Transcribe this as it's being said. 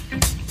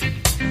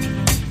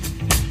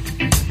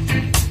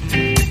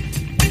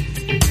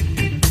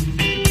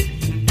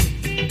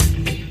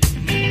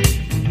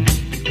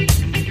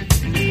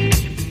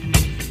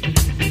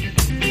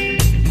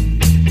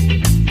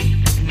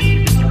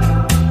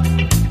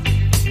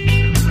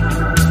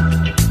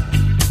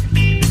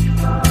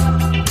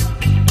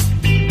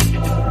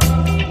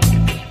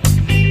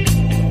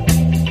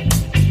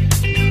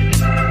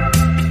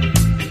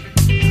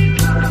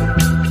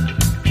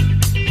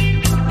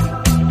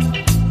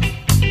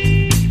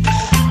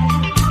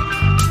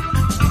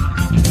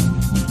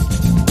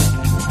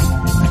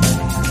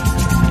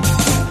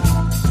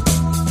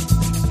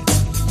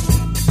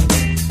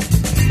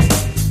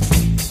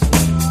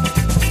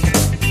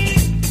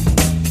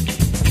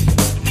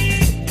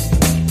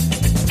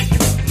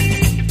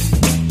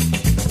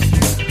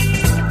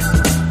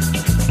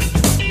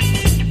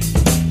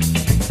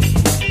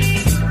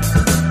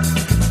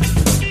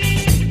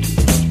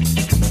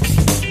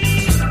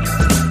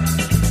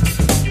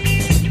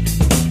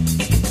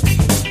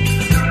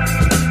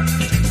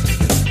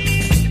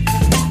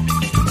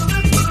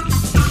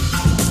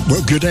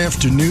Good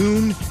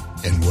afternoon,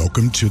 and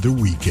welcome to the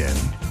weekend.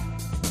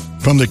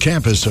 From the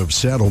campus of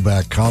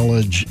Saddleback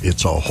College,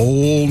 it's a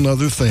whole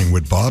nother thing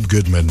with Bob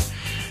Goodman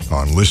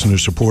on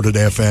listener-supported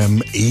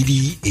FM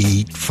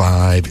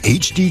 88.5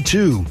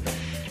 HD2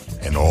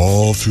 and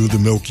all through the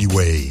Milky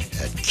Way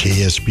at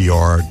ksbr.org.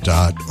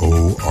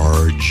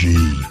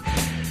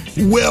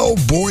 Well,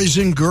 boys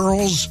and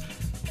girls,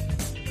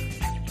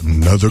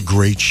 another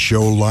great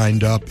show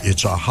lined up.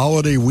 It's a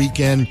holiday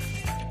weekend,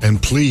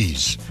 and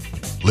please,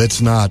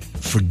 let's not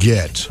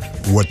forget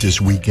what this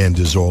weekend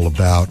is all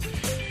about.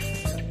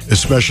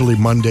 Especially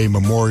Monday,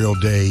 Memorial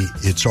Day,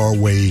 it's our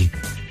way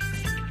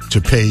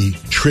to pay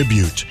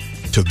tribute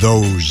to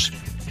those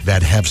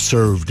that have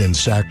served and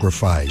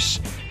sacrificed,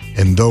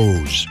 and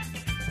those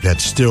that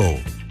still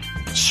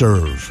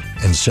serve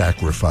and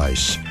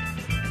sacrifice.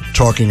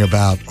 Talking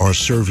about our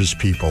service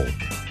people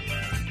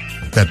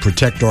that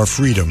protect our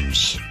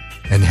freedoms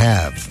and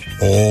have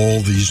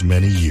all these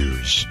many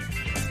years.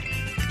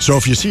 So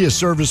if you see a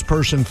service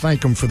person,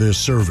 thank them for their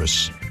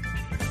service.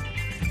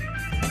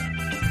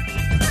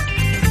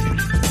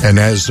 And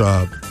as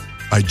I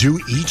do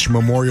each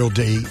Memorial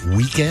Day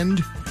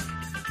weekend,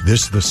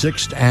 this the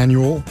 6th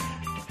annual,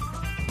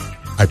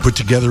 I put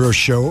together a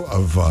show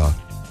of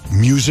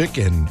music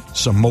and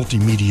some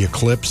multimedia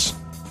clips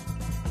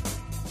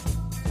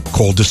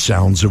called The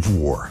Sounds of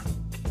War.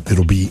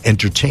 It'll be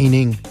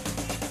entertaining,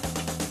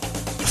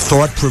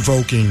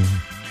 thought-provoking,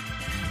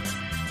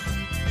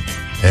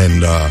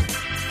 and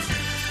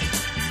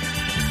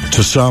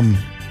to some,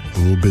 a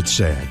little bit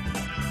sad.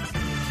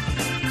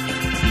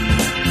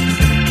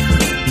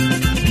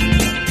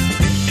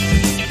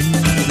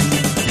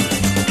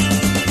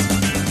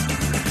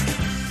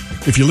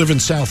 If you live in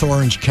South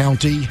Orange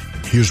County,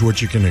 here's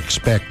what you can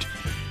expect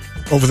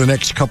over the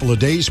next couple of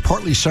days.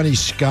 Partly sunny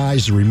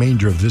skies the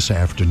remainder of this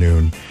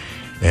afternoon.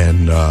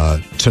 And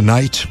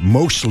tonight,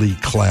 mostly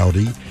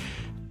cloudy.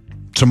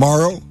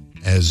 Tomorrow,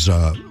 as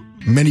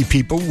many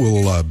people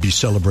will be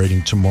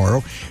celebrating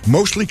tomorrow,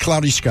 mostly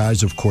cloudy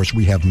skies. Of course,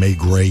 we have May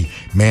gray.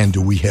 Man,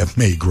 do we have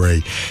May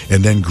gray.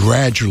 And then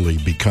gradually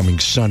becoming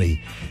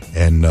sunny.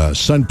 And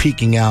sun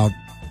peaking out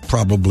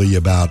probably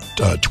about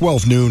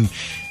 12 noon.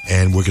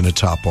 And we're going to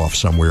top off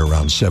somewhere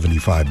around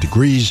 75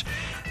 degrees.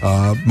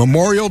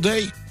 Memorial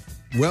Day,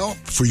 well,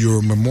 for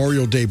your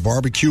Memorial Day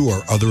barbecue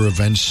or other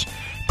events,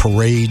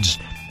 parades,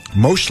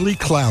 mostly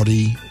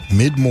cloudy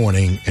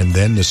mid-morning, and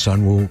then the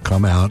sun will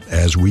come out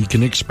as we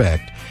can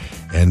expect.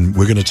 And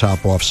we're going to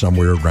top off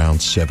somewhere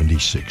around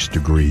 76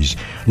 degrees.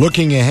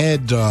 Looking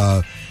ahead,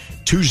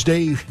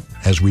 Tuesday,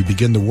 as we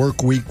begin the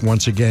work week,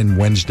 once again,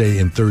 Wednesday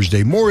and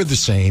Thursday, more of the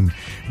same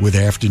with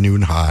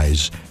afternoon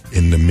highs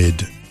in the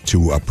mid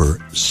to upper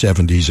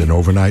 70s and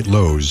overnight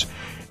lows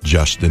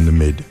just in the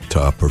mid to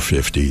upper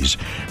 50s.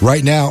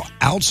 Right now,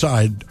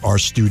 outside our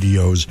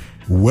studios,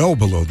 well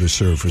below the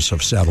surface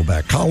of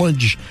Saddleback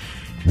College,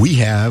 we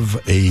have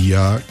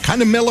a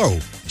kind of mellow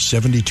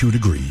 72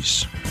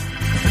 degrees.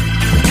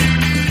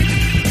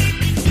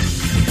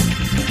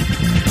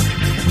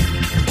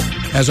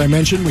 As I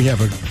mentioned, we have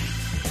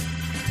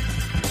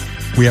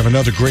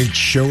another great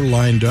show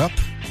lined up.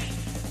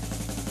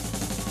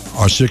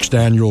 Our 6th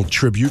annual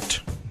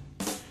tribute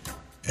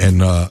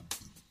and the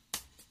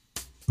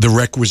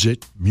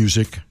requisite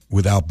music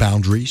without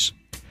boundaries,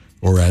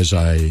 or as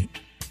I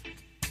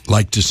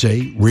like to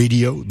say,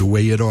 radio the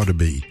way it ought to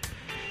be.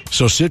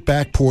 So sit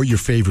back, pour your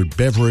favorite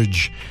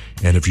beverage,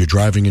 and if you're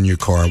driving in your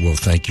car, well,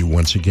 thank you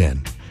once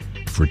again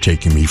for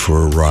taking me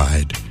for a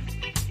ride.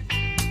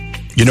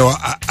 You know,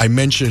 I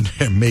mentioned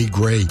May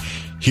Gray.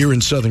 Here in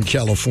Southern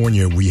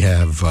California, we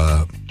have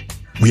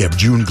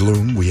June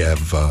gloom, we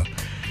have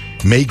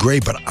May Gray,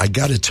 but I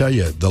got to tell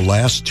you, the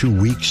last 2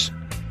 weeks,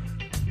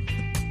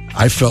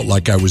 I felt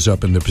like I was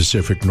up in the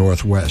Pacific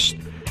Northwest.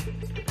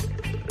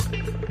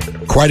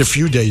 Quite a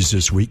few days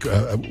this week.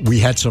 We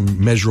had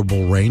some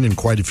measurable rain, and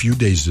quite a few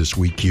days this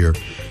week here,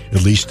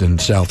 at least in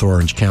South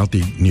Orange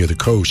County near the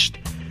coast.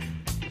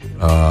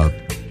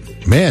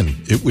 Man,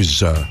 it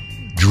was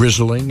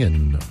drizzling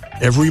and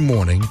every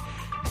morning,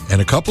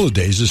 and a couple of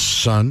days the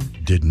sun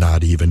did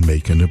not even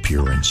make an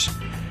appearance.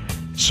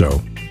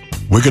 So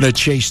we're going to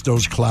chase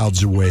those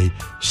clouds away.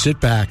 Sit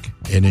back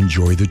and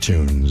enjoy the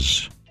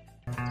tunes.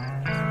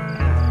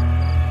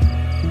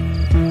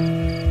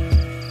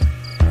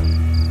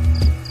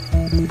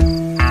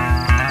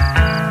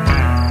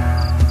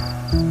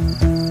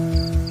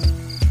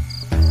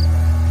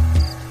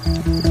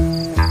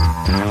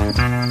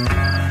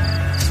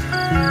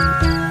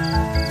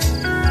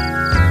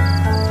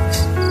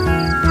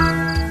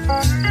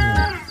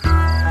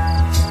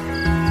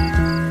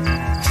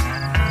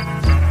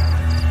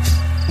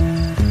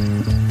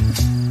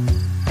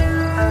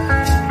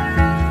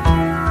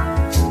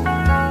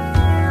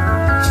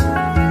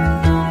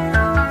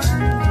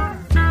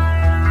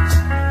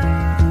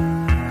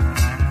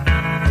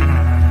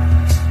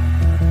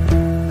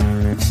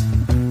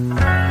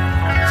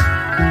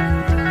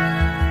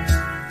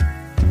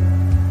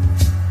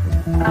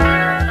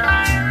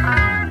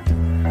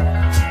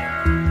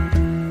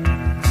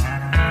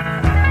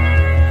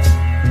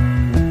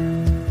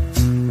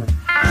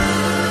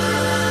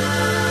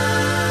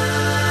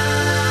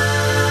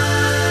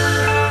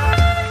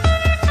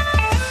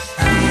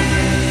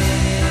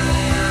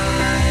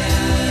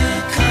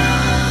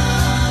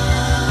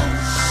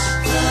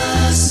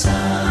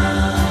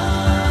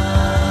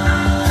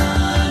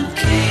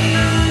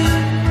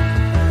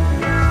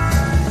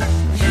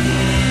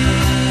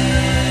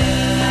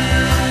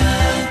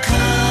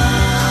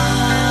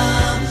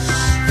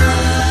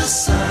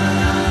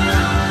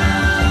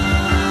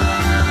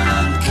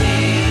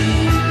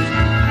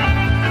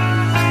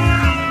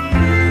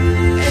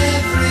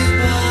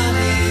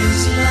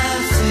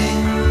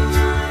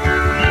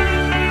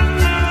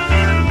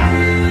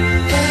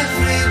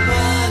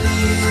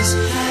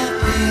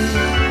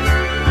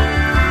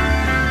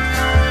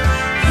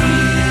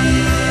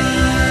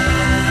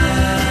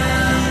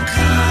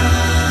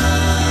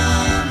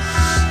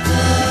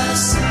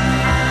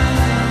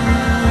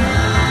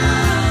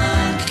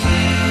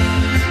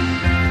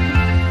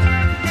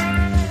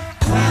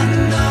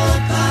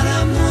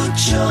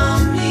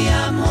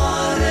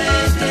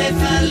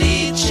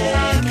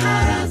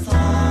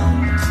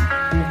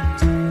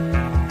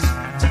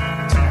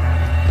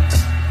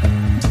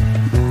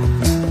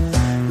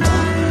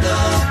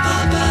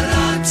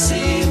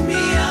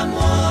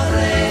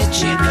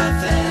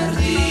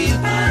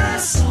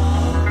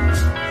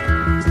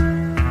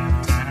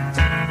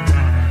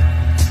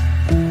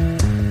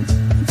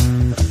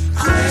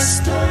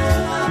 Presto,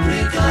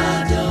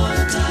 obrigado,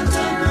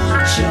 tanto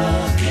mucho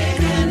que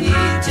can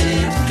eat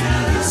it,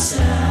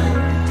 carousel.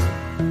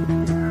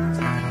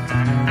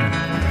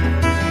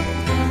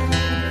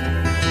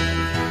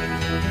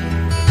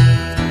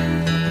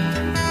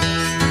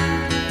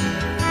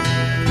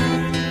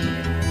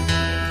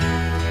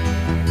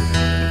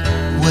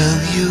 Well,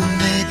 you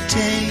may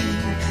take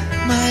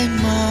my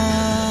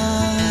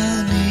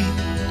money,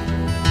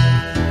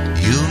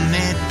 you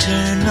may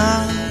turn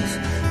off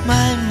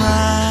my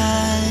microphone,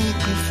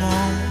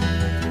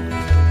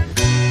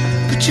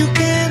 but you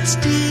can't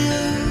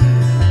steal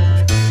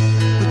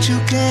what you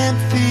can't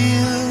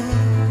feel,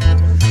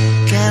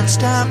 can't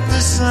stop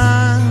the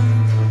sun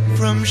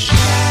from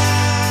shining.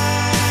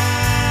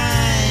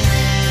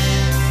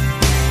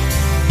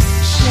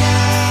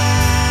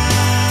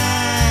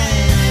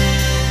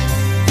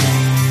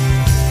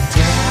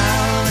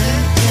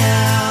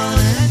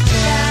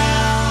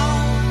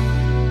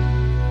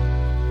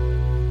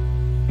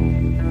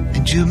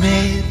 You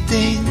may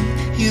think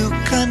you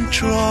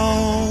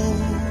control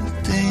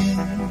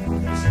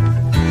things,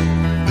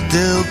 but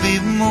there'll be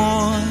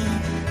more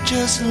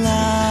just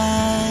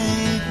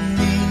like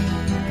me,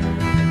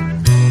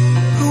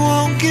 who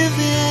won't give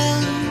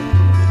in,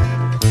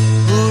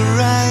 who'll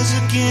rise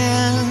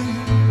again,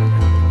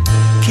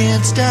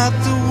 can't stop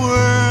the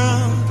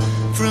world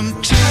from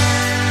turning.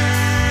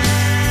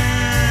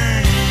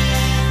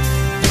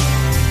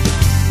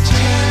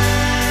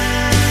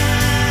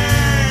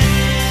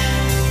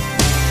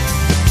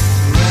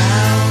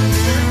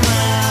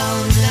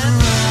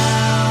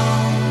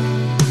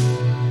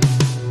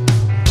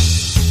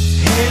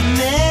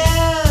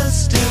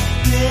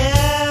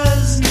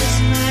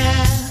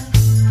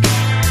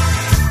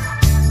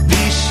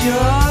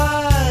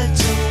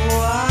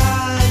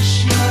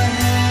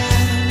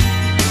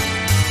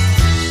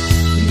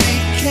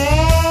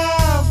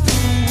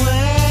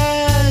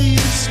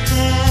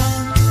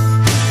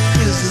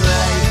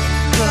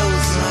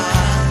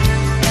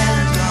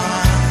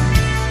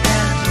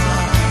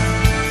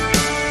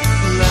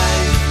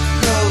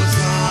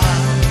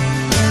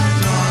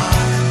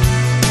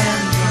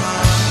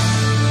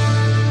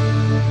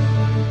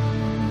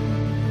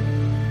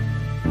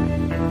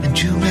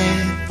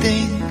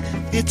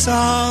 It's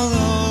all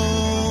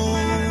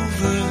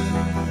over,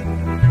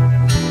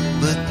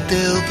 but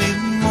there'll be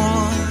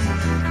more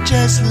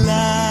just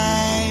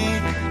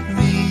like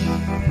me,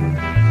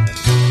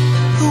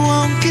 who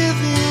won't give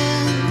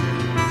in,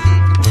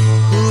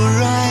 who'll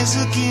rise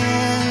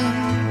again,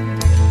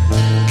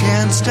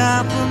 can't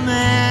stop a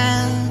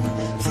man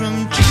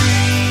from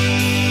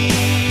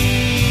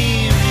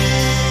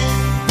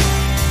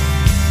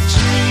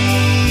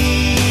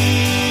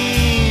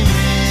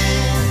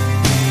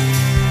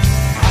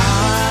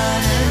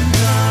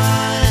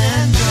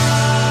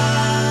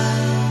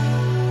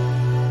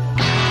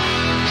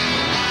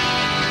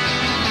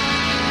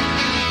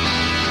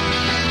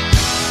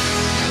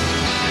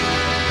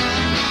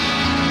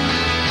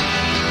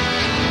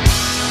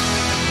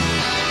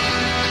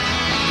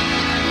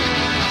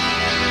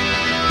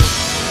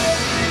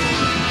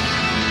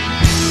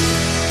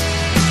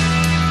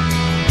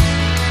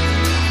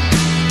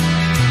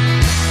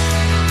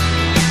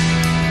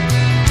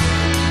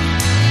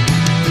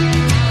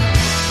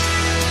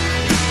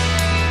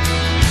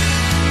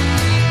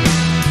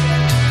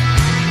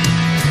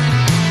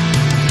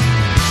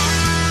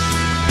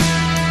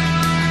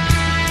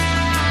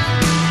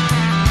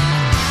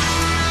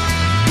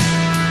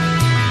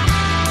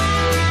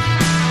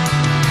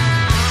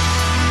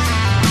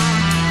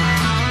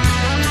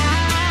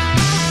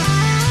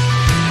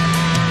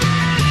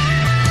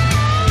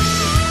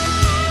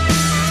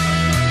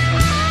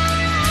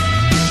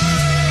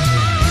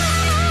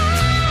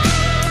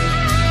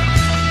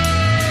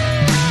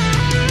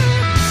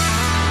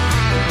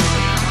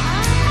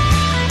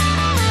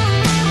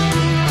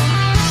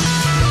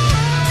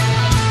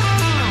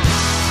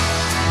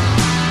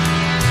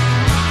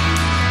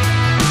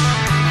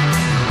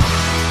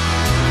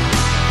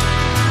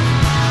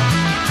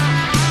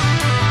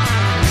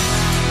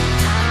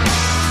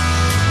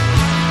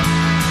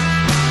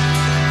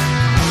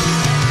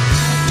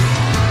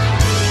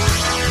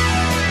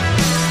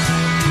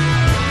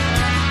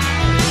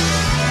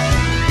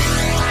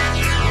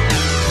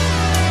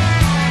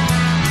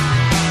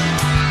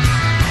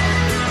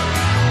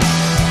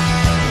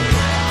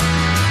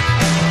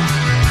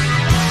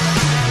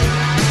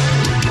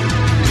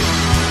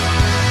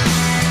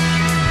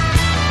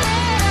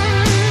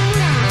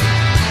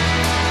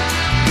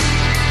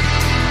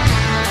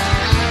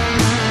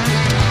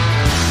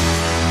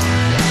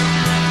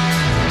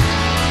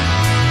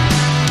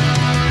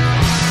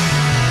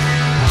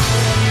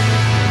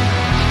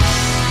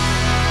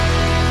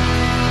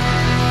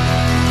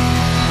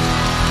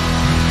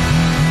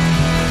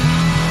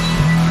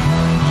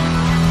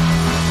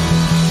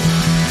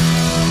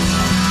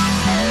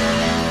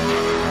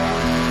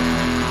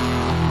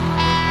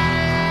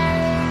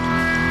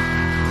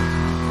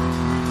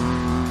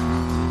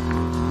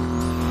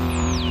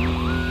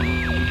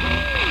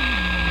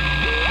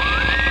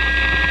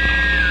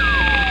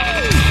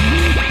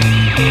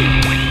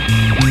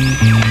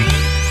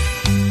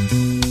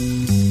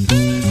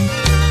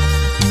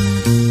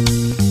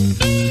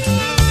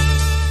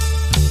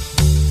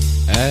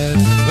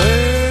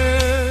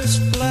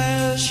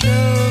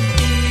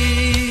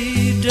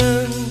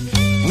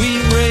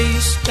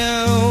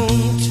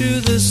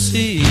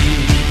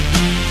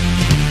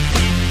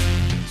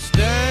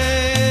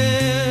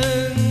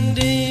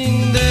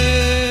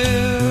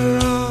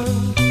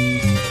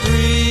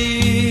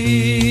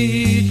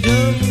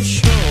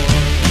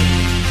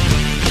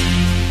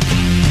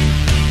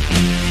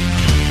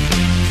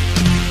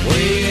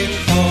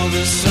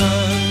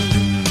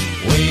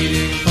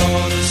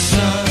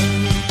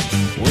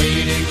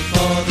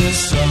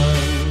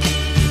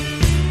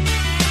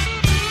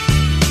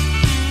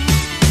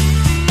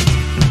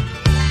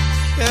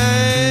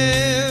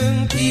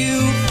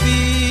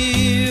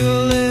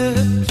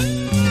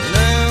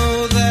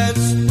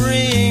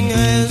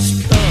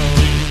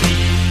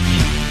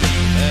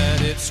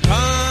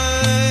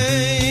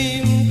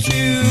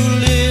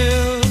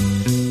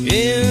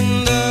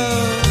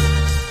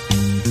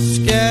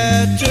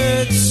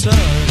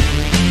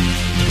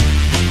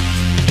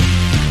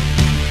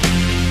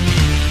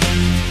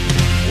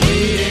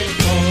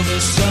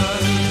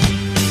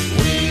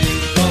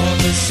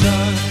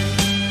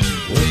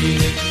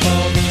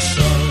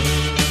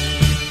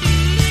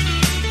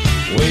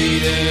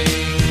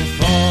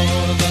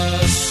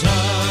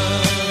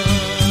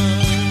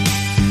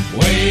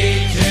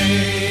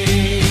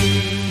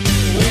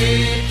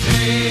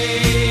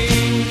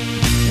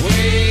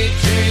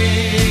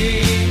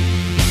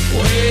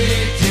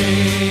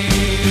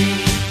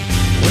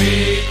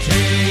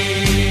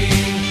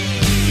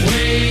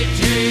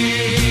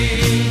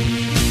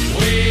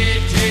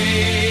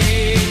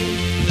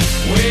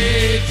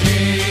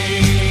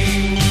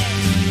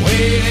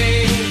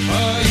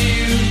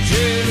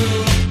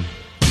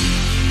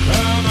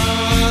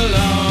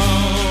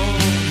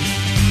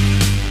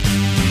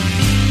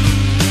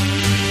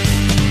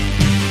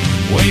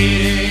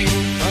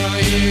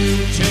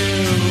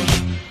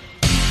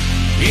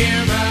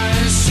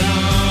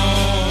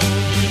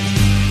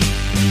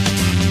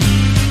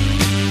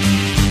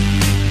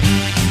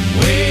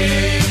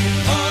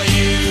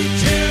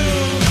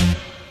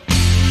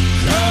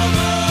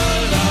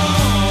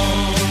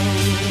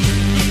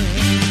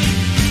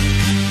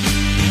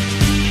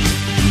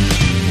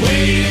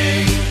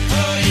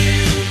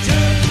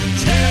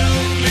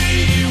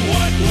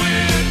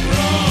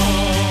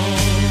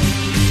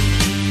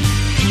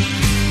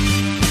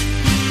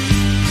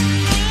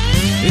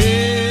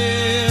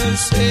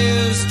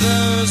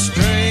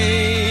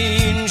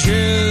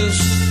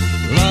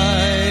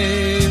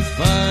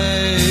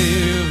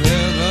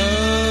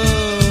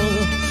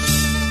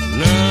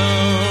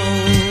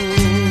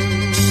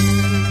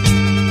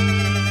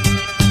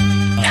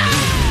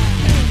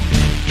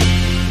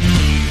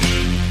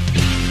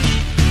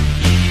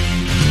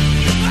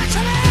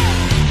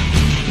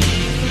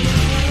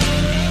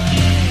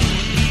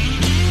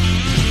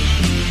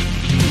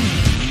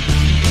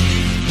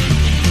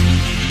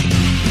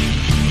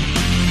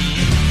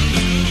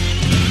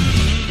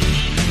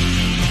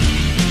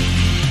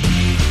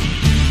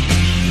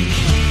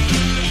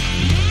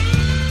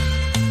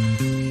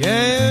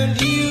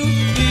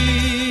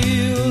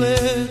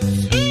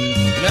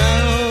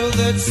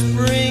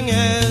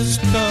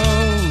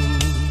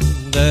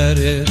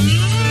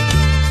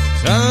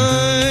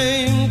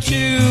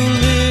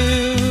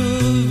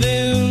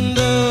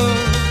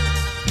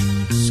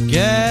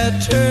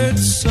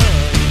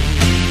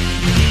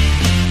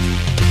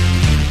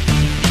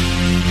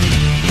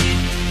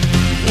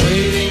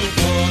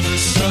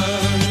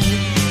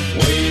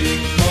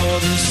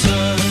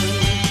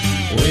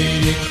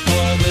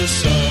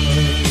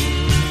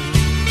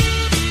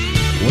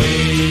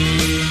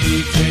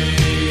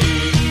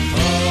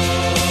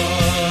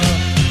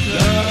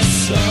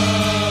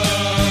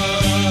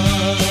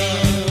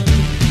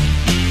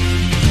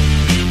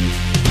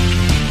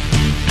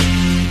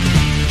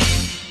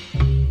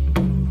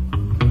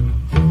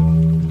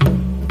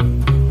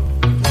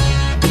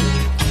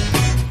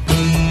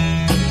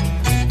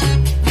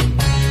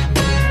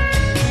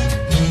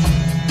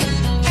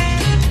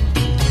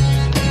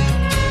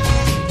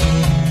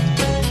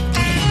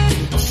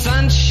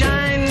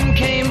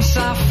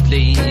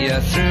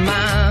Through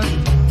my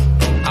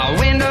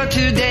window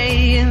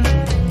today,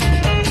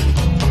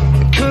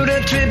 could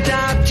have tripped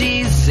out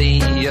easy,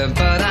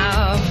 but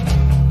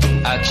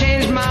I've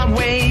changed my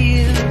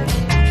way.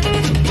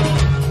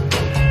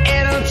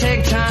 It'll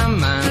take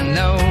time, I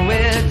know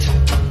it,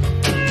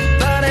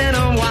 but in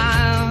a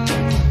while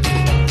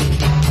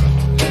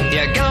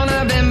you're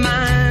gonna be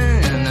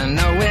mine. I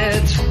know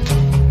it.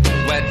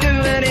 We'll do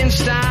it in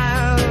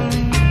style,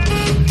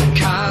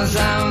 'cause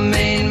I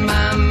made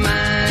my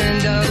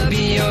mind up.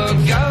 You're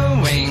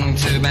going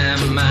to be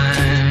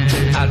mine.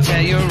 I'll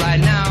tell you right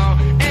now,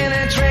 ain't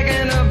a trick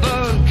in a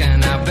book,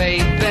 and I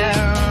baby,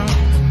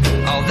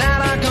 all that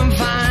I can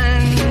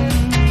find.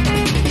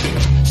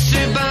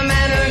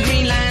 Superman or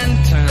Green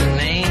Lantern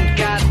ain't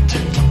got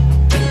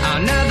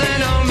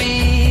nothing on me.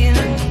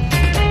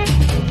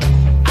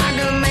 I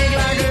can make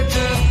like a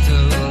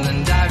turtle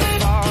and dive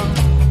for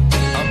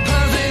a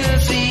puss in the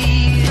sea.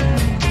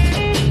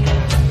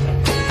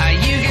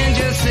 You can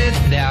just sit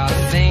there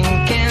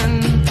thinking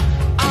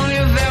on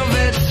your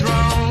velvet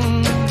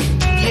throne.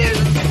 Yes,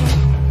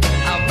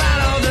 I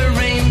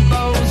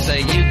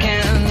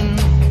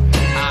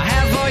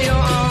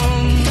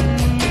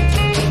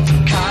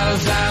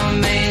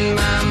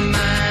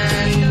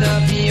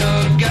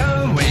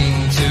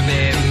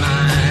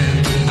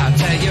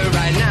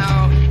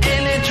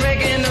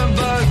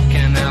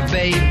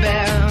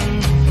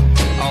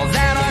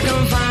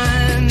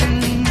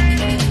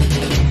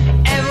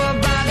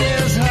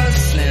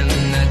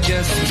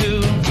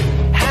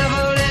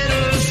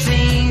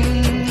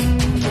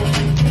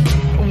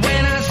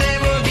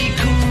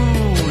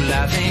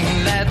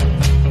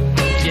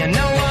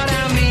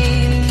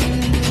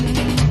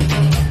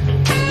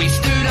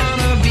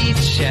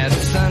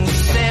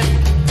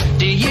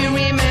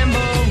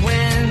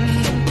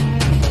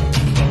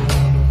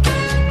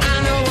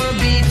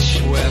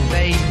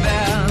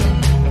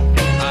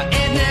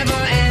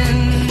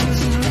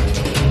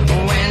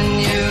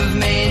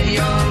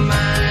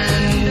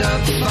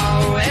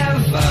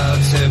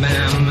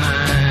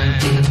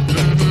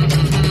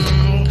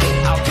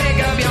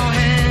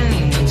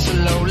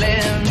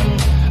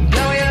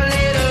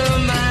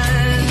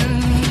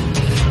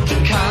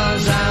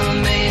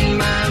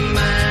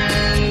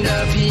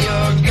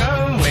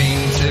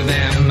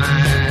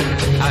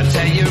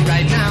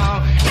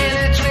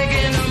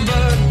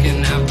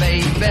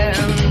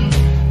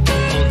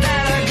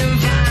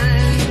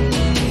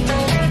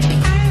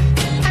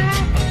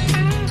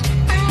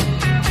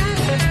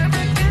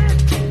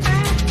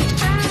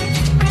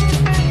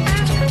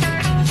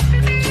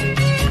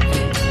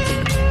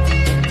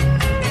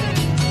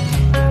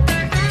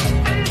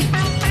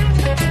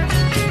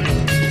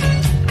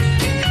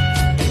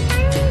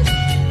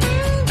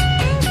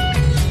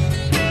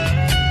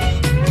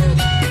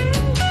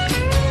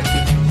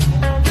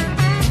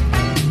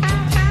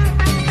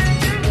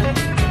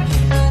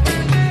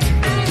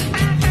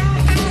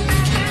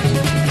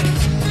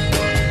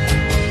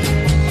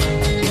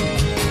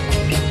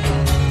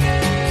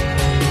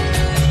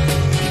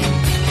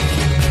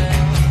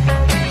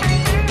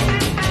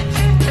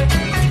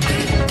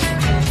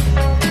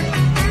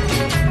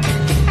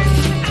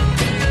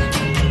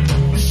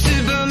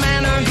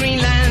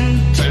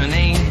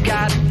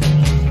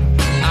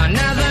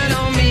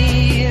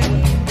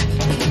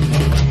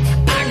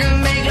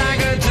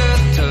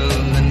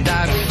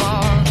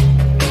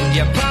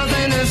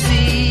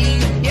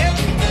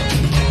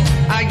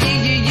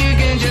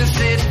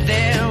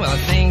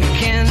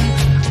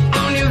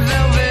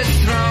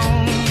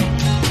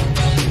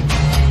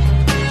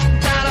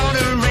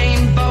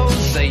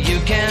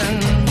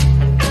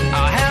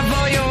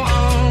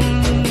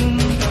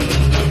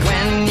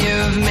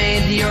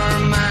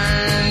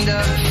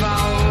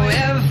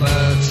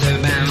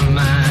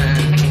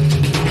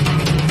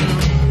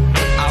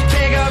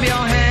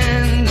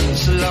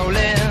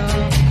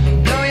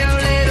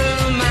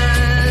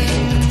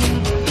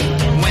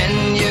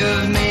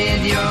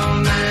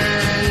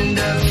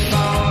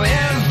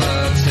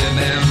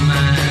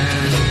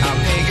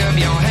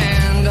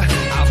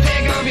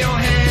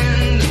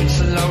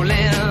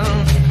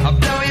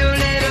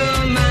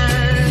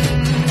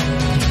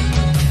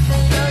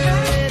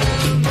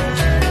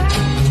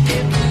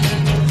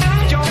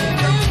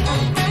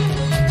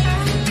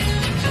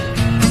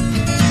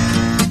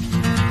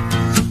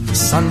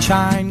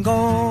Sunshine,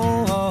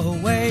 go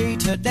away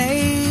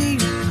today.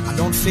 I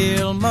don't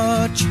feel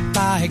much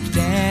like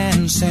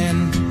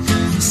dancing.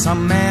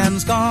 Some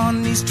man's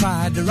gone, he's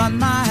tried to run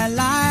my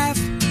life.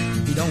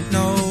 He don't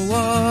know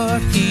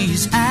what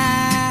he's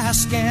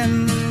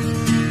asking.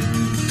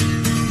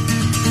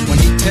 When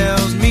he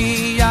tells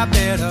me I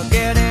better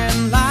get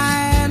in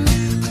line,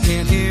 I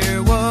can't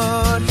hear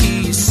what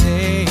he's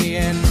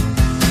saying.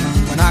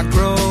 When I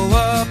grow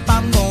up,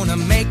 I'm gonna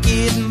make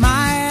it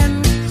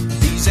mine.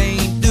 These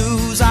ain't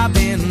dues I've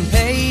been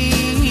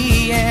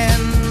paying.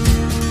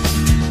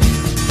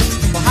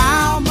 Well,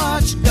 how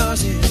much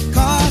does it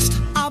cost?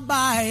 I'll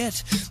buy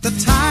it. The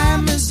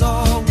time is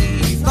all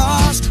we've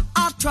lost.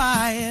 I'll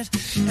try it.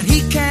 And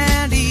he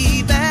can't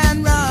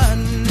even run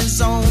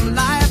his own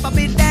life. I'll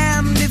be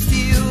damned if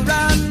you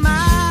run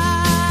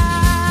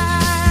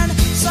mine.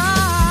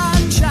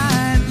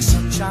 Sunshine,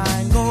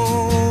 sunshine, go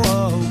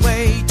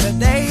away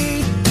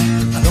today.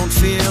 I don't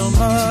feel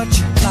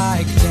much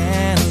like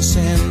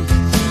dancing.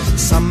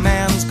 Some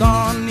man's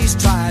gone, he's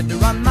tried to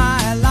run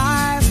my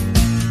life.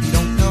 You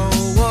don't know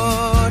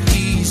what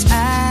he's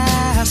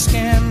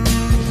asking.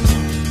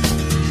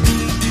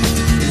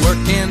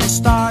 Working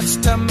starts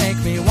to make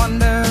me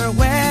wonder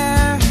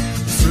where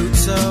the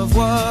fruits of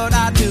what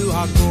I do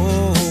are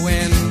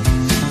going.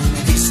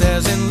 He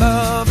says in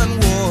love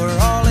and war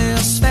all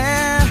is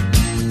fair,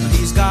 but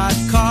he's got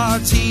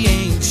cards he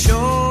ain't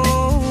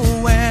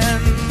showing.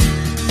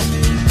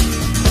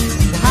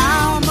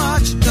 How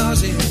much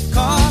does it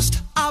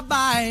cost? I'll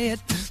buy it.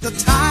 The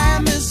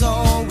time is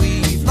all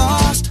we've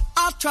lost.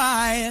 I'll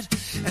try it.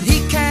 And he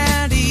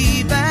can't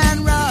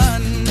even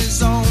run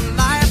his own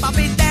life. I'll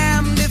be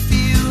damned if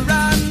you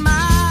run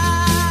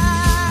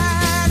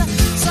mine.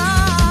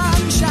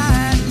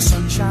 Sunshine,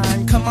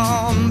 sunshine, come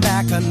on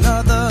back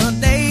another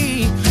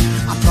day.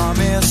 I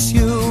promise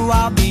you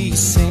I'll be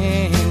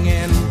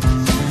singing.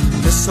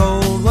 This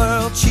old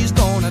world, she's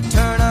gonna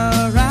turn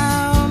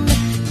around.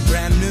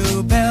 Brand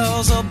new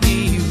bells will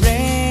be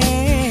ringing.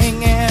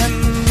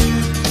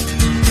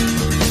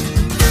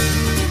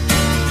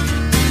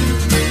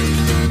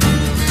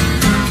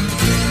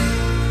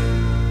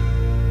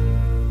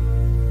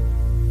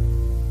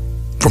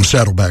 From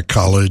Saddleback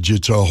College,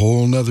 it's a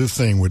whole nother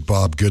thing with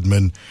Bob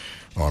Goodman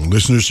on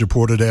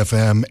listener-supported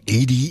FM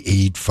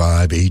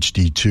 88.5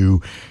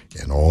 HD2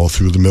 and all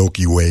through the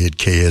Milky Way at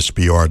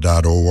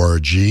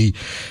ksbr.org.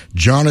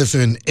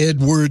 Jonathan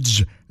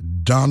Edwards,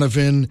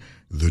 Donovan,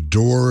 The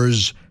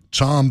Doors,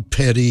 Tom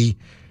Petty,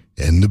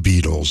 and the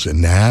Beatles. And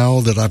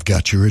now that I've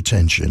got your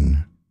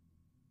attention,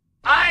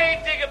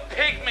 I Dig a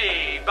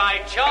Pygmy by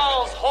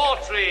Charles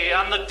Hawtrey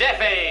and the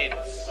Deaf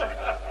Aids.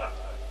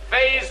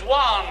 Phase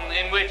 1,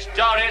 in which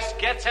Doris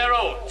gets her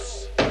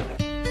oats.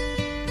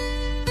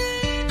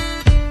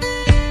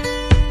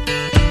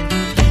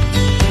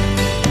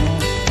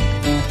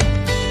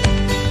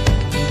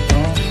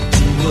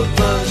 Two of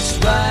us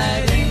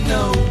riding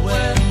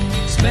nowhere,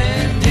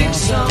 spending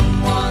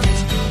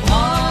someone's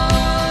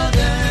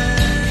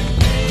hard-earned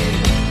day.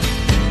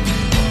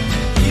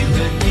 You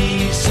and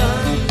me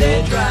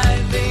Sunday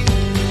driving,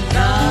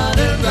 not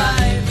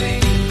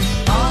arriving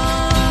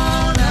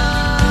on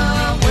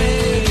our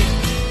way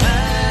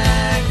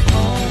back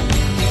home.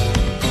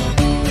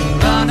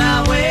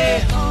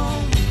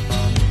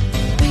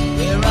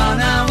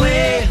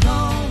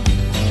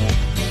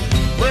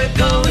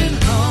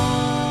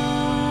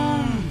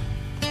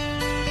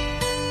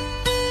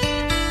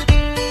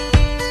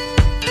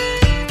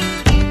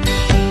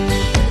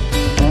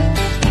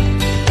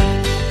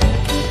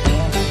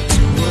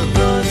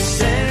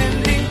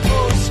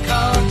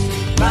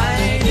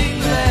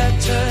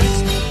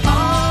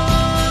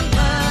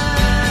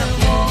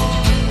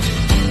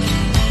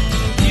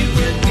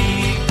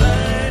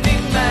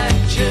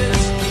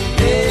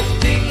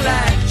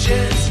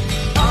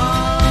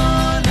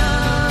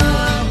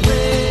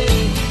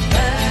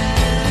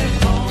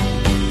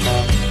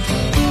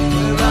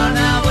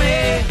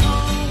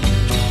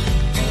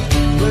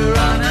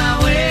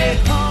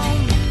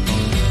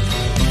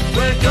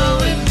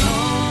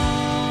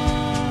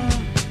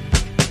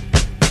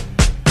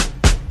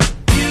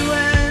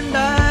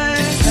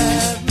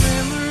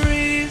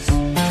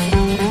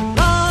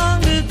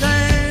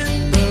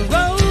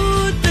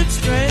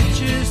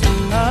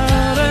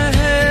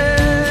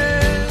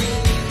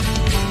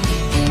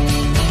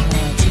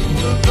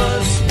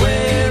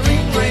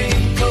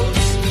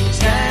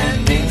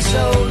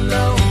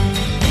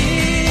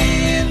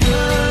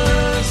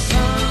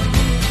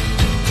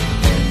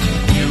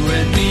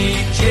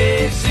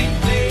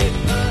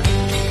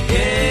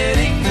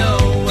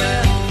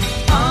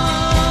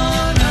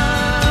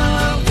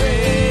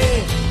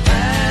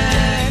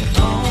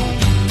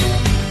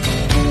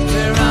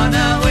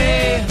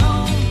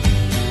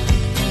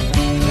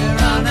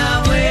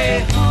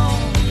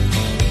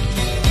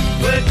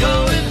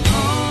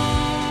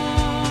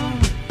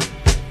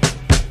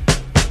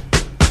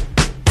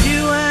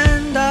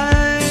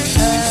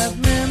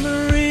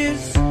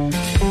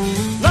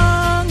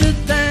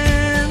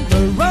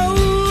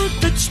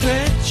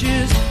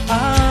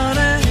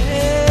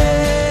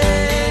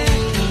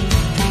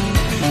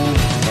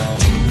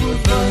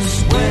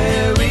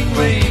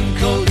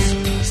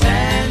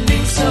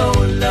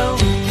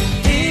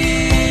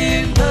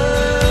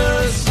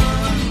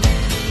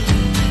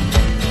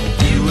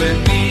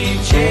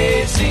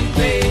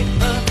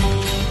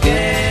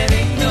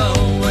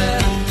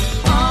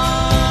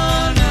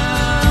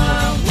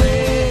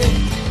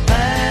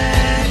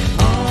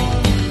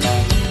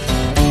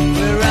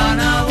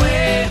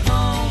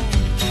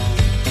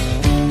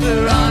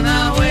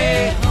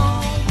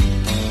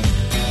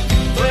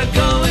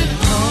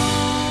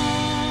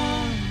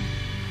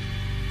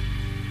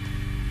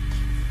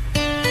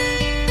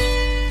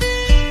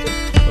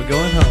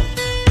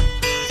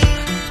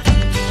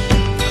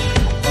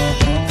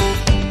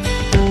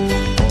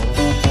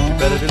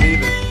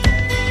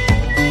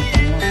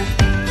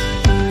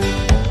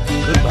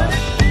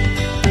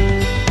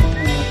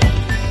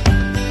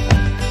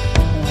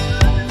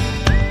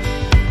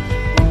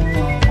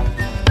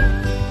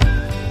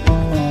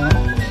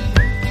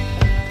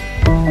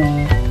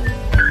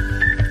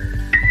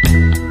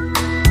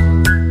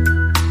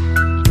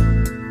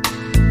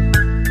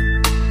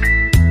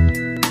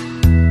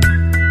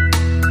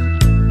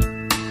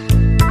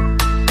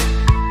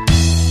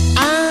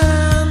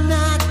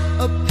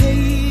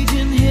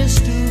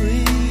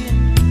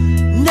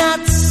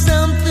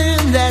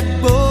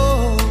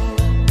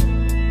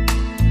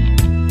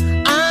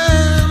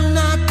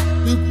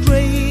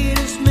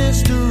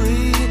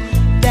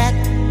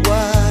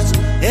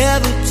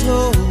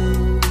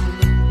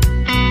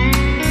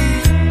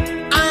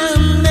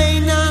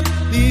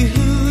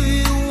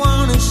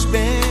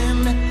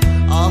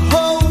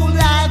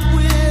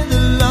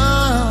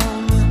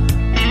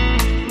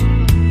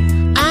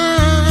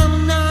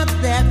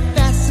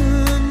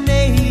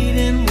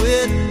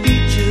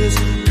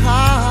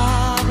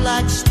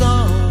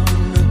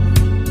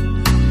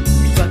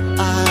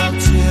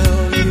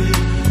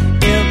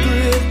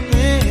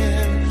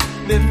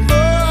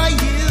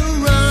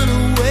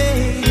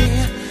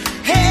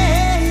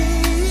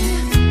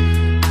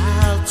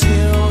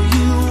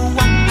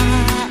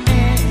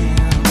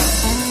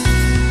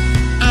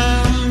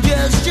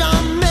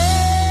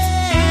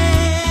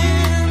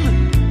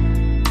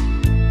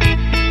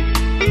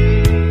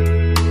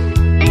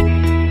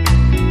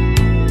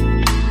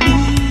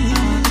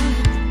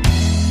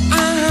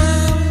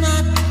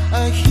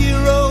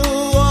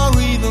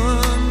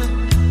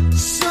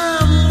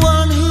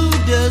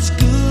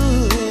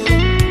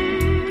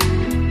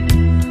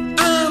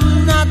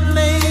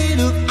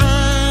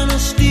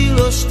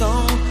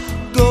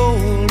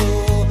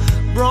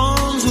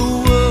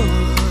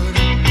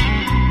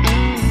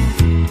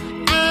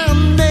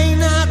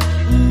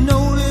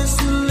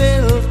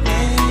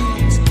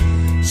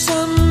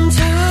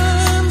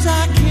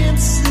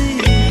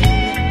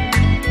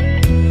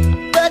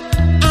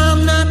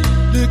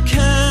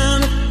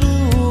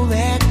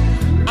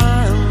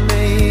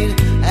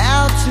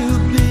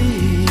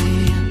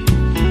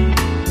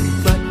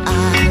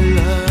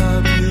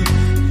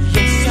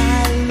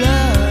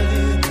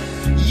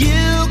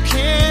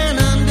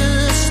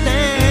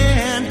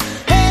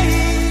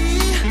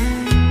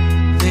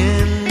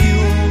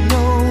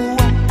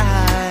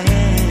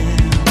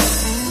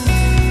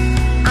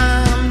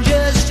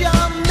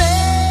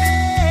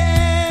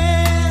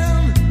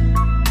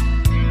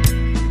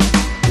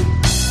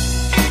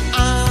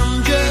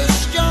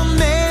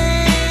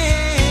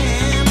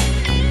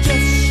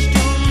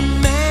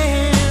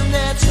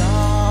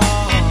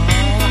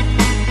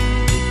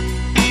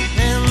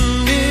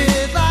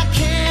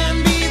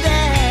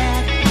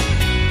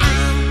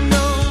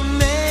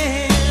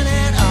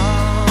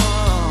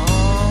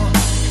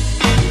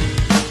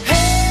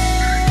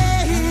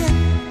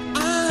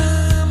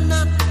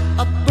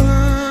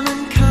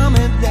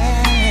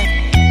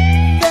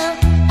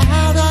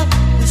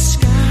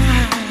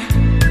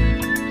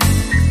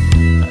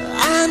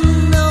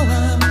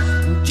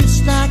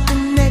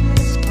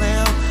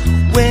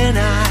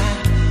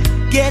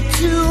 get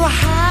too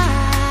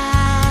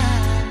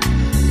high,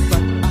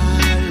 but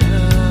I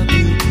love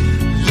you,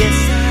 yes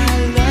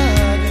I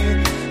love you,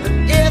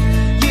 and if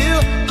you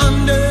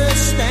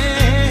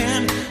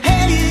understand,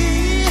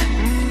 hey,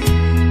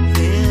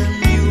 then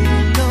you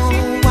know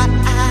what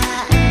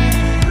I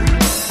am.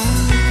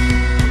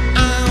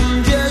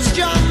 I'm just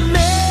your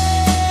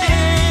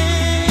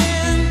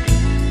man,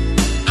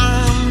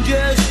 I'm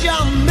just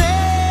your man.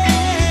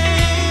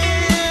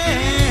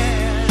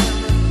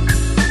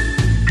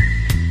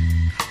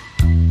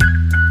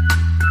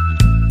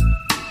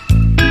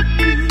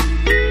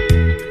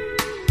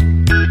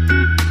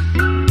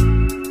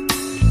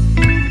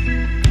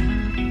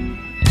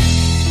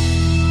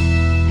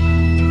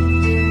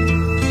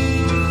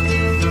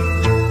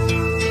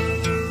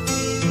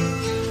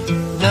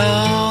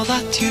 Now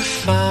that you've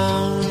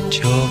found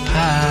your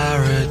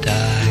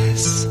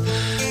paradise,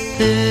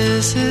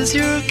 this is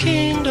your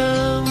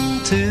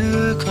kingdom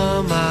to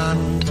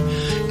command.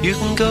 You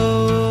can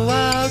go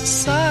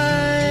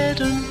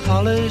outside and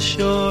polish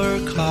your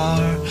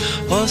car,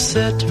 or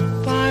sit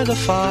by the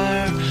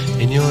fire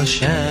in your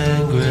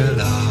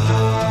Shangri-La.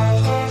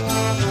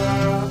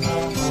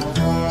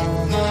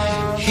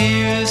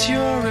 Here's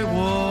your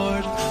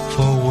reward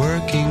for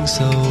working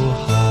so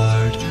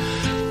hard.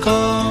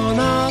 Gone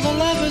are the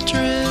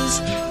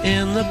lavatories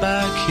in the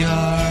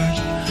backyard.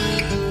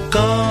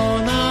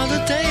 Gone are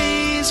the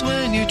days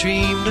when you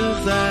dreamed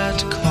of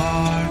that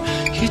car.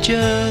 You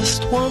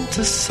just want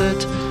to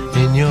sit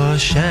in your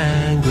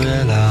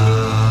Shangri-La.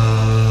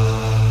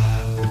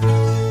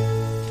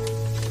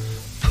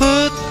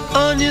 Put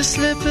on your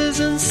slippers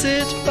and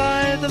sit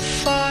by the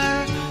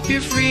fire.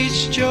 You've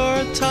reached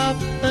your top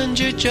and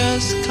you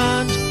just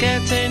can't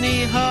get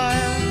any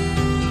higher.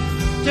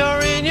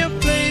 You're in your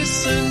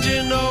place and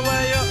you know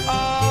where you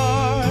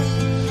are,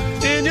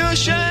 in your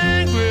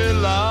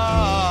Shangri-La.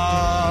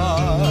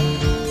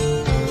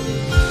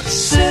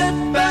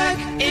 Sit back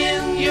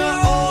in your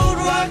old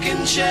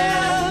rocking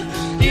chair.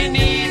 You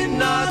need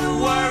not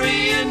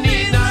worry, you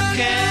need not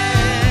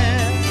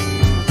care.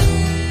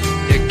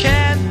 You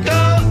can't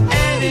go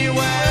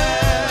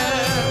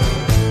anywhere.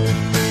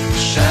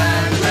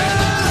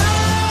 Shangri-La.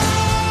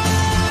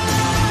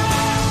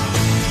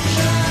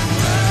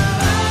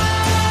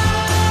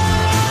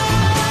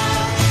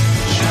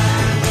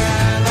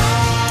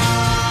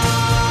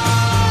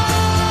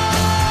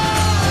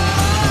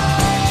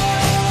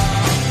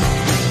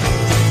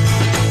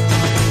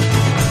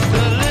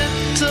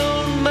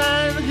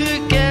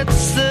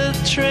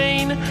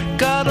 Train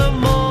got a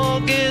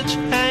mortgage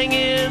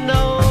hanging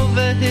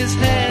over his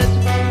head,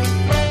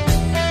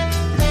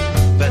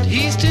 but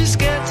he's too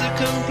scared to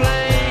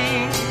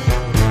complain,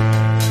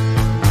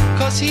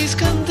 'cause he's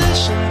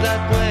conditioned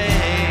that way.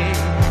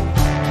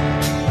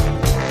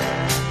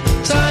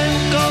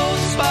 Time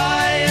goes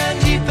by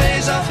and he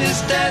pays off his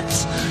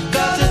debts,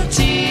 got a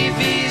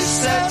TV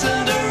set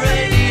and a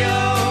radio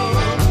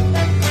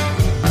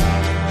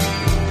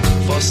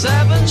for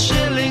 7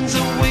 shillings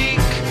a week.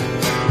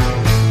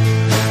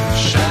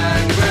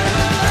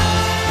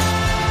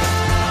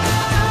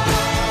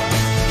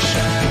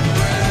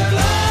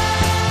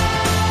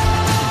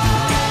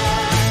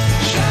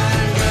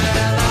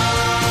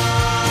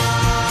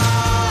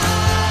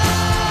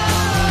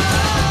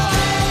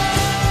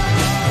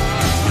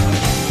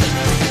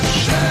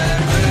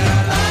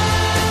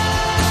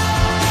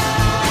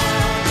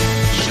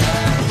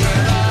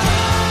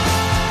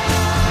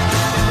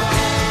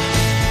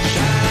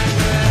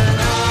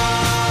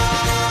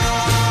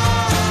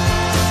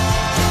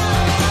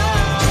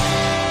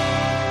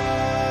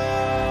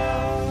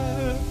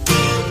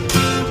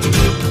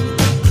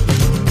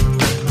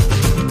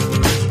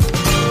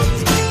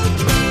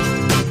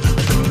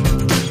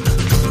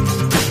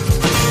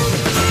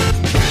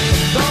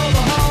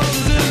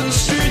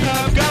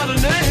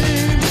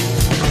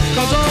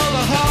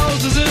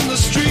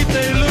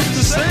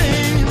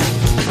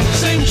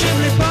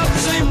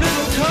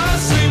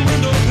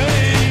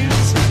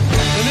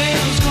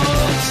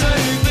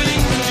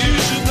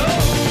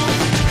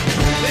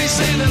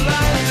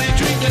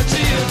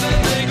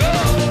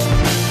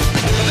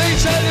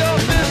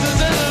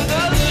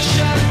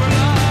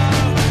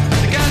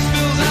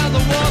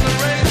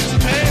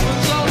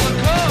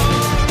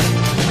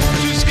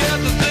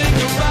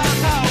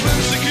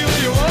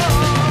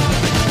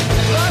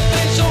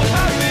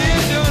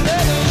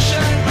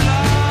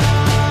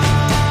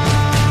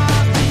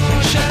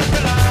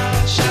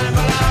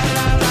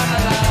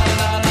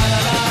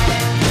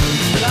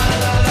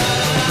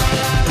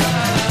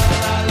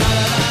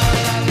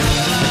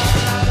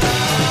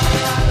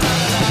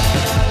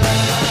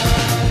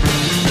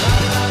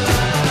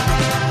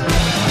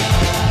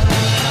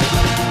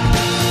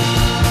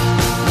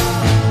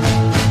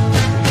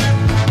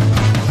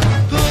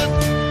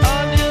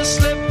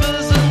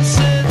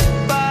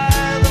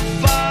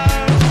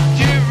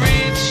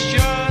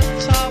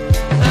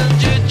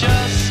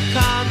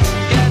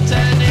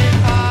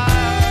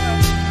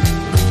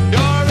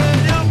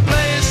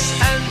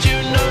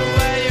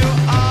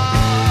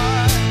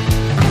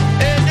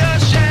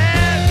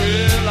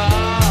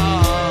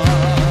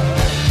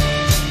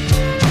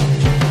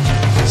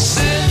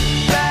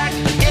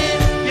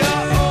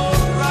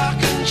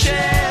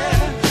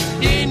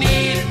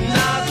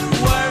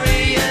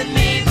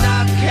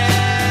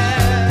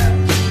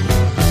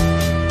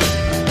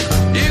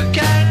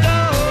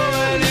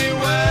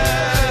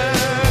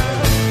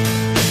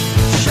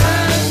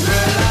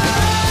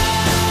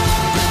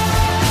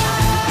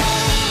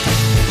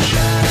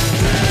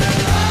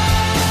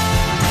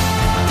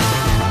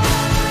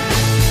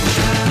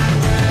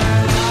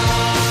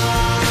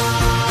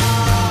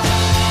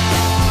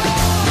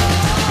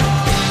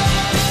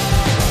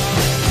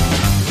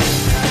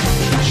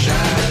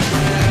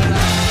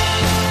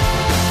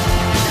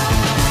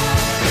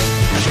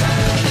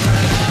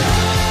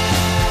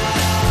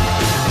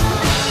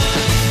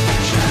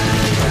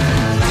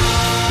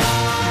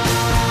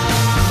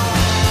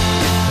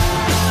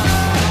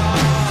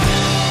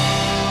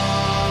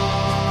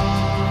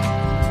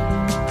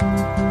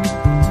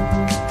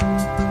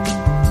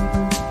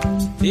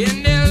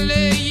 And they'll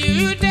lay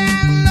you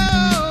down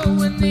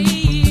low and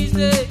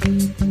easy.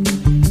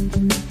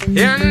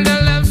 And the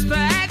lips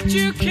that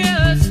you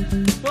kiss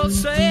will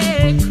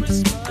say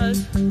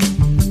Christmas.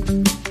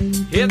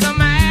 Hear the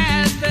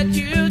mass that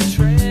you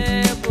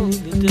travel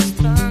the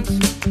distance.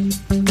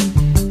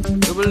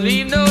 You will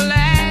leave no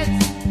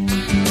lights.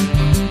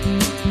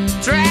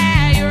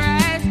 Dry your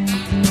eyes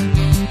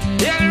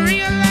and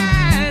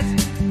realize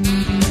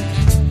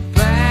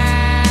that's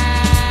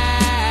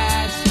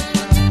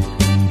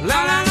la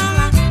la la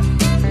la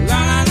la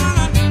la la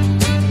la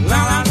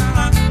la la la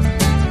la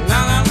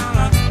la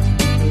la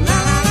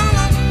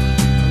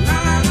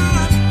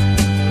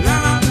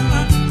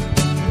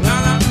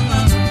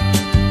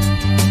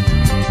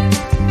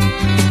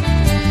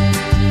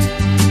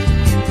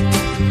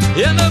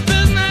in the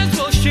business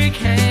we'll shake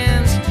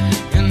hands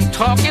and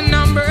talk in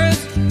numbers.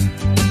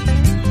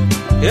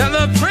 And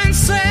the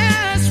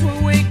princess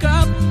will wake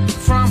up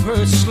from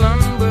her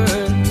slumber.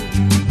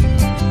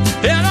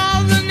 And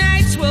all the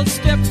knights will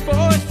step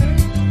forth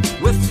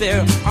with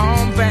their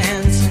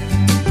armbands.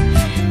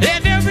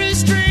 And every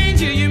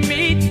stranger you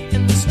meet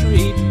in the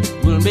street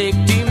will make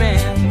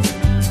demands.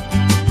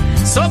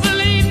 So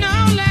believe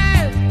no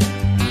lies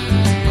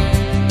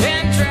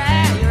and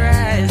dry your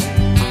eyes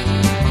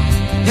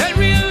and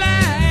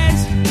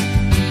realize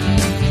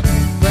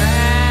by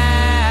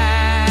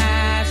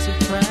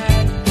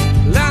surprise.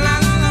 La la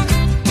la la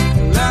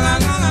la la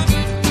la la la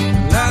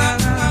la la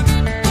la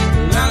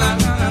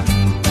la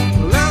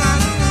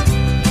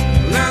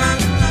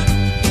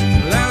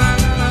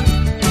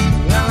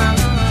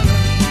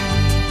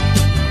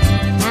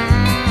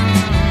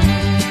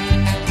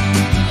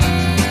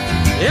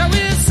yeah,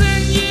 we'll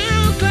send you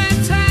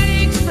glad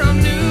tidings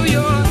from New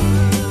York.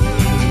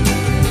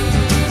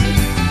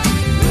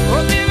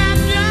 Open up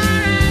your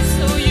eyes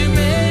so you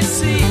may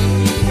see.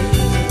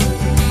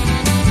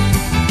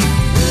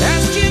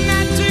 Ask you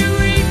not to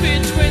read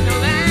between the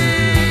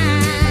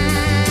lines.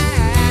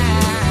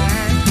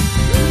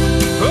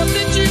 Hope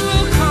that you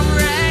will come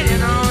right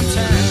in on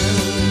time.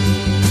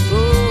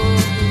 Oh.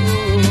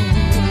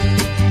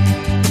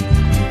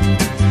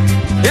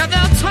 Yeah,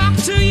 they'll talk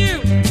to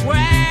you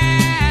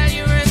while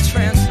you're in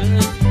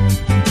transit.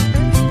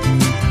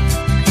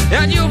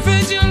 And you'll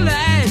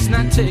visualize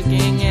not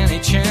taking any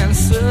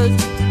chances.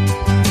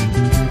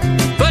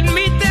 But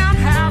meet them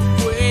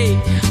halfway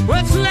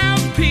with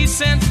love,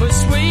 peace, and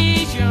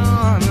persuasion.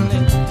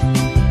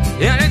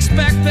 And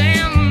expect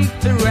them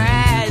to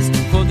rise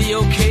for the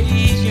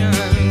occasion.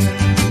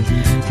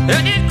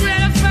 And get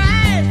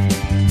gratified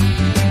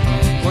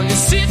when you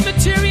see it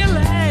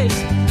materialize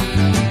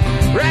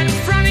right in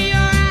front of your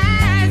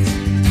eyes.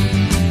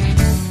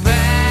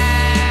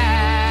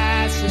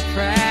 By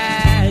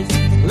surprise.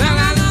 La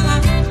la la la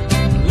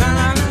la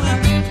la la la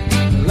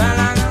la la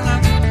la la la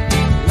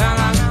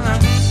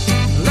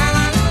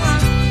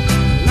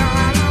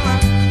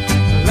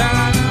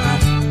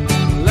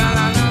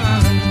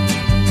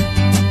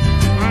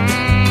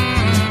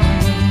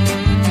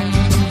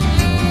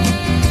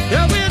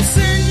yeah, we'll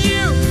send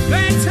you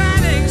glad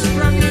tidings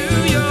from New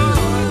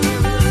York.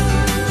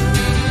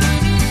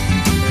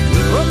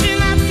 Open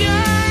up your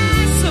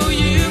eyes so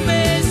you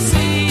may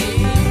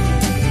see.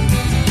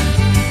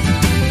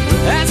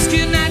 Ask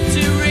you not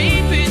to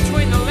read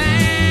between the lines.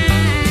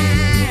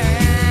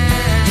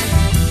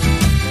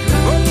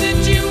 Hope that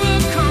you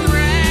will come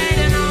right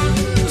in on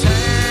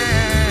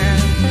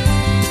time.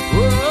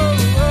 Whoa, whoa,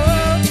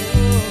 whoa.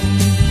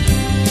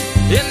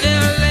 And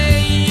they'll lay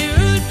you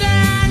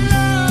down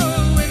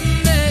low in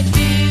the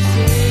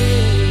easy.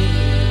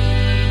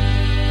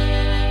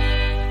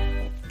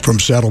 From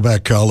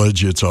Saddleback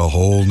College, it's a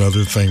whole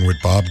nother thing with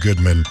Bob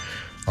Goodman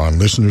on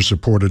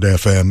listener-supported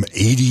FM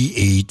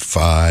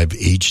 88.5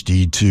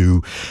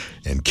 HD2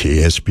 and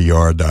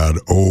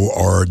KSBR.org,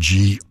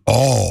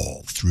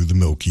 all through the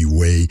Milky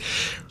Way.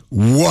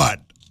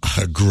 What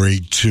a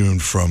great tune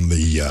from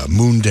the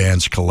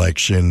Moondance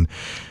collection.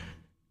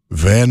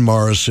 Van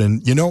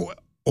Morrison, you know,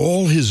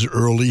 all his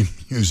early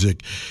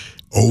music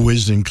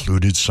always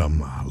included some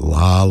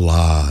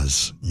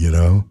la-las, you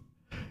know?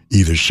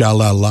 Either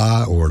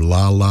sha-la-la or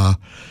la-la.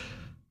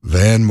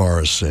 Van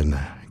Morrison,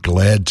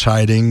 glad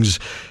tidings.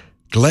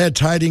 Glad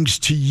tidings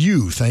to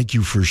you. Thank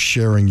you for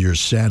sharing your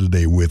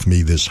Saturday with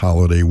me this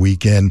holiday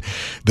weekend.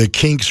 The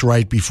Kinks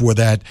right before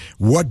that.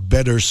 What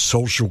better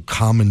social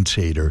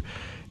commentator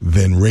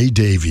than Ray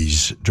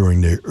Davies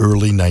during the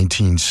early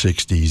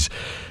 1960s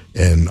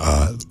and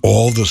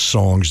all the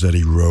songs that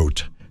he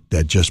wrote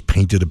that just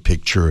painted a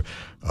picture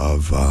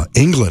of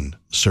England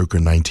circa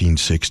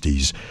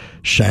 1960s.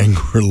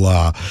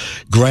 Shangri-La.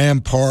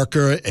 Graham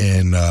Parker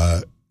and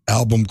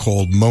album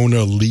called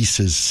Mona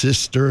Lisa's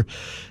Sister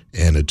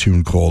and a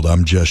tune called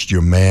I'm Just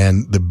Your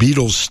Man. The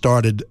Beatles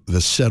started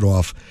the set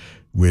off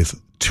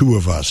with Two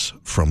of Us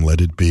from Let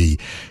It Be.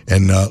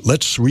 And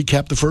let's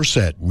recap the first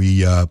set.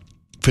 We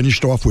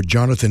finished off with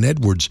Jonathan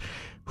Edwards,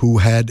 who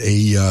had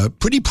a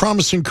pretty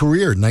promising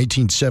career.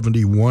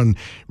 1971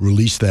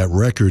 released that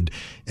record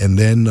and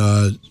then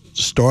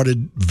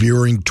started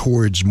veering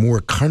towards more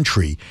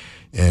country.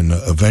 and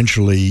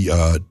eventually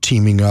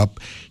teaming up.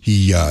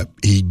 He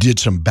did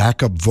some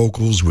backup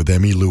vocals with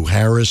Emmylou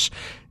Harris,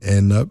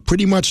 and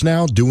pretty much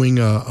now doing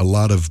a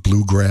lot of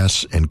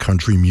bluegrass and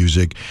country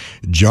music.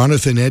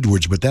 Jonathan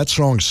Edwards, but that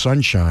song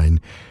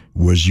Sunshine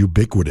was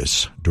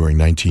ubiquitous during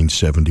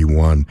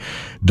 1971.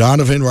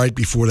 Donovan, right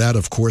before that,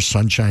 of course,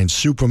 Sunshine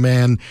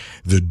Superman.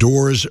 The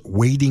Doors,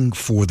 Waiting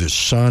for the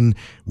Sun,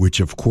 which,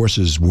 of course,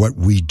 is what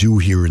we do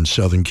here in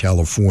Southern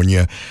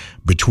California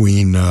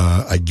between,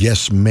 I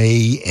guess,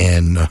 May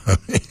and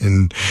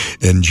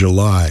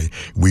July.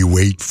 We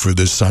wait for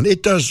the sun.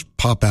 It does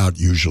pop out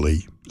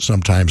usually,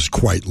 sometimes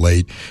quite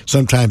late,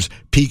 sometimes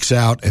peaks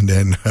out and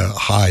then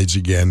hides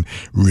again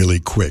really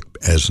quick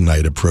as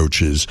night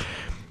approaches.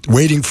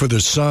 Waiting for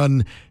the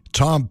Sun,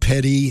 Tom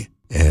Petty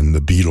and the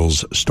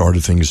Beatles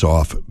started things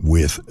off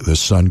with the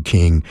Sun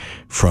King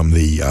from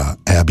the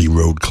Abbey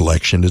Road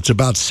collection. It's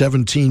about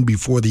 17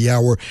 before the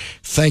hour.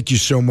 Thank you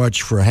so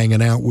much for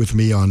hanging out with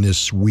me on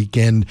this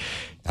weekend.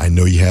 I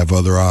know you have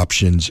other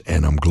options,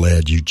 and I'm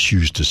glad you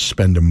choose to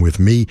spend them with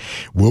me.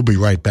 We'll be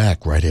right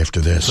back right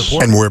after this.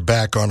 And we're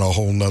back on a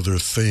whole nother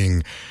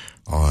thing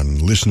on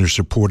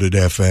listener-supported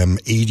FM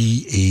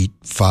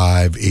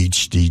 88.5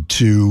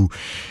 HD2.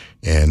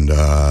 And,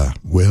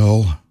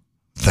 well,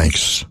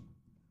 thanks.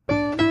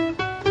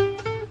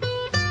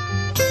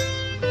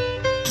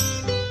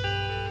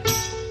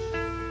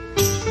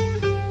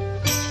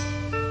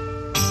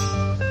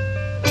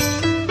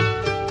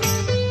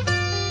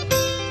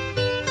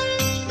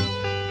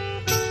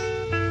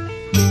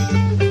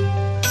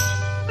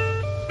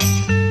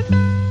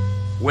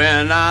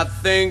 When I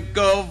think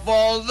of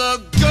all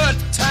the good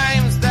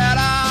times that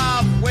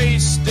I've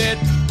wasted,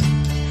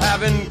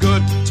 having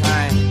good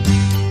times.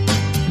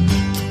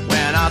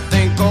 When I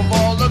think of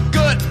all the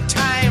good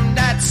time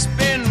that's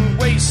been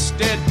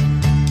wasted,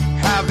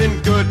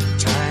 having good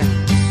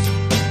times.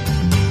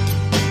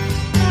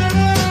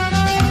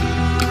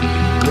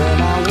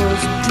 When I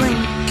was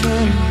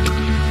drinking,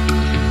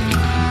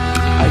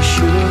 I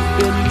should have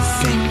been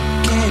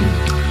thinking.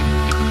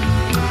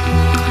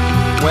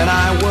 When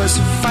I was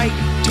fighting,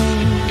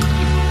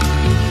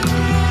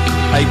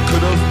 I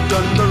could have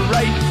done the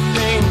right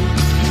thing.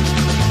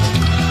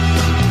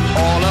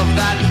 All of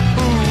that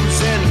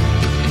boozing,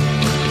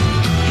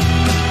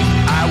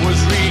 I was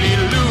really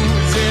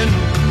losing.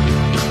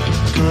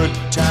 Good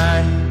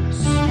times,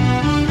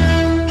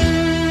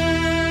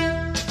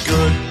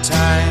 good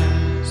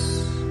times.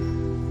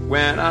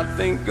 When I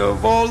think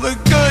of all the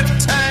good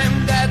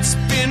time that's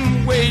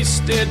been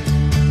wasted,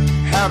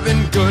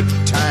 having good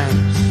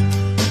times.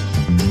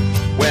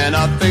 When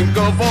I think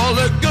of all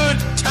the good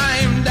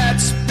time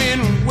that's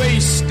been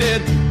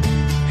wasted,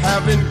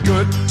 having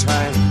good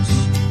times.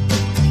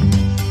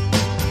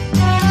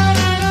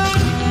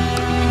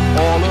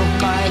 All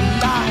of my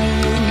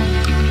lying,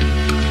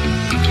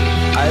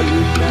 I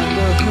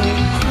remember her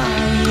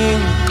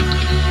crying.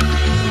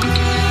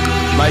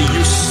 My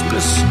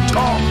useless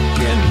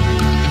talking,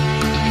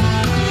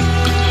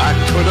 I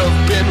could have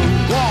been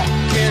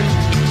walking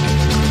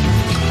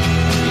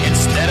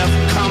instead of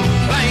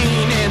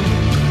complaining.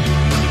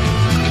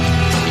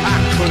 I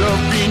could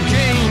have been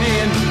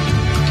gaining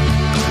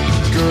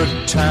good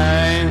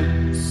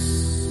times.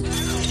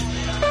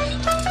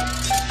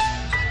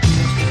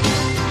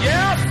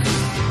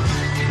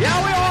 Yeah,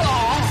 we all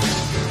are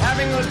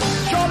having a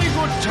jolly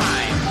good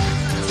time.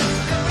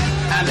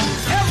 And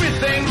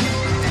everything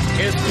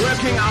is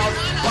working out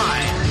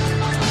fine.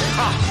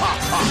 Ha, ha,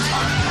 ha,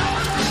 ha.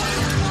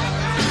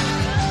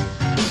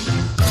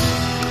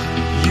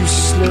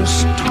 Useless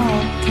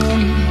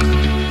talking,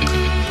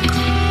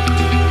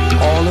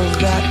 all of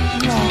that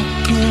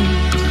walking,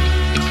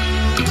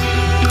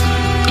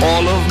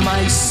 all of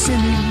my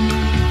sinning,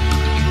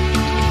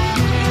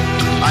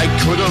 I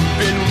could have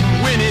been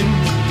winning.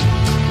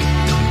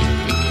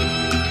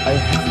 I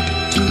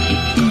have to be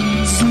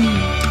easy,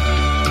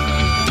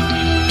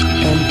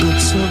 and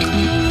it's a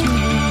beginning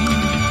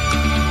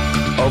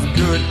of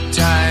good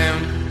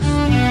times.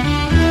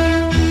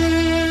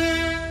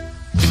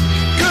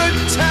 Good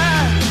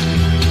times.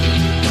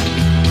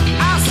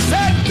 I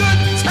said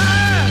good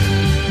times.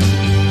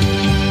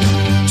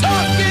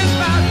 Talking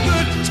about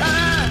good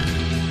times.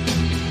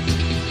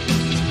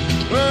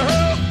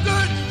 Oh,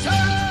 good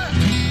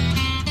times.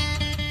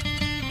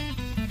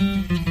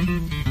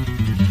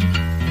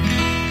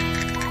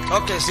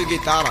 Okay, su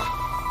guitarra.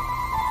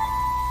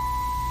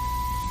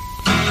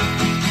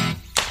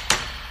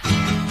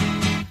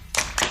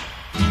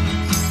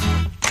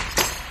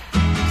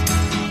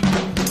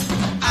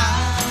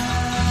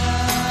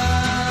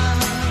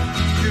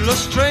 A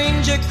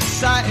strange,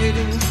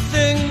 exciting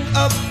thing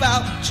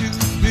about to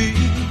be.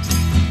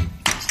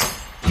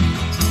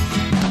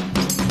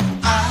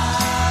 I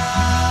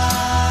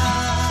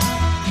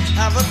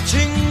have a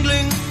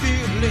tingling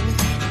feeling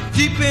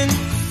deep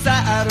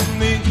inside of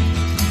me.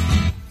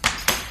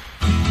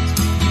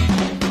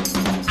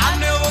 I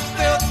never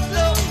felt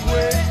the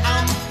way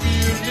I'm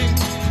feeling.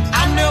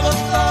 I never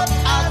thought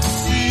I'd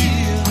see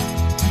you.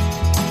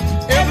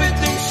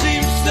 Everything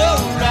seems so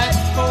right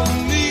for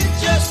me,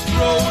 just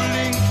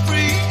rolling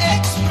free.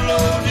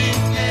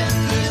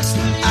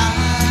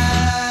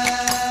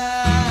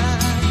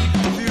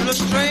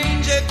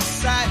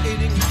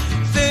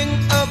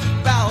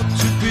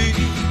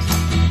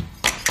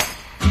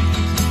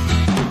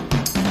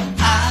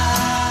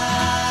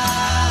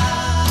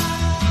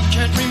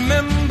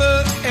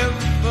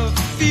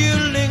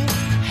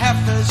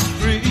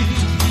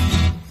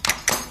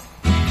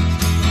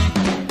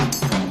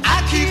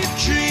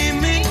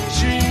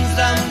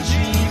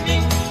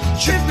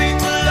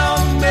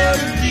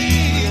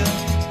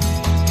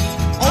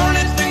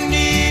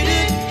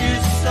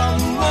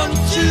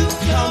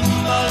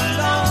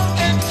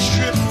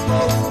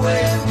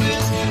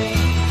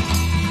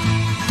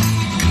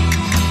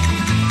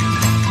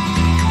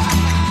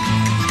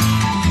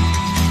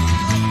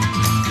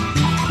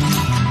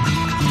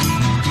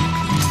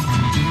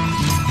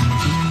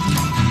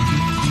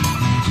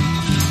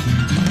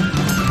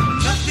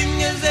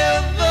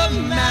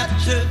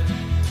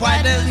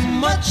 quite as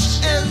much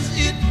as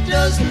it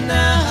does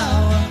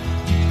now.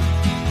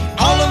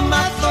 All of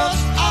my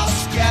thoughts are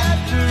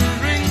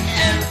scattering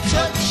and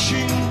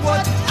touching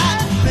what I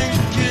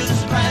think is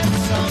right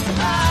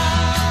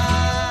somehow.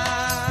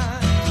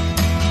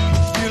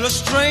 Feel a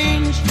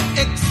strange,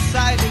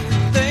 exciting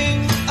thing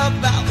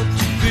about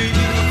to be.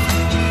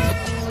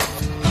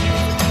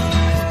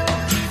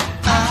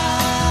 I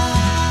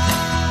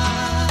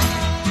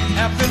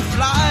have been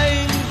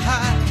flying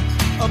high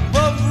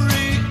above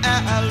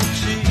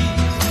reality.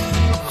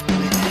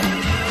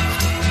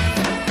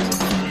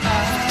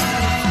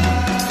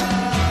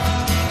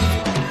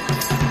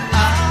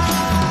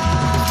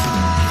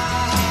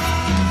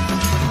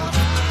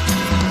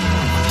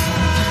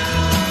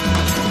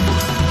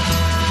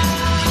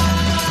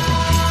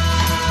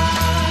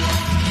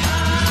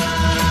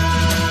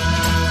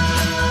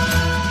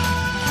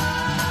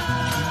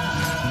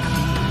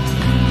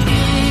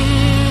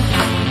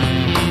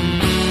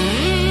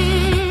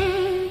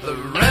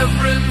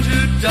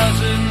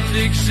 Doesn't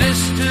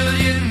exist till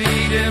you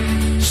need him,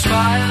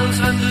 smiles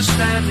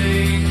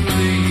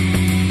understandingly.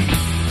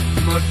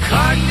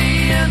 McCartney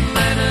and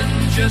Lennon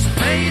just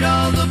paid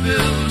all the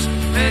bills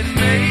and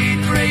made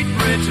Great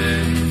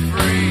Britain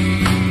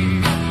free.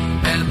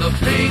 And the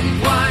pink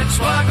wine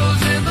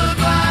sparkles in the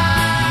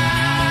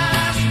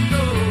glass.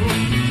 Oh,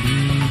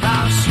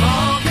 how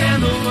small can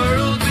the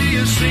world be?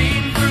 A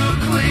scene through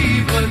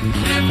Cleveland,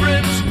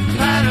 different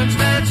patterns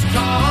that's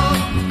tall.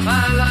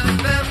 I like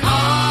them all.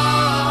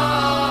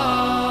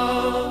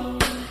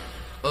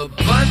 A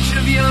bunch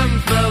of young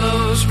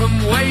fellows from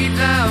way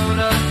down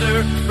under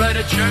write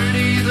a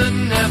journey that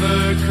never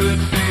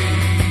could be.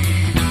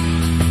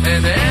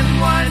 And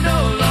NY no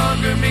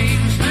longer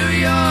means New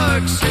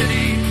York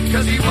City,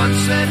 'cause he once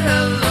said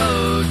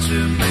hello to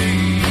me.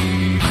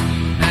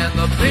 And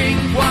the pink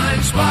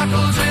wine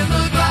sparkles in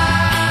the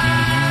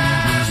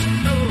glass.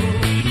 Oh,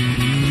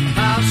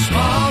 how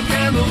small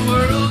can the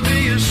world be?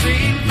 A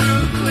scene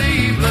through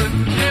Cleveland,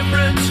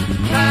 different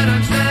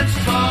patterns that's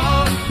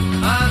tall.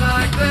 I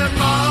like them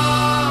all.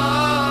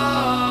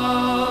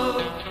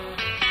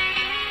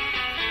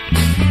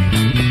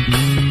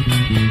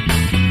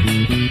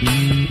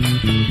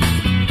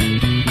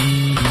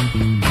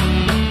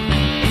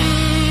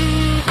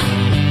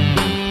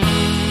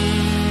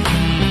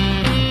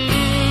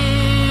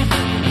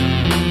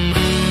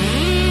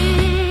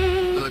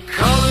 The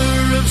color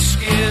of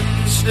skin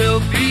still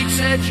beats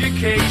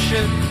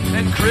education,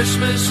 and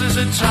Christmas is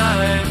a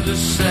time to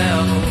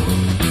sell.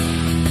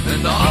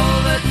 And all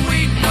that we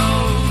know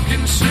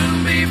can soon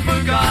be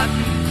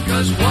forgotten,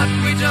 'cause what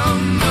we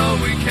don't know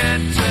we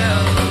can't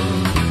tell.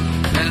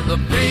 And the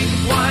pink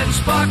wine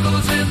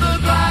sparkles in the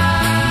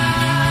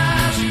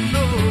glass.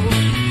 Oh,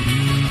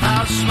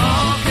 how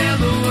small can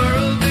the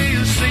world be?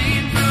 A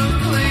scene through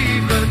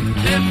Cleveland,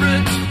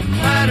 different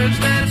patterns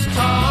that's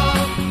tall.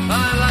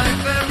 I like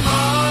them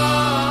all.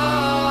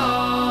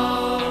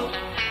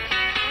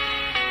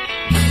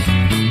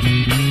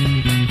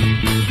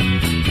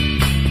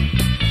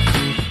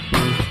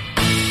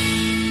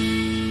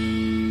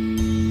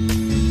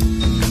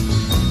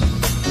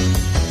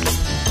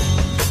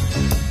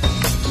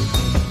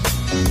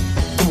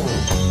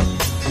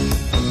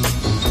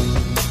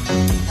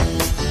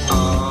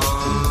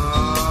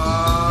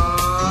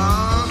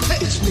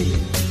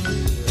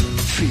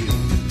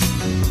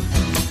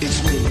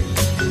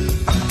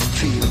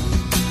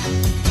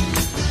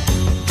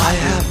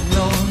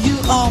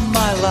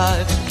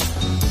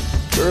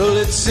 Girl,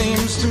 it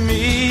seems to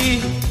me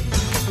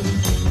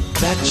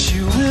that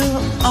you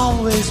will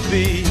always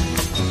be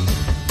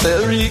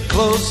very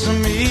close to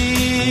me,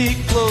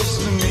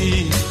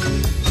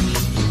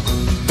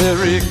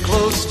 very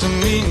close to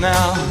me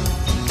now.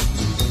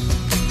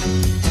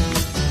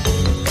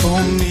 For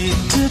me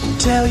to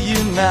tell you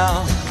now,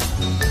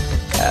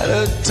 at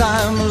a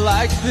time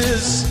like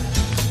this,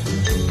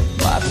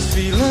 my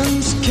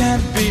feelings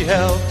can't be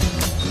helped.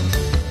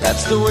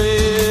 That's the way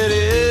it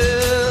is.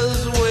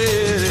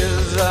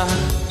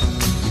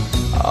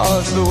 Oh,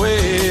 it's the way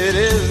it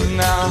is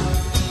now.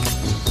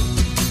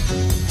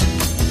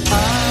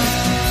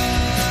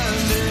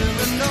 I've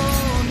never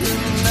known you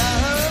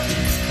now.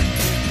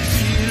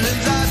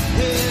 Feelings I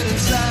hid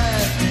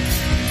inside.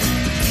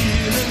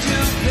 Feelings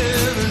you've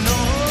never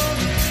known.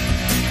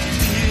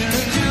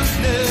 Feelings you've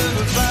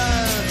never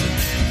found.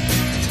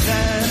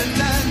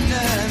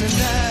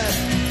 Na-na-na-na-na-na.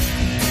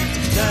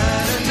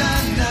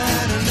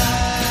 Na-na-na-na-na-na.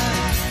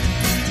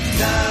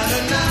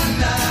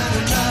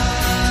 Na-na-na-na-na-na.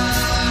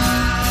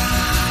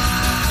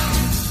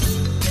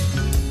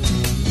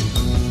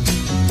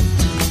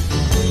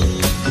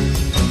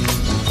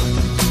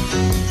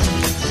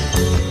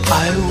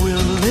 I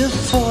will live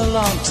for a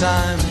long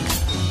time,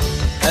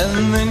 and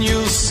then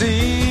you'll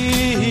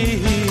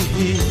see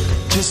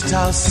just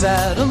how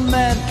sad a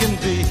man can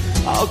be.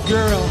 Oh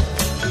girl,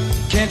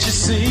 can't you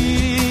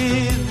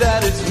see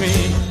that it's me?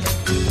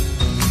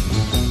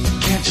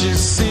 Can't you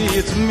see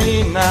it's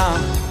me now?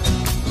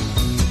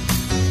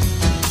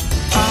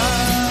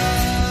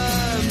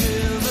 I've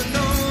never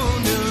known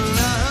your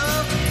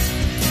love,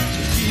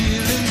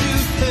 feeling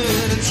you've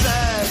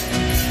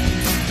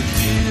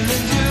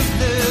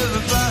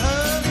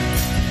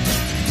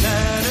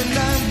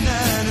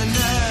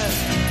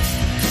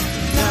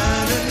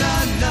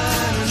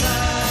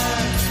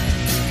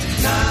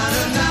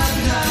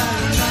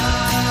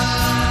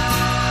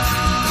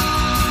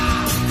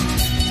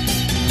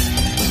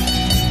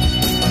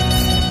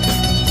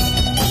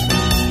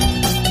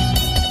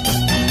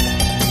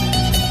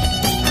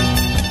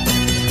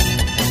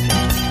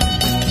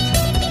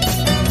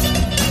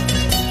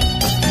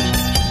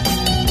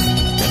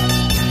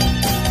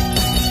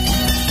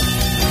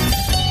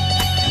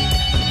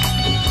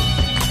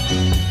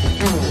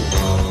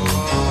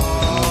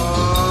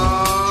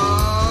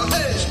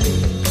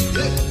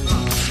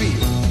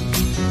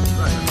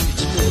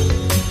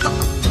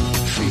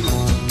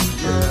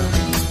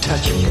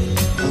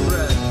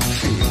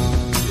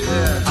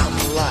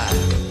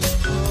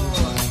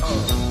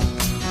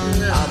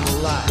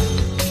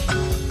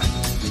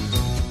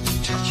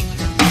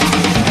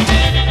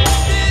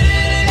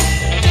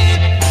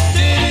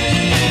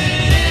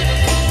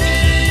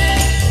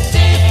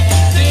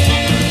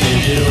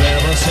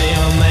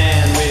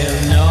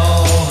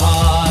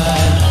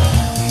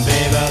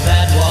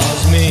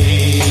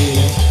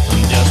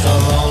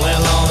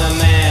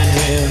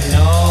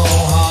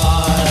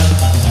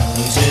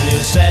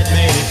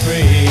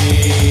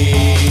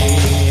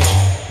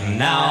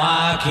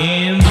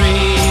can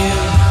breathe,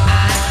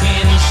 I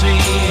can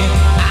see,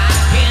 I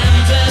can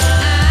touch,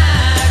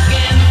 I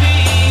can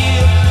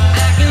feel,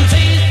 I can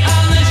taste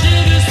all the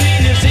sugar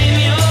sweetness in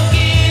your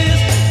kiss.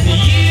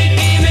 You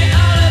give me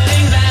all the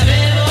things I've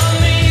ever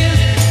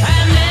missed.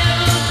 I've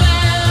never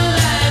felt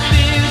like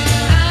this.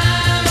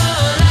 I'm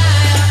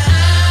alive,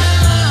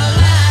 I'm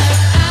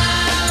alive,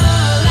 I'm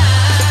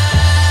alive.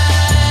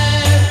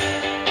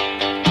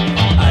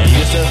 I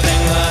used to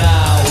think that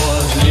I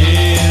was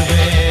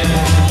living.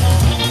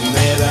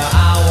 Maybe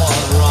I was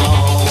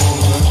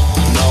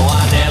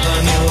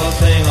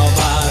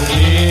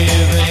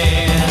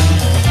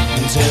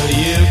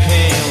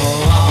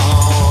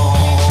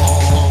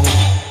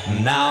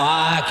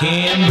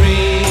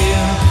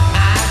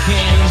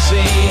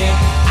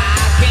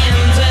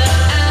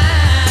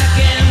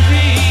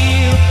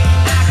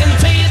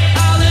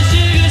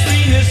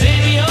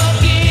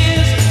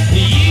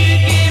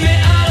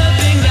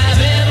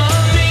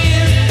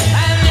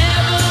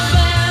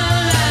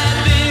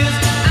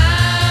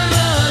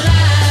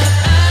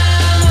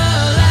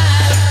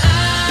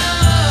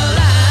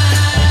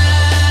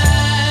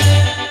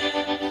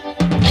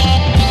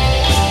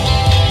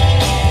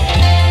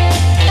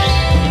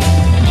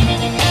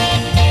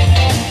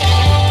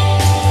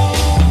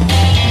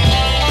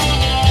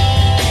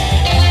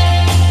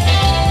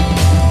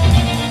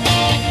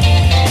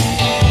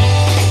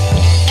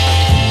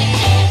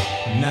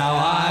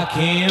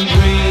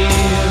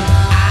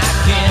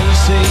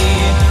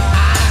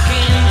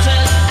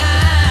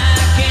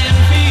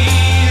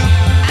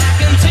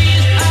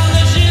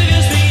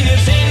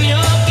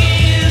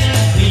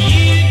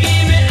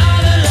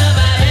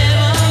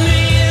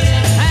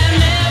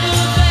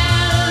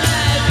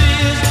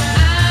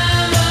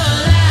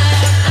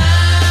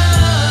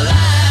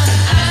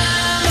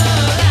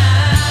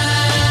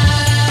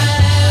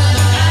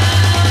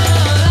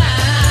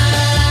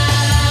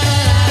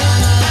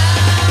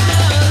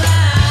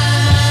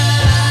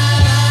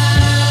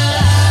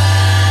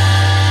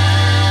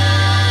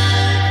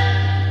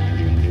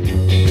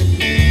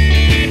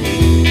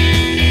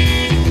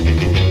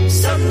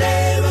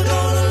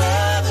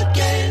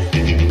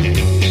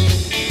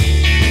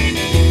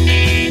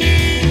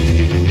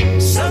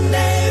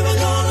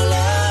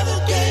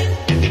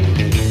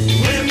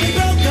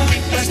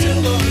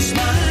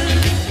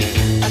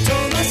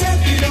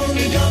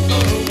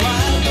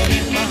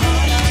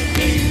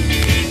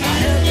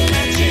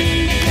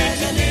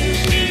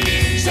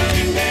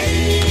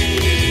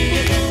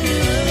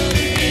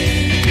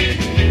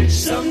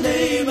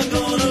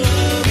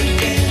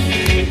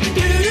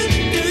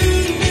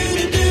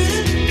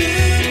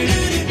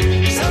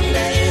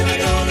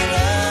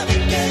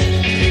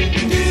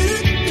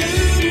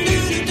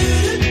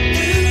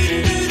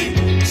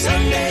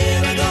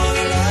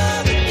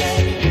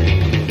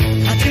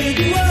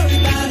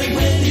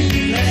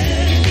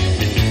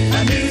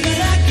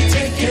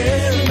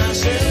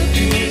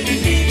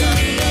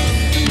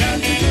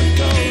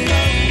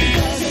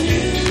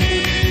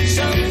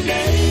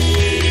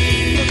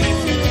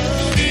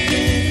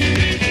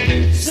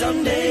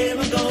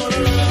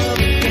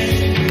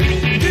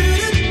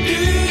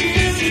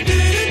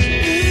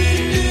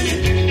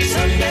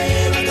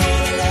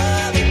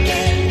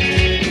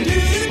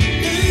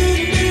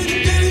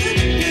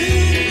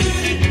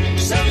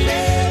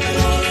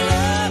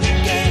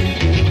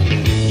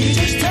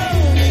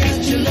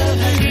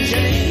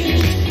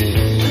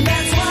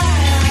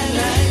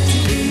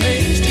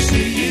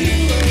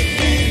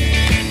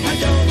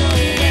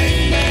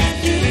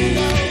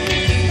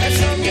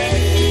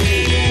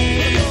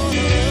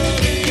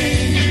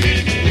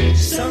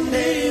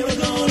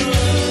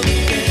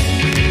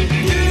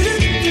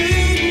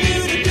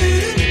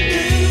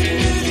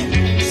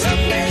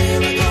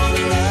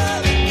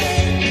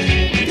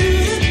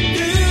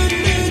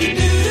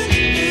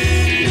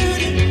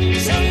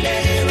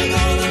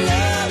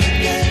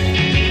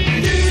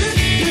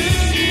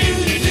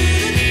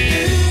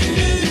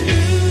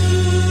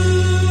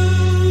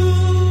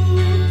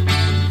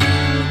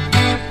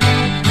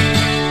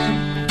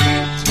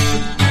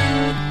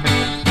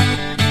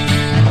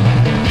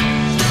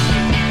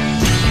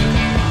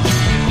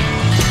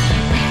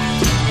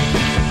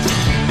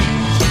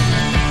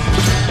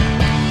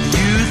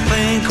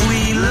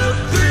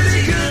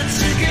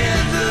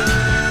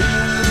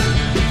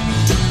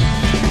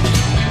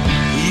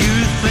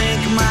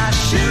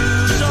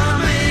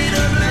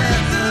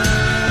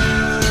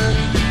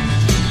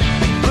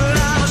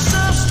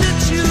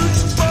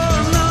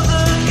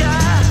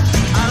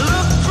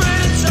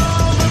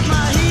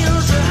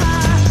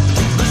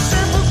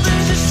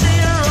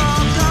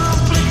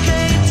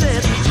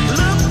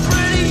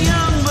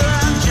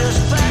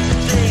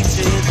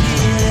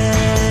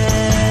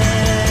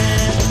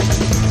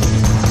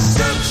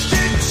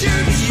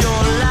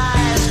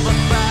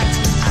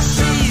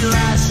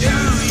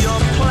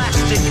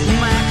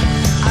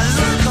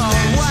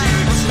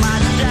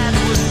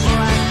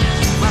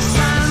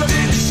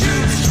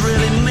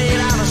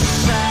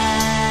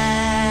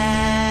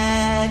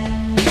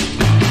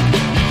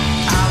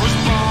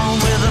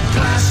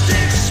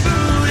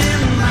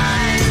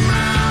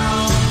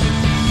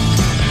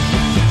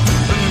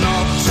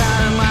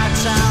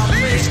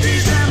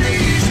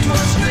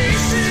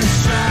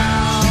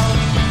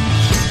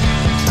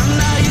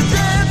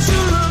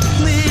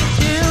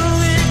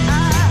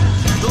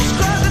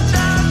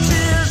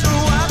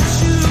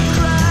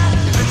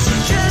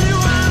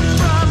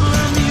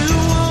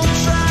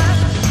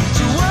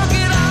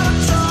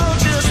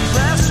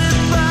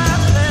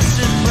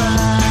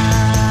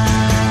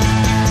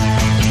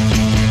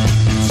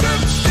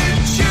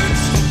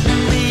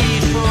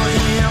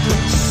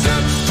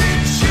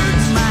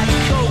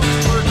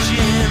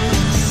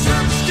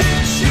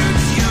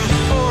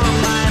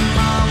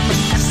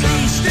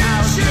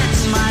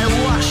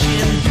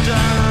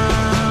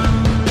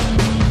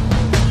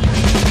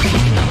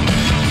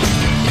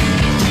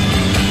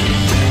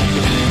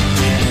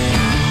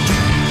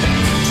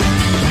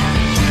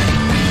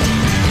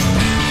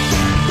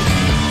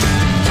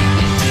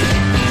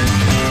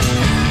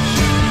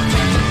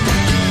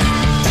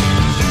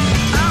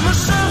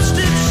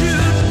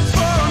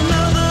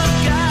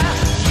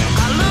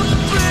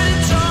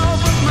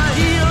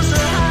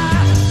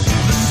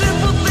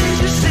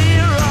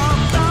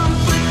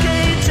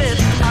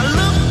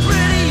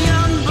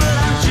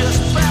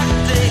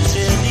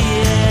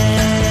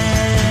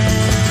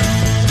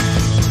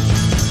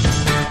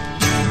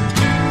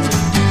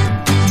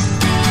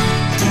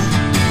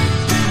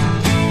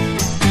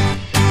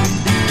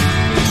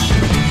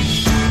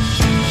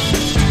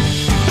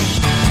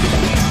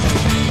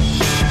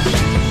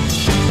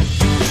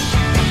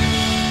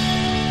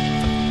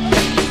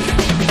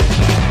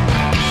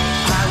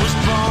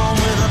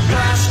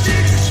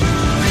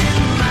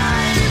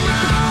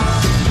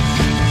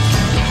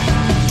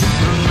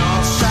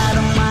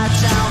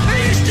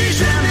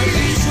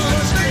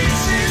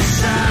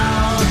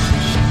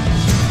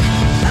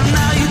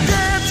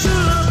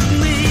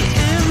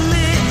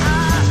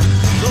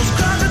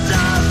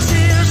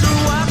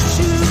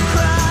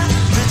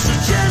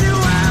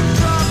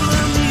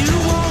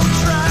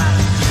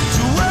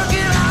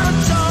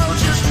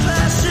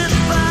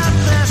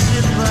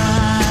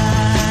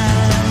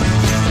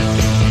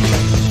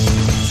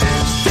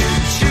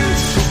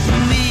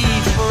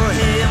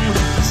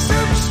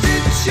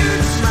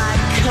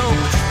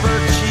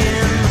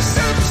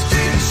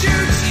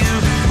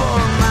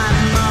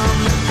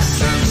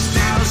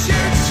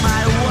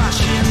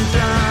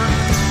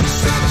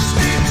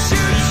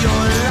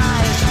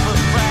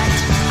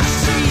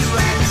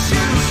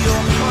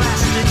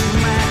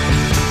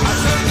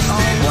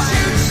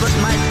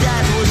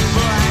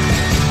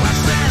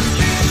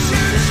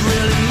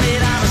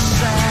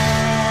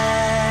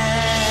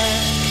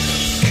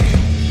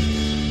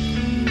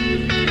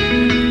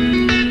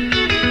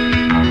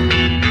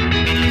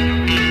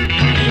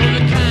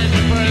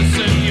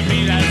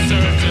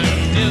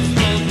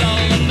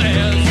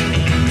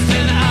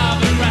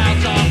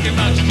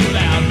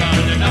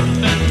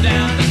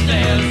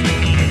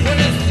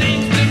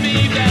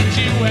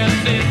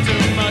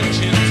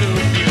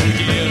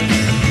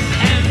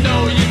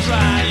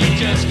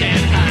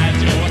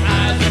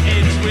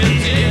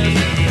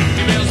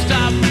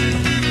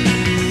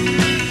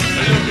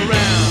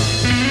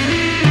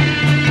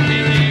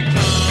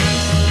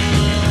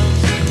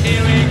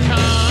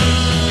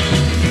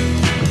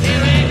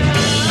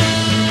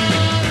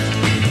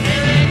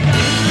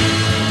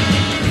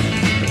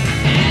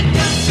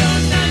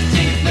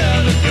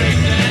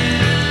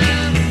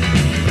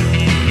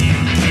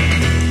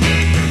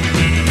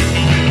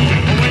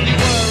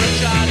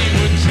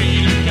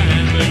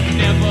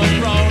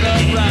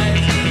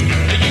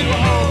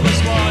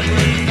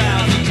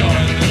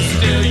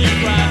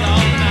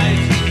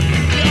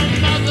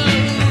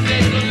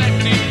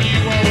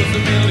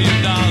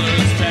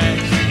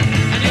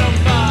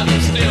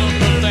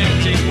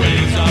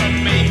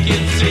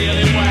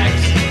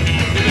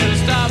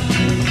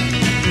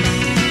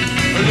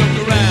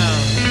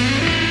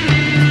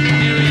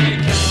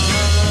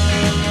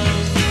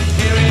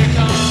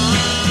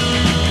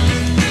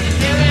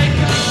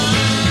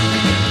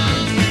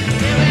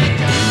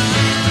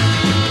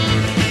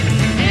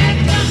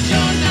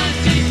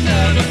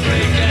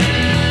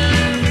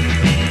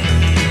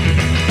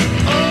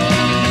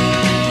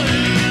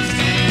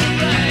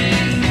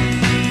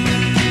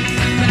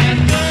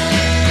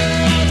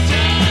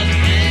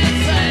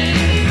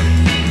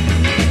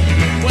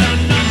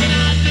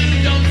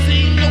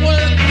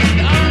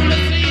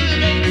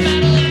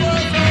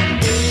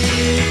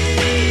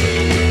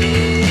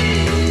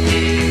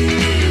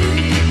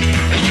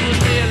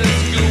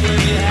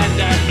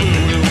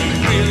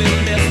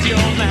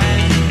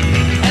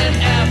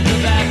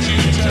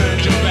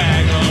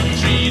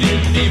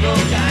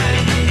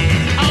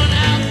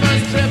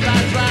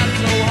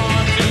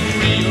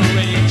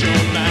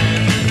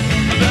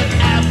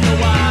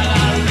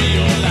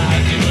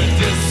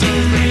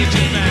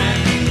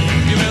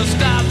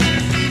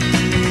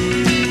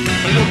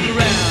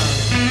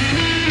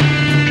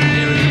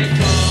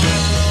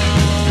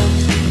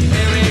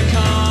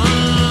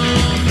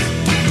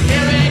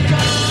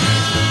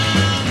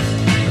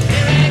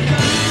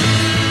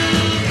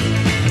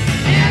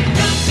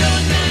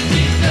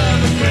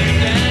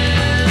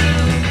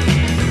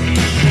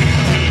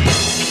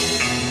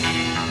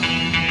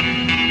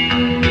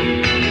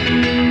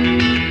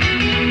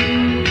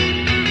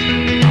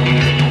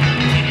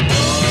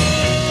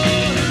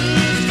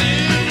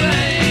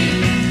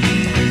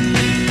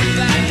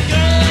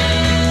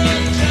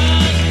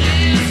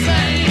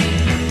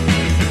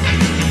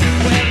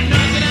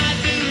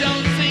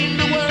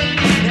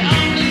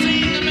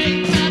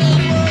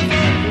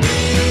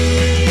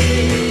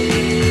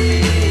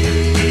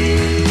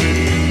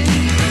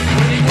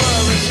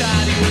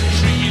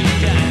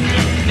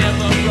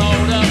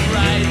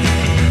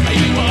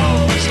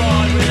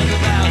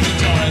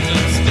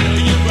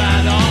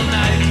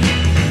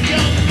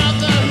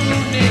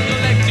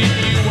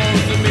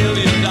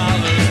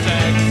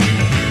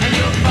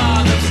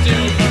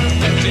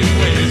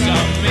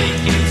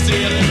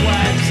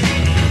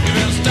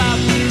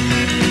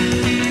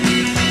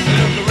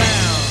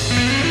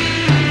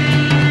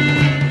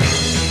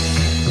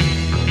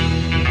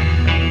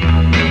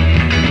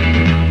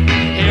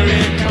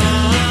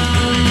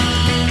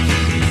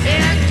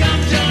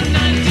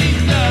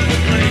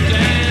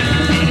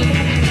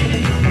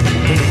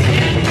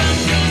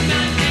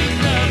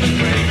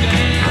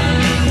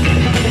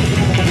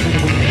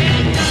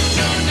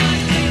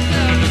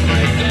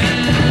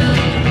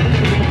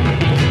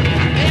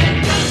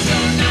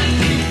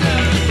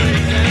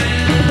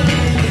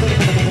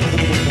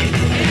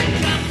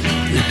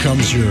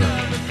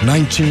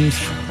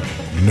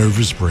 19th,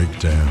 Nervous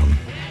Breakdown.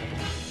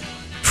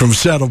 From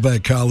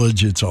Saddleback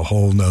College, it's a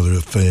whole nother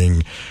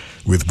thing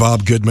with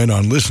Bob Goodman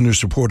on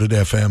listener-supported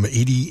FM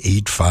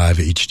 88.5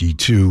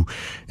 HD2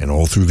 and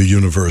all through the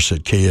universe at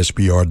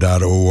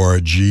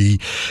ksbr.org.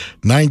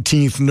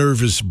 19th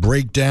Nervous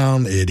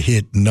Breakdown, it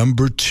hit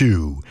number 2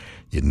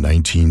 in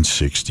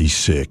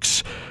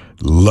 1966.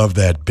 Love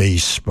that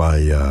bass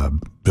by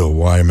Bill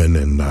Wyman,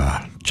 and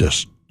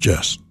just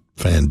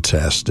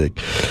fantastic.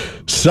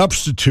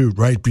 Substitute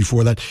right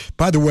before that.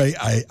 By the way,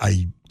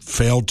 I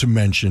failed to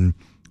mention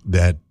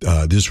that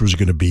this was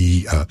going to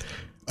be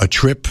a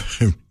trip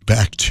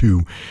back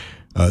to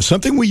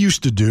something we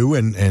used to do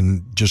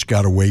and just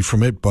got away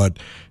from it, but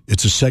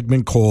it's a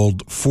segment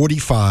called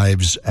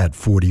 45s at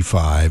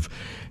 45,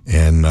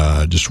 and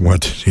just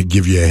wanted to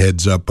give you a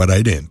heads up, but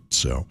I didn't,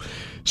 so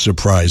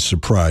surprise,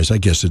 surprise. I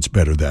guess it's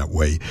better that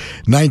way.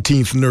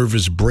 19th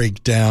Nervous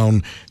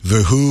Breakdown,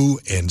 The Who,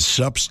 and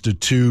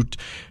Substitute.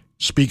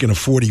 Speaking of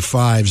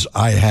 45s,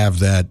 I have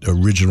that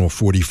original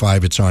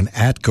 45. It's on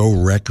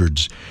Atco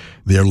Records.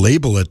 Their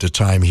label at the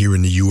time here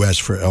in the U.S.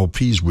 for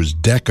LPs was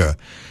Decca,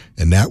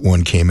 and that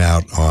one came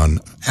out on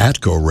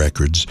Atco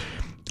Records.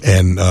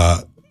 And,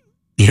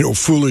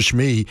 foolish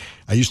me,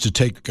 I used to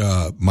take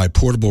my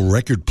portable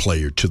record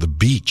player to the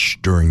beach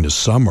during the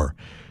summer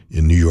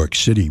in New York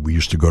City. We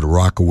used to go to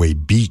Rockaway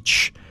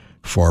Beach,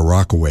 Far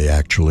Rockaway,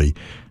 actually,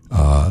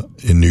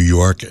 in New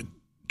York. It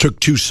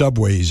took 2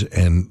 subways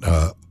and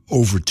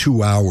over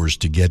 2 hours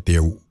to get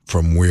there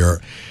from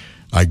where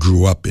I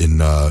grew up in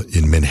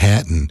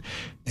Manhattan.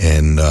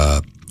 And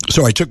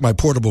so I took my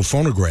portable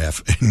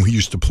phonograph, and we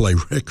used to play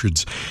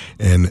records,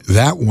 and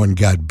that one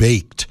got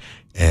baked,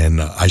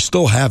 and I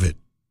still have it.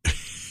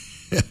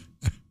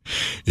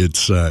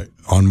 It's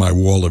on my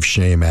wall of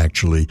shame,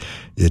 actually.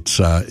 It's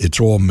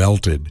all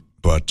melted,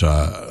 but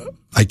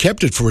I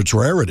kept it for its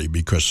rarity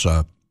because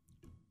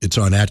it's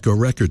on Atco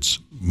Records.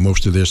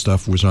 Most of their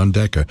stuff was on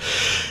Decca.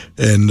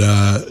 And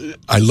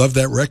I love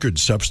that record,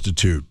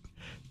 Substitute.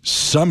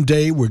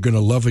 Someday we're going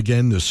to love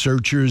again the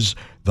Searchers,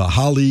 the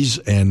Hollies,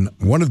 and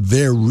one of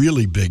their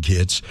really big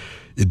hits.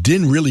 It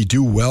didn't really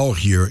do well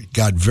here. It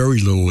got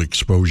very little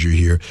exposure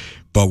here.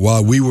 But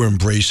while we were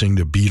embracing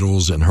the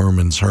Beatles and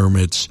Herman's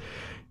Hermits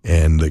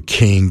and the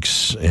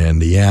Kinks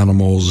and the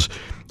Animals,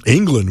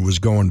 England was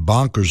going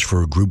bonkers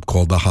for a group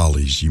called the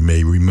Hollies. You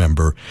may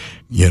remember,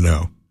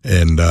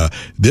 And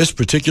this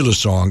particular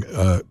song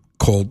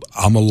called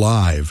I'm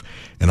Alive,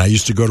 and I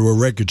used to go to a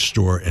record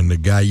store, and the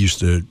guy used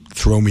to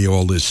throw me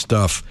all this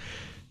stuff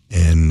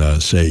and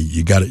say,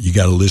 you got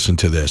to listen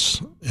to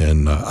this.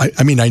 And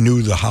I mean, I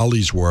knew the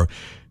Hollies were,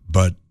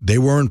 but they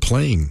weren't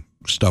playing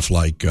stuff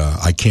like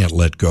I Can't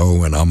Let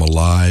Go and I'm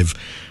Alive.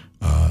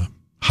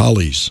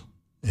 Hollies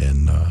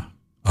and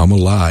I'm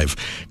Alive.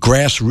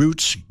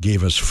 Grassroots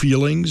gave us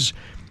Feelings.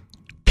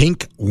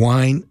 Pink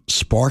Wine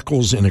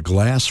Sparkles in a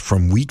Glass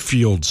from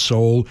Wheatfield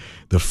Soul,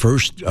 the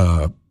first,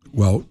 the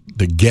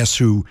Guess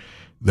Who,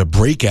 the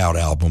breakout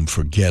album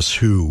for Guess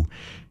Who.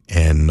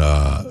 And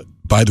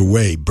by the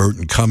way,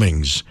 Burton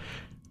Cummings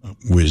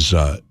was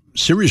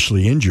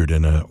seriously injured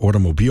in an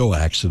automobile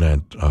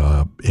accident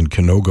in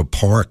Canoga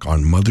Park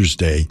on Mother's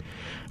Day.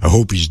 I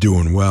hope he's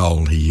doing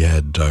well. He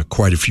had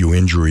quite a few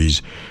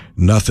injuries,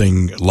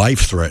 nothing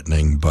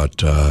life-threatening,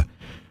 but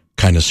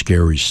kind of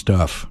scary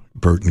stuff.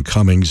 Burton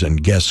Cummings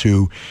and Guess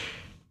Who.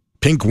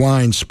 Pink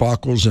Wine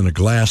Sparkles in a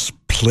Glass,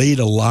 played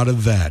a lot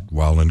of that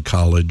while in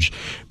college.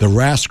 The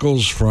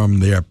Rascals from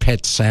their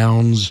Pet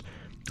Sounds,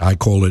 I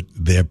call it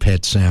Their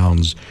Pet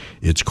Sounds.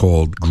 It's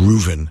called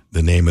Groovin',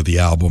 the name of the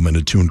album, and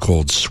a tune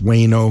called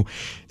Swano.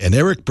 And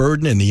Eric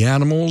Burdon and the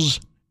Animals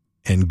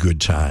and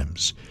Good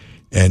Times.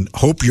 And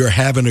hope you're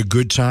having a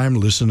good time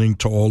listening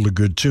to all the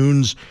good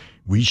tunes.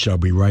 We shall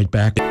be right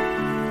back.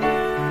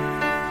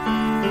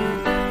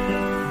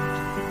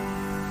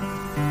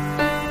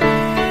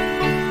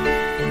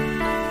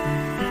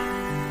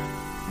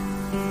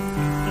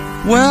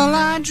 Well,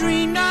 I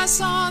dreamed I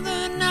saw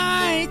the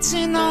knights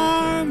in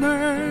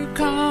armor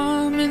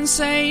coming,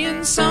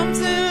 saying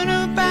something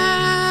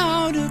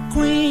about a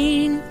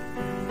queen.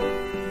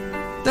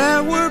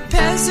 There were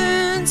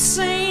peasants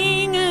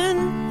singing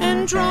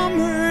and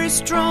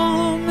drummers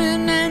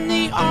drumming, and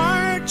the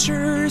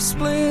archers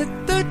split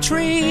the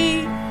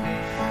tree.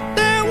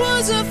 There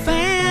was a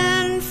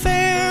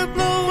fanfare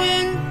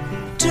blowing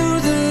to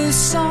the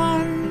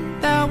sun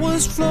that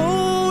was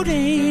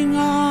floating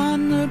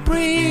on the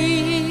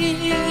breeze.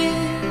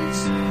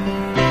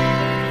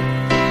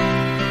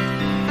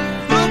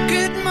 Look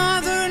at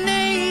Mother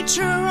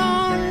Nature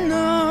on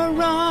the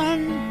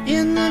run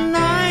in the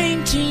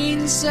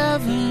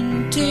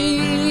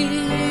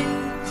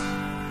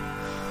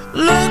 1970s.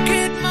 Look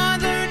at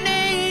Mother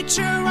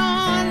Nature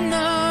on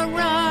the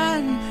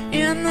run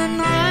in the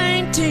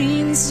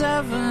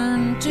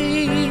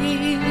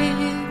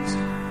 1970s.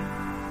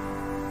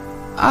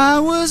 I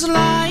was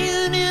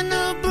lying in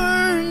a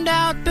burned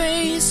out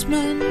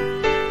basement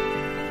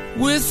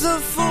with the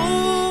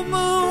full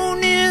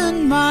moon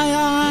in my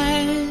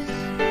eyes.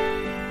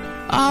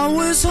 I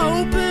was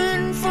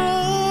hoping for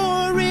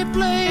a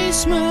replay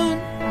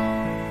basement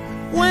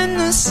when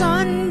the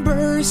sun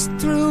burst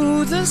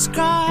through the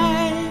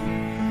sky.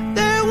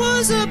 There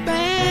was a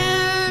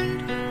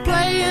band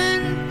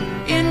playing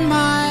in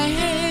my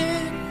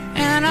head,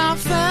 and I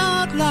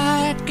felt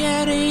like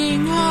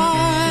getting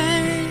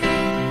high.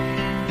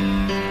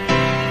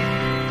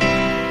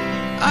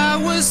 I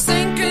was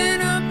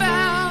thinking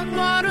about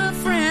what a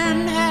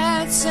friend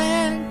had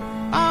said.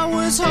 I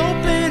was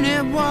hoping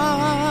it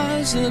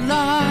was a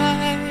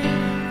lie.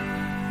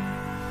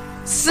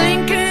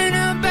 Thinking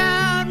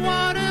about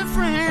what a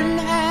friend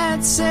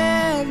had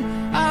said.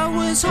 I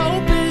was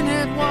hoping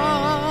it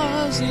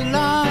was a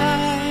lie.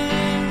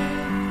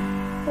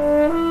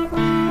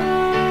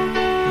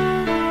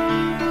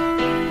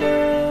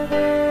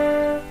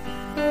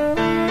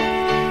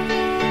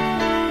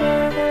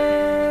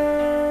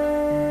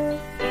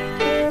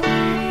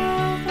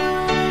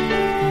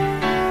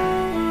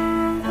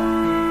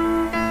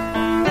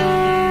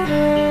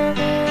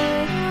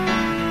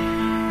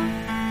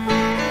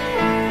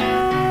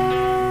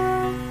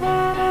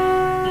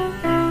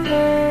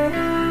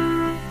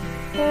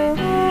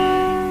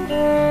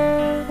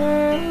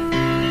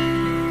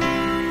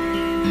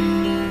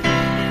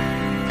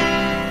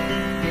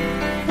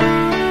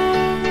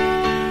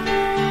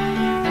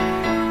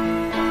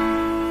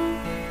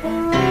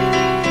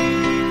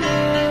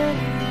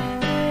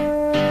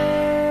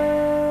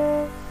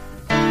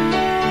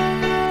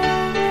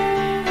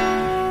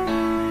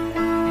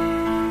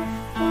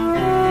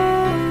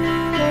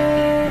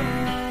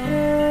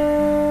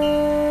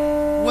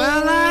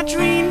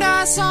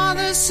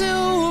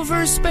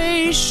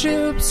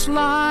 Spaceships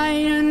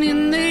lying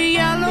in the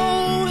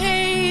yellow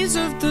haze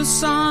of the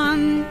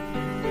sun.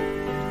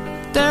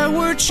 There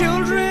were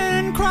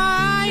children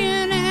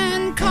crying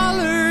and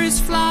colors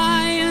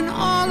flying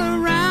all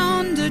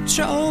around the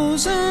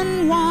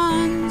chosen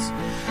ones.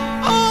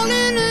 All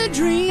in a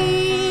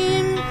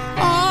dream,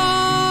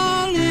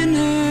 all in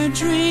a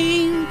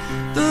dream.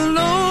 The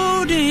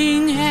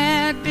loading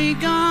had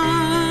begun.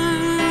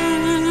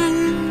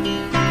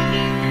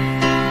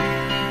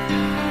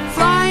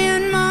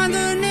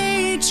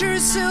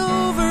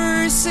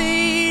 Silver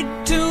seed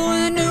to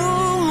a new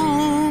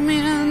home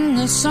in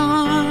the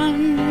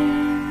sun.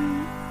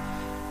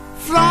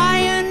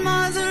 Flying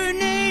Mother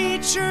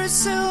Nature,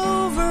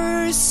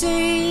 silver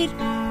seed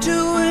to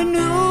a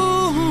new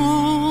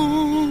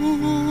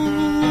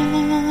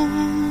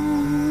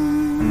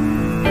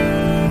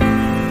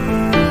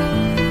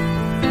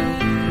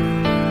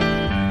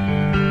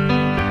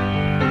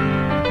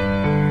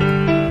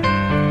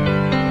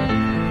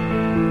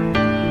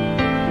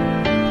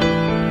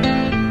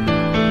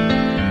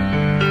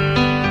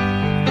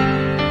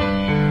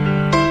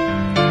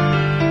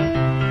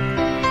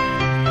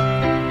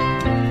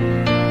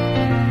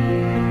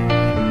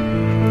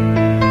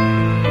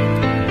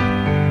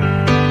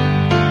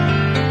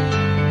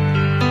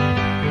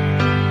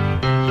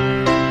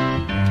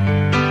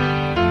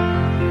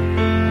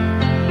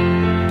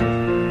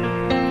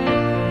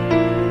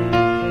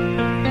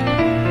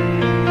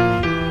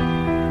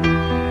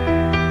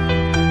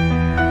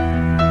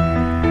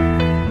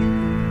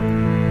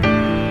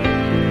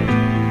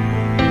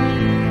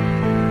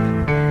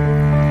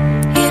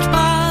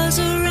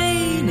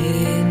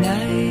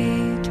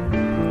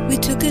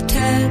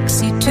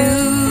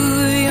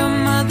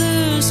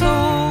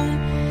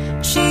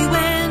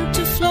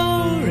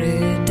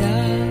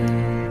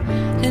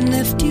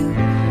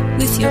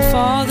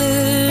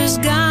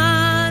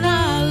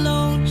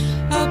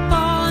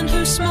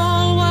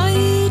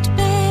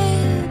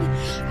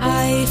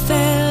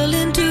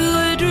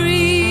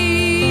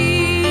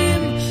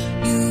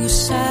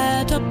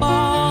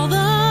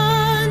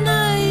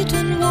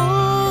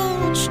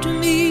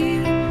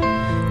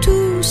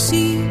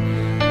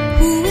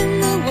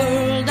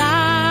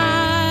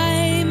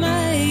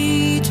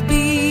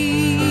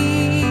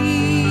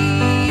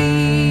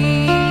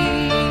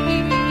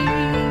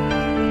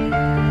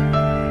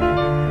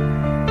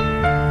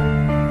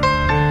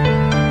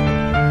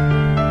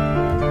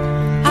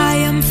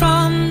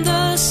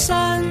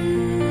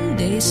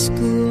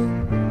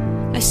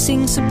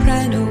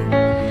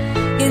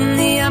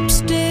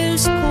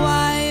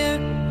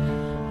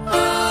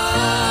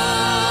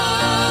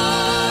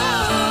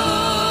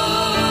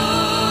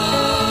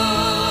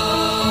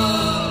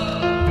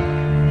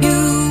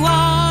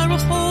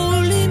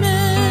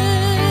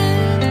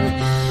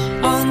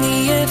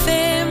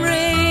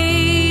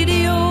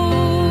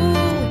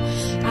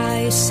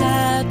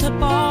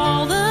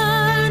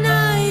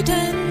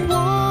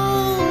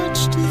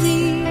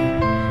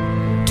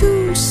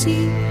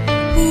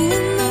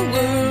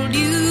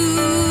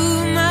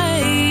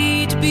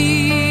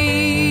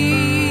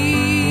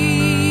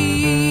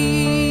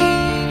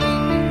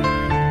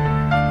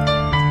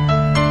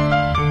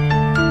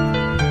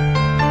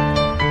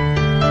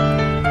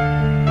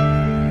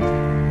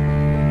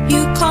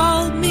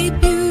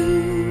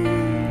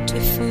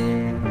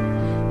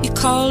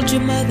called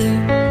your mother.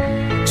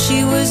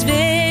 She was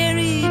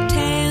very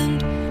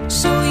tanned,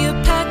 so you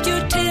packed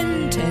your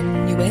tent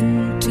and you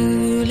went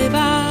to live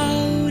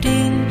out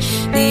in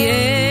the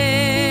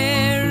air.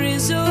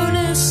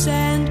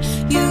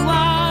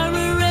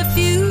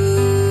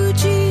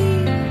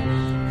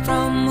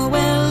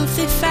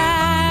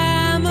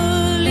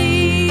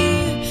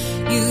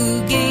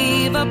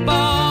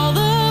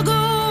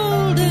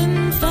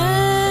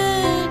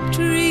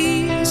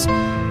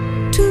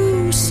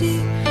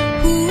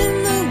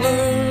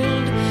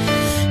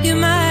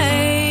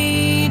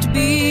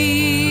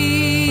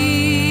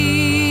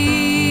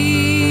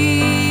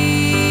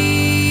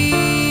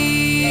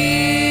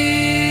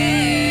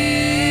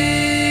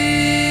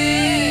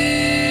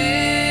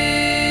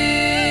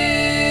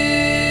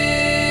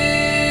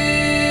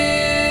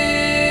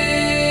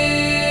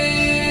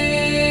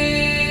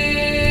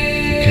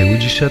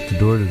 shut the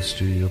door to the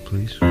studio,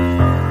 please?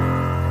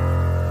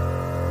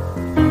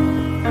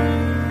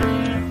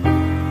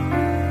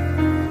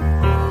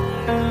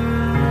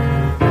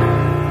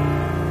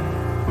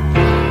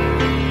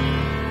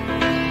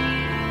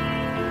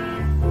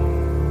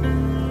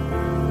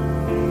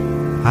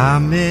 I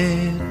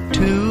met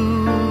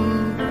two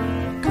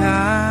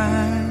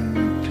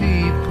kind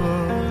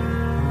people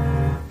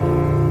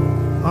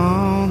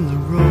on the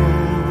road.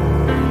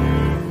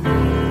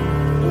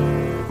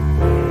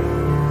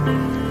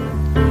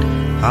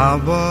 I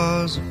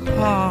was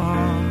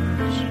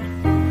parched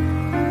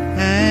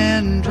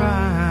and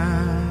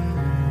dry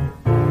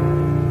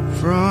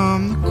from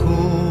the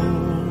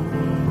cold.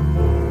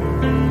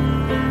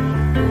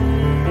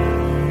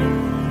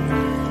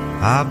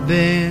 I've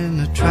been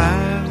a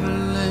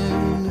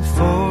traveling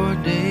 4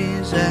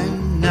 days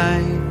and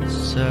nights,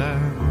 sir,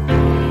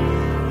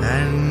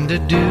 and I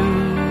do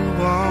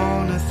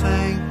wanna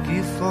thank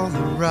you for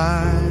the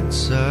ride,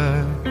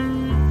 sir,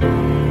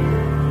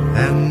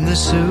 and the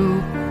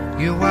soup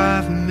your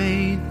wife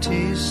made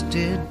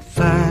tasted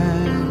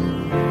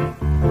fine.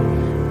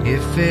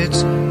 If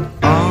it's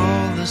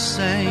all the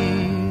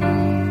same,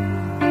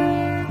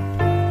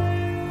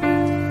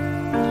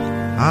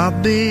 I'll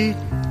be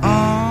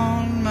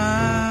on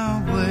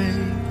my way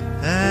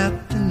at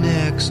the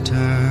next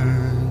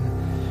turn,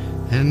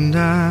 and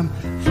I'm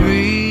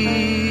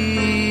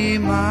 3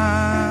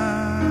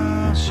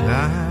 miles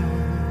shy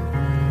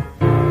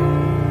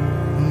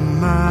of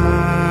my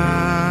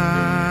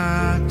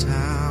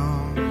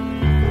town.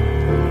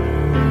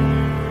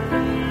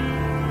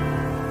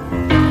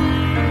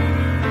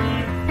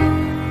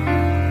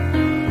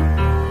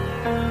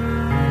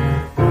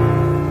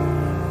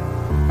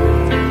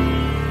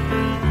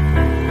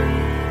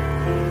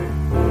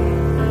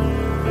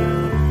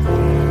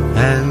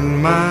 And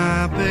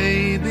my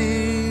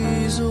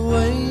baby's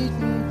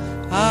waiting,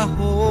 I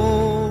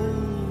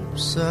hope,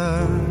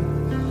 sir,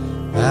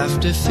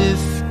 after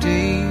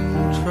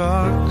 15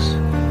 trucks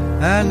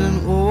and an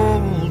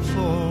old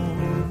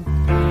Ford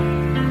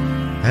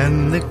and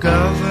the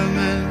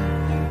government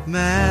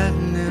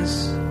madness,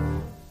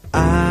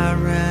 I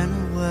ran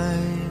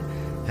away.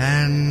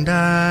 And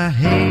I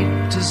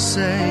hate to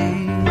say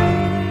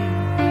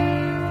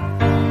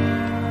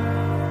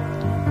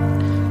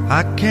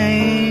I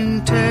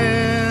can't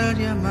tell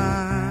you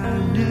my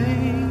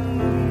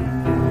name,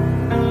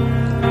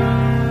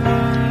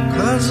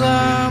 'cause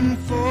I'm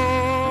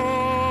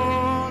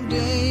 4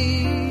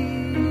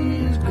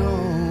 days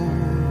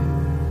gone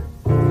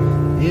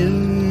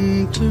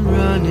into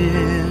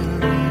running.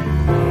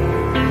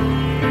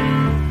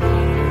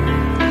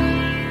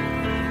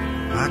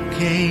 I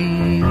can't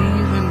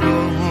even go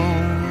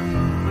home.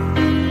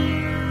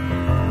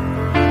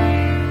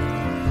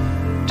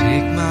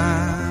 Take my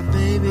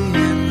baby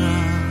and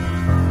run.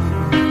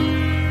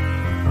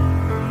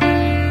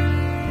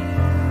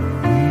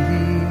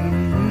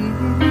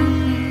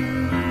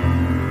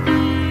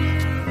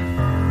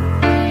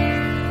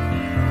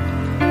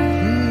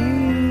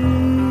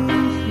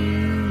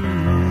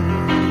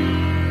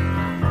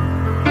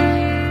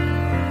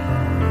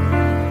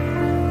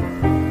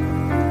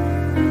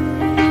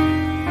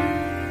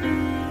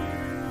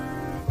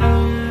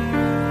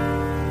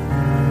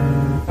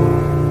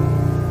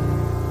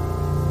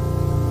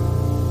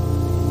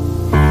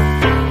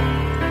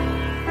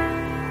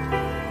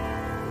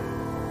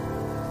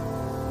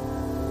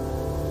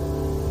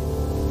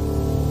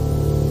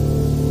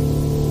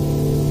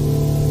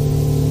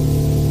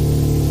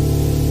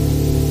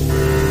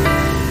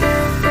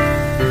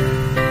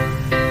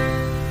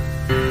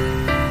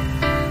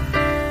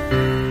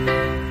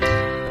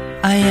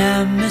 I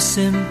am a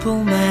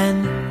simple man,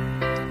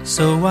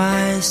 so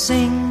I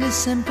sing a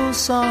simple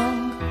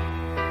song.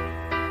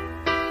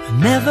 I've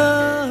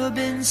never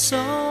been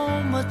so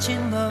much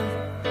in love,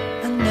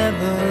 and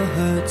never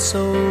hurt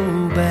so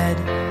bad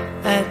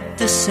at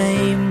the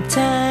same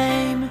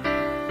time.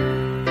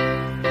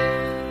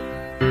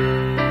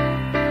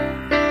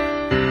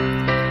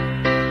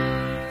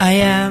 I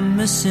am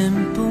a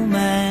simple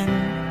man,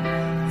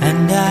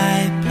 and I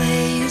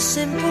play a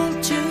simple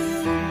tune.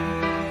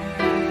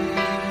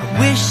 I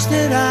wish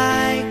that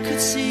I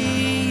could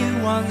see you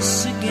once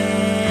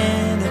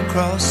again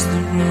across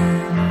the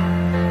room,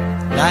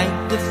 like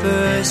the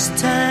first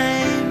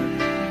time.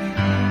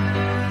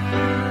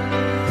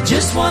 I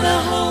just wanna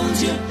hold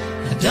you,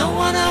 I don't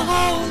wanna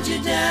hold you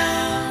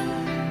down.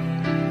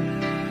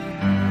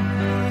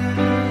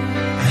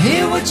 I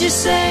hear what you're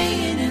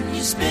saying and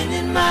you're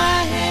spinning my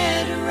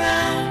head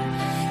around,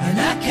 and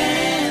I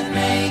can't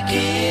make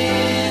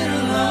it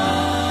alone.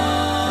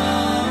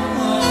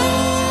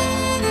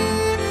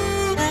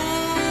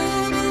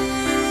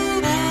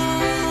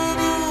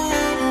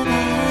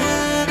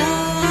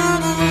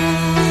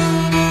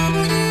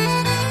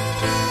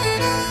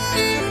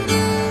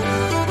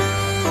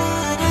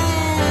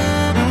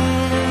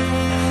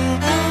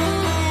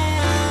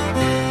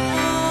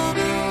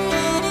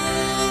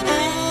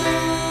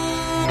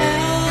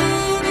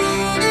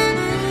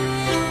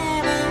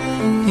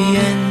 The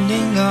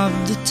ending of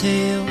the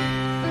tale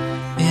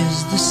is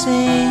the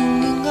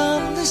singing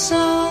of the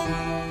song.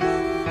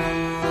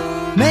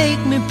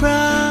 Make me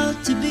proud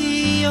to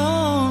be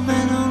your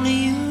man, only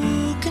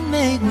you can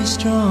make me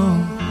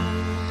strong.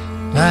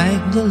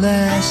 Like the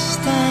last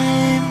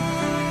time.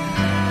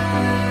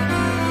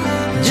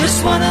 I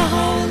just wanna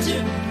hold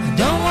you, I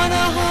don't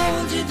wanna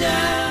hold you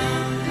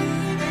down.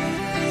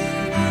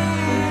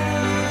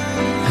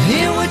 I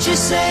hear what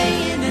you're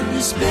saying and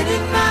you're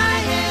spinning my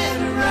head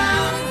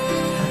around,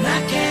 and I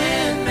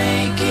can't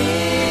make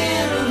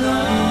it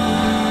alone.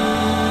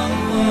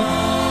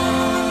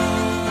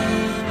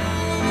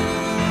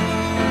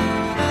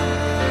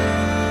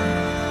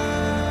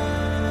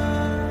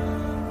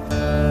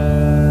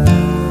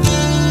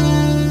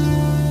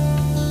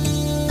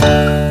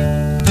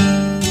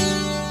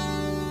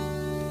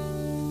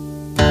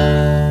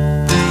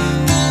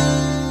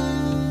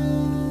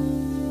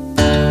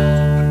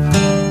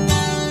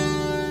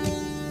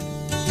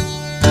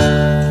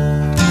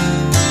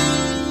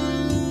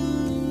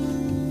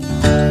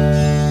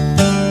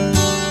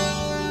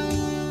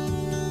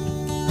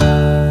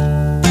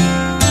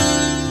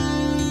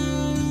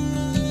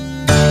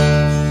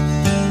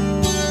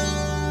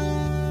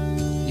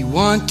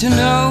 Want to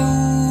know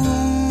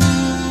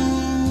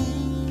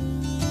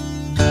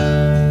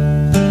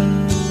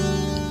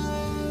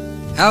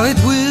how it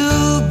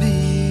will be.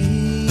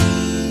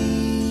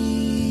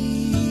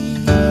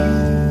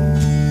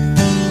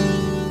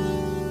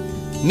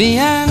 Me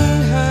and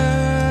her,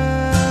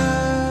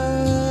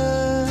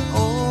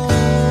 oh,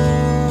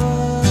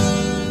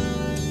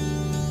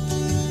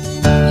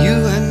 you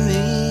and me.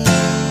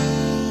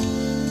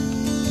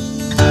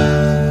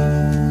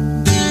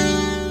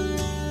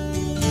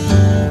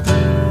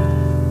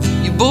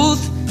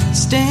 Both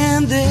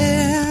stand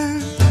there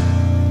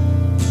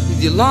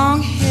with your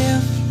long hair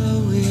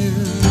flowing,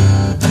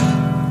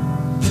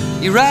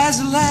 your eyes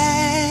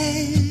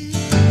alight,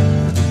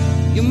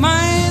 your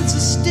minds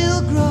are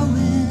still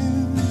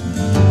growing,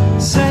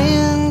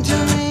 saying to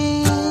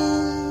me,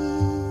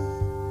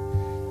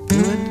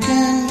 what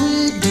can we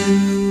do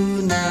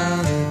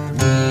now that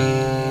we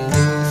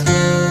both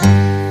love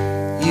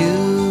you?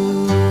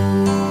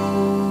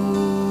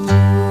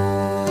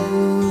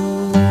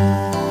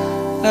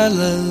 I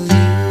love you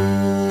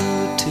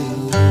too.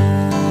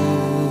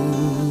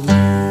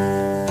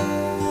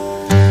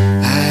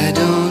 I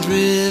don't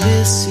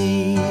really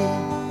see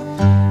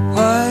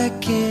why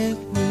can't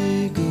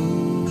we go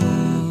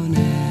on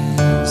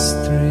as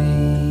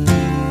three.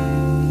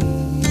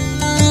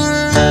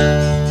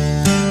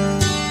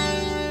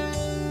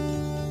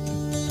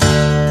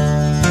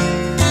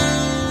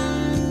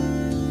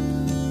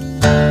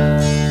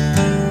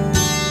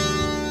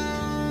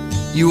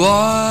 You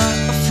are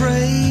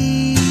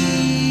afraid,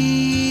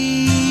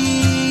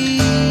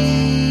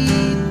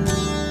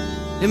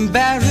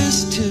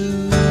 embarrassed too.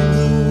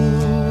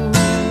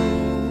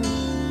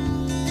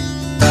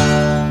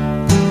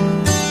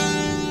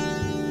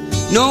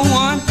 No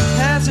one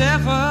has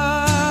ever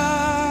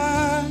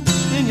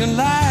in your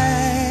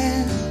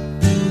life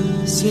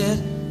said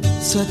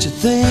such a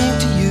thing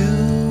to you.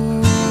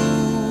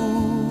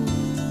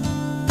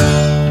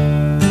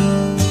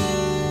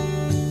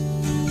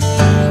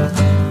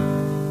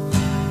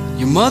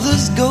 Your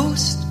mother's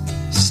ghost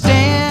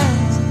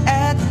stands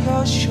at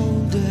your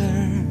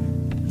shoulder,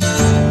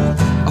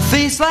 a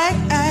face like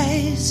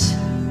ice,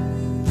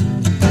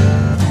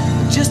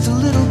 just a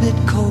little bit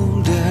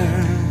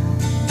colder,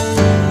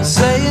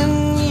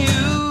 saying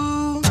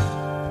you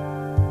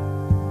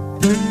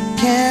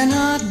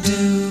cannot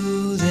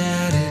do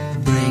that,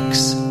 it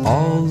breaks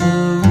all the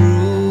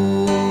rules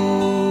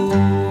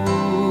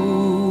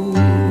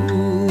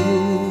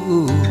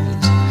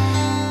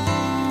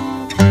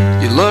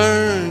you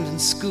learned in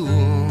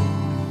school.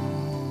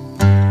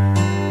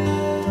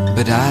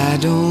 But I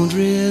don't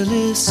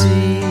really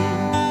see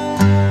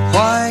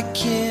why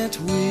can't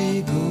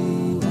we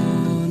go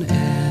on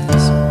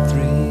as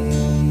three.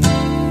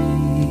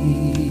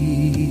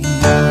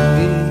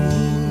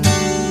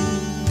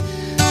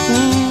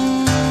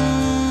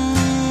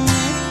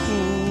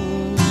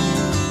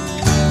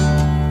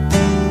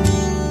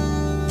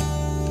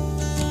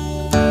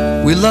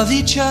 We love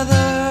each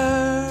other,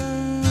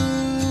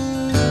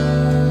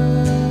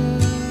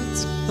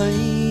 it's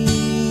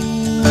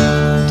plain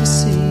to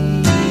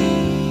see.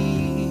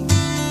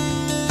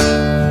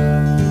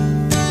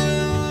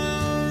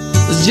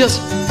 There's just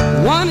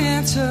one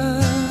answer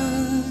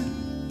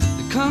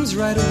that comes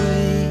right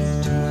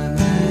away to my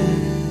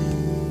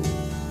mind.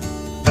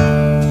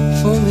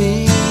 For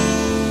me,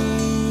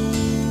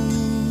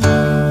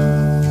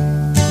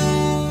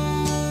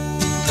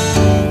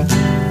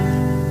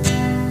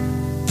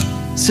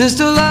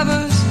 sister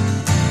lovers,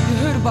 you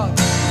heard about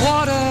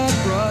water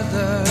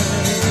brothers.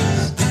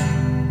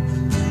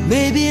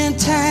 Maybe in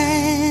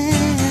time,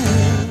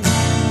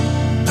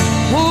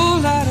 whole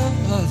lot of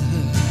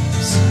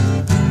others.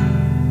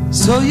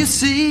 So you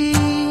see,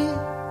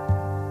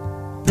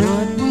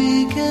 what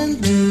we can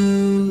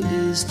do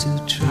is to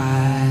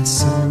try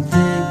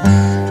something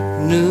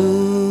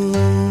new.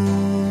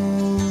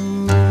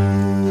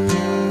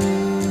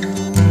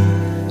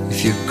 If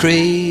you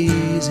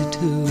crazy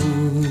too.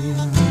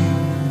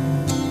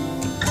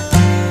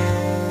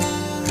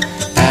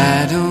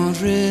 I don't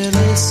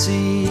really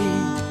see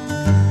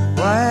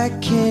why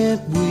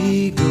can't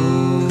we go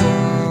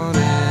on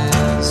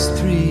as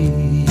three.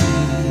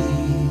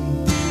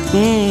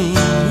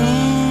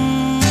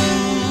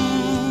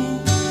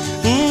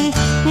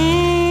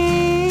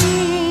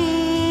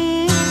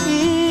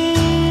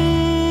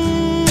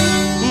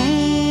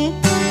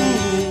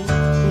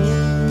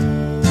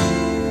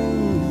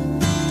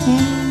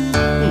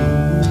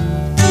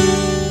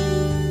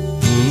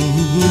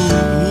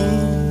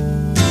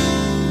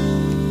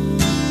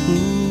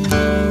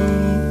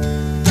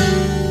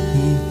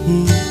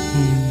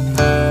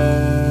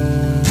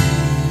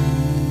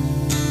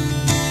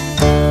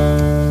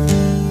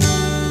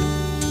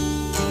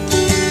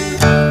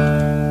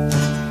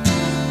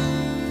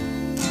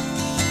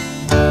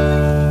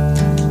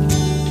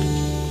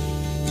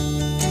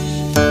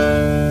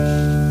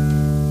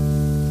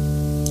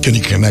 Can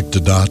you connect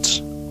the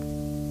dots?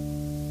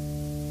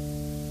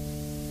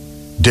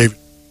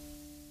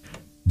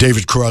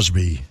 David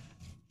Crosby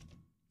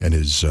and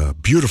his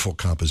beautiful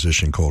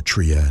composition called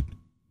Triad.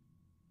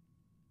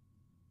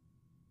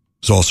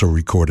 It's also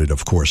recorded,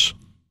 of course,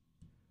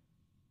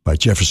 by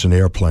Jefferson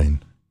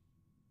Airplane,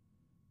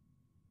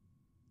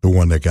 the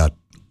one that got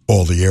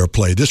all the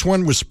airplay. This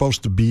one was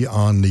supposed to be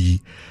on the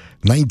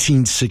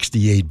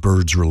 1968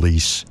 Byrds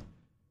release,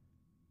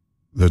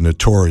 the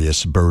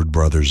notorious Byrd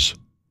Brothers,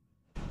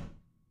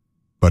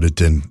 but it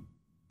didn't.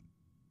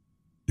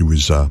 It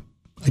was, I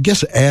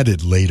guess,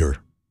 added later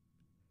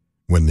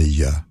when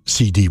the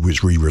CD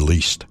was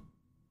re-released.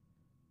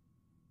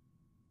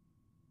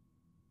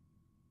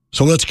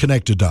 So let's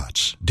connect the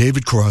dots.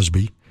 David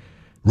Crosby.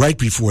 Right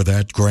before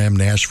that, Graham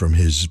Nash from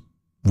his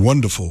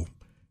wonderful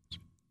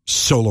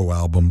solo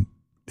album,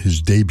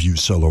 his debut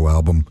solo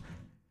album,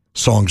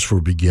 Songs for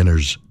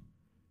Beginners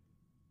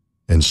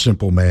and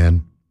Simple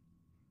Man.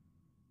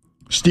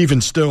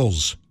 Stephen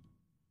Stills.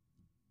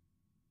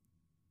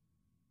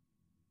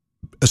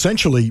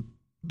 Essentially,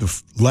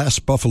 the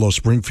last Buffalo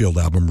Springfield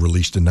album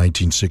released in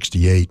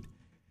 1968,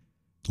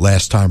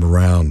 Last Time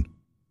Around,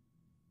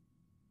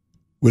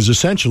 was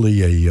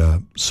essentially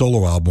a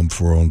solo album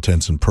for all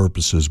intents and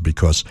purposes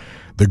because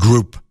the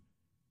group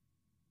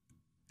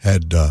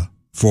had,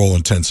 for all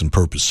intents and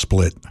purposes,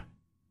 split.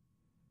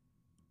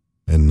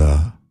 And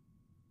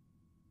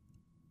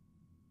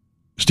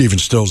Stephen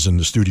Stills in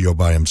the studio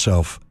by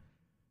himself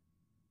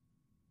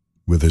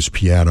with his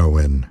piano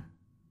and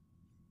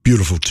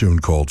beautiful tune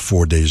called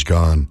 4 Days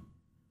Gone.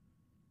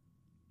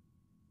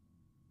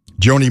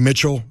 Joni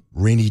Mitchell,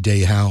 Rainy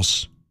Day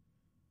House.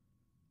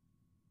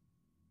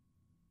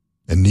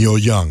 And Neil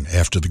Young,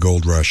 After the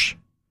Gold Rush.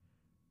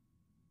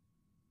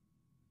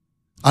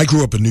 I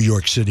grew up in New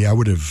York City. I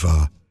would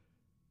have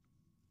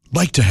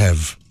liked to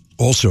have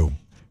also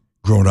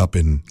grown up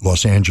in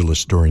Los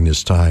Angeles during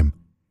this time.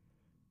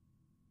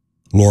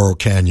 Laurel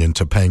Canyon,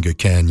 Topanga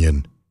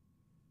Canyon,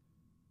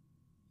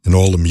 and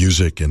all the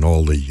music and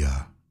all the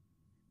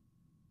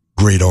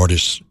great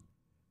artists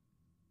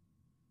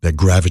that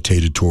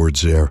gravitated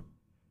towards there.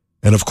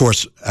 And, of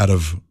course, out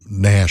of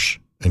Nash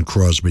and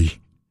Crosby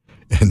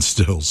and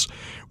Stills,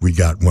 we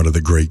got one of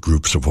the great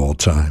groups of all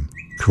time,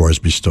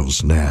 Crosby,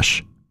 Stills,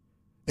 Nash,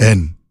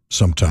 and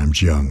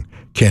sometimes Young.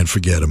 Can't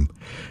forget him.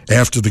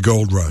 After the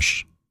Gold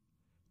Rush,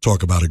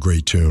 talk about a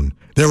great tune.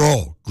 They're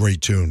all great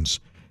tunes.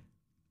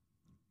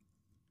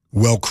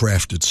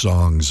 Well-crafted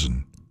songs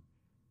and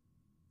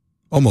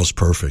almost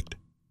perfect.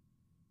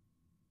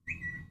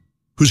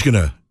 Who's going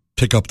to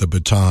pick up the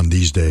baton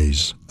these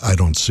days? I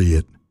don't see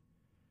it.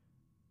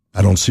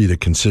 I don't see the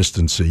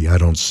consistency. I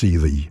don't see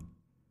the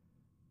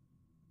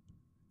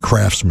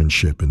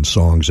craftsmanship in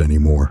songs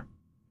anymore.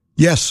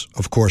 Yes,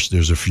 of course,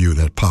 there's a few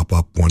that pop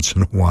up once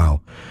in a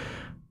while,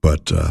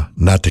 but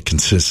not the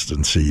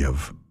consistency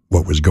of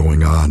what was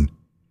going on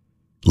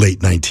late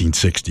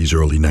 1960s,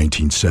 early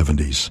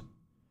 1970s.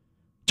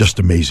 Just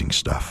amazing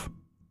stuff.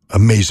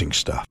 Amazing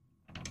stuff.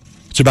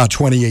 It's about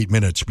 28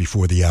 minutes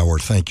before the hour.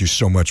 Thank you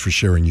so much for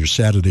sharing your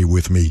Saturday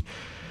with me.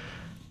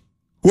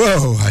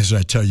 Whoa, as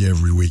I tell you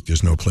every week,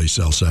 there's no place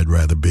else I'd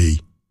rather be.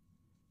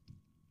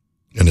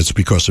 And it's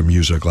because of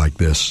music like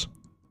this.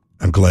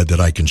 I'm glad that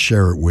I can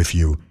share it with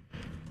you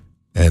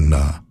and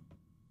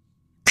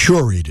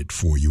curate it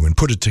for you and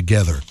put it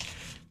together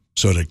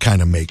so that it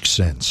kind of makes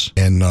sense.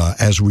 And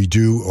as we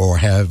do or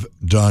have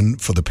done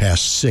for the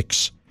past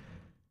 6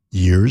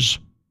 years,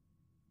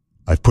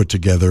 I've put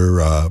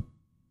together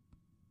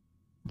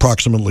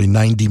approximately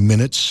 90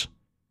 minutes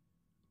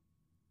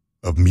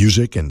of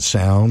music and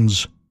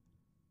sounds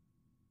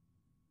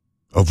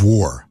of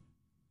war.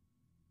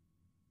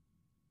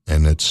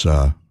 And it's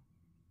a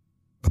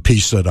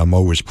piece that I'm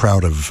always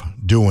proud of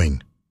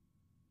doing.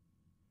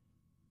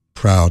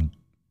 Proud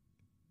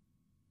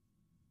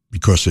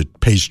because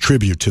it pays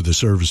tribute to the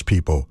service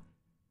people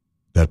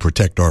that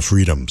protect our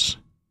freedoms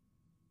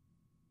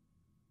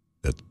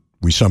that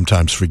we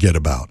sometimes forget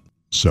about.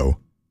 So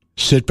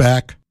sit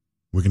back.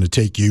 We're going to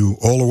take you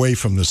all the way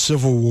from the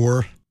Civil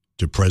War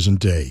to present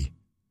day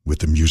with with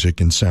the music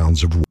and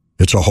sounds of war.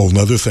 It's a whole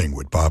nother thing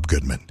with Bob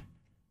Goodman.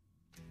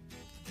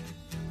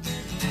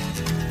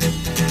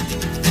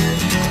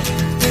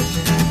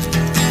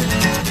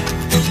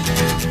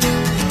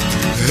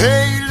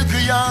 Hey, look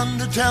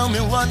yonder, tell me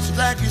what's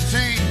that you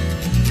see?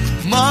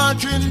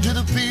 Marching to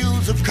the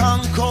fields of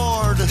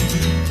Concord.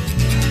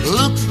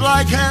 Looks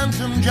like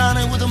handsome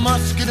Johnny with a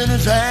musket in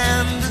his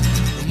hand,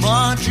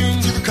 marching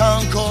to the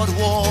Concord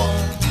War.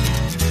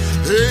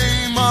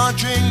 Hey,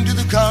 marching to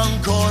the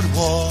Concord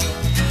War.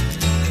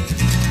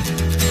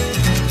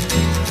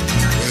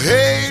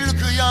 Hey, look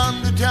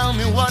yonder, tell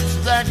me what's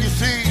that you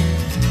see?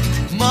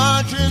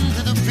 Marching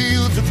to the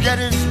fields of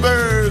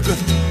Gettysburg.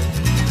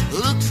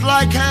 Looks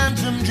like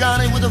handsome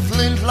Johnny with a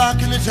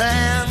flintlock in his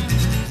hand,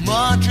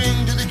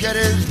 marching to the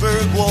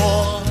Gettysburg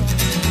War.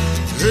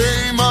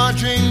 Hey,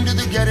 marching to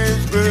the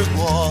Gettysburg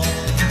War.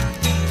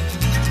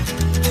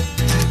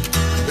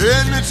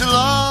 And it's a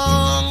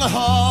long,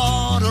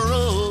 hard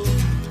road.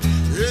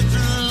 It's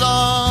a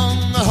long,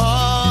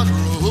 hard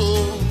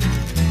road.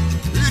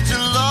 It's a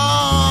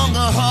long,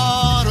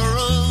 hard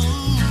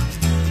road.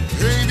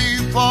 Hey,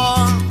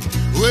 before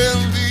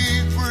we'll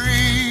be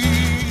free.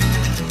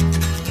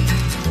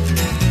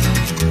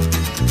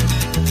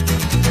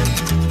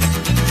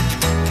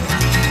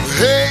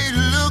 Hey,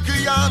 look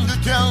yonder,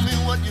 tell me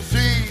what you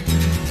see.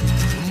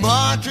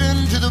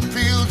 Marching to the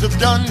fields of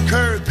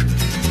Dunkirk.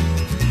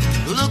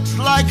 Looks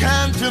like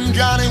handsome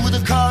Johnny with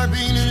a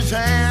carbine in his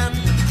hand,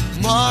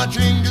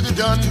 marching to the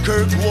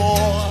Dunkirk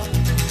War.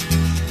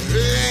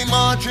 Hey,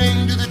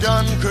 marching to the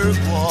Dunkirk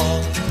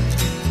War.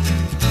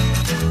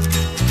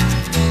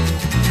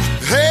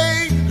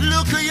 Hey,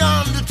 look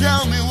yonder,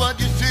 tell me what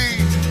you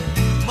see.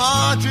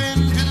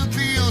 Marching to the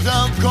fields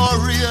of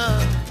Korea.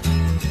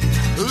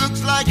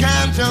 Looks like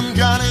handsome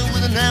Johnny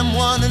with an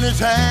M1 in his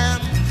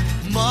hand,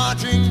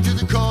 marching to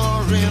the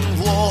Korean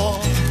War.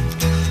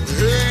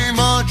 Hey,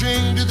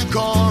 marching to the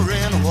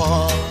Korean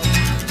War.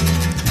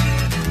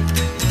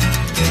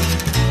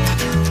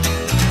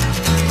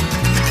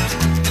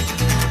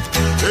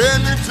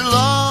 And it's a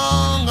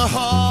long,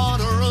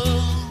 hard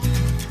road.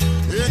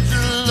 It's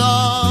a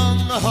long,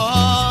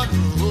 hard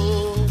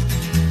road.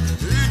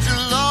 It's a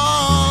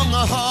long,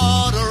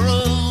 hard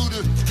road.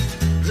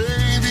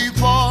 Hey,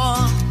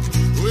 before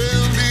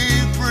we'll be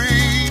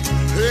free.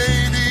 Hey,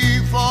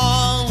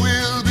 before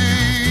we'll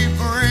be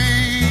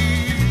free.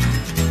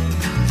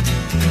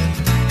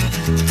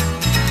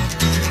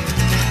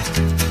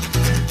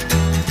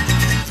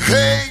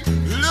 Hey,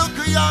 look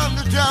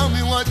yonder, tell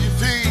me what you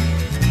see.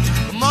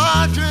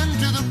 Marching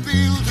to the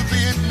fields of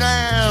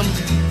Vietnam.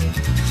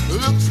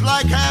 Looks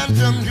like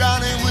handsome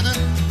Johnny with an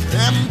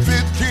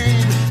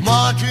M15,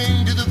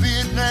 marching to the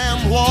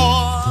Vietnam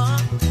War.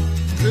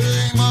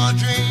 Hey,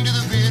 marching to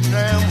the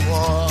Vietnam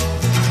War.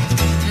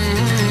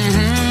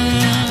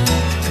 Mm-hmm.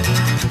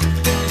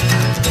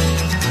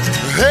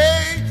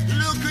 Hey,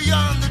 look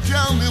yonder,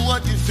 tell me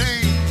what you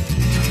see.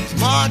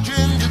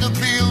 Marching to the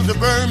fields of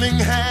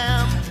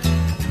Birmingham.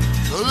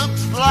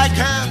 Looks like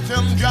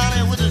handsome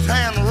Johnny with his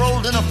hand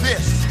rolled in a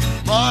fist,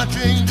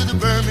 marching to the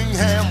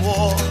Birmingham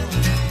War.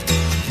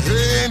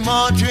 Hey,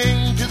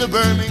 marching to the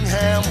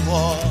Birmingham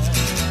War.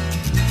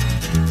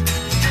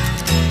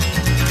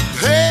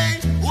 Hey,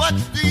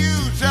 what's the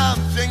use of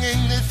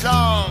singing this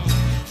song?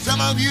 Some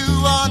of you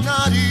are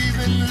not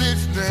even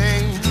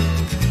listening.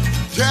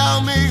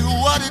 Tell me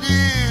what it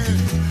is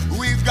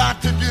we've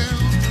got to do.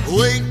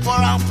 Wait for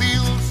our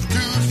fields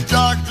to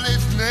start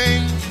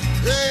listening.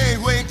 Hey,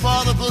 wait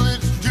for the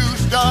bullets to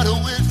start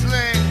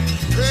whistling.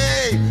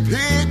 Hey,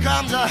 here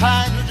comes a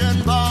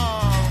hydrogen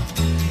bomb.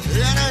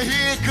 And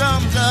here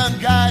comes a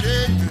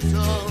guided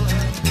missile.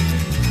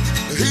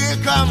 Here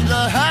comes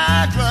a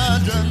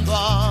hydrogen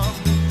bomb.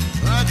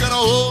 I can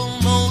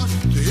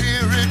almost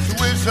hear its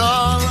whistle.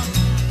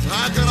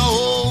 I can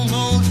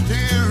almost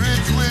hear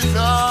its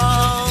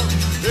whistle.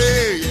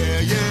 Hey,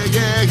 yeah, yeah,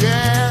 yeah,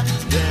 yeah.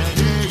 Yeah,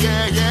 yeah,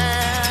 yeah, yeah.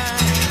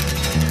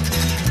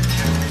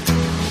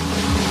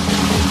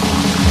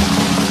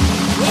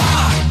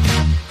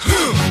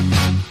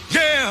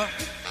 Yeah.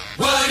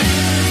 What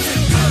is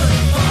it good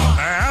for?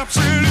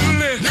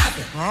 Absolutely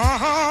nothing.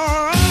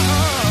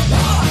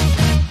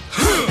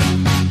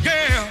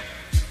 Yeah.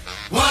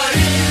 What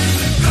is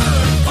it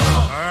good for?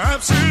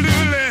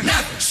 Absolutely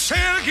nothing. Say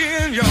it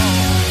again, y'all.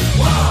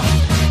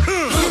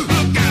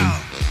 Look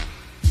out.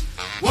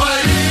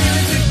 What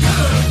is it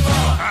good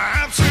for?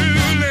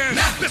 Absolutely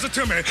nothing. Listen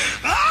to me.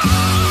 Oh,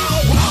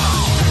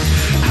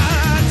 I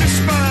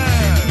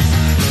despise.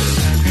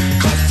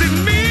 'Cause it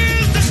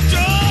means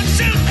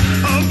destruction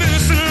of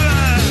innocent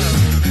lives.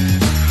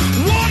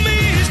 War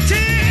means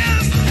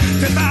tears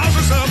to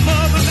thousands of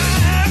mothers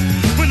die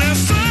when their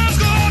sons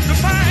go out to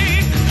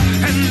fight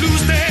and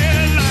lose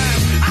their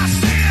lives. I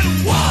said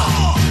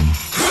war.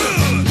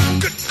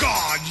 Good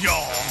God,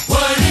 y'all.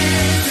 What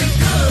is it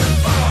good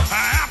for?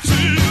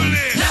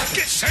 Absolutely.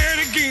 Get said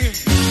again.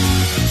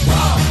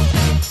 War.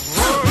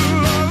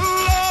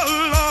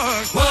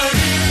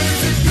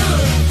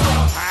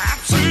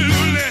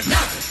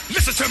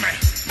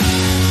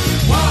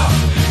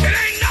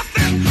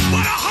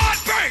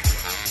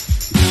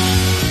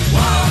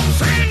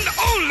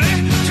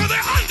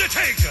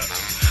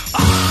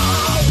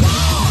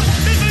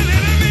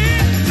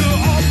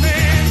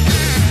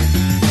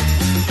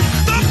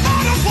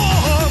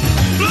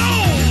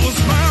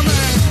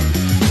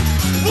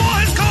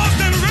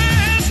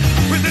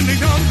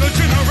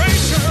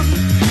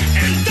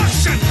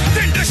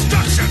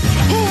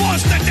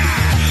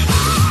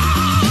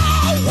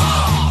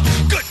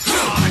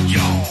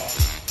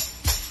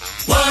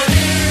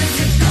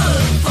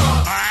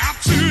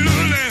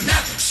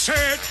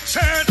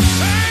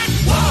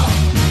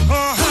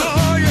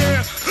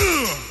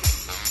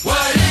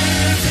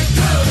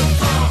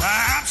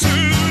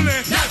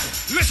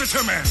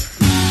 to me.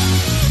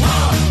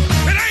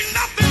 It ain't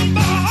nothing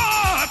but a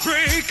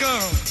heartbreaker.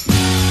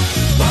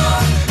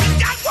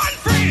 Got one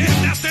friend,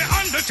 that's the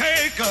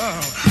Undertaker.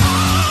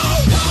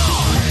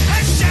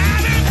 Has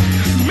shattered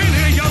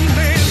many young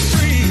men's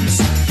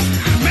dreams,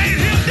 made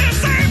him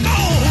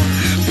disabled,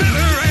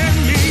 bitter and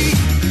mean.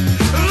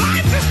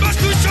 Life is much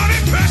too short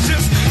and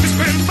precious to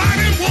spend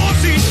fighting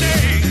wars each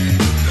day.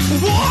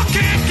 War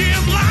can't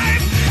give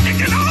life, it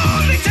can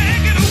only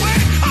take it away.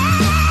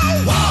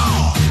 Oh,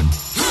 war!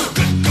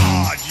 Good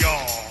God,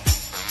 y'all.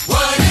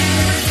 What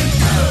is it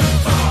good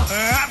for?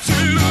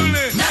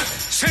 Absolutely.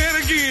 Nothing. Say it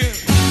again.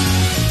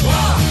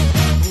 War.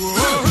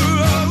 Oh,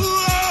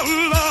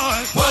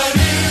 Lord. What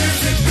is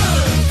it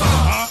good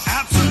for?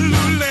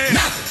 Absolutely.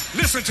 Nothing.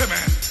 Listen to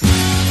me.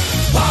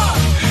 War.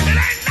 It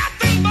ain't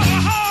nothing but a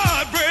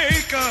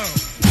heartbreaker.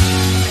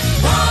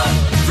 War.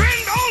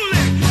 Friend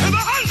only,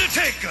 the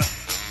Undertaker.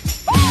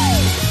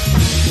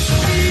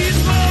 Please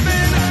love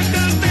and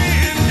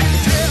understand.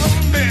 Tell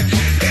me,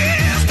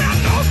 is there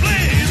no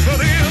place for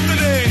them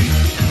today?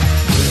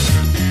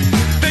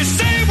 They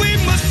say we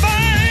must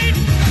fight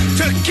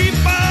to keep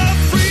our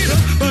freedom,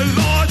 but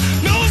Lord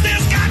knows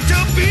there's got to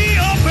be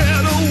a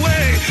better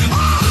way.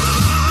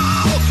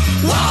 Oh,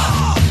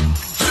 wow,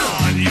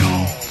 God,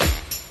 y'all.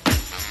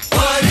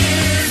 What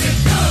is it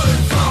good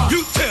for?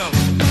 You tell me.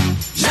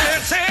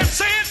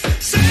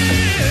 Say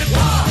it.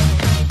 War.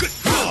 Good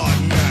God,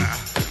 now.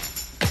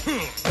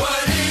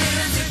 What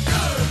is it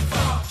good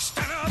for?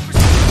 Stand up.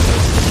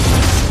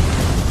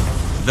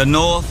 The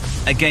North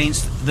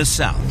against the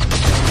South.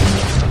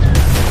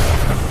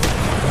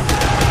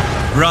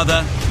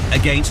 Brother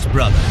against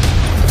brother.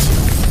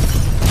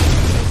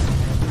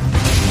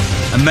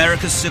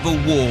 America's Civil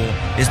War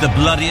is the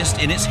bloodiest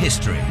in its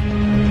history.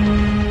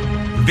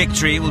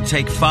 Victory will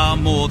take far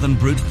more than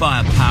brute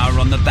firepower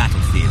on the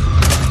battlefield.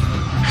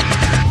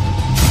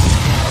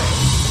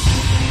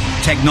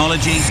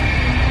 Technology,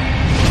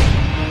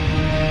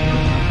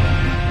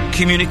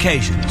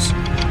 communications,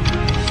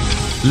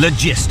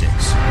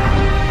 logistics.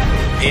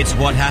 It's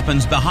what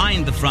happens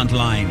behind the front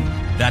line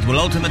that will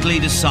ultimately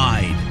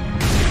decide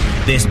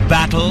this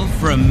battle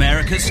for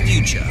America's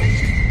future.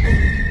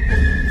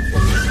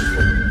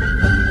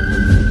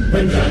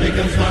 When Johnny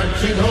comes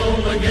marching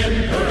home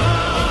again,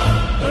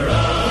 hurrah,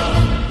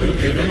 hurrah, we'll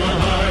give him a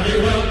hearty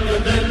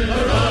welcome then,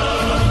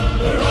 hurrah,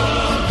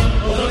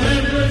 hurrah. Oh, the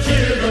men will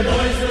cheer, the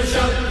boys will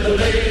shout, the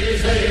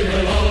ladies, they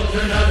will all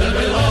turn out and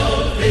we'll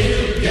all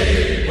feel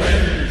gay.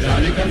 When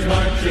Johnny comes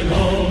marching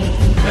home,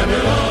 and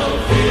we'll all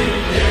feel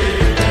gay.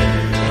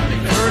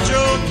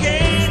 Virgil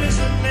Kane is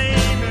the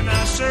name, and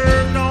I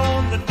served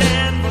on the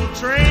Danville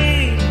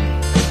train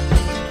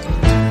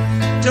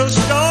till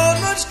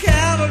Stoneman's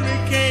cavalry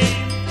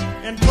came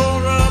and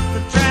tore up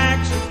the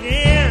tracks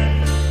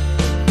again.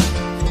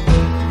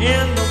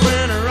 In the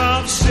winter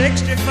of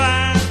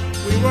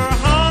 '65, we were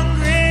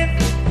hungry,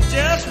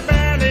 just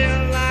barely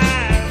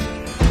alive.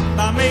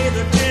 By May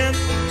the 10th,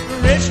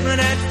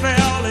 Richmond had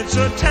fell. It's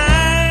a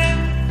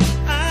time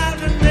I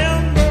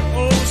remember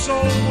oh so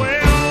well.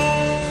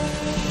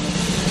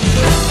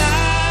 The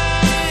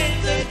night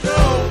they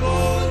drove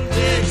old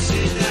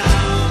Dixie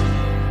down,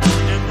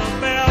 and the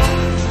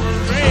bells were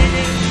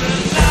ringing. The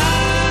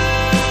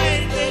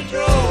night they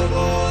drove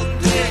old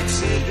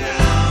Dixie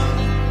down,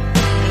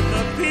 and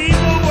the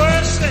people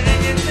were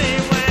singing. They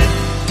went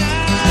la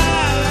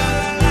la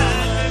la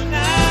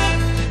la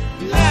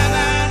la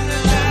la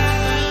la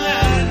la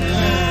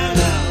la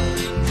la.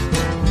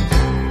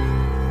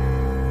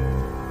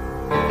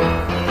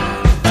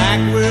 Back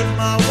with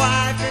my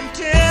wife in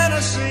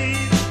Tennessee,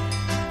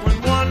 when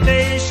one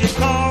day she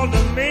called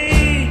to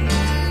me,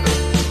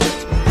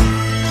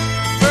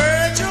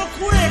 Virgil,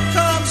 quick,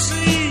 come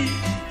see,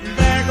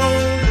 there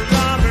goes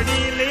Robert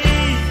E.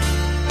 Lee.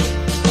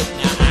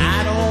 Now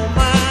I don't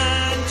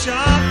mind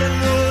chopping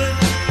wood,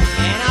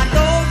 and I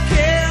don't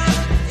care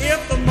if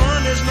the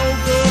money's no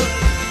good.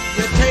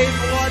 You take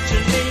what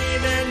you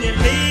need and you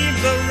leave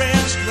the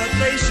rest, but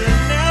they should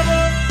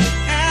never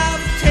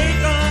have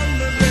taken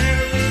the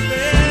very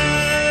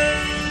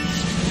best.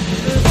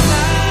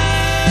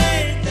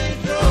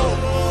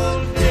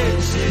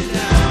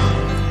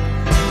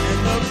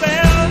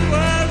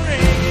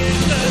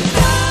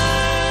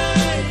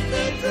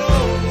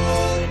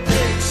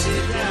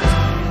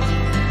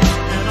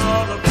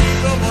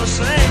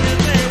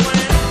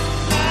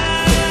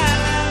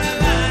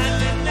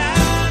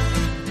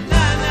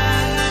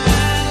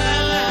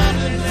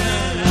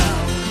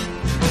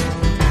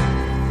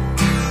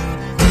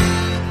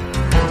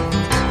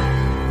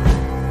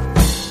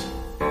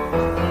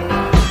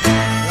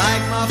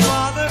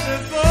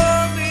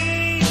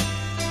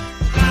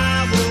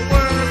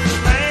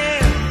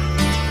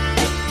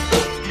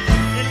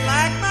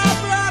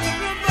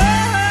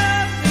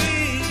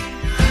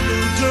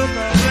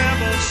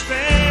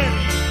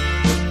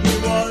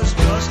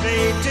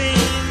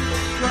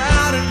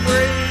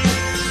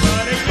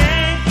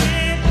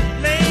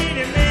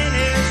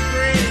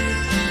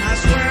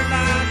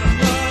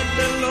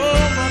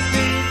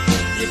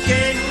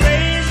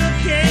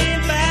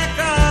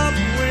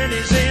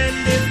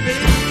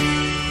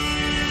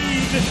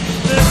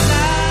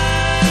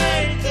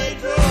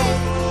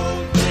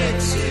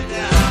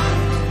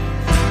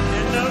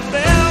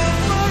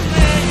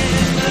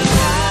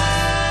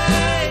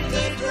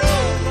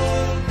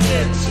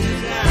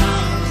 Dixie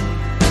down.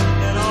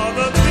 And all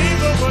the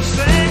people were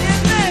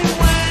singing, they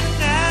went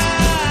na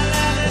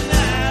la la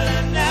la la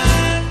la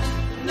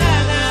la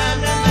la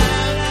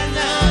la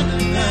la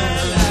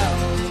la.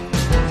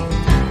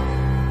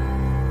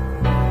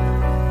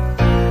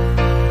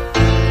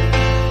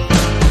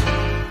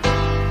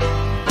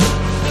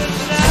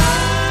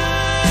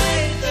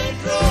 Tonight they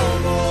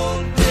drove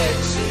old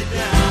Dixie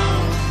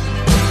down,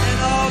 and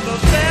all the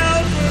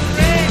bells were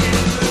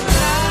ringing.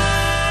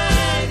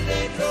 Tonight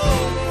they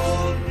drove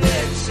old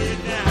Dixie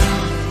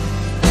down,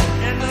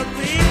 and the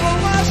people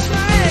were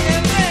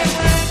singing. They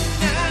went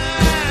na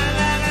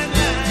la la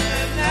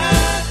la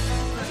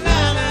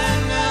la la la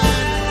la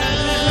la.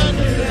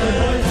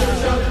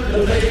 The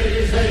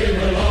ladies, they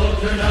will all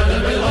turn out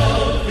and we'll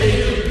all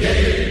feel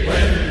gay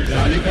when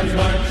Johnny comes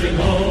marching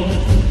home.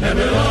 And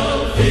we'll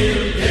all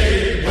feel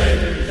gay when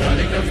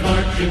Johnny comes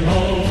marching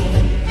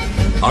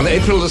home. On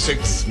April the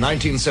 6th,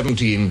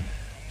 1917,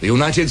 the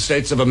United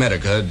States of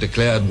America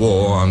declared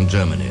war on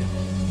Germany.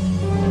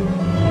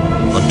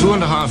 For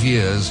 2.5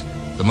 years,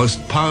 the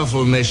most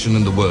powerful nation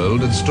in the world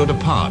had stood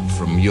apart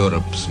from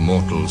Europe's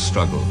mortal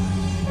struggle.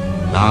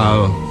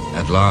 Now,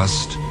 at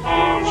last,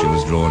 she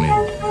was drawn in.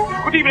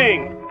 Good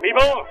evening,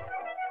 people.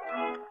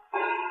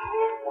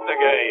 The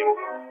game.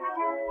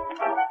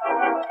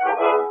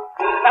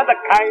 And the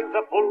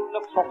Kaiser full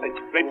of sausage,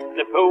 dripped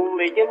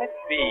Napoleon at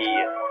sea.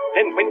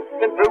 Then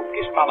Winston broke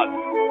his promise,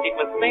 it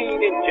was made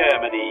in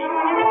Germany.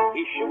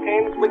 He shook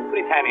hands with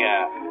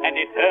Britannia, and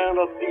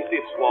eternal peace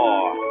he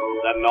swore.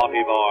 The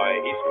naughty boy,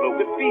 he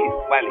spoke of peace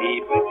while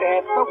he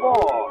prepared for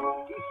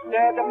war. He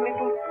stirred a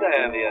little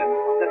servia,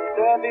 the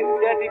service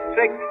dirty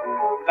trick.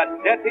 But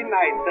dirty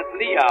nights at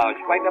Liège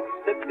quite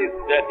upset this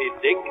dirty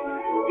dick.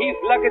 His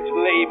luggage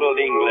labeled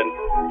England,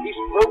 his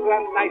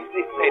program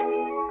nicely set.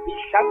 He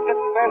shouted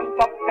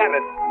first on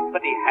Paris,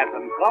 but he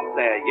hasn't got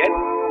there yet.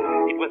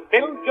 It was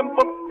Belgium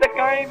put the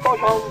guy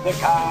on the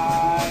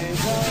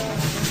Kaiser.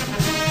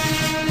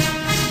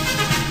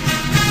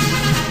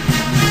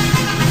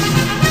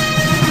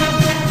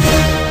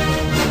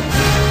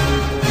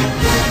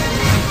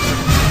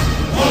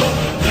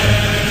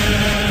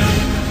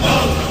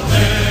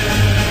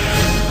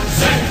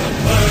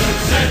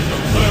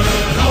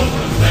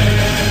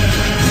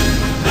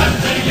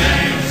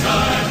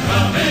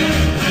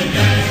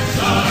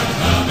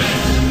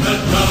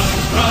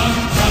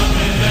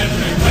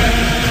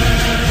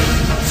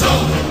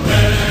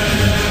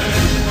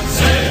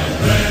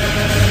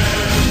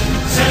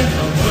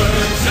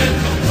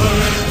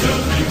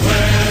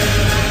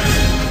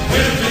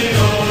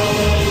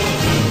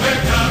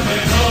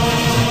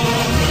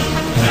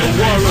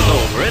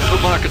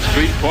 Market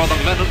Street for the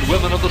men and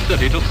women of the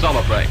city to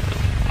celebrate.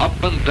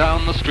 Up and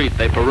down the street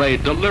they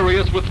parade,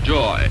 delirious with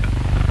joy.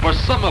 For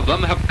some of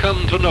them have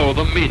come to know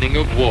the meaning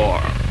of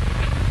war.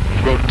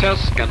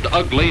 Grotesque and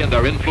ugly in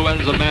their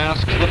influenza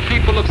masks, the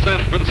people of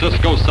San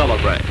Francisco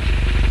celebrate.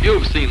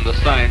 You've seen the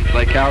signs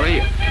they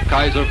carry.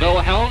 Kaiser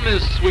Wilhelm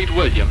is Sweet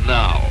William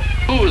now.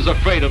 Who's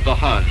afraid of the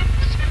Huns?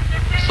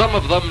 Some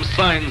of them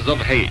signs of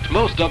hate,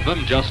 most of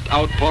them just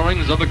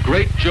outpourings of a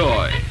great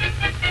joy.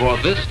 For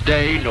this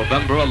day,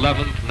 November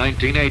 11th,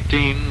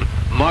 1918,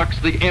 marks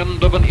the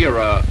end of an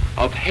era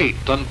of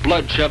hate and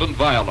bloodshed and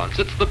violence.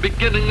 It's the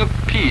beginning of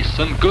peace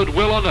and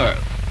goodwill on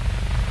earth.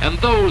 And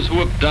those who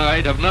have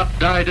died have not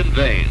died in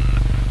vain.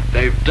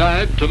 They've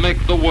died to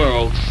make the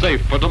world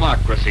safe for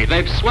democracy.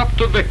 They've swept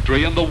to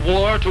victory in the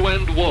war to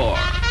end war.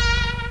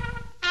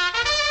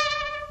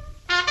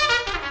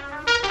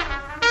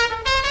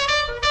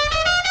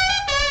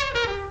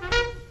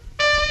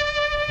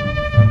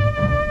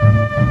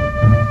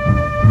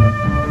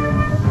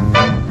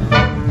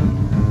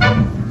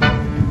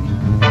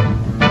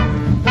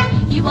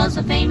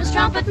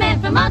 Trumpet man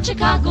from out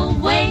Chicago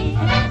way.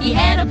 He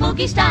had a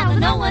boogie style that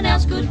no one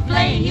else could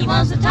play. He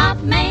was the top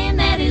man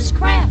at his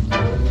craft.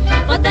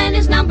 But then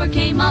his number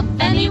came up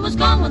and he was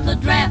gone with the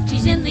draft.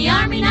 He's in the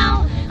army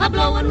now, a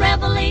blowing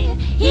reveille.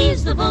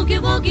 He's the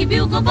boogie-woogie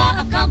bugle boy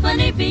of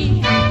Company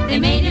B. They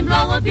made him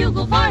blow a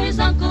bugle for his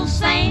Uncle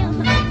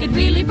Sam. It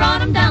really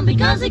brought him down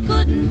because he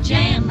couldn't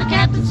jam. The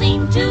captain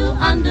seemed to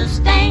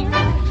understand,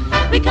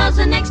 because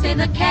the next day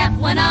the cap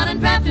went out and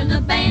drafted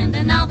the band.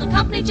 And now the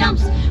company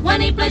jumps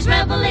when he plays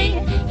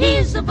reveille.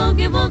 He's the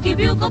boogie-woogie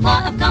bugle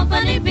boy of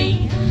Company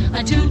B.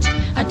 A toot,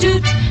 a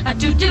toot, a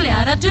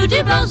toot-dilly-out, a toot,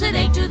 he blows it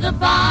 8 to the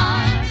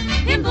bar.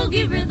 In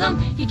boogie rhythm,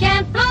 you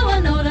can't blow a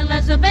note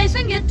unless the bass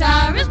and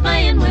guitar is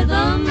playing with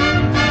him.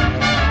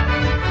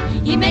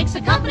 He makes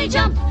the company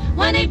jump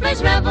when he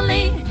plays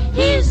reveille.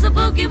 He's the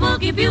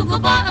boogie-woogie bugle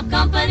boy of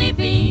Company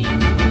B.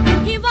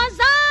 He was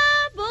a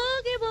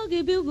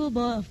boogie-woogie bugle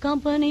boy of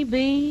Company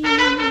B.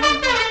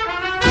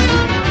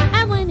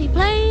 And when he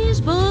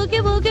plays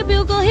boogie-woogie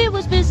bugle, he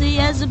was busy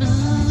as a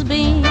buzz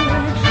bee.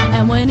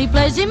 And when he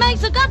plays, he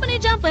makes the company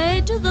jump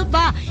 8 to the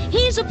bar.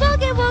 He's a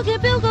boogie-woogie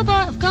bugle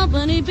boy of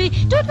Company B.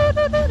 He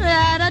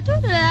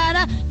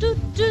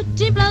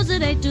blows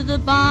it 8 to the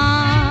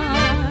bar.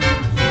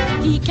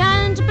 He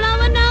can't blow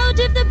a note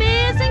if the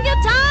bass and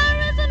guitar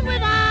isn't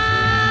with him.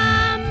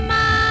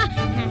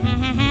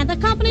 The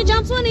company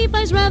jumps when he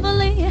plays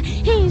reveille.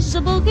 He's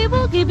a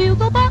boogie-woogie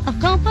bugle boy of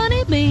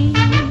Company B.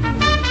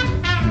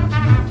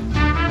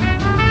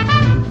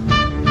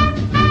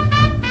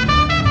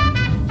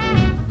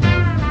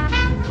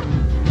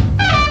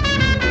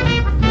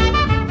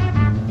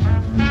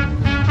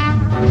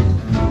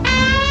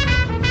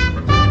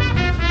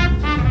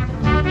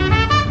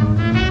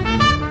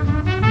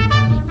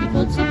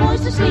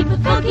 Sleep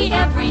with Boogie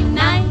every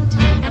night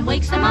and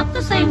wakes them up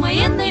the same way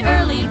in the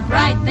early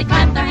bright. They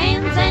clap their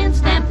hands and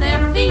stamp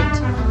their feet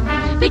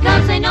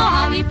because they know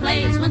how he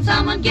plays. When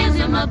someone gives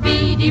him a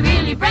beat, he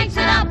really breaks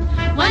it up.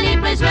 When he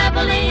plays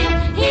reveille,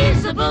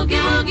 he's a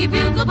boogie-woogie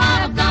bugle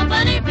boy of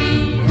Company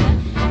B.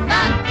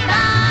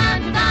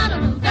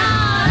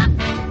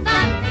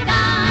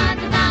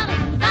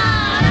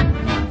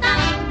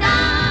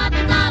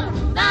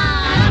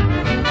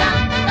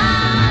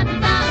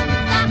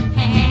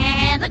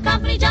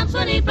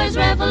 When he plays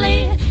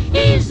reveille,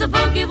 he's the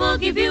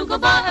boogie-woogie bugle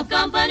boy of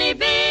Company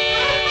B.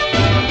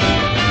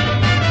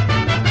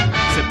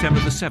 September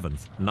the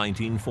 7th,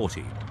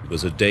 1940,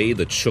 was a day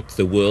that shook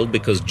the world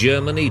because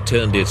Germany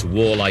turned its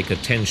warlike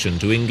attention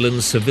to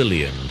England's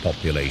civilian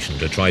population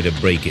to try to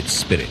break its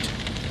spirit.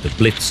 The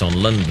Blitz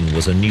on London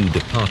was a new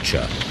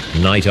departure.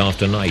 Night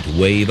after night,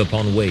 wave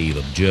upon wave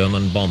of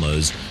German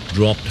bombers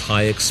dropped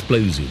high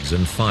explosives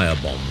and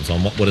firebombs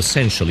on what were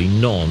essentially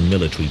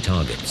non-military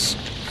targets.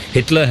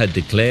 Hitler had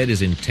declared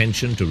his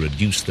intention to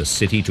reduce the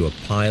city to a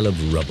pile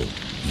of rubble.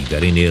 He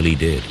very nearly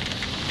did.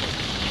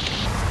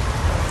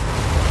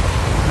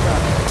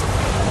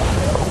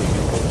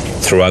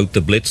 Throughout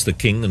the Blitz, the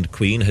King and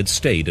Queen had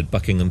stayed at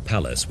Buckingham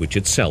Palace, which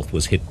itself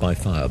was hit by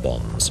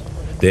firebombs.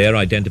 Their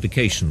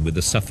identification with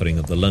the suffering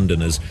of the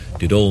Londoners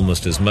did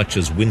almost as much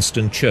as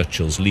Winston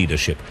Churchill's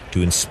leadership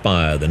to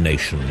inspire the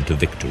nation to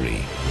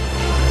victory.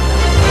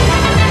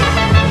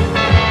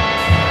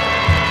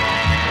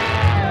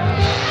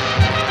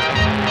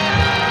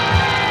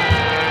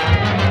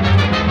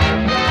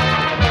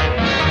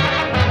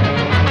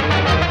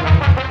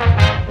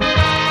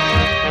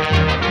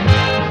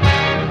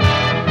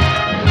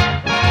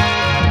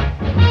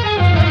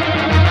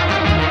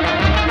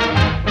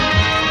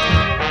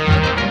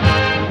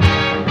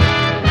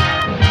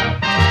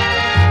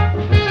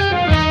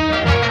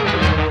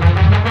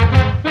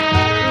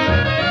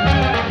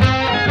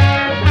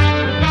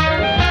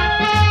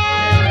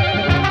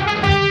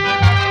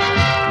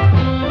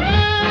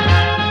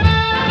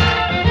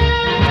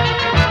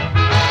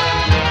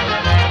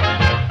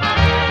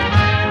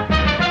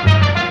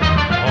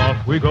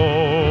 We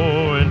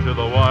go into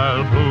the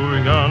wild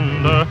blue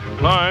yonder,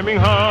 climbing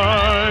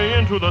high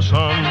into the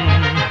sun.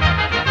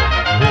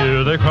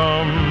 Here they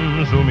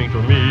come, zooming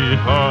to meet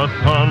our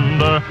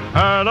thunder.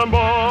 Adam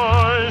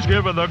boys,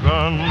 give it the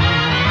gun.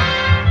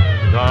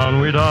 Down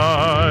we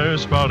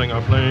dive, spouting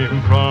our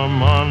flame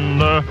from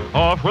under.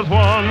 Off with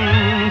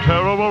one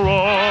terrible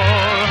roar.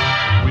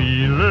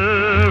 We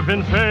live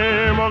in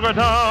fame or go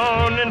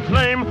down in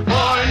flame.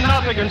 Boy,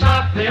 nothing can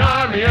stop the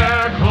Army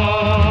Air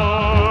Corps.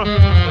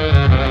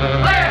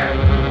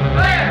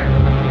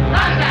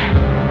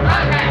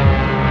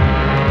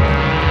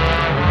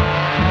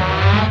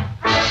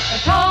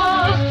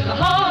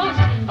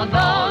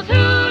 Those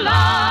who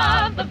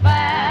love the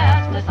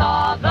vastness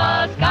of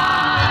the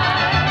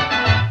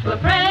sky, to a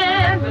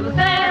friend we will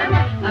send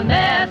a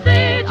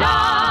message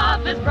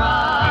of his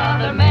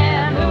brother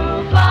men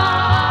who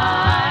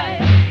fly.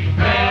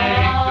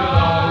 Thanks to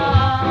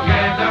those who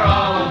gave their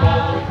all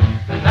aboard,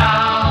 and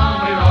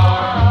down we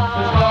roar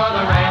to score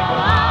the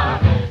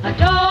rainbow. A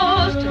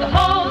toast to the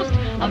host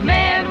of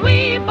men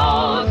we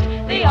boast,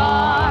 the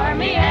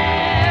Army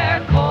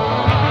Air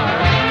Corps.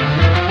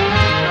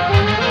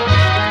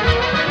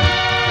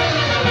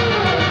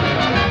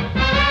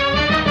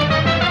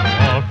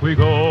 We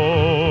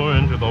go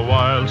into the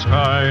wild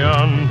sky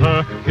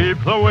yonder,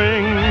 keep the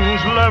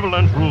wings level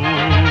and true.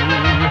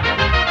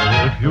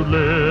 If you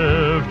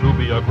live to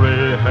be a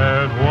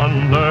gray-haired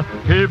wonder,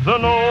 keep the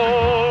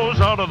nose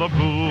out of the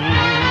blue.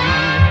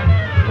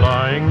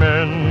 Flying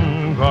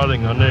men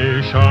guarding a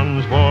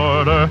nation's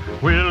border,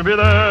 we'll be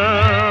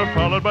there,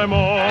 followed by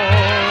more.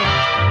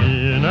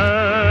 In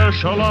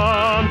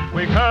echelon,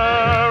 we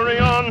carry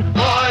on.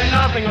 Boy,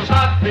 nothing will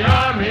stop the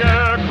Army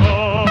Air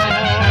Corps.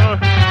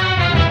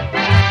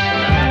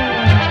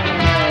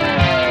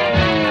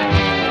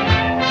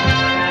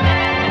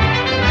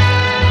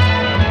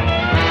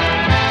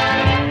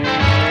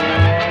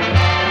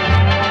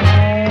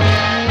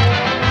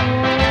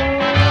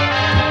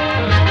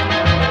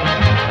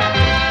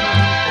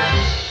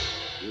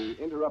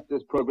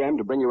 This program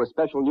to bring you a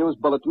special news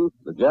bulletin.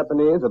 The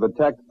Japanese have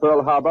attacked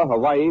Pearl Harbor,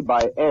 Hawaii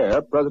by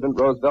air, President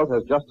Roosevelt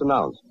has just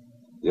announced.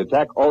 The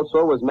attack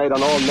also was made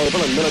on all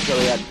naval and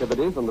military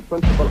activities on the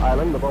principal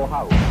island of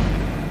Oahu.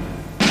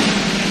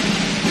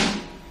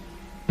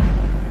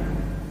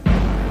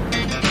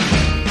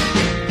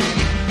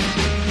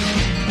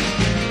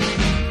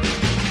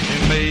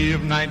 In May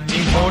of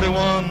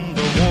 1941,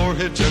 the war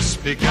had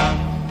just begun.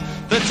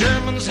 The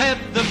Germans had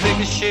the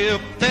biggest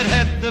ship that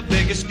had the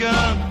biggest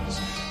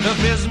guns. The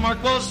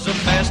Bismarck was the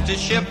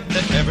fastest ship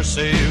that ever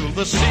sailed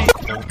the sea.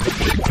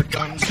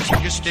 Guns as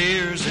big as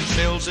steers and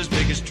shells as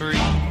big as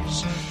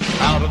trees.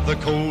 Out of the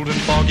cold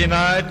and foggy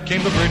night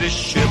came the British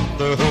ship,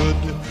 the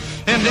Hood.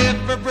 And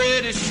every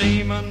British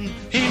seaman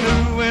he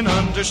knew and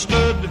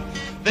understood.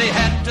 They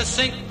had to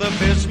sink the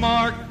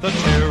Bismarck, the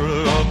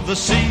terror of the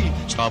sea.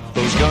 Stop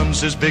those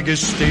guns as big as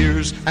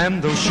steers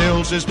and those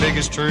shells as big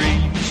as trees.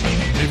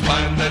 They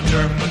find that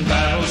German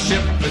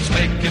battleship that's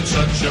making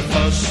such a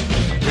fuss.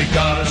 We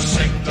gotta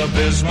sink the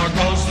Bismarck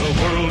cause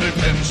the world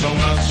depends on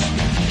us.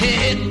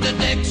 Hit the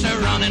decks are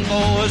running,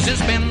 boys, and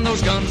spin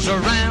those guns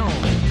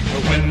around.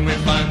 But when we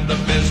find the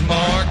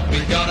Bismarck, we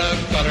gotta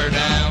cut her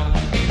down.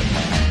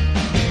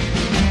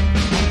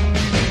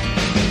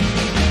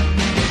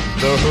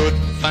 The Hood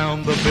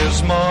found the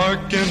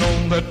Bismarck, and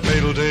on that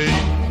fatal day,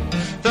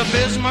 the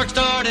Bismarck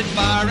started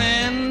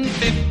firing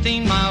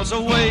 15 miles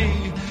away.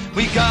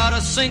 We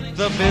gotta sink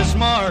the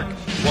Bismarck,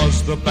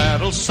 was the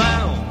battle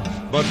sound.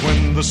 But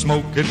when the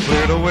smoke had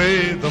cleared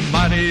away, the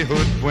mighty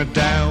Hood went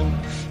down.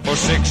 For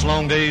 6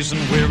 long days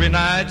and weary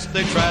nights,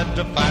 they tried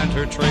to find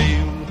her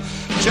trail.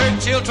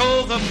 Churchill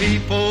told the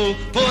people,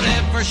 put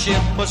every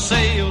ship a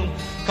sail,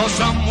 cause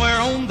somewhere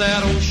on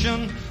that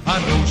ocean, I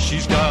know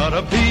she's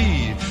gotta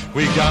be.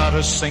 We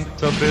gotta sink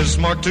the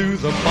Bismarck to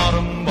the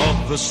bottom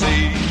of the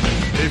sea.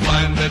 They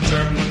find that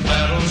German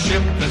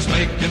battleship that's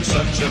making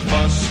such a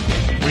fuss.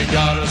 We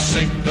gotta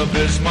sink the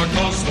Bismarck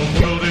cause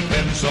the world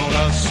depends on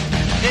us.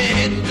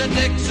 Hit the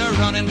decks are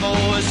running,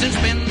 boys, and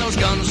spin those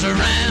guns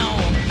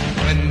around.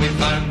 When we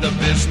find the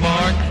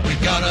Bismarck, we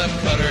gotta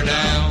cut her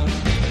down.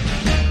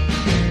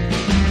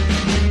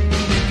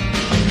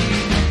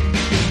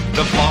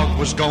 The fog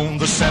was gone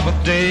the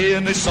 7th day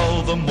and they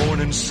saw the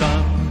morning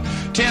sun.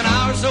 10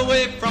 hours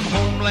away from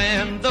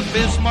homeland, the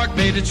Bismarck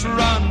made its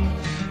run.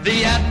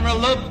 The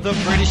admiral of the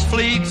British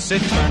fleet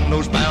said, turn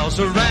those bows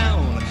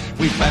around.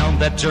 We found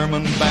that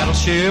German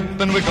battleship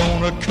and we're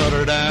gonna cut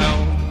her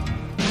down.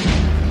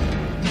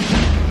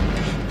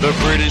 The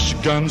British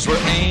guns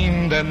were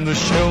aimed and the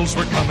shells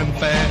were coming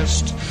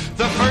fast.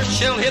 The first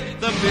shell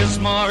hit the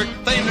Bismarck,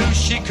 they knew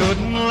she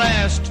couldn't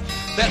last.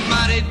 That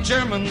mighty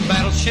German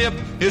battleship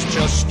is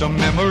just a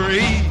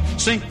memory.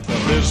 Sink the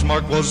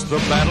Bismarck was the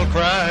battle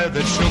cry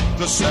that shook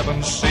the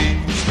 7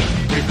 seas.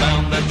 We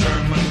found that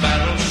German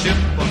battleship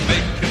was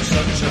making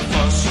such a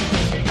fuss.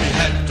 We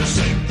had to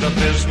sink the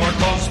Bismarck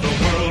cause the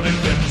world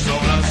depends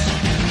on us.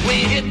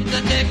 We hit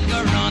the deck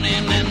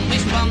a-running and we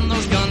spun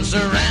those guns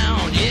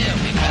around. Yeah,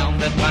 we found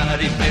that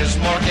mighty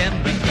Bismarck and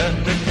we had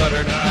to cut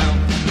her down.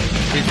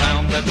 We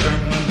found that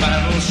German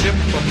battleship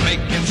was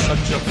making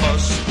such a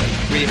fuss.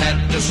 We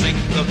had to sink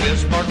the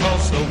Bismarck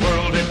cause the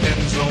world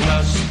depends on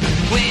us.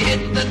 We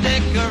hit the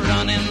deck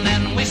a-running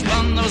and we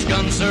spun those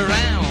guns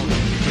around.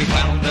 We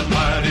found that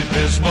mighty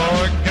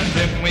Bismarck and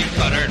then we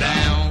cut her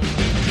down.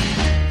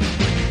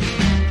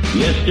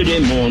 Yesterday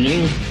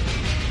morning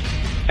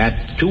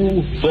at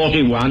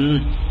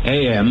 2:41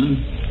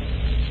 a.m.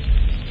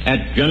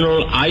 at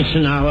General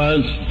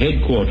Eisenhower's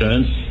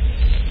headquarters,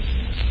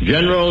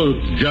 General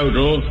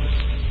Jodl,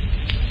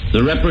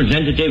 the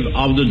representative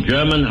of the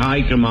German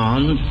High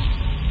Command,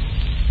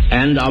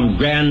 and of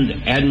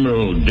Grand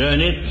Admiral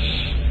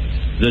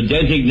Dönitz, the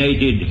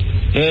designated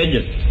head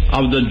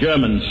of the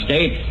German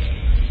state,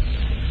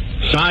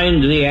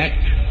 signed the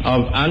act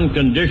of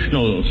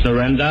unconditional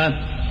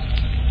surrender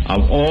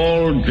of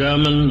all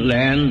German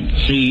land,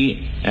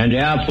 sea, and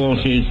air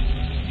forces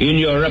in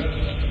Europe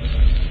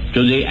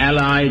to the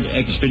Allied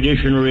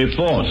Expeditionary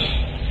Force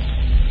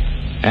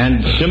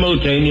and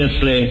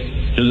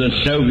simultaneously to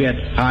the Soviet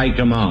High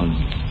Command.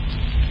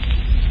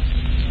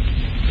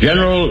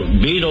 General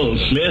Bedell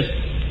Smith,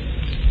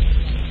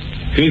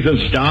 Chief of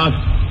Staff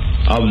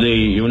of the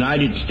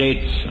United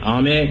States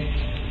Army,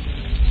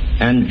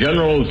 and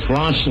General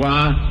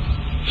Francois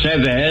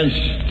Severs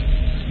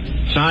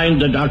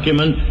signed the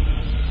document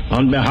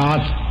on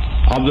behalf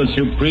of the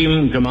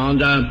Supreme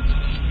Commander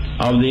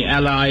of the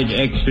Allied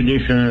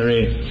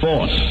Expeditionary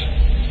Force,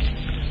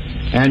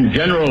 and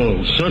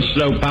General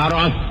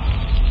Susloparov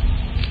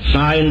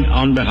signed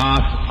on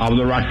behalf of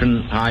the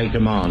Russian High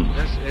Command.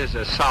 This is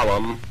a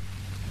solemn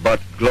but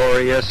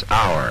glorious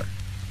hour.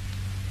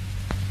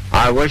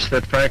 I wish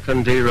that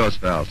Franklin D.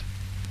 Roosevelt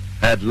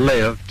had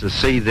lived to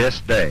see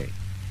this day.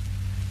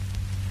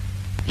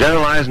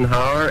 General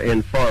Eisenhower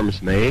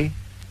informs me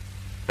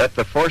that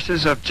the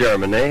forces of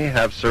Germany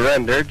have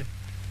surrendered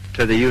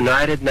to the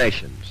United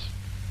Nations.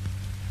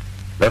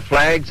 The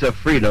flags of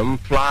freedom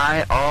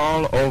fly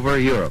all over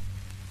Europe.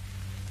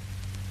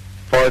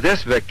 For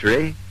this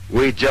victory,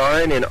 we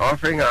join in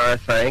offering our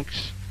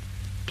thanks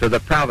to the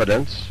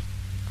Providence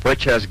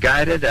which has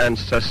guided and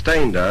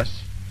sustained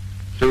us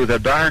through the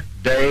dark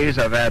days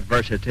of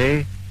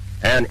adversity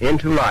and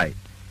into light.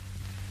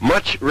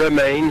 Much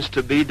remains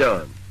to be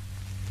done.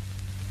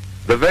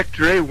 The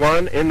victory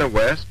won in the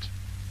West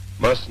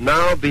must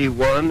now be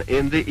won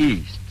in the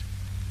East.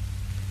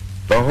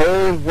 The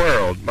whole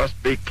world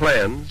must be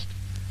cleansed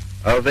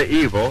of the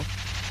evil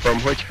from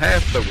which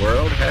half the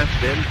world hath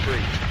been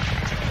free.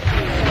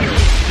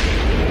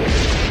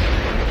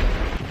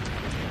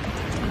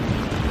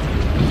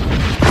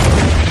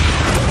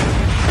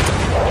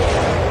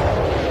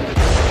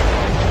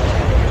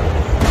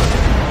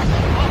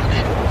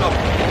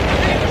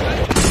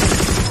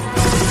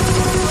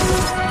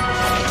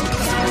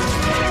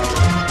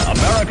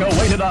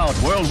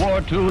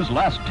 II's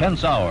last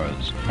tense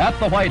hours. At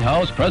the White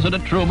House,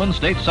 President Truman,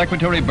 State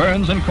Secretary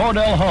Burns, and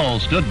Cordell Hull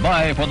stood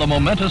by for the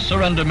momentous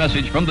surrender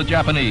message from the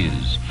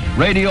Japanese.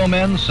 Radio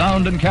men,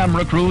 sound and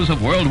camera crews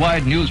of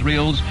worldwide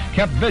newsreels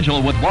kept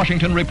vigil with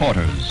Washington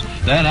reporters.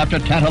 Then, after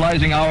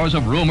tantalizing hours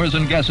of rumors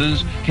and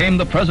guesses, came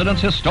the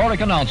President's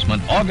historic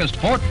announcement, August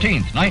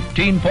 14th,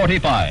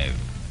 1945.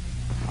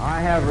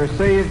 I have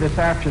received this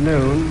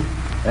afternoon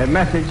a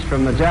message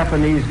from the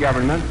Japanese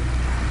government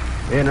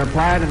in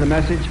reply to the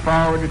message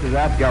forwarded to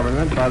that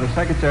government by the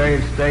Secretary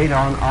of State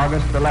on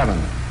August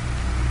 11th.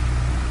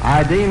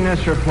 I deem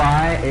this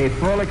reply a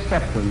full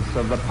acceptance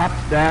of the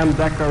Potsdam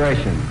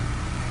Declaration,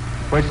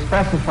 which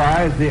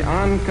specifies the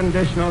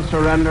unconditional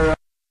surrender of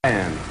the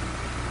land.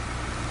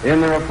 In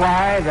the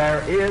reply,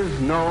 there is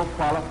no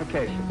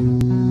qualification.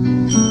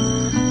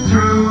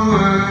 Through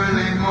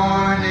early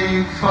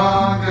morning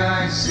fog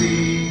I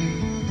see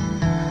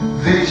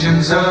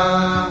visions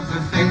of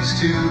the things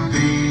to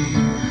be,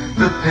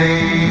 the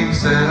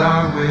pains that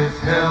are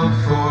withheld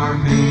for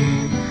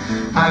me.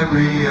 I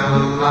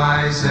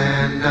realize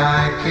and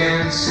I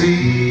can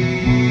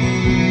see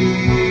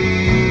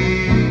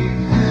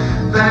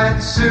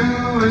that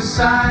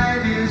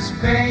suicide is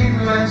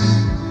painless.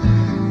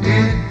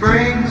 It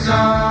brings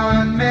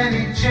on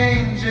many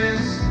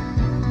changes,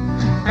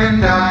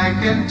 and I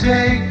can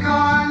take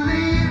or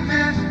leave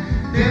it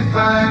if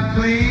I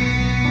please.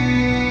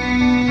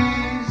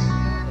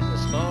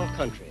 It's a small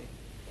country,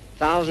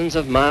 thousands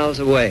of miles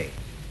away.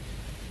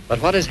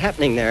 But what is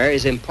happening there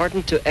is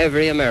important to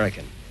every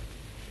American.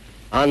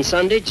 On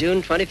Sunday,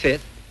 June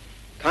 25th,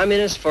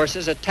 communist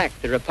forces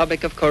attacked the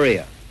Republic of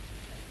Korea.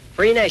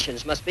 Free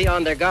nations must be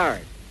on their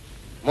guard,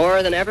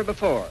 more than ever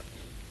before,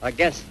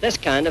 against this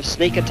kind of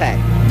sneak attack.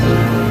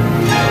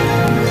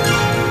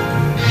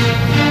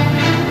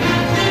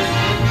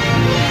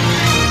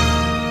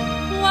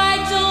 Why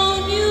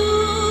don't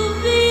you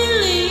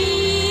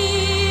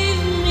believe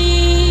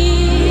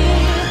me?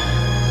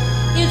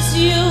 It's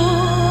you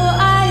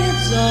I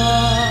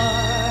adore.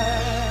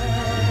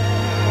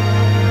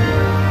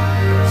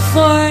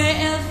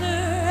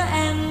 Forever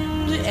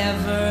and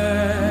ever.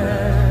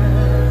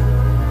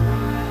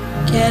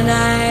 Can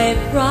I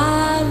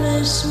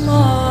promise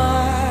more?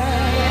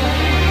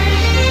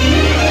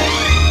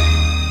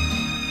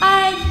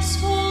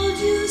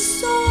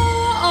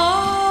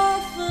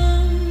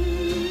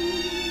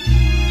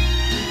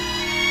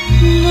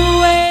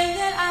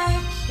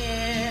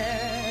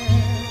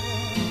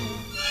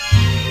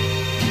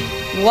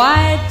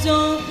 Why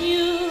don't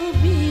you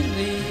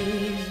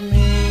believe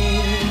me?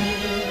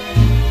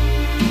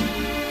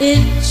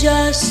 It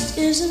just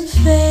isn't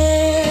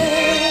fair.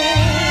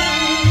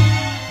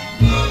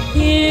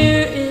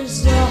 Here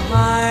is a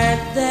heart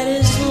that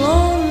is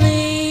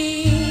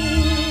lonely.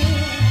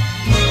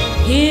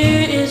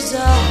 Here is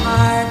a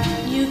heart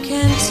you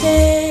can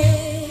take.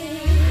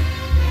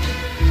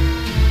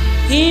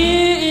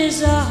 Here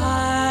is a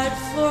heart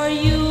for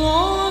you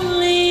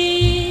only,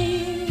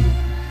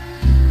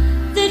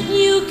 that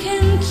you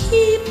can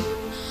keep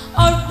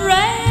or break.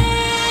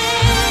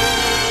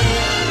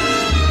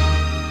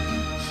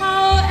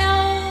 How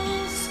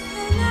else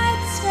can I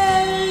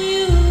tell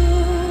you?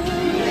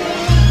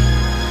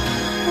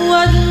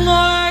 What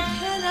more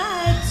can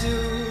I do?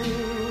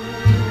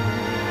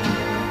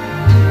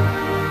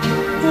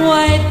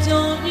 Why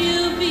don't you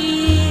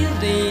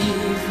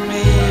believe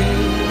me?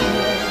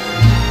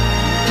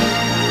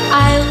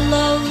 I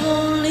love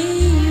only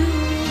you.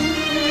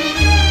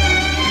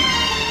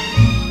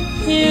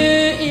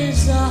 Here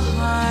is a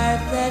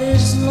heart that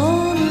is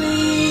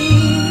lonely.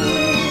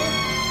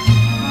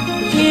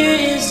 Here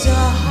is a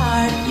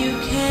heart you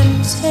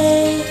can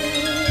take.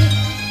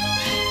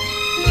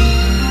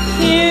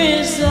 Here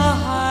is a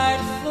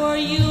heart for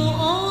you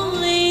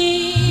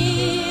only,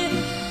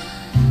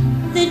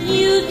 that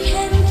you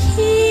can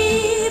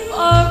keep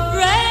or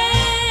break.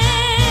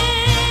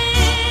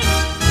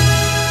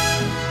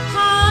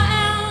 How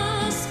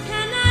else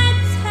can I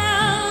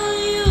tell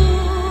you?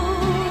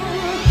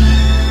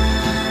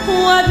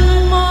 What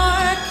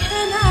more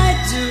can I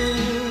do?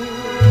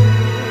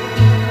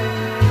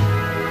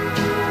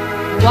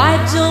 Why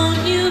don't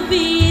you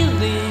believe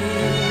me?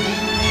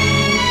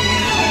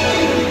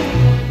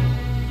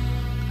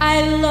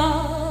 I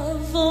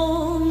love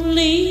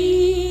only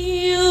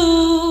you.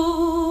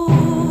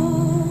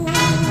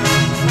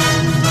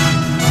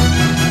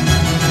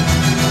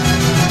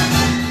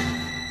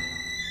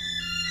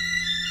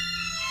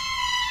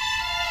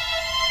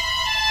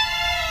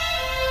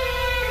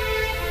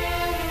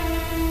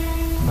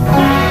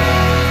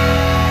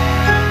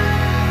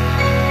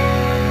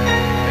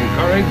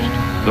 Encouraged,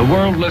 the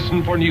world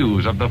listened for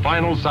news of the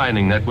final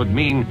signing that would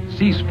mean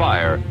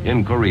ceasefire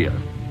in Korea.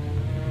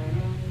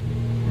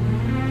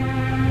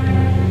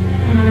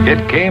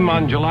 It came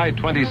on July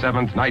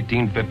 27,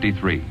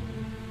 1953.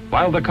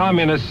 While the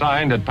communists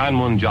signed at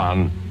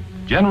Panmunjom,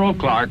 General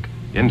Clark,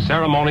 in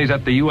ceremonies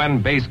at the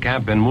UN base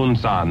camp in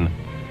Munsan,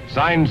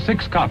 signed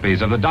 6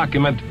 copies of the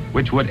document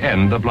which would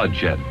end the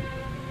bloodshed.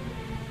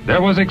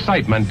 There was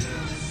excitement,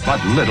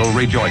 but little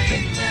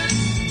rejoicing.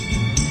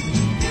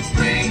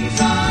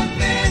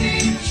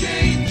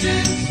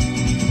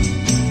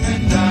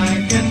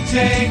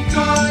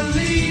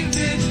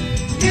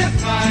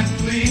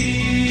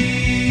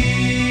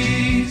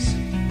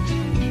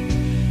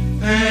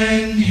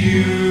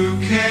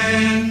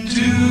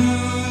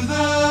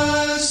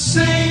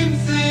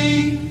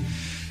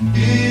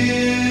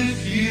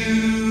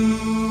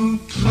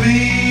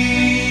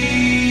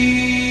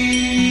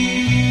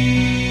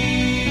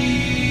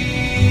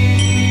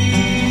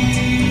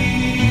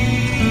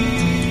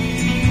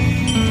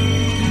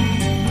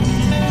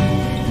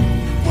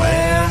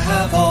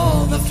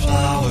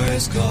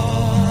 flowers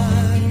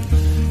gone,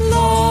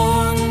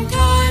 long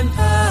time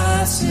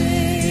passing.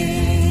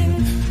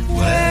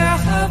 Where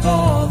have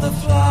all the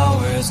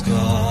flowers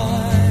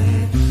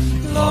gone,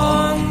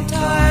 long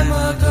time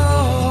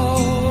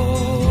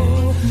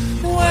ago?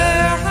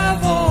 Where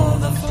have all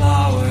the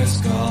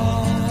flowers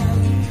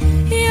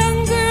gone?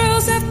 Young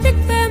girls have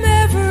picked them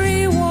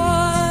every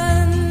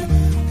one.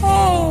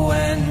 Oh,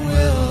 when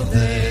will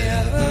they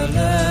ever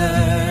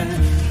learn?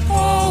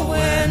 Oh,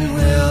 when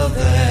will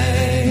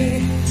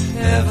they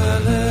ever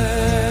learn?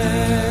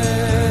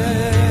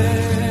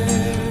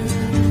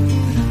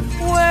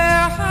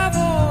 Where have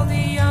all the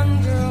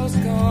young girls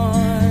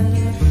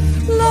gone?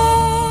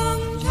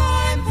 Long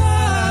time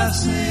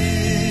passing.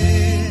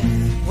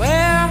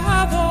 Where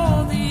have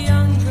all the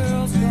young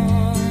girls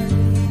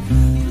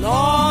gone?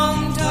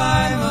 Long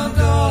time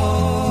ago.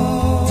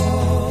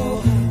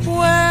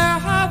 Where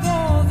have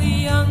all the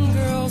young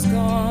girls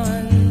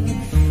gone?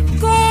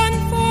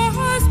 Gone for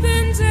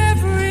husbands,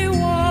 everyone.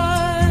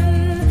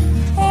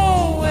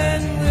 Oh,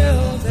 when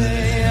will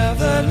they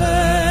ever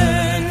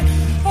learn?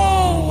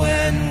 Oh,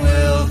 when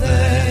will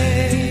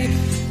they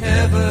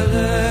ever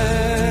learn?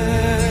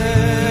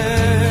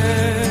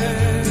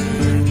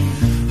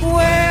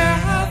 Where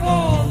have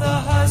all the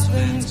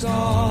husbands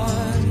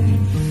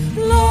gone?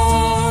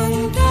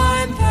 Long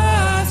time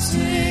passing.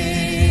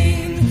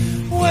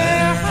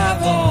 Where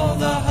have all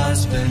the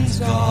husbands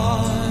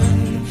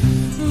gone?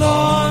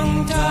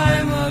 Long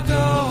time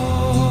ago.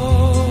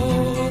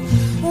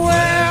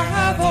 Where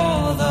have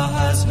all the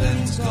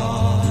husbands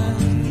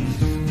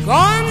gone?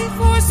 Gone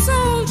for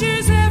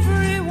soldiers,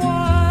 everyone.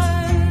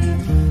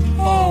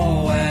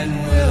 Oh, when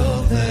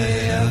will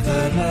they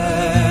ever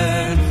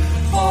learn?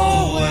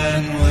 Oh,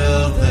 when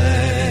will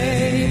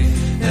they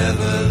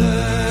ever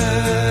learn?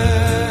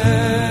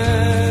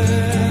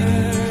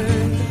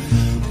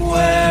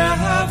 Where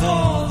have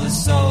all the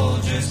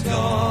soldiers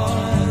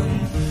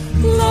gone?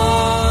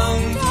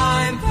 Long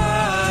time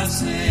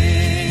passing.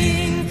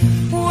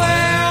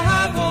 Where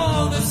have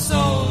all the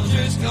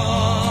soldiers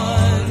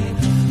gone?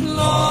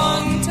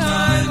 Long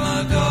time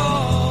ago.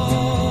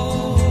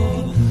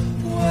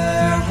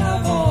 Where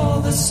have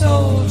all the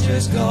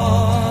soldiers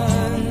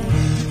gone?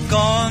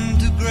 Gone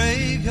to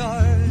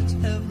graveyards,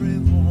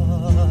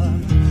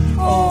 everyone.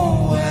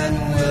 Oh, when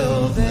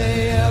will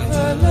they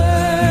ever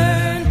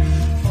learn?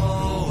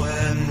 Oh,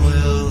 when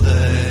will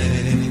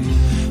they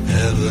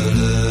ever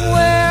learn?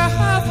 Where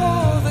have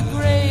all the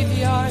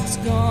graveyards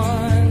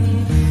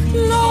gone?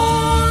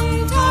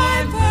 Long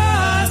time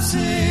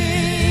passing.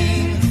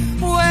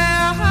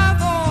 Where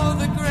have all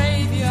the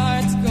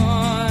graveyards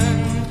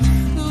gone?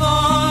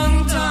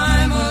 Long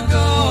time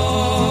ago.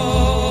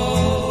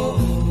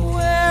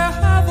 Where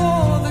have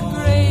all the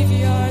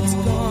graveyards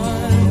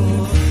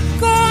gone?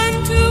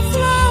 Gone to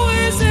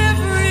flowers,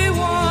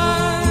 everyone.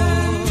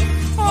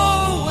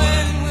 Oh,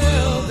 when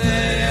will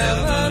they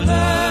ever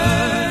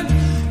learn?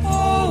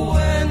 Oh,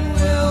 when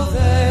will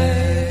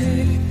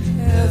they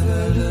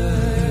ever learn?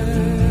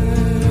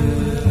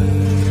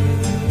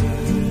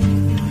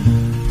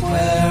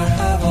 Where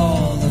have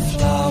all the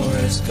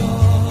flowers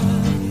gone?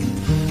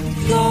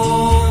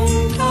 Long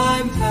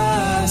time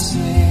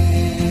passing.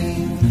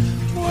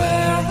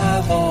 Where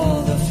have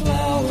all the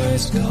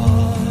flowers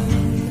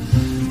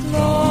gone?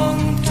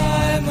 Long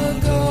time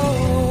ago.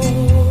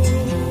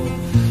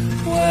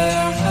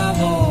 Where have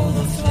all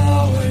the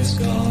flowers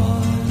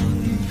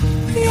gone?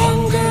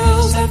 Young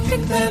girls have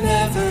picked them,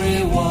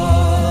 everyone.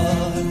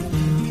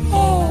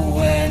 Oh,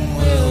 when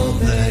will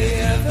they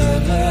ever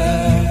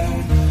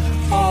learn?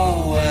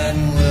 Oh,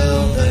 when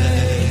will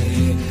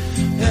they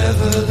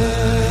ever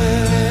learn?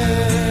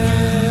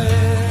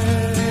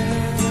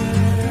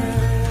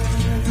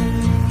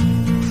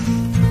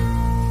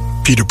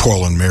 Peter,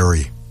 Paul, and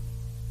Mary.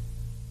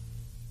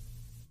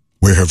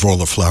 Where have all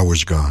the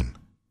flowers gone?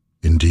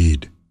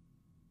 Indeed.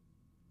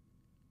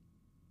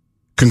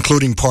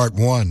 Concluding part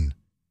one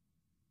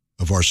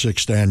of our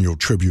 6th annual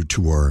tribute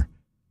to our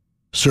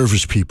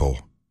service people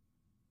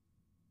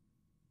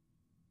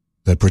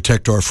that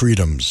protect our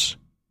freedoms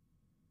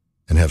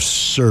and have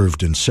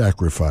served and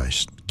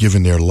sacrificed,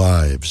 given their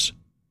lives,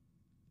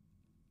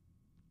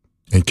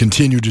 and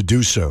continue to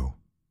do so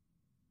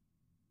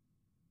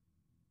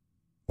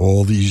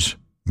all these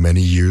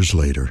many years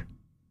later.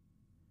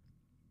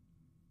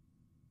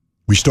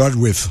 We started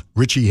with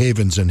Richie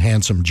Havens and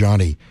Handsome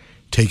Johnny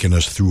taking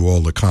us through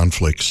all the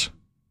conflicts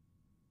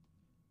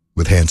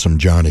with Handsome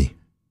Johnny.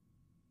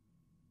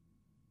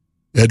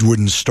 Ed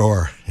Wooden's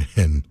Star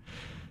and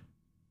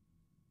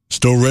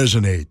still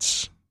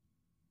resonates.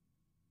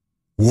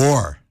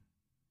 War.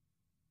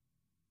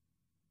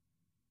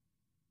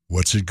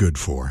 What's it good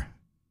for?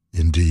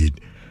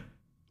 Indeed.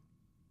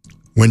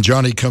 When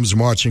Johnny Comes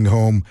Marching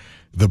Home,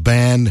 the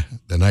band,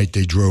 the night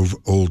they drove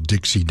Old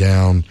Dixie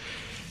down.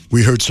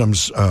 We heard some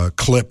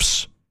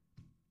clips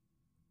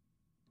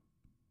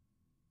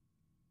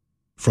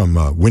from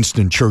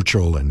Winston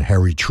Churchill and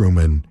Harry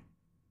Truman,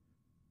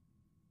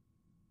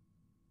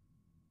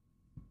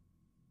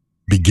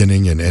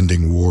 beginning and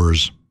ending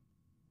wars.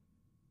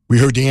 We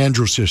heard the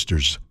Andrews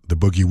Sisters, the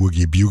Boogie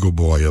Woogie Bugle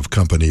Boy of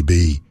Company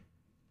B.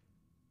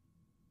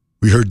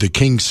 We heard the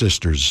Kinks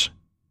sisters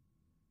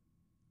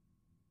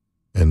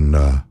and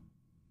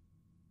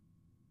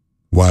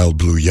Wild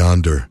Blue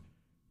Yonder.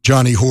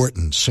 Johnny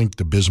Horton, Sink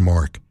the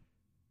Bismarck.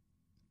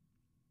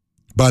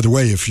 By the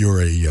way, if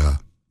you're a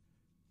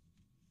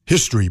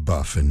history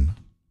buff and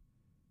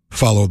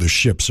follow the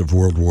ships of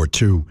World War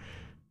II,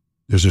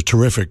 there's a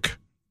terrific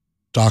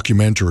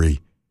documentary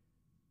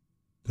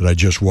that I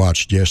just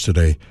watched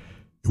yesterday.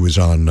 It was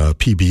on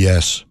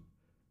PBS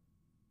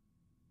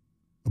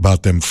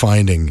about them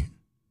finding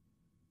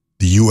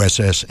the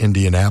USS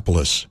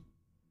Indianapolis,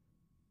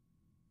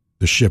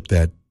 the ship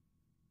that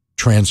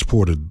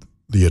transported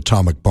the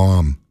atomic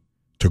bomb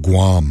to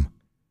Guam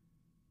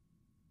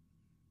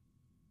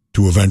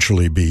to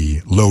eventually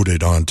be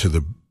loaded onto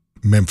the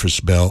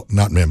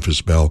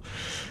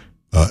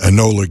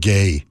Enola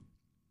Gay,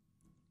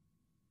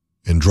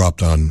 and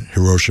dropped on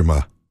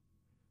Hiroshima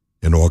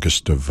in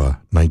August of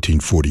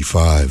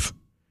 1945.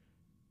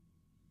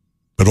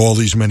 But all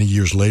these many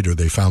years later,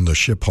 they found the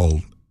ship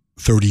hull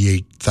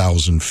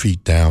 38,000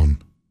 feet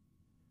down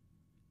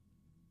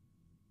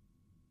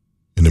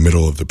in the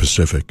middle of the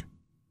Pacific.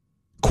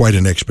 Quite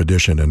an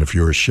expedition, and if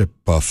you're a ship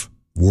buff,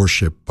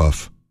 warship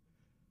buff,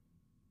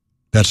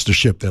 that's the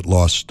ship that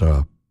lost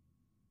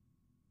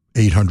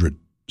 800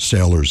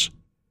 sailors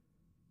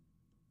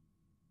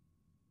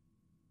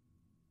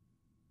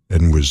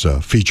and was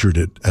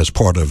featured as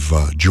part of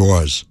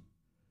Jaws.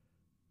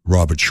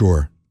 Robert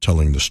Shore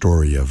telling the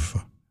story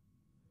of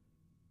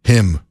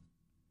him,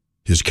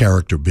 his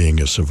character being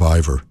a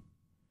survivor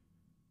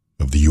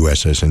of the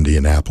USS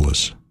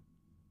Indianapolis.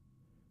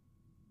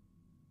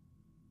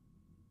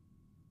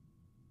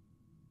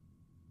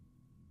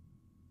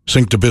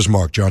 Sink the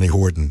Bismarck, Johnny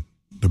Horton.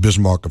 The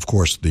Bismarck, of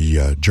course,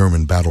 the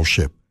German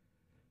battleship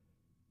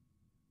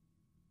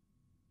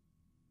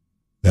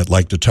that,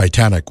 like the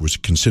Titanic, was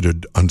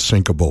considered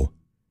unsinkable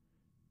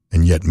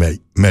and yet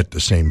met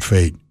the same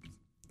fate.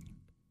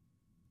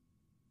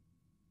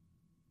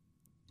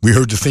 We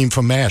heard the theme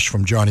from MASH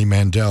from Johnny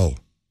Mandel.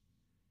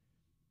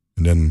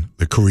 And then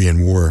the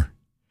Korean War.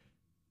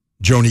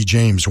 Joni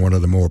James, one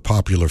of the more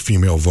popular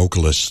female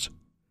vocalists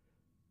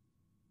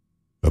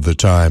of the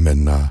time,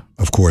 and,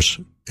 of course,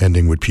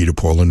 ending with Peter,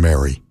 Paul, and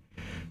Mary.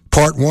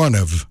 Part one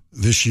of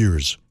this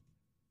year's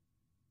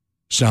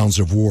Sounds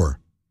of War.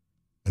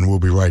 And we'll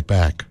be right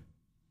back.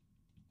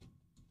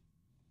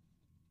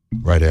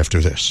 Right after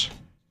this.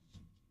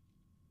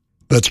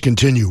 Let's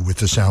continue with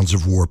the Sounds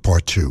of War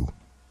Part 2.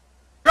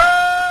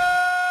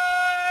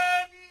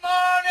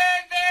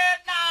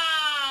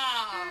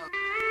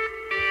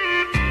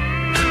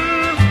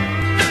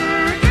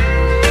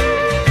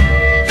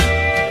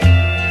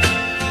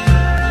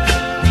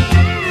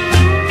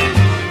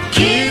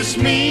 Kiss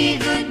me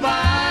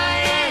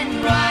goodbye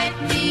and write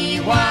me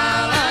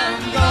while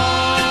I'm gone.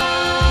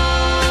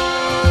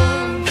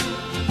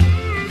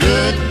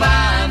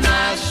 Goodbye,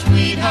 my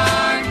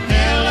sweetheart.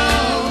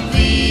 Hello,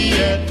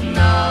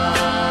 Vietnam.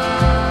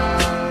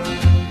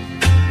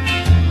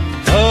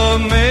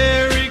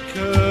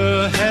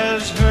 America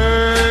has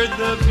heard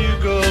the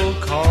bugle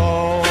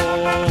call,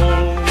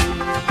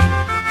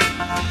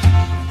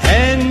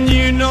 and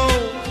you know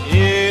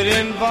it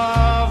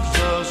involves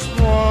us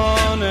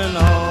one and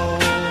all.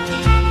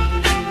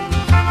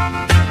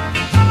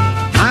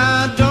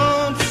 I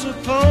don't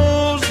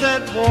suppose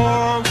that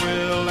war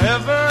will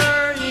ever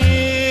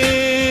end.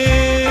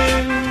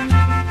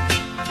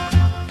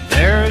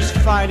 There's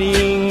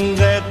fighting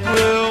that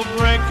will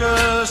break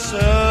us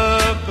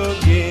up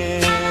again.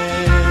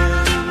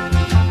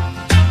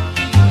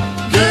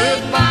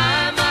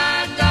 Goodbye,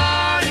 my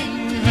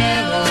darling.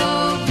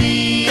 Hello,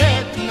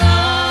 Vietnam.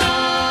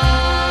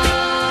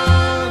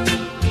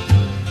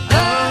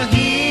 A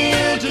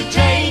hill to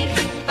take,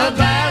 a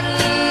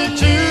battle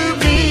to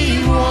be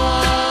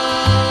won.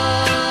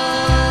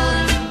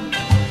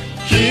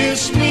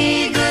 Kiss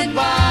me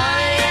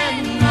goodbye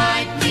and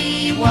write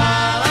me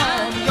while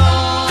I'm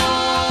gone.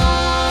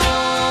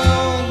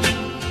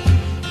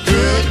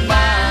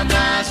 Goodbye,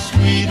 my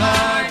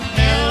sweetheart.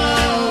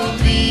 Hello,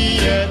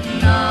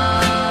 Vietnam.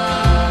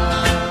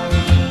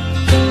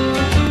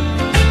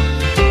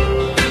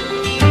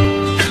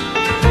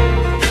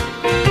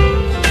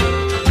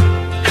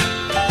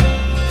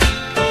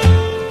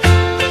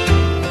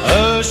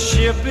 A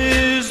ship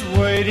is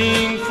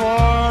waiting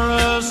for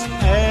us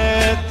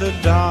at the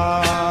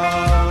dock.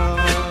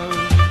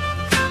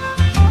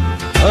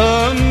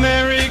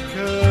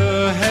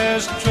 America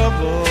has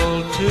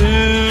trouble to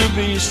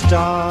be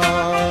stopped.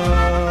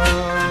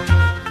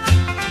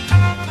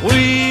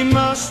 We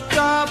must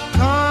stop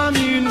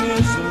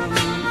communism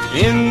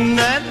in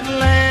that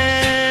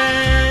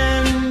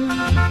land,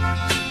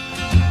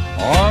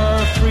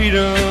 or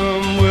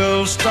freedom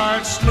will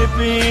start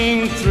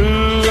slipping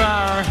through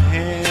our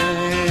hands.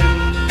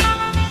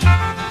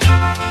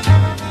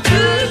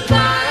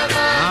 Goodbye,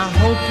 I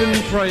hope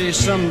and pray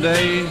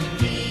someday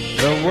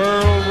the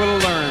world will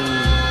learn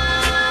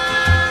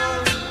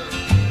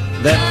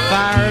that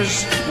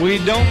fires we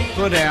don't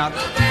put out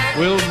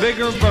will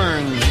bigger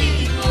burn.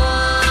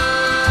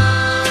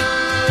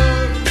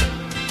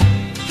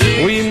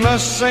 We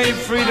must save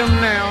freedom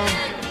now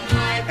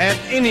at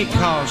any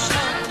cost,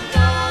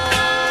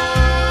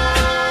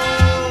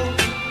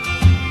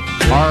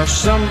 or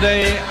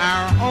someday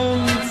our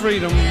own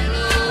freedom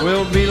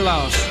will be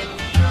lost.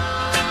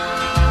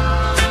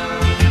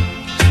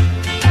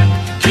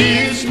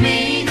 Kiss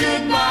me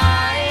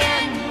goodbye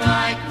and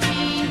write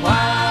me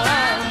while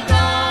I'm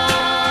gone.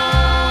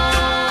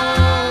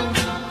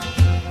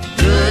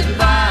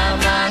 Goodbye,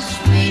 my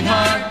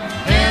sweetheart.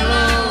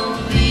 Hello,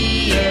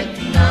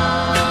 Vietnam.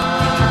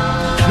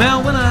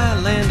 Now, when I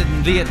landed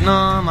in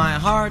Vietnam, I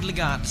hardly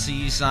got to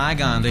see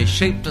Saigon. They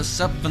shaped us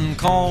up and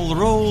called the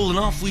roll, and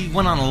off we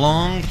went on a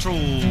long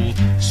patrol,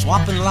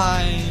 swapping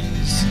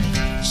lies,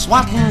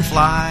 swatting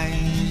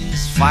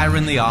flies,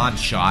 firing the odd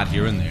shot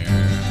here and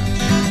there.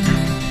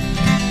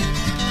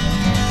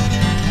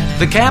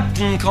 The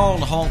captain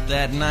called a halt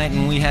that night,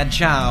 and we had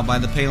chow by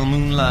the pale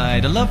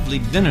moonlight. A lovely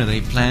dinner they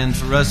planned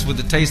for us with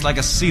a taste like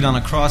a seat on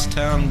a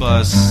crosstown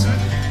bus.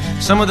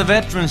 Some of the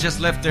veterans just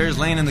left theirs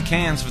laying in the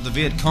cans for the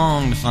Viet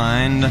Cong to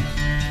find,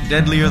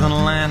 deadlier than a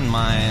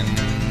landmine.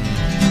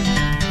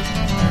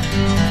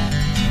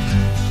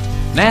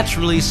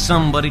 Naturally,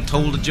 somebody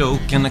told a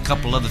joke, and a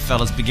couple other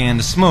fellas began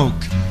to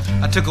smoke.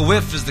 I took a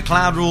whiff as the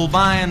cloud rolled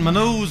by, and my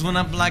nose went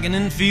up like an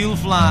infield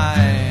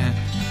fly.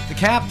 The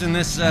captain,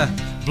 this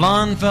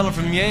blonde fella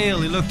from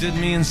Yale, he looked at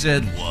me and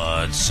said,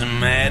 "What's the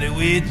matter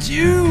with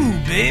you,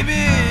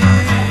 baby?"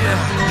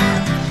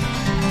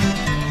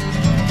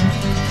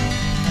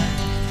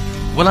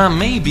 Well, I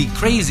may be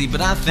crazy,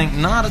 but I think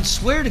not. I'd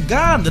swear to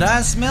God that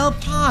I smell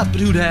pot.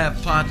 But who'd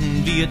have pot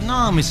in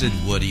Vietnam? He said,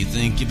 "What do you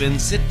think you've been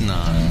sitting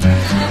on?"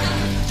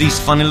 These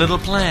funny little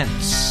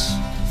plants,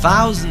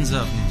 thousands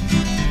of them.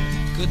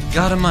 Good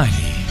God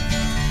Almighty.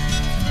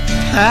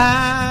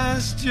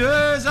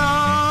 Pastures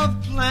of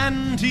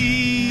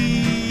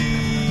plenty.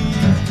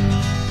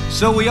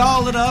 So we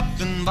all lit up,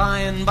 and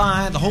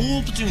by, the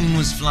whole platoon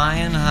was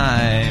flying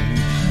high.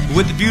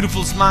 With a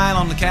beautiful smile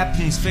on the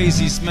captain's face,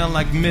 he smelled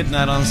like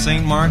midnight on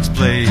St. Mark's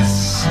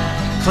Place.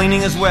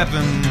 Cleaning his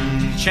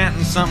weapon,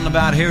 chanting something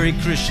about Hare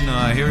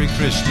Krishna, Hare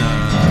Krishna.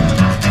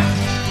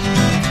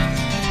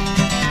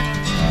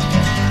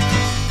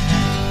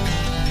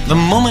 The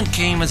moment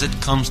came as it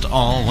comes to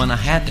all, when I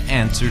had to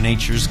answer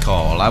nature's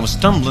call. I was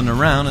stumbling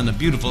around in a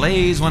beautiful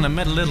haze when I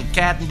met a little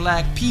cat in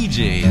black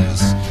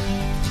PJs.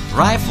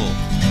 Rifle,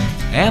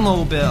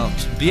 ammo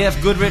belt, B.F.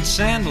 Goodrich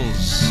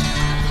sandals.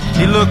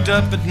 He looked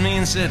up at me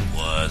and said,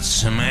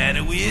 "What's the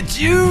matter with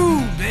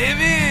you,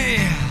 baby?"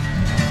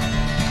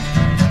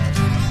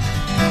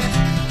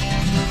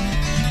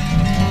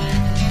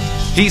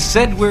 He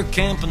said, "We're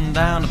camping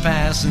down the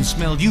pass and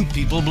smelled you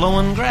people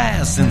blowing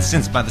grass. And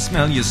since by the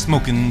smell you're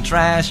smoking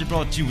trash, it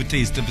brought you a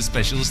taste of a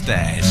special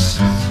stash.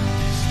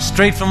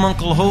 Straight from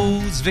Uncle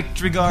Ho's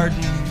Victory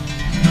Garden,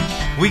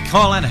 we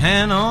call it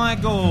Hanoi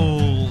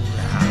Gold."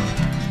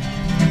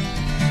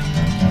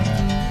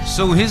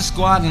 So his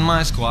squad and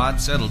my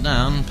squad settled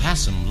down,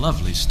 passed some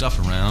lovely stuff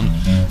around.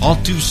 All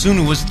too soon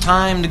it was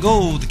time to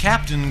go. The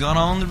captain got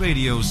on the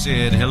radio,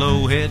 said,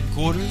 "Hello,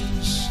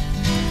 headquarters."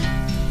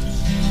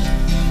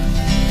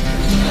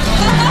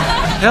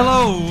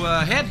 "Hello,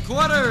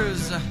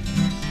 headquarters.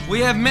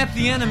 We have met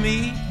the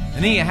enemy,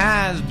 and he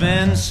has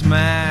been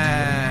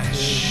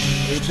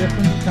smashed." A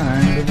different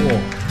kind of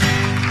war.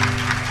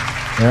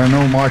 There are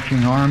no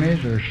marching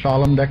armies or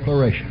solemn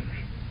declarations.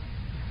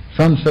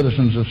 Some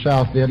citizens of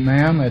South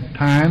Vietnam, at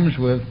times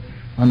with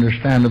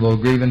understandable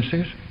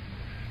grievances,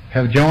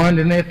 have joined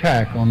in the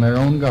attack on their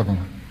own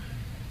government.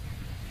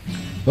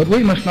 But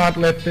we must not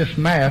let this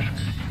mask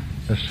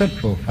the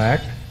central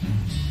fact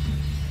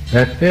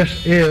that this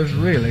is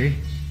really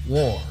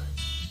war.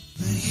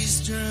 The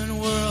Eastern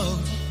world,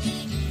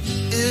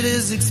 it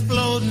is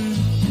exploding,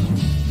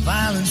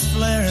 violence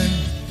flaring,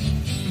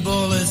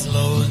 bullets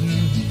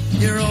loading.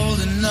 You're old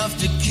enough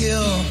to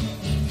kill,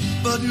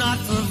 but not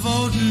for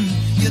voting.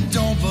 You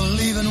don't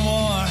believe in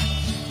war,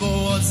 but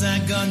what's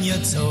that gun you're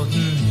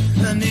toting?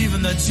 And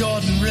even the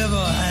Jordan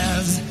River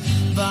has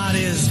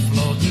bodies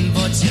floating.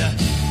 But you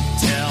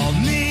tell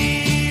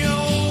me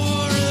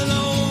over and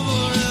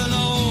over and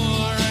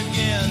over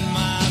again,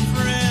 my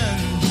friend,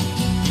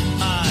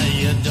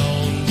 you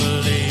don't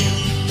believe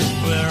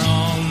we're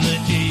on the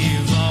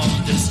eve of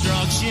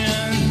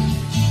destruction.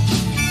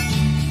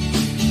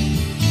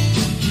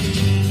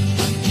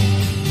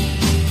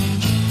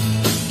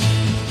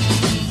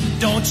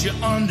 Don't you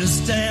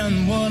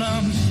understand what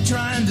I'm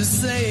trying to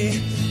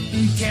say?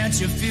 Can't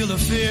you feel the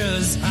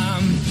fears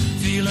I'm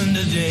feeling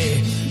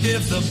today?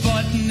 If the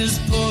button is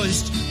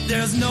pushed,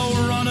 there's no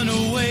running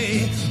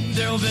away.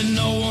 There'll be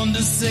no one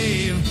to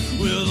save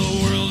with the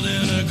world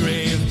in a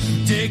grave.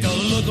 Take a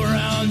look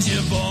around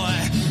you, boy.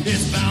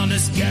 It's bound to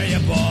scare you,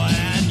 boy.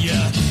 And you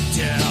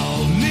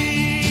tell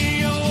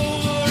me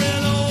over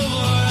and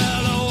over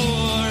and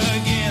over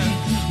again,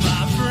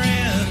 my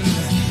friend,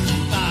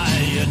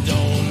 you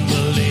don't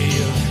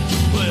believe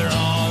we're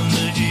on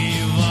the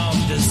eve of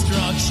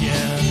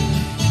destruction.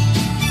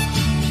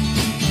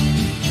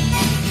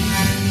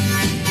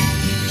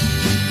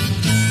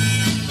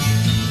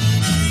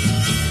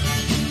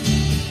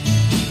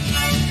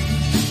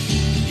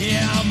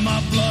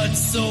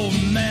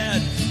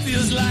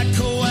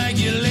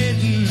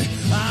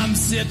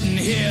 sitting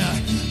here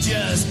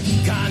just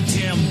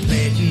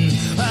contemplating.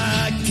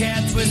 I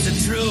can't twist the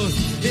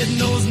truth, it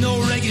knows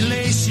no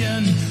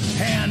regulation.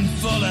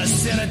 Handful of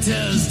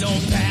senators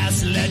don't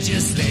pass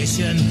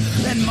legislation,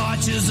 and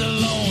marches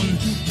alone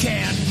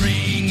can't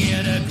bring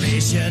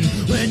integration.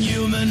 When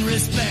human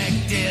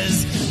respect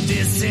is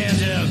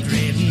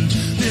disintegrating,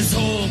 this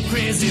whole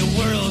crazy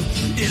world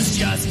is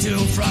just too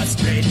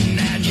frustrating.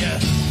 And you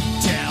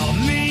tell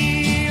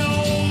me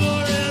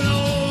over and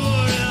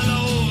over and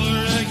over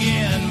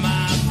again,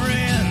 my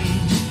friend,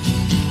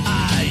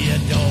 you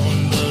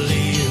don't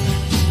believe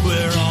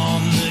we're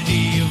on the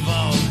eve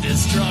of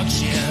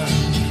destruction.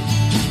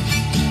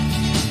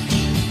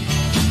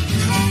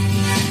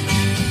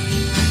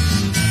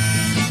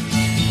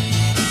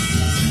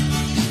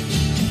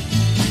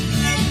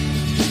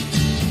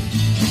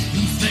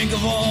 Think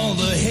of all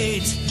the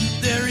hate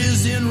there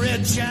is in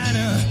Red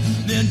China,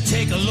 then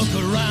take a look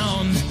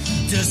around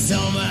to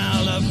Selma,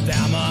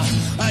 Alabama.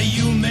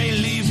 You may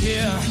leave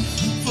here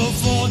for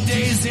 4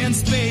 days in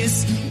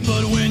space,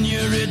 but when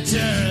you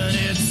return,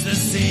 it's the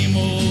same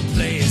old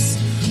place.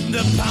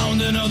 The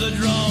pounding of the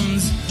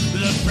drums,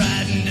 the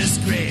pride and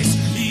disgrace.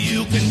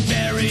 You can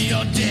bury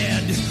your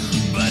dead,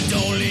 but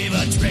don't leave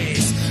a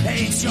trace.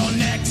 Hate your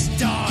next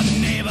door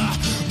neighbor,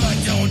 but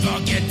don't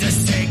forget to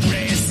say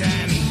grace.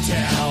 And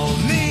tell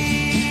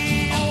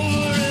me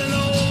over and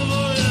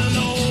over and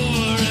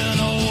over and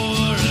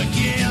over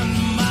again,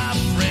 my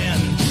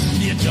friend,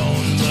 you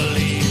don't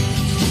believe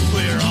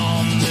we're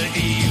on the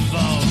eve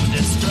of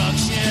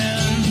destruction.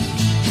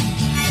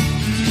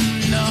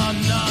 No,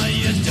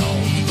 you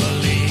don't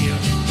believe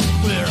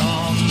we're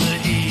on the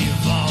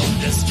eve of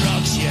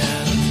destruction.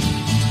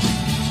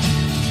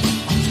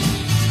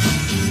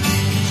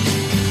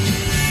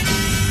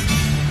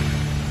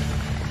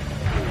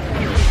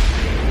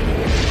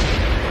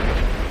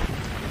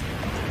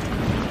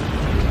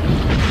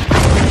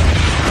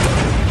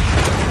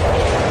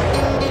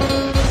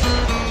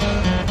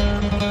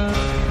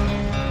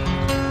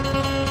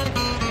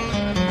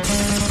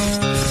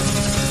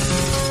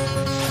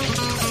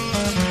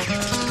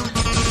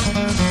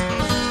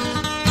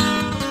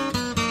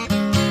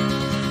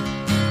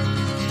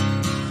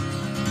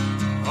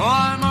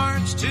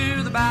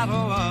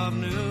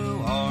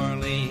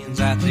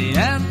 The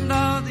end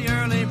of the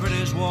early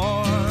British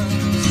wars,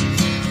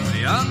 the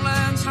young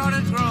land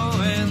started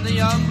growing, the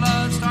young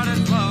blood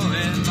started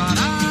flowing, but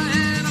I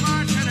ain't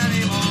marching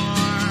anymore.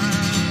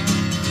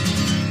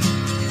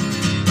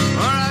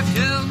 For I've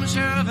killed my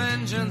share of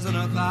engines in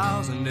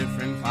 1,000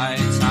 different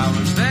fights. I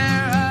was there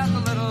at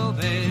the Little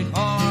Big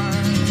Horn.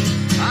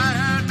 I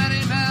heard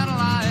many men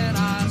lying,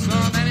 I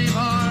saw many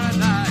more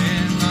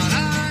dying, but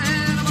I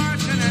ain't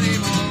marching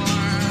anymore.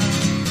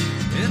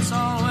 It's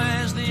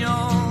always the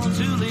old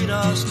to lead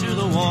us to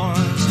the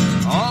wars,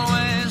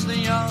 always the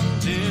young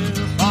to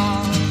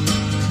fall.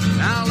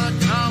 Now look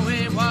at all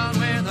we've won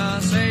with the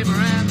saber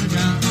and the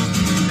gun.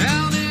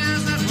 Tell me,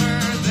 is it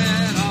worth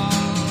it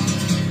all?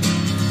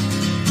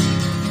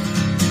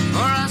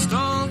 For I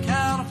stole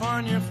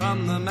California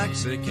from the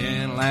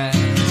Mexican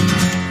land,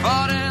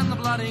 fought in the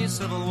bloody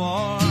Civil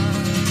War.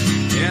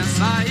 Yes,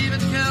 I even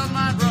killed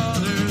my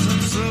brothers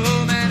and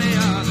so many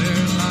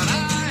others, but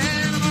I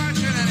ain't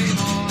marching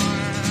anymore.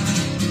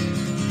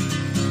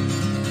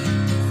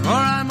 For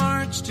I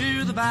marched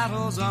to the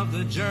battles of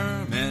the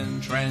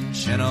German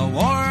trench in a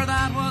war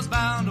that was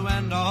bound to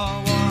end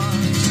all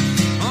wars.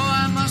 Oh,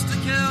 I must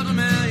have killed 1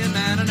 million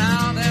men, and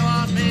now they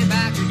want me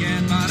back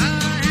again, but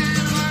I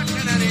ain't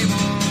marching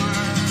anymore.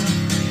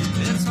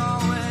 It's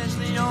always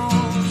the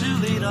old to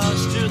lead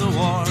us to the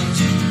wars,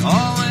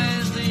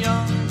 always the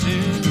young to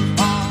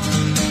fall.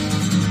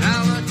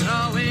 Now look at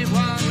all we've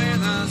won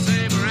with a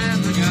saber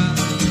and the gun.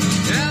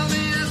 Tell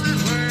me, is it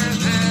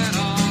worth it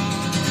all?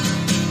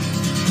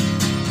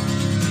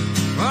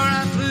 For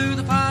I flew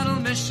the final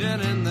mission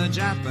in the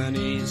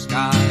Japanese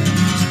sky,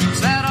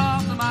 set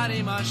off the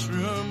mighty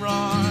mushroom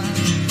roar.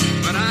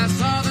 When I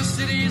saw the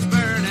cities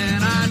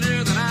burning, I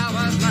knew that I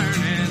was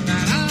learning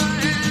that I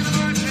ain't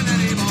marching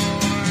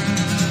anymore.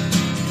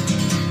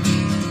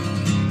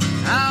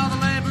 Now the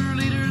labor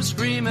leaders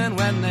screaming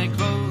when they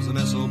close the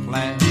missile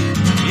plant.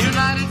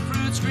 United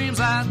Fruit screams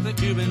at the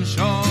Cuban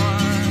shore.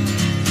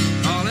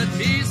 Call it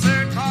peace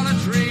or call it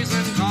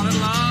treason, call it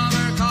love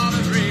or call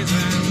it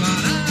reason,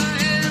 but I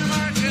ain't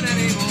marching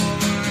anymore.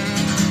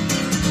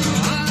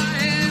 Oh, I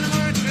ain't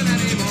marching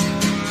anymore.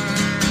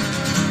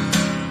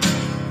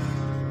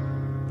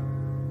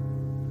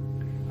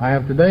 I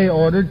have today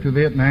ordered to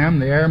Vietnam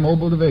the Air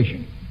Mobile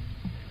Division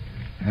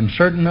and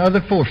certain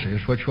other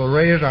forces which will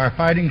raise our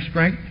fighting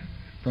strength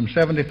from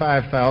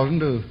 75,000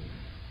 to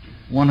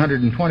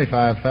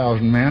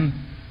 125,000 men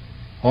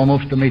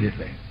almost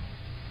immediately.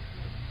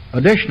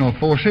 Additional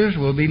forces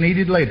will be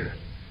needed later,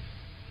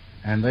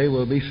 and they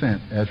will be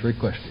sent as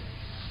requested.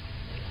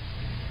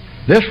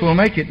 This will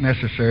make it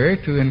necessary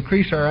to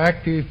increase our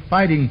active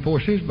fighting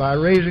forces by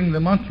raising the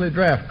monthly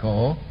draft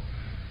call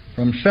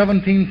from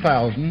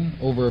 17,000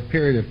 over a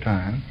period of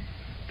time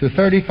to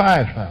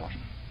 35,000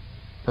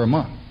 per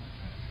month,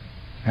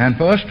 and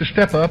for us to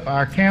step up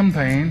our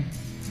campaign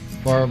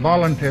for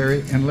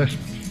voluntary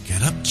enlistment.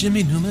 Get up,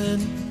 Jimmy Newman,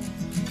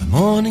 the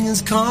morning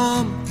is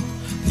calm.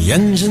 The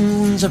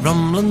engines are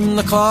rumbling,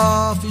 the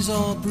coffee's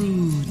all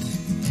brewed.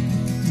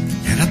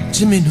 Get up,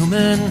 Jimmy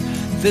Newman,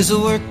 there's a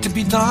work to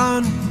be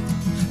done.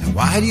 And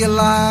why do you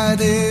lie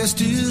there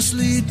still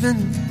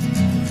sleeping?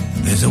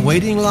 There's a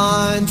waiting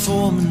line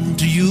foreman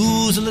to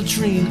use a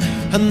latrine,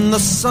 and the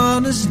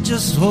sun is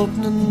just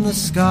opening the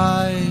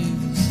skies.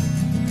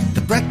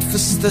 The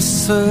breakfast they're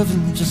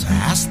serving just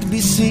has to be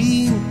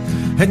seen,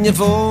 and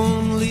you've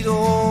only to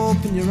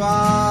open your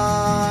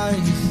eyes.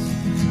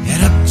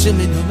 Get up,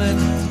 Jimmy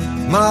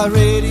Newman, my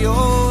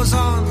radio's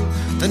on.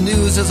 The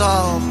news is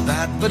all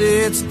bad, but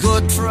it's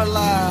good for a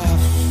laugh.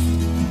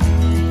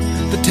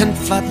 The tent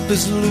flap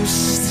is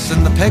loose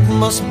and the peg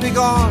must be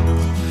gone.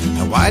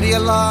 Now why do you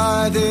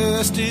lie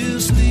there still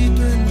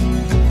sleeping?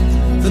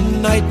 The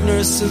night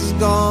nurse is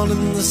gone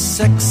and the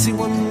sexy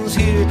one's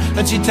here,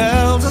 and she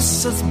tells us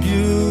such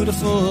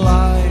beautiful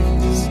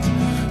lies.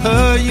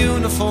 Her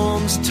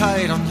uniform's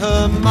tight on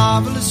her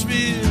marvelous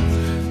rear,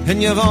 and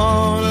you've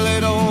only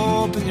to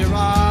open your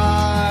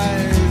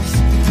eyes.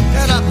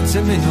 Get up,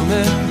 Jimmy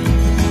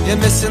Newman, you're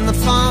missing the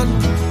fun.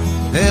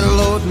 They're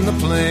loading the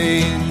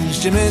planes,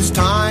 Jimmy, it's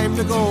time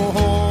to go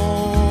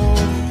home.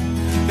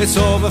 It's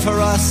over for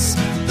us,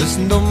 there's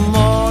no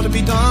more to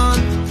be done.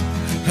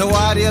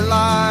 Why do you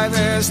lie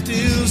there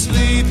still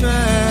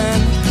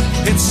sleeping?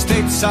 It's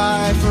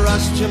stateside for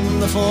us, Jim,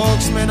 the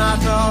folks may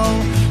not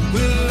know.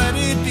 Will let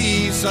it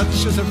be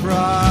such a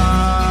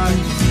surprise?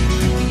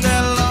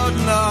 They're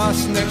loading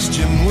us next,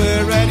 Jim,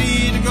 we're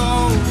ready to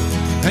go,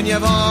 and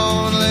you've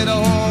only to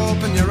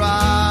open your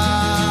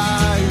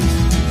eyes.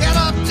 Get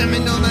up, Jimmy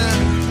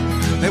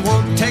Newman, they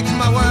won't take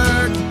my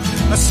word.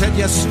 I said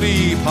you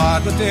sleep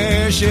hard, but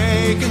they're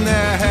shaking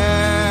their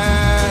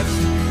heads.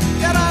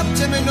 Get up,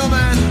 Jimmy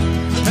Newman,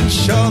 and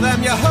show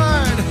them you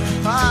heard.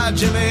 Ah,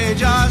 Jimmy,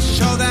 just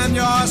show them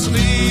you're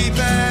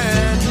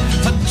sleeping.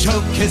 A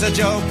joke is a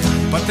joke,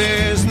 but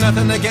there's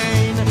nothing to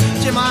gain.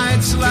 Jim,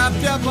 I'd slap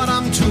you, but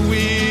I'm too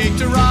weak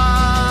to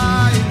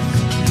rise.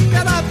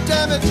 Get up,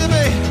 damn it,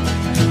 Jimmy,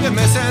 you're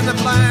missing the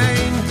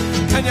plane,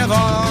 and you've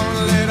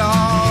only to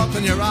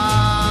open your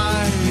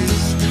eyes.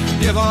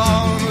 You've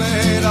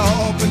only to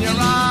open your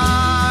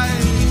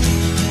eyes.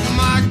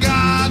 My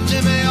God,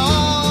 Jimmy,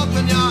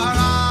 open your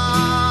eyes.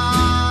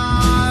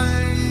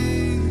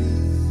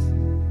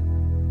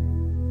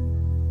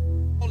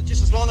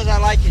 Just as long as I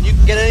like, and you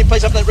can get any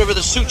place up that river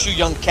that suits you,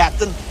 young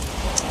captain.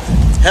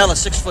 Hell, a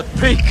 6-foot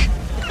peak.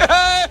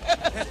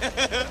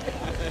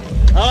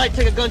 All right,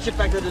 take a gunship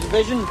back to the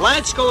division.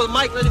 Lance, go with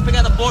Mike, let him pick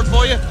out the board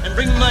for you, and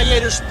bring me my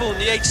Yater spoon,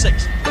 the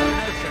 8-6.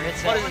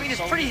 I mean,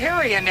 it's pretty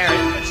hairy in there.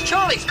 It's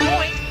Charlie's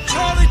point.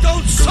 Charlie,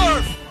 don't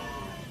surf!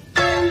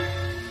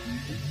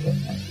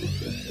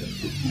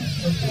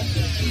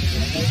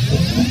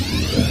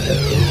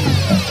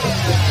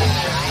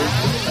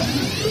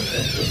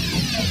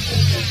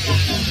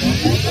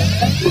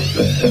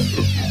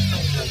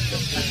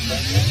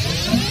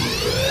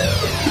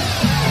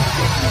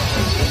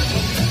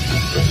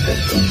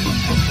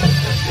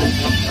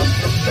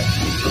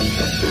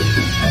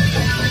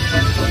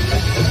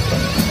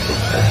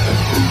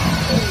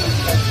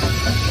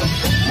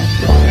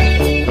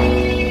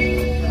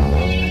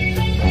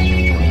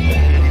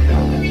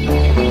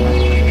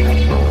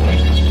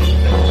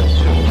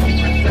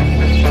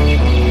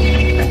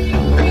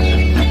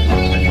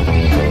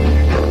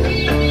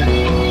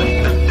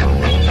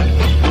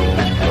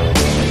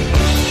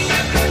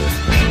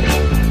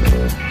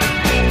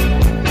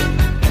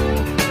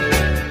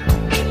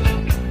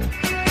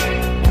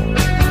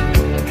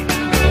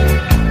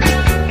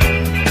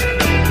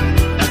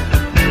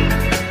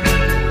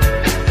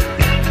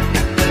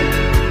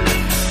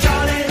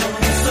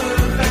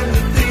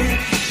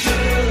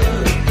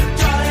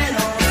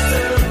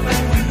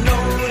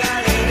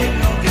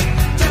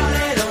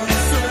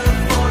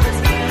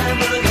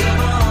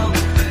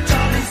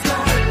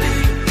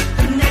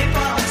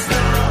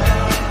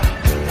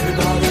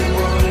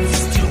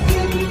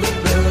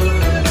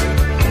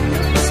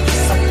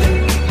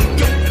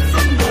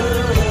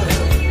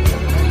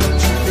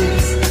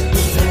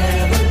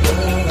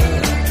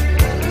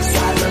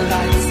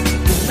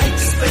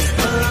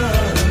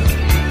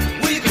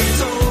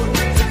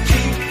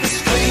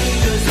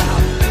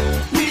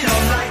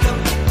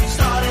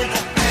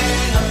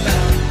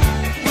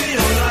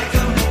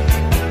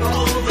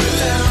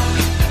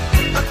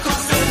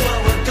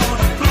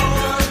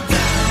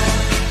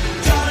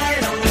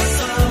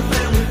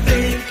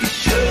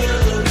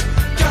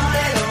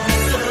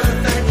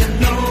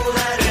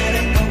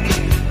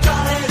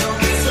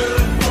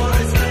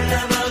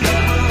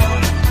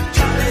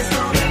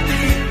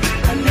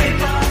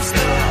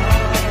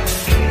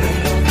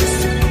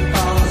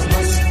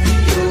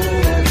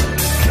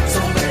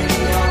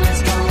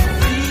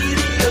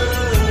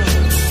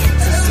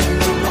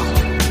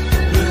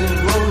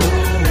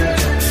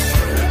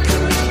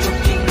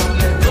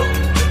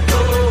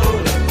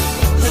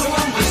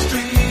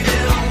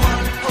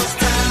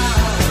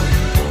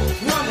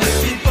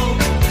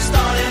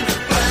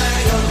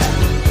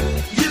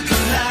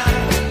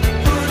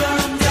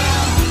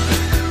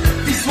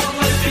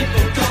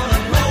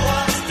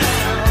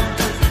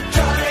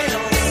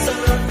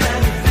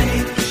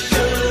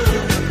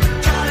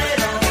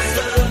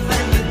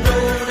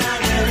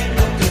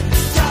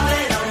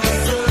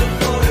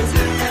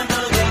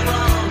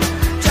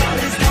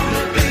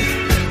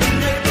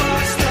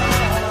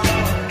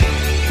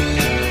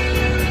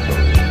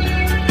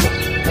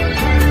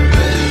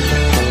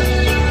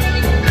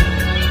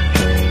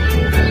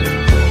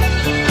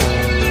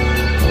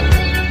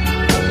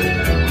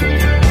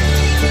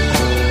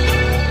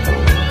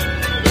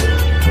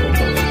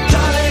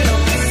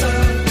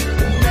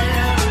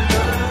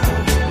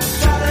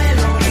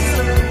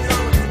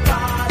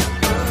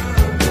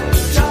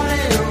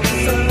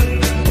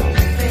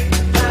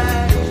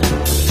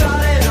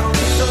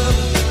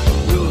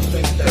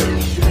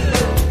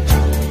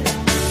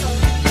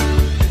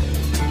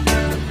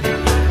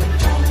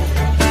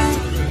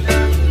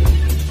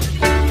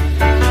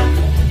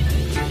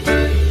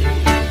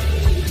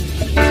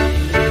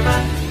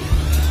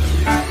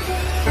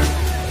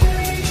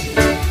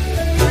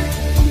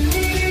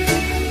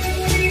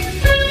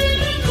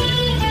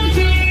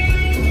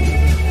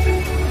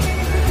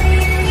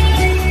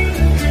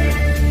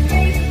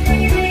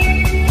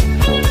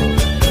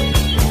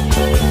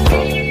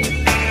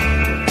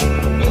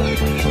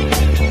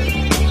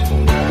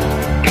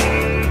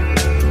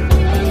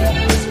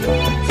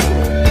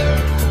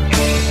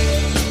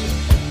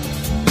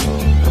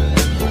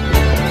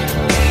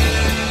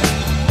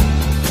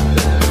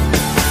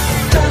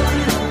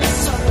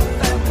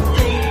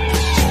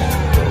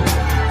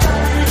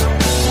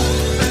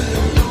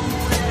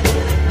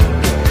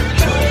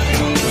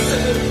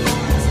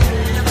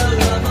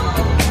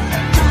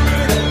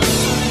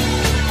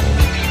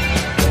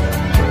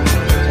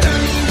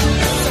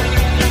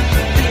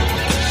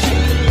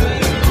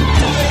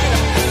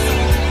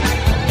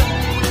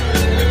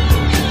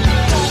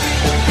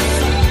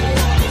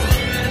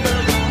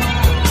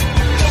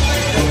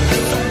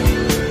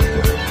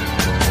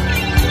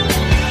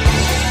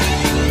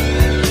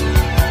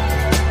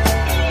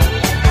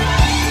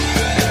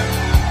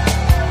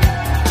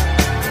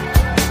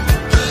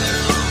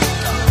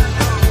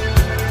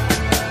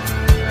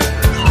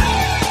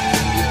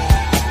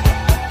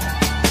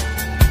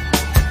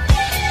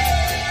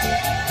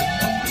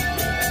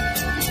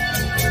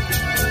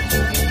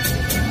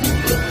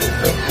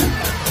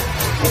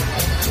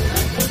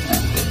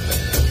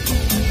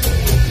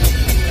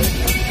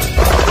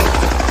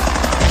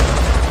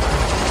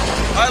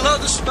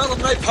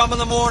 bomb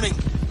in the morning.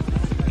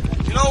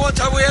 You know, one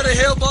time we had a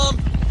hail bomb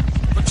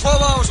for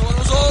 12 hours. When it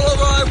was all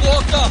over, I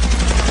walked up.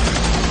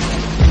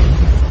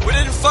 We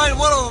didn't find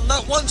one of them,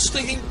 not one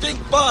stinking big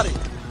body.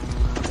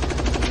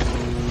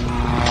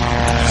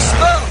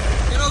 Smell!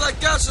 You know that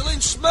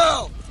gasoline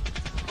smell?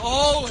 A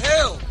whole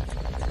hill.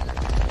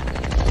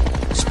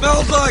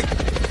 Smelled like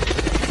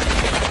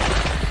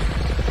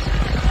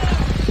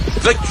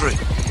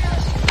victory.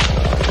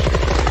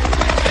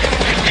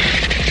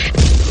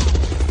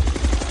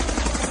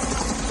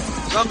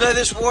 Someday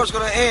this war's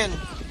gonna end.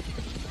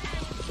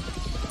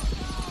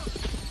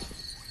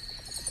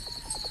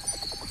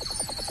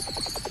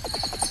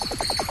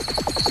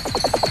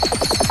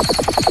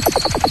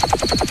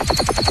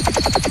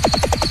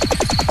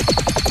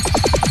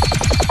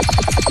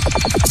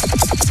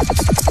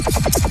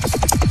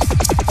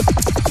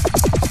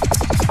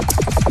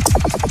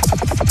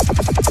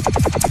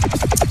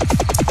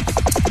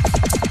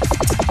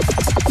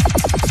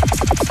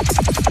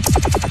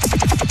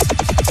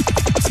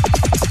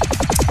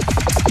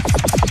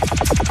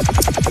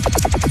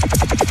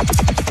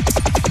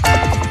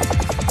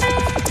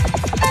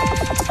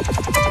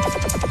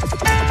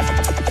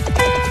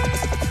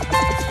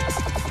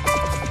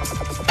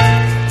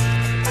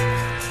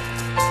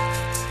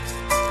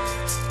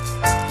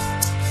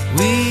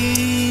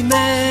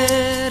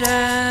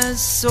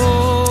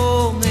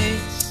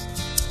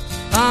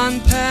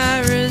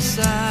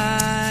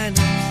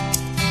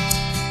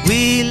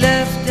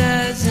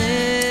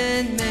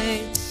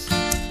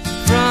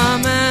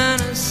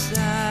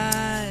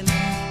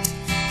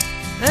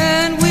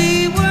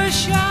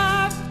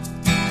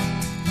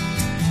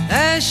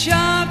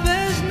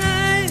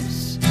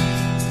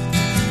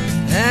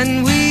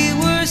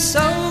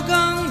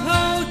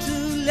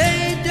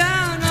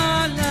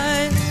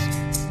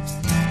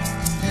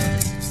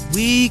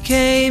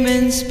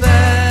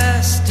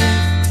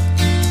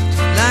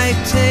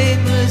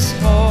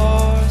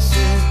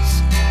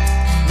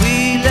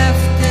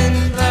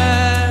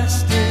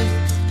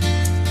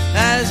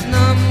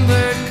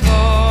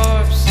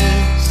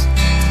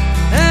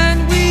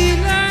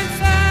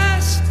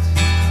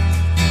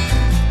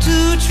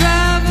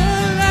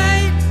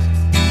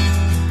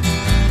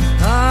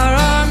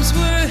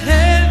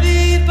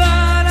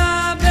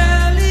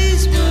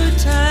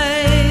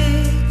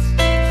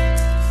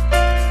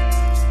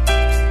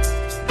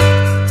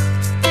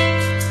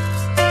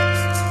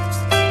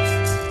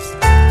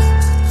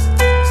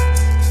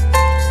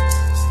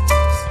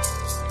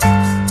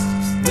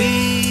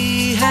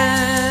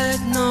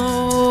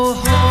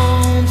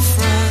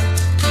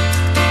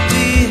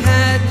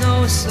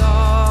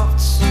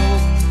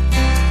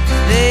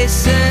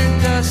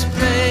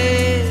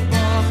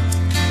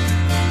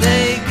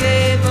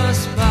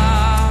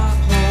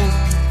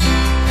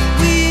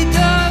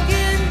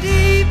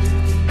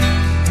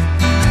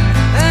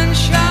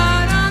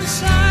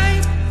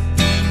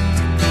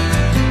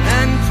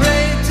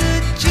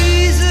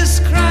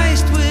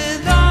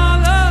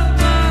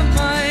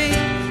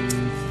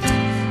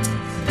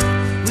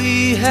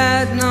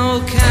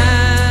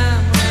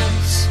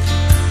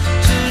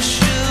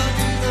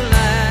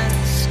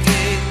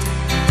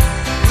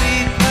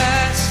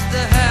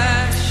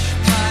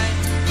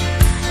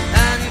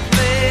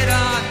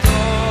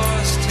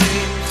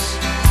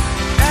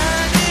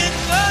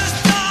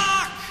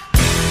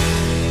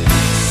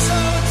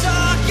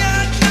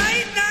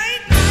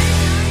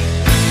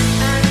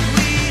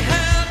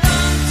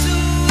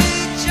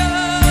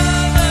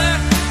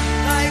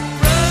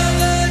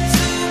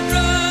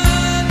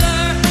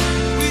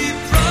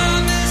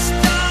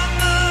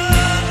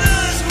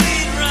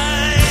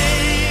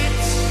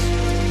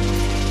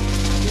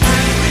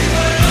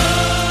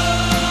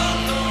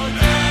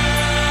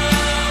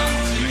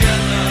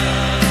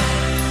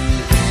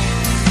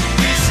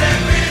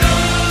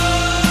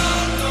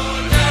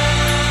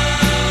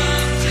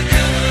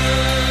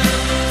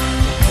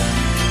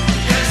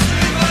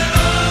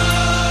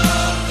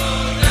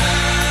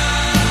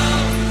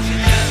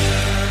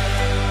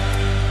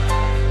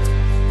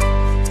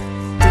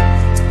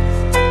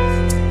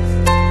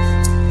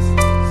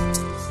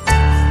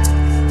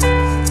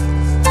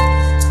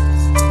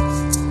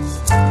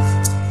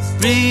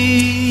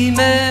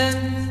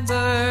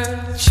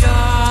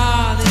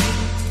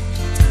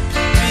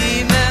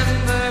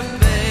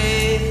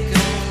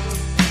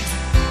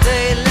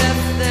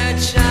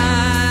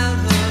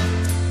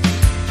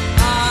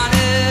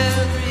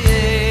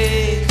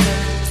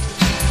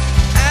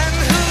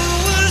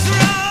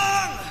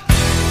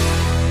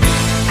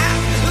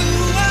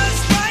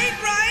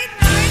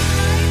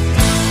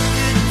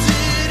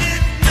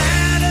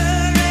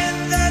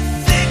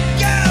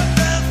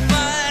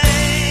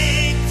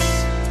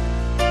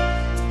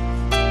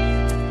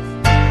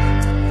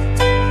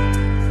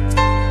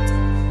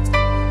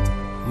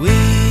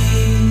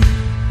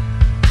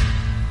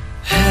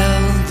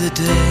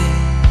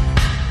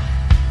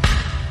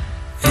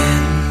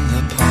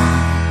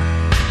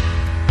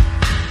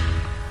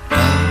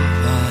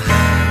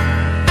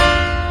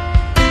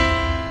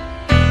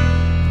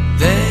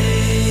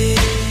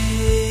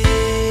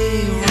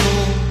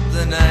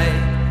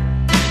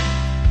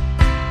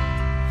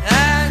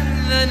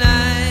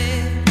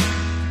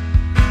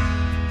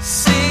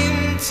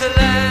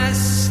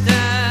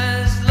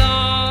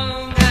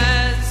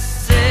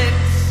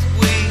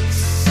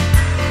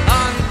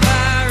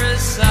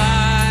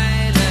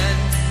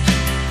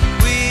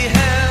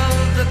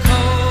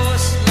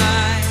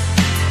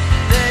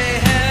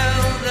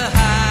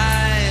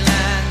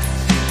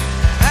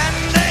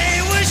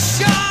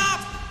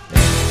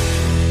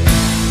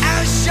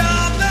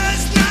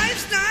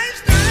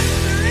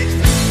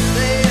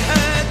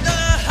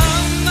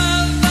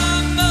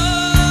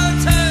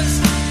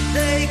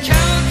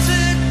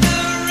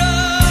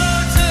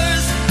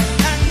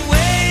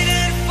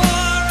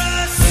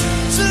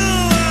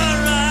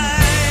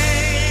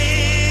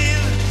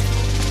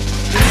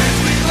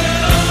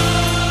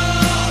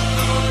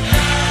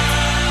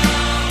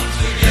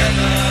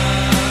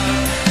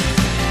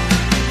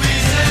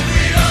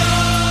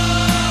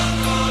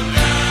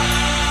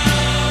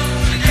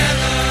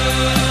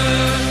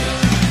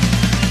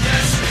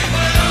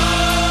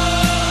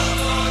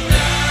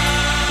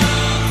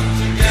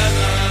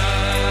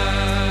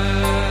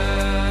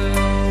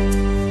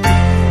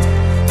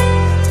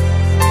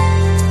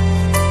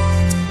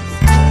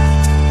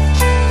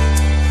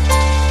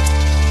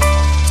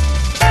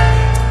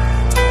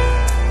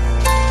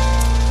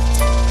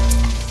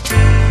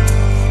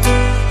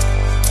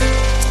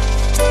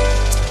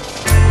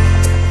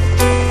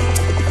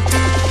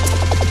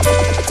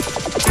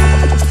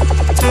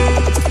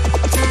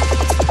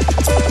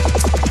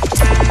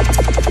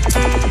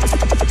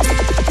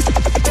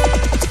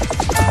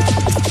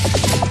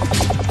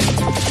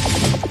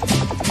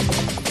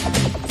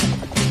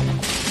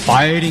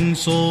 fighting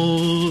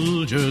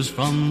soldiers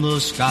from the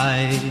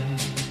sky.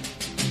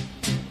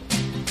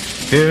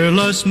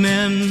 Fearless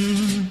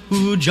men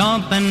who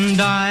jump and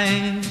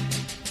die,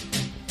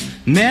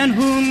 men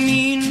who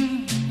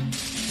mean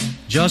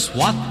just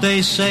what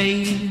they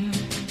say,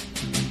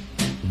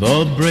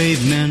 the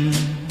brave men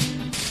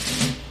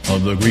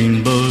of the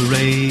Green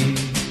Beret.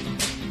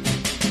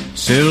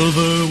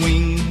 Silver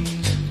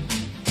wings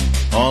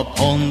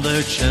upon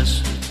their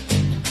chest,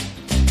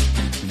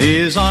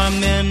 these are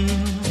men,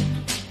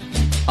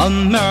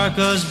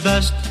 America's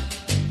best.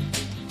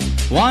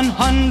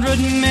 100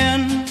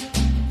 men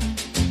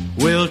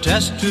will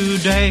test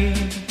today,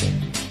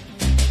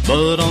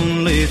 but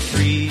only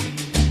 3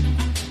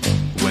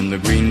 win the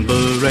Green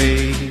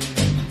Beret.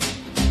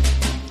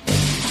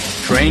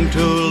 Trained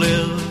to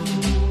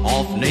live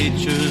off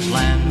nature's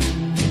land,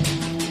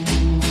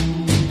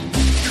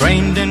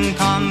 trained in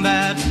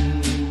combat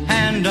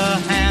hand to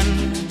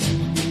hand,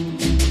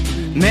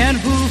 men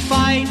who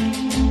fight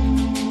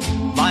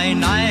by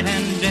night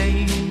and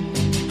day,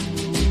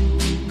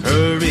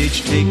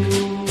 courage take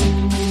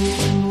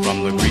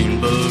from the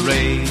Green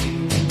Beret.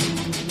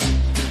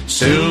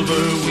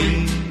 Silver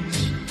wings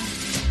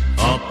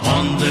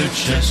upon their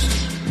chest,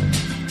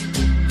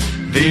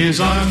 these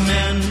are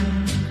men,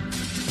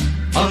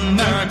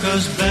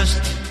 America's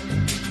best.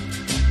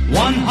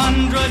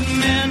 100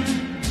 men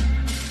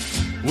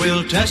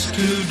will test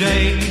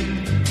today,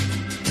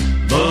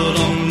 but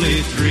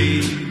only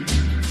 3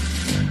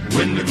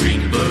 win the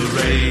Green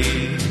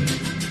Beret.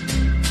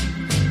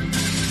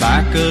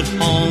 Back at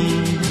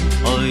home,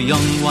 a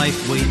young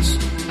wife waits.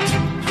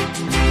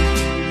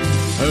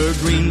 Her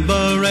Green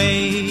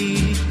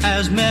Beret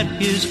has met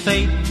his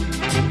fate.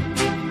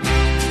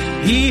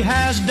 He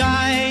has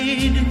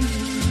died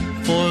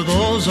for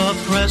those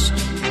oppressed,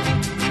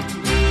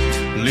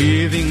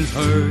 leaving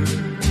her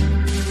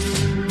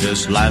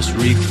this last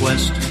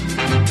request.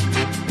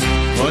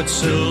 Put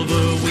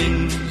silver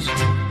wings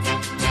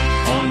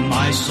on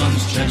my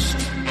son's chest,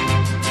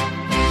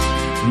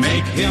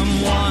 make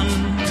him one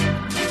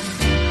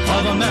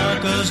of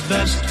America's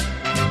best.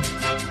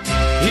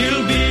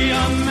 He'll be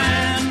a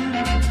man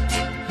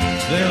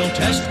they'll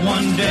test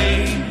one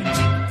day,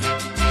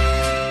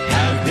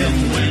 have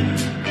him win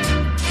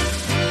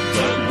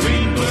the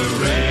Green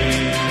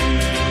Beret.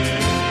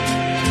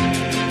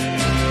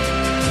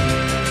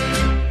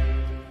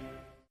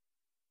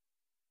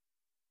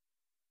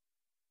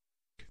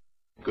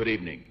 Good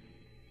evening.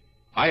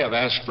 I have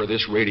asked for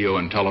this radio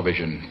and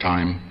television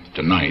time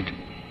tonight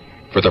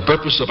for the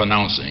purpose of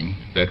announcing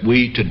that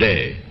we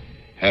today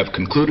have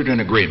concluded an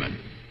agreement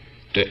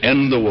to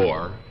end the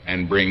war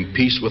and bring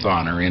peace with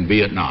honor in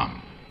Vietnam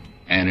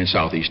and in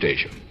Southeast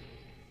Asia.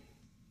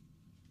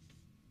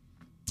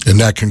 And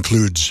that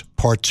concludes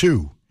part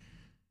 2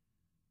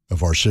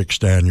 of our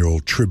 6th annual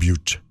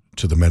tribute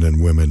to the men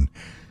and women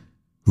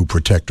who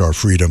protect our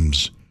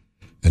freedoms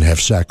and have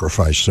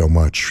sacrificed so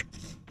much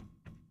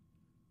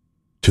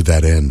to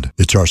that end.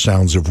 It's our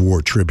Sounds of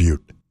War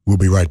tribute. We'll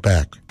be right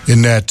back.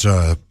 In that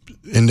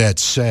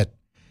set,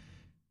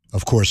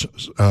 of course,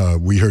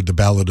 we heard the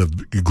Ballad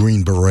of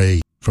Green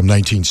Beret from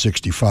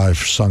 1965,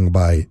 sung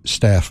by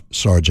Staff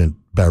Sergeant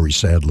Barry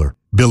Sadler.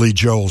 Billy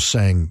Joel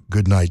sang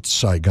Goodnight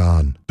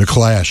Saigon. The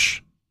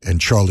Clash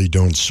and Charlie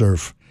Don't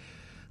Surf.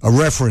 A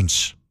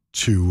reference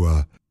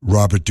to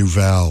Robert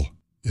Duvall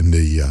in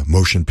the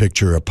motion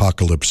picture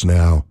Apocalypse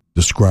Now,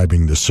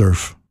 describing the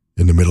surf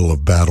in the middle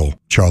of battle.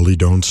 Charlie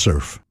Don't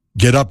Surf.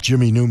 Get Up,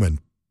 Jimmy Newman.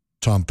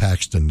 Tom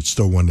Paxton, it's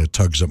still one that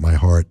tugs at my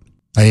heart.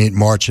 I Ain't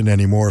Marching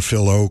Anymore,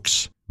 Phil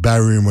Oakes.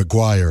 Barry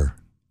Maguire,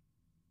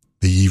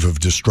 The Eve of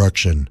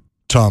Destruction.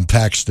 Tom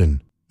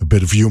Paxton, a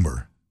bit of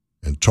humor.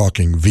 And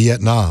talking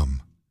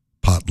Vietnam,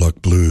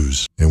 Potluck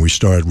Blues. And we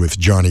started with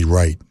Johnny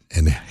Wright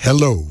and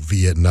Hello,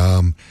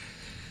 Vietnam,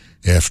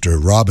 after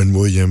Robin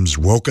Williams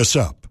woke us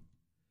up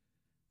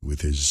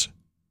with his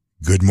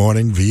Good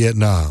Morning,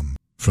 Vietnam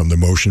from the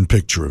motion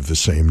picture of the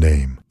same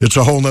name. It's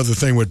a whole nother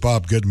thing with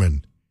Bob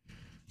Goodman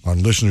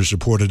on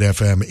listener-supported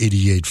FM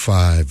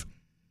 88.5,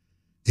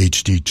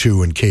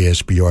 HD2, and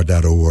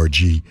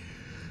KSBR.org,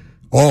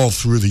 all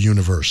through the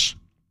universe.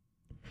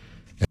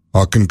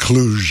 Our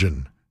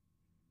conclusion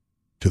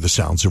to the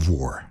Sounds of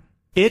War.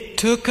 It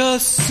took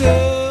us so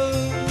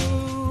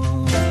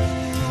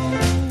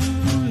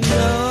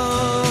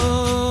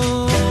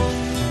long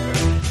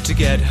to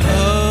get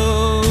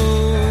home,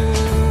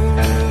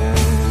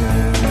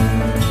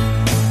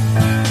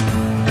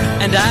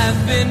 and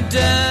I've been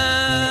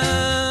down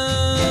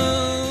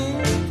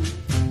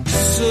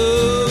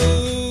so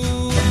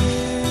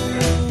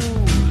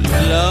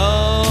long.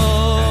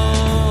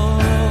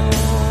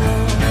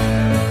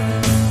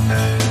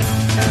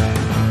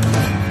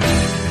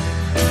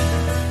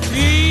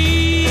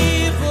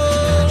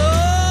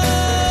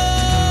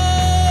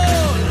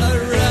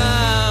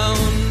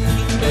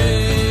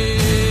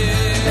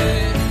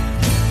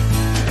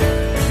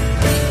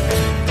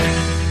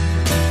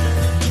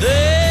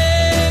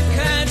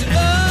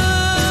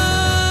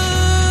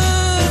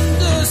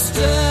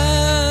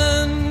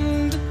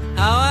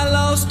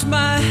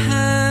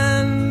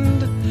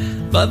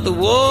 but the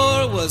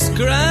war was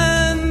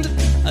grand,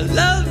 a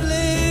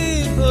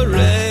lovely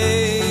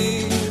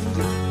parade.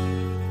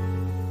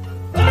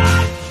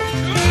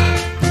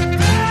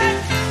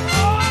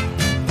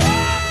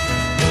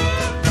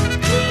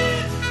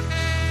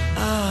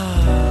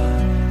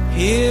 Ah,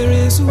 here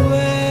is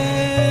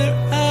where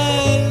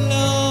I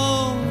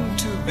long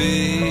to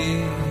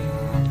be,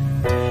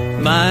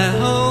 my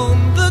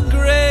home, the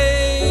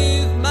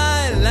grave,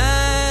 my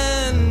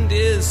land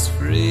is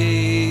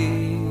free.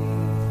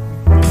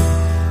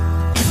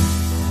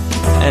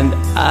 And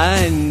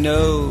I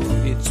know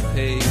it's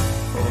paid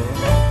for.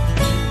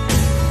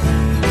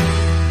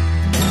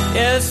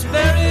 Yes,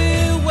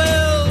 very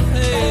well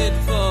paid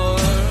for.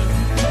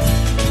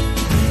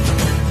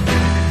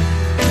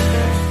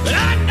 But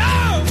I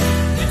know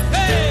it's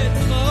paid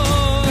for.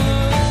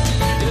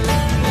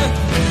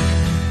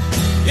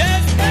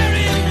 Yes,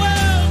 very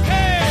well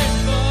paid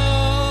for.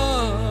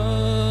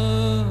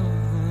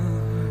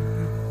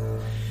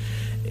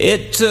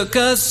 It took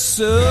us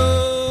so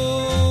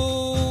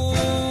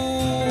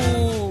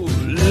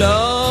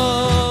long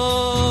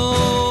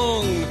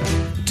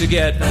to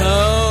get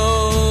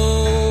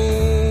home,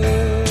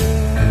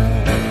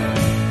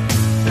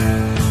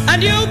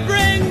 and you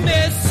bring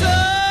me so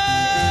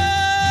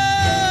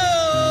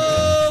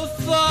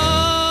far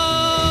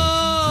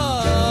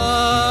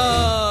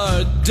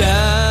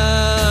down.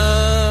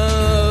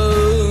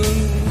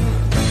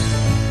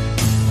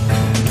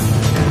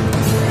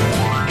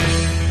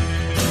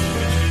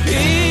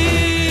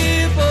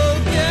 People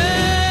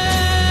gather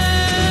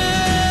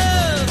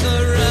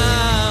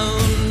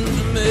round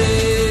me,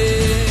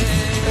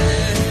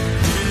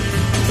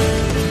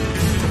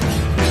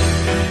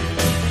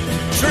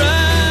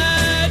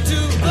 try to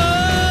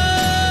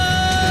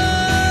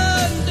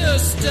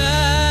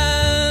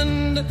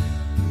understand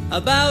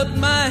about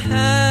my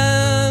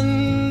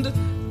hand,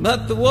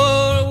 but the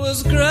war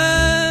was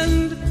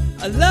grand,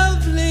 a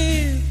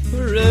lovely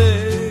parade.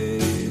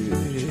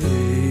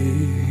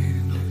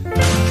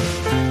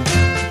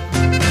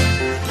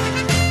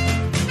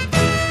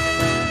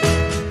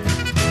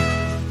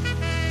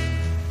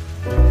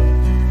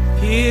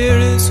 Here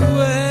is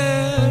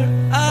where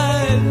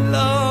I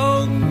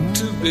long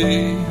to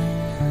be,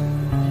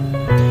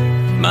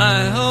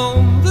 my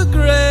home, the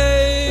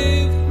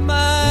grave,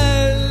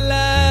 my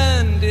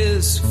land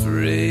is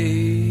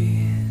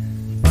free.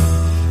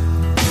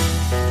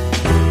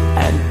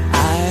 And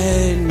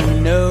I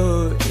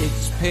know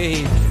it's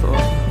paid for.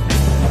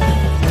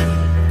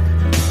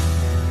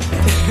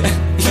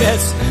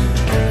 Yes,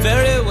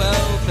 very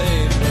well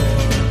paid for.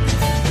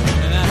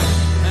 And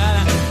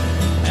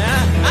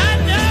I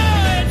know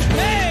it's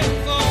paid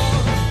for.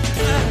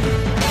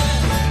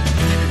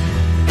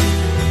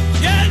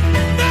 Yes,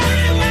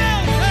 very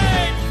well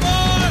paid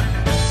for.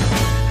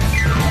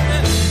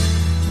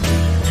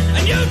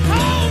 And you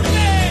told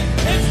me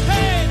it's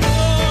paid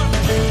for.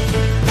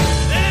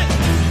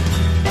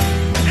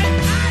 And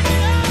I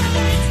know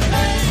it's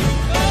paid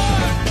for.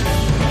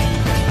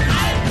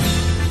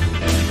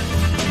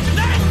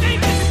 Nothing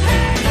is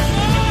paid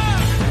for.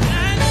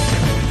 And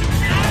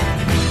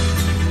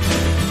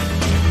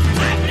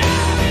I know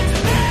it's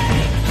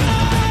paid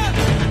for.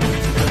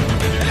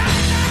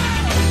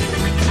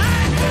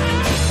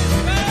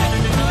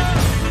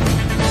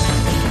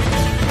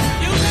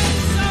 You made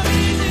it so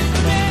easy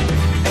for me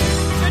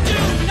to do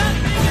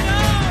nothing at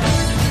all.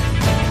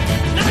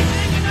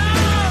 Nothing at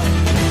all.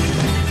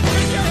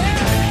 Did you hear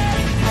me?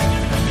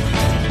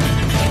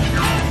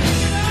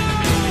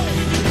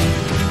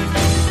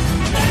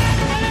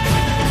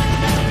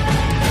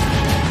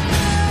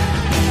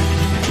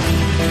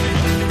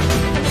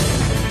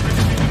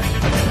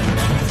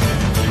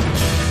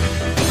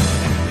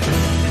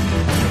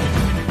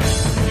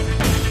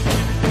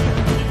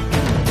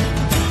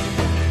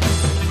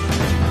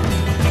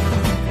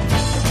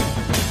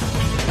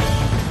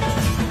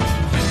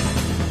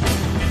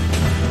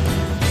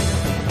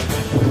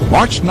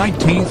 March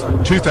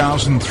 19th,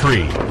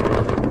 2003.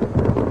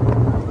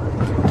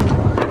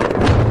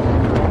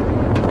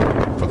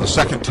 For the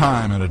second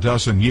time in a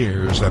dozen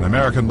years, an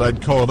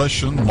American-led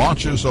coalition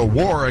launches a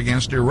war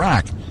against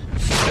Iraq.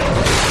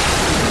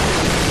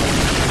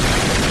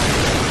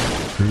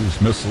 Cruise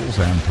missiles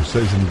and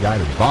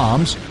precision-guided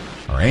bombs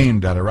are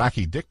aimed at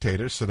Iraqi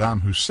dictator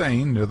Saddam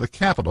Hussein near the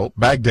capital,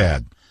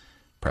 Baghdad.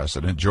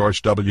 President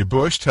George W.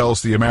 Bush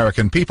tells the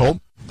American people,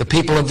 "The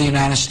people of the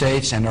United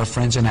States and our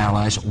friends and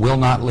allies will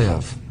not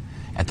live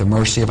at the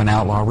mercy of an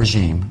outlaw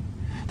regime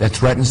that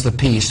threatens the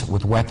peace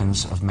with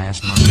weapons of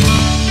mass murder."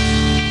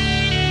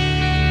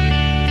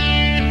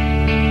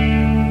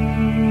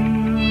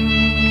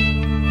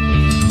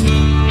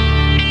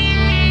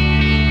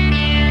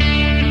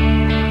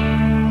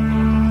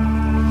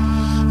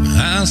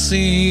 I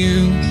see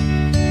you.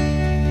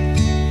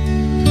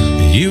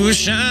 You were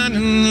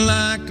shining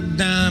like a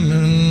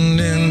diamond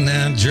in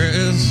that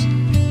dress.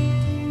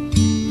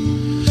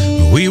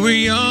 We were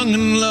young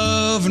and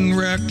love and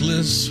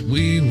reckless.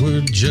 We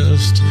were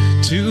just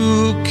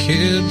two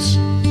kids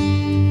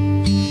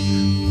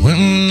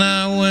when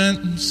I went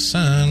and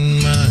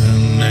signed my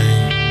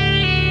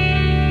name.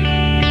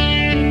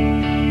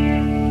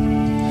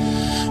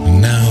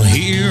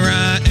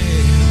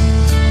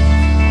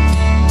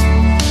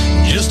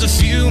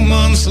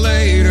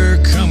 later,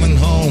 coming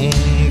home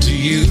to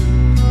you.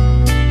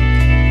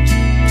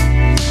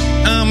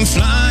 I'm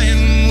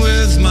flying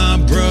with my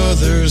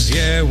brothers,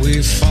 yeah,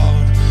 we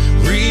fought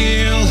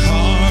real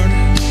hard.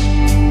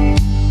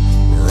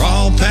 We're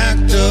all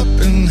packed up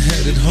and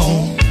headed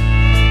home.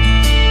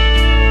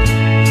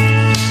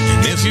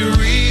 And if you're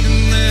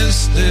reading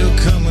this, there'll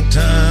come a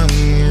time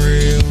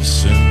real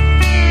soon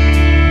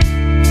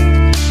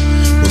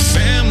where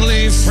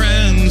family,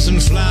 friends,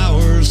 and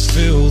flowers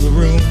fill the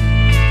room.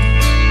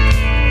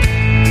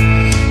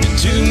 And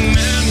two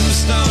men with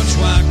starch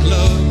white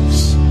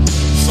gloves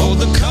fold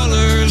the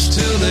colors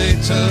till they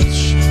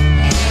touch.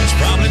 It's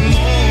probably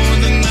more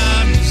than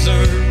I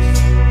deserve,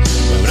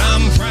 but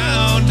I'm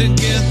proud to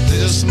get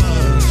this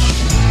much.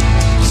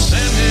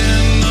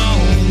 Sending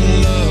all the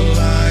love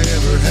I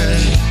ever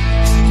had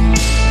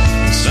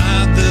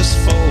inside this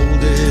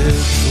folded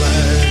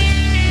flag.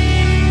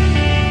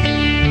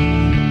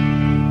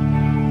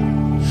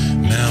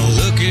 Now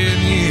look at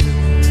you.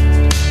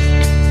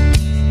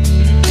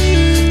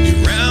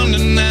 You're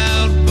rounding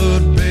out,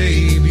 but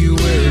babe, you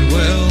wear it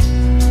well.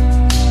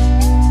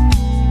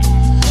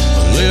 A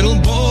little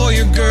boy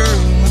or girl,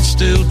 it's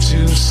still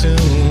too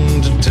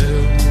soon to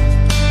tell.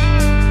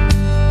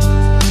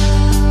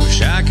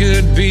 Wish I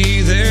could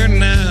be there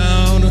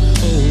now to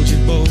hold you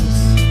both.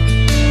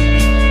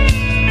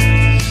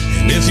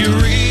 And if you're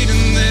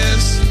reading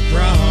this,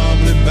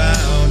 probably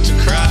about to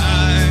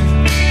cry.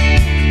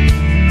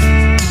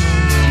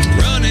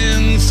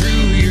 Running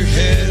through your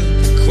head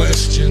the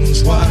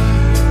questions why.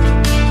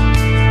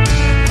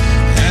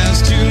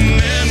 As two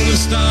men with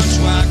starch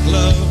white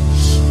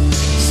gloves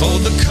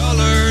fold the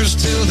colors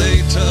till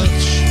they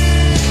touch.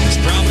 It's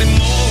probably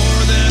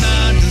more than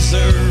I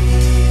deserve,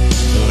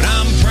 but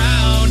I'm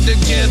proud to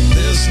get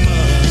this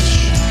much.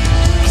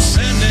 I'm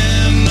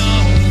sending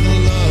all the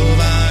love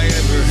I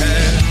ever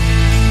had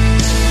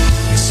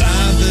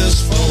inside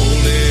this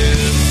folded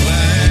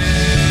flag.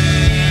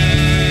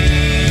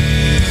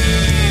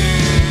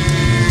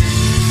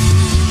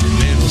 And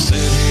it'll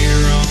sit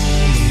here on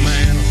the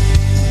mantle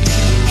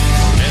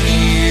for many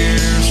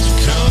years to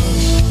come.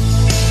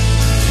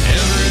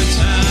 Every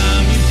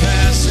time you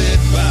pass it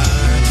by, I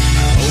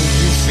hope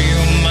you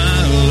feel my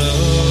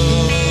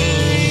love.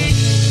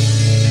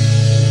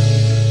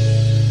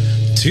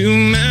 Two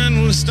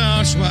men with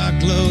starch white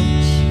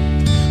gloves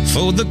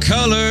fold the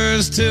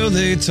colors till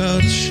they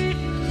touch.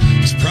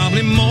 It's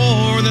probably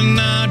more than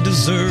I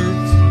deserve,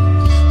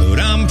 but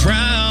I'm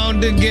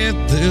proud to get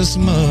this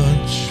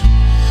much.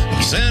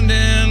 I'm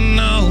sending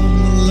all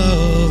the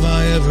love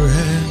I ever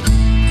had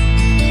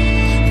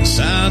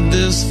inside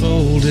this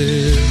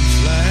folded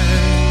flag.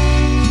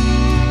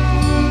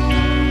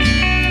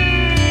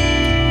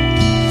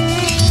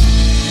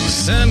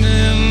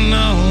 Sending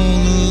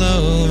all the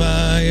love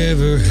I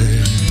ever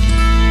had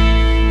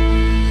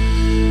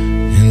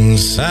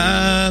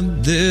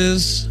inside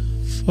this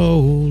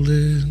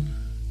folded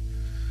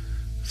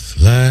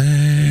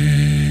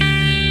flag.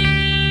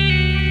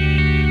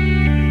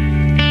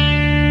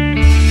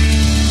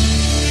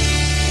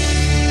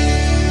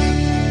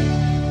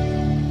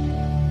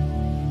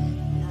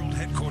 World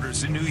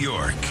headquarters in New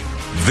York.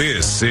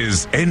 This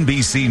is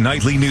NBC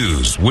Nightly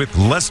News with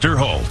Lester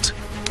Holt.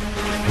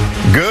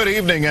 Good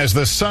evening. As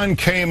the sun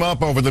came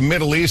up over the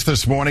Middle East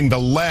this morning, the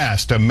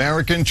last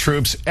American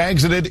troops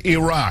exited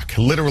Iraq,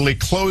 literally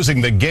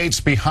closing the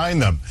gates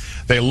behind them.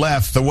 They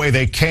left the way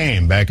they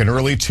came back in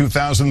early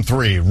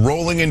 2003,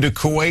 rolling into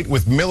Kuwait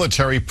with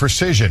military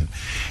precision.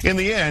 In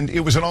the end,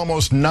 it was an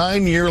almost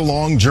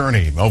 9-year-long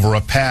journey over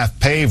a path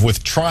paved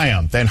with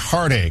triumph and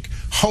heartache,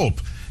 hope,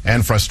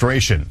 and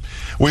frustration.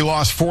 We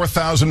lost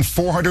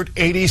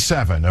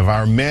 4,487 of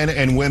our men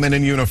and women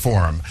in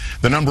uniform.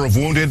 The number of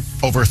wounded,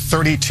 over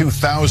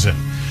 32,000.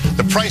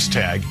 The price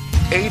tag,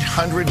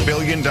 $800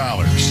 billion.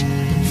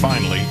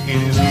 Finally,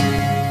 it is...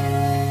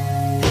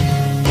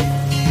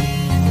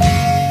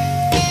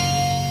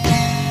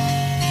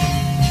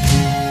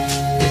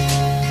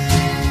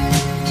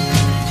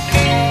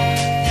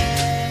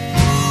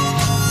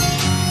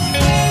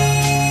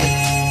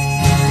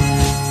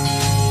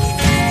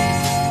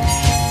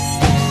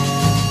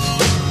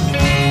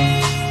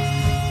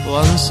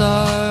 Once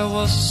I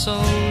was a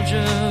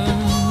soldier,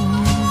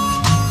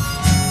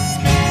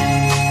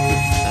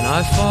 and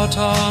I fought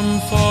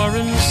on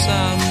foreign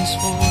sands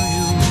for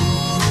you.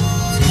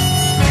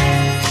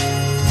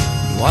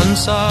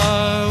 Once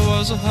I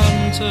was a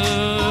hunter,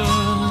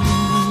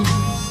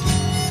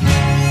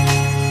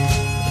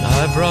 and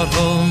I brought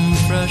home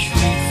fresh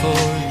meat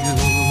for you.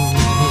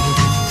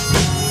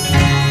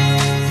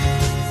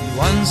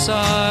 Once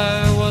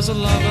I was a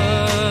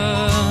lover,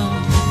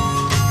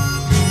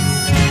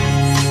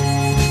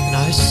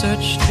 I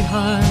searched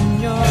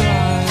behind your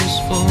eyes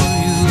for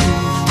you.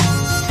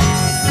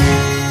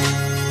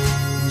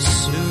 And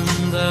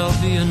soon there'll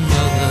be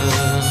another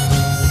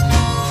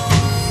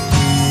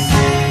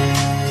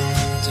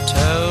to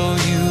tell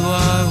you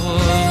I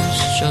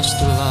was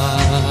just a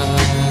lie.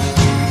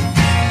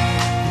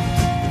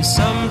 And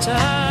sometimes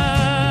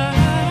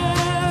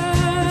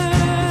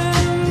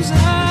I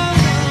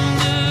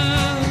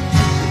wonder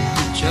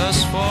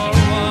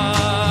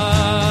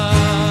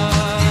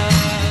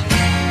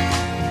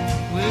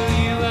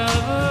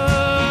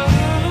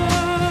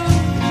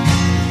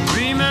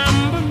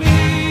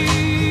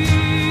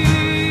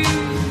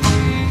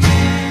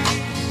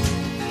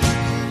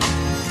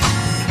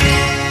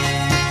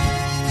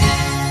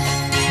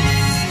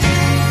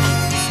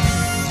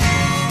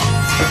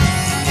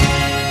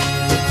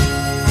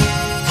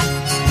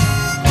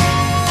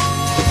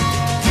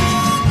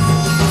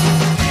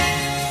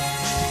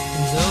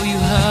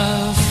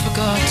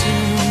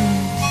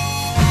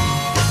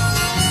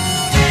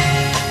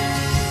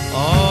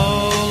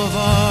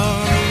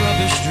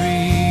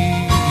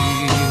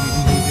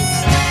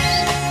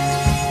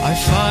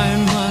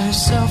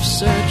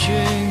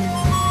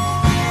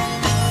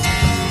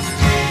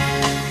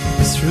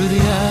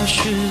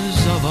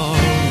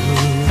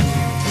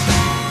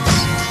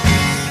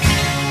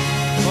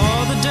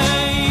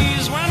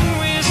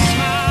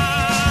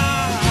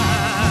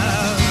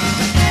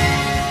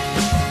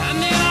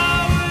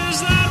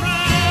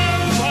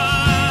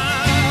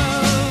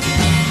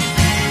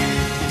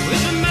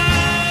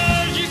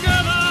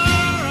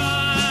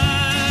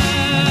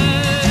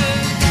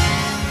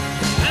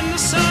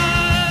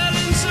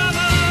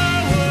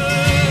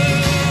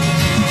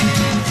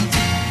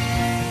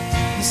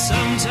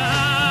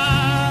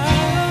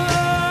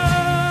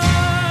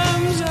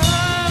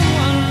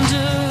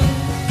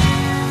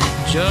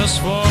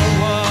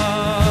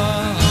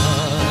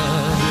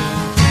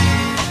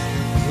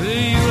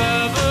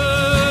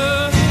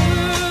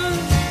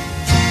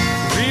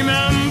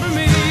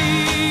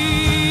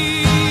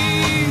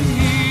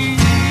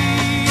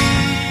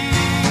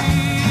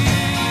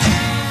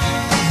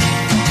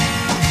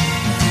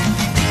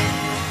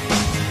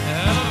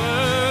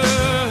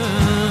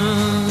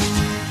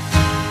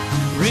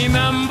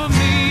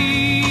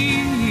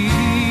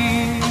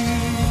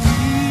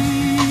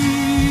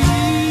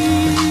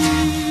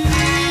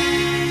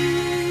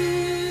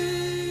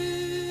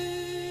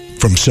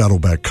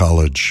Saddleback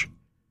College.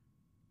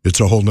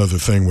 It's a whole nother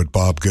thing with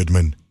Bob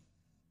Goodman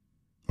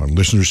on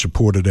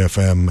listener-supported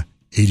FM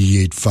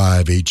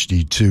 88.5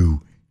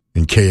 HD2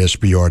 and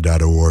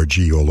KSBR.org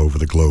all over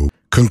the globe.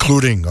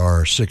 Concluding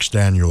our 6th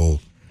annual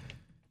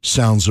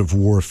Sounds of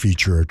War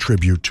feature, a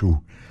tribute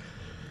to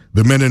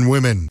the men and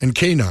women and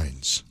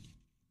canines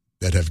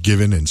that have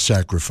given and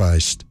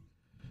sacrificed,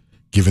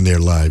 given their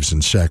lives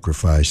and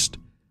sacrificed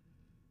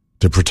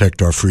to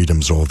protect our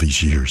freedoms all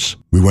these years.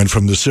 We went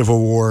from the Civil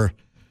War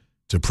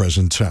to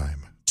present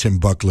time. Tim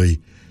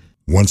Buckley,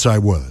 Once I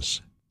Was.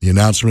 The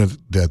announcement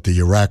that the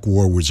Iraq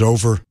War was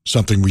over,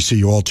 something we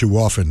see all too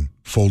often,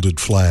 Folded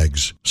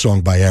Flags,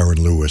 sung by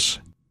Aaron Lewis.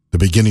 The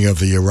beginning of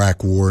the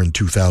Iraq War in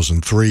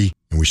 2003,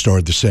 and we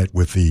started the set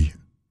with the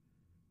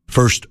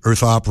first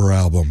Earth Opera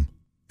album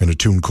and a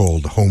tune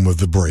called Home of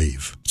the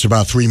Brave. It's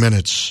about 3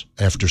 minutes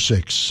after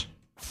 6.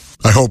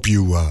 I hope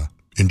you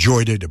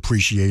enjoyed it,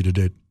 appreciated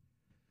it.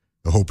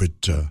 I hope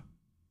it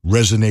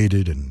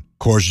resonated and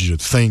caused you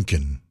to think,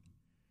 and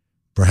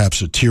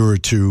perhaps a tear or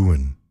two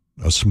and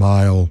a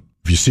smile.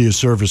 If you see a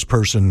service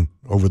person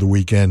over the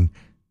weekend,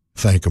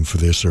 thank them for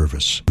their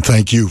service. And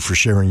thank you for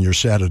sharing your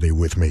Saturday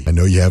with me. I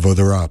know you have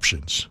other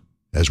options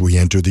as we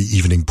enter the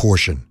evening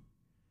portion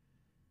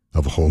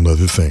of A Whole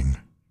Nother Thing.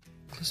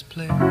 Let's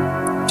play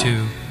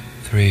 2,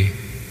 3,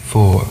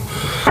 4.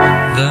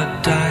 The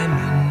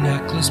diamond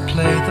necklace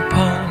play the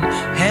pawn.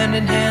 Hand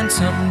in hand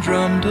something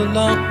drummed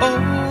along.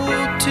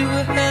 Oh, to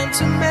a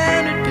handsome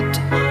man at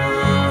baton.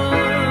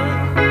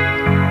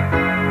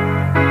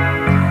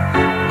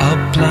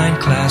 Blind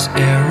class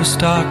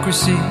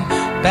aristocracy.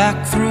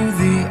 Back through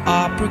the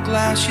opera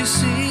glass you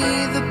see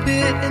the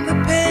bit and the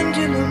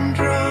pendulum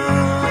drum.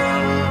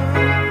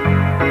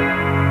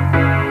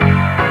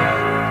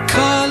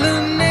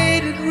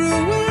 Colonnaded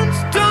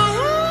ruins dawn.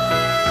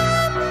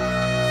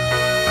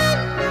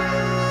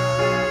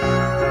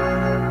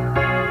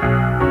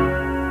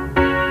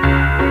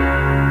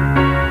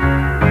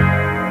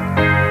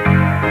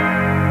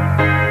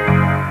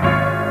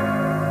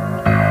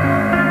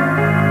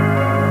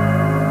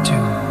 2,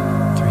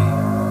 3,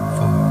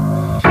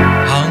 4.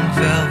 Hung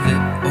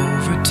velvet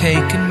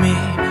overtaken me.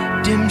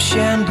 Dim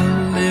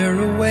chandelier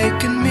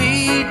awaken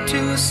me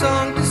to a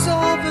song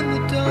dissolving the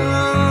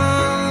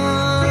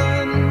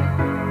dawn.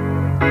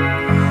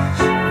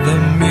 The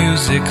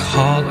music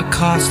hall a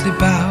costly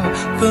bow.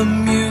 The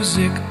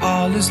music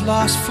all is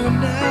lost for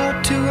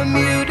now to a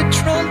muted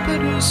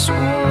trumpeter's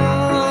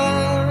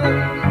swan.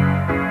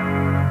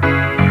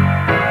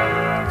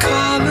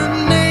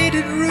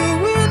 Colonnaded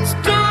ruins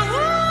dawn.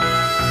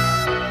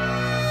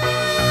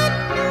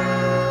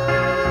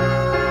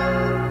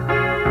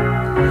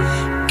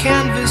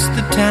 Canvas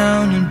the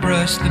town and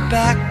brush the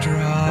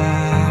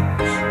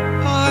backdrop.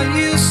 Are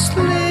you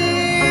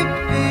sleeping,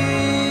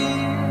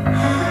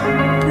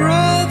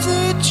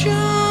 Brother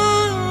John?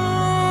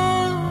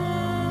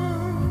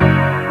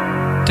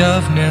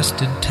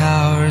 Dove-nested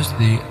towers,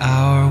 the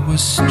hour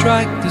was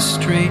strike the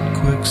straight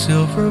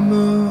quicksilver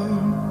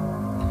moon.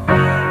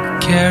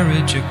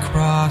 Carriage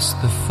across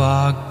the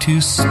fog,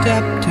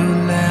 two-step to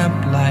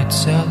lamplight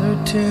cellar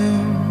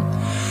tune.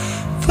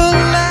 The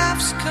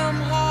laughs come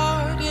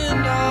hard in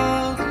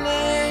Auld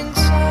Lang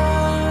Syne.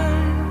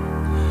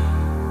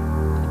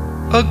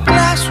 A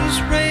glass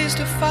was raised,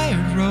 a fire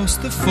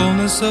roast, the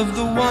fullness of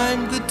the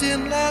wine, the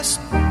dim last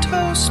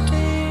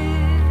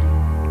toasting.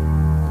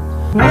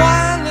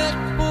 While it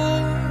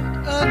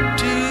poured, a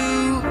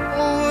do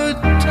or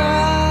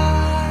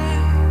die.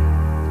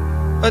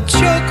 A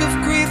choke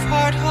of grief,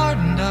 heart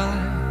hardened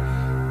I.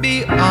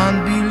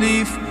 Beyond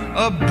belief,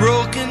 a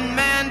broken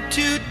man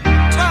too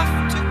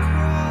tough to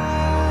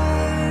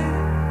cry.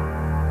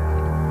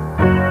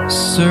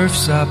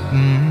 Surfs up,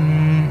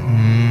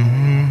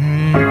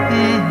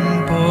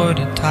 board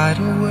a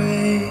tidal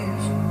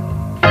wave.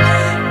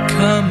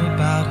 Come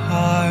about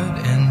hard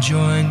and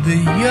join the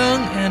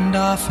young and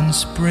often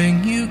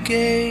spring you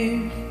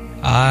gave.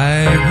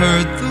 I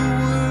heard the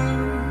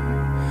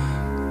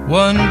word,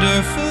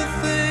 wonderful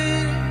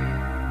thing,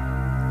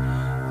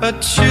 a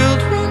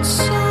children's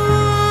song.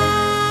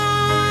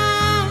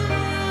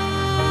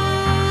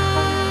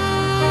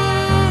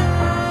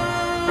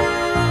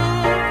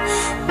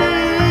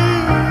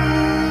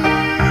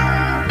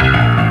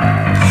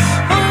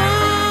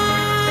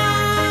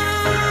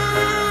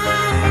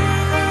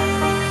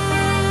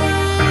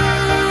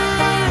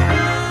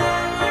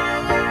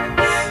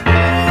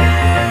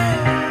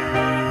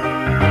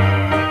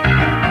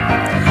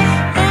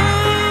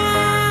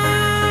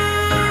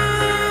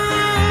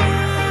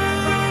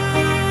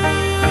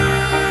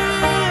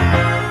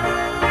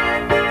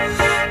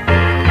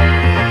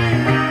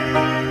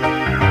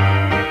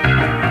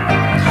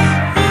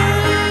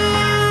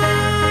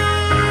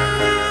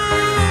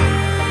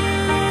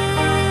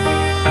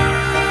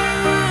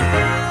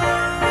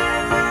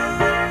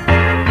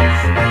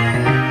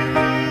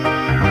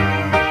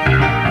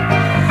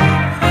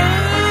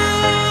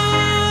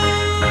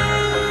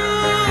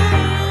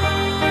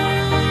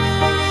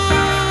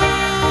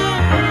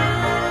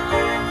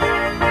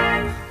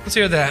 Let's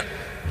hear that.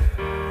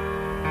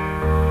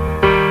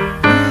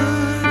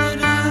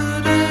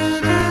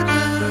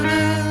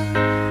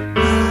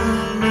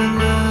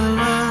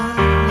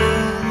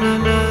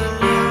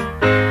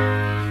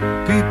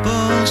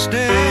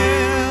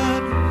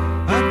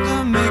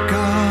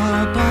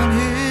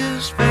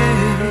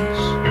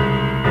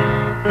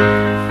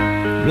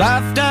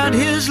 laughed at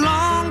his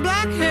long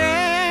black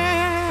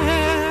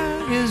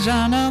hair, his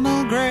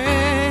animal grace.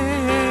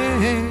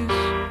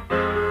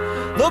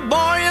 The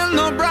boy in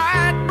the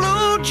bright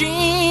blue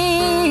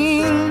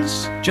jeans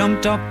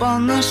jumped up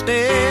on the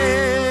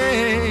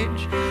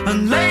stage,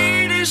 and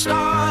Lady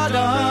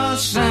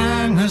Stardust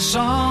sang her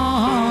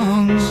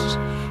songs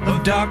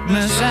of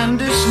darkness and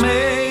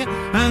dismay,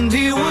 and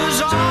he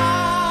was all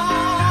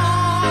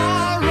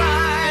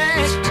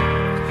right.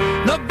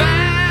 The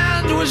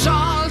band was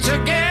all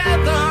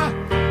together,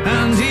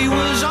 and he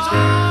was all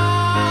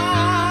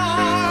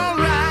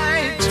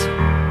right.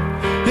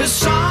 His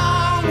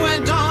song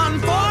went on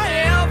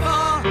forever,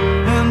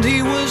 and he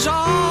was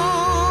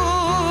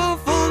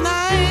awful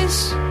nice.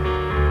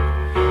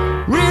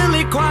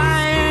 Really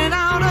quite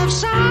out of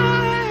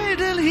sight,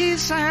 and he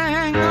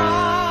sang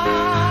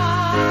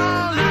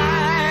all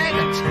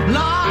night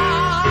long.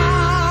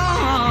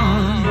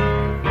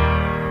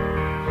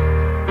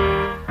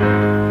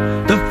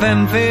 The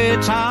femme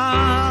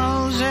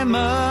fatales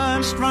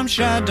emerged from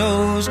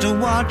shadows to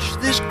watch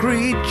this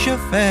creature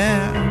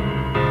fair.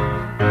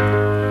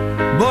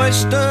 Boys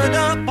stood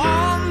up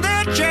on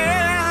their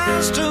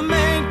chairs to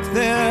make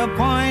their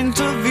point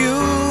of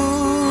view,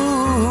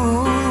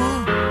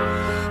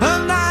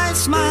 and I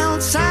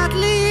smiled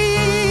sadly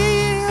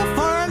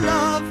for a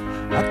love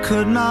I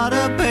could not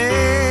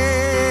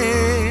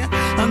obey.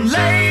 And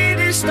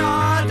Lady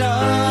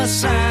Stardust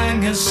sang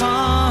his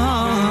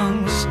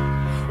songs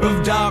of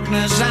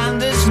darkness and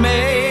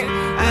dismay,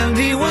 and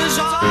he was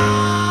all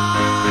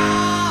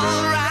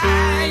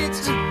right.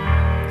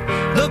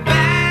 The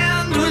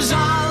band was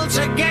all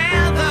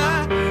together,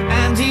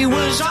 and he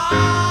was all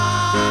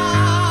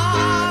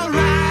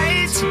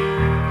right.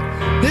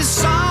 His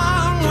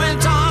song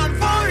went on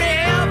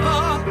forever,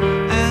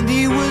 and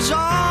he was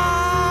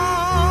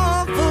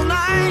awful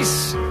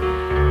nice.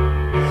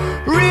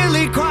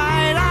 Really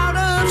quite out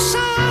of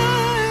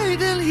sight,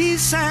 and he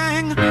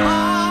sang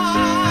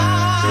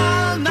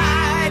all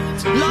night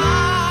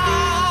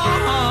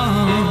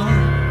long.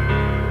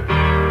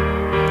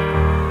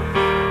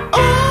 Oh,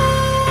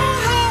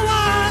 how I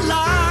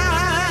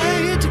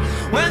lied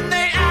when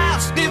they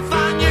asked if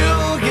I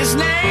knew his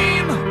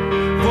name,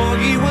 for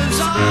he was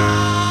all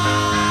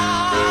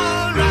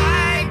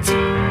right.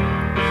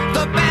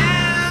 The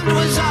band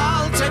was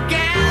all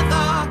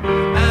together,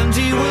 and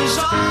he was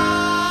all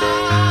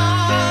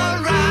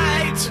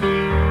right.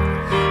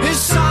 His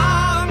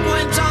song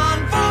went on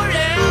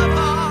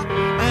forever,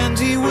 and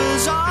he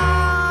was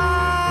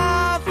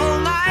awful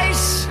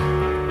nice.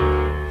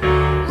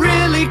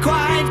 Really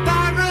quite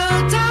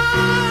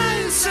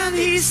paradise, and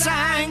he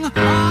sang all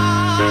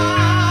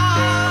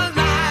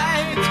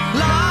night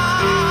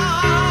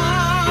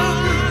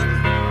long.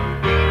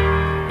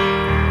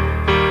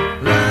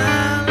 La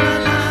la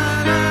la la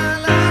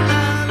la la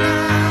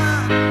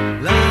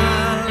la la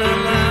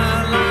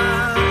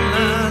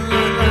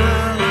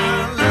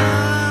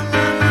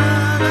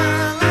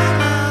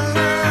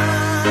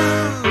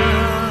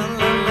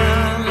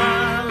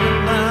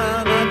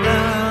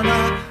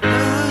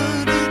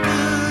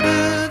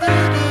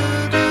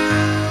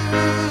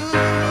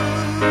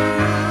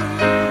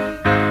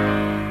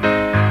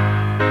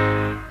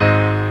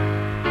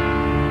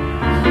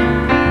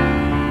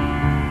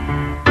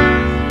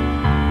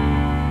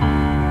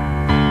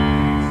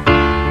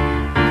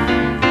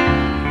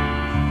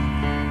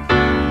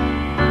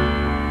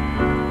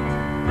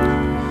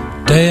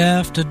Day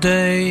after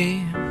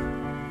day,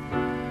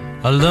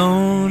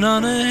 alone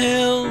on a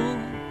hill,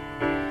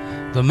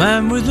 the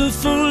man with the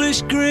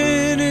foolish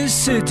grin is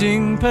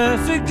sitting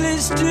perfectly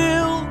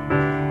still.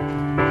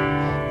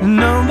 And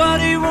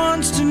nobody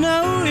wants to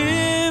know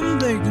him,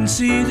 they can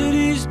see that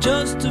he's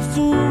just a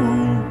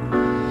fool,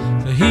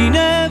 for he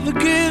never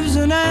gives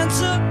an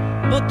answer.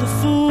 But the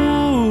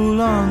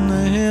fool on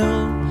the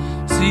hill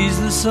sees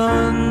the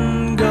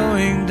sun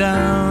going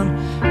down,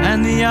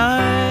 and the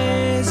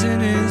eyes in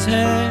his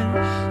head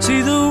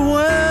see the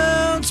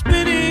world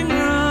spinning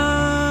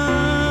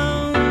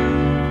round.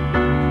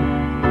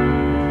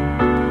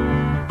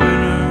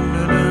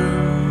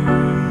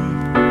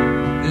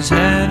 His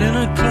head in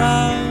a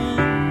cloud,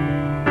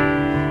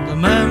 the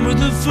man with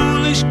the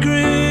foolish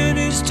grin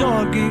is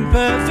talking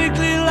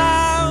perfectly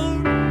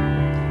loud,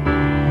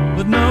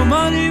 but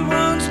nobody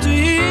wants to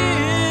hear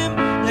him.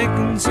 They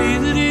can see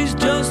that he's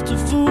just a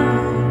fool,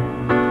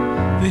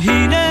 but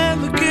he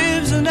never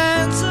gives an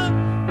answer.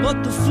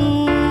 But the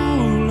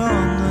fool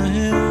on the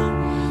hill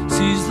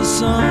sees the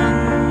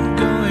sun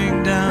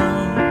going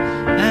down,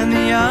 and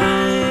the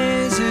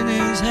eyes in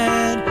his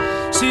head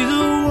see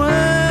the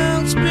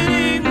world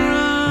spinning round.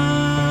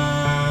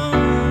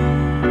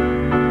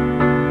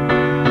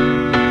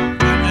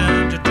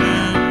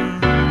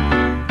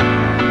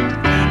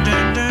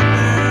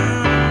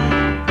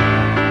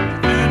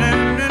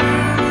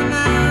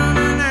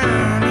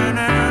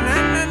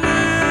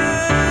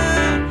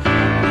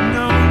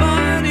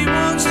 Nobody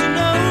wants to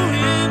know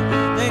him,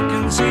 they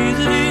can see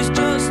that he's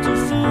just a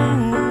fool,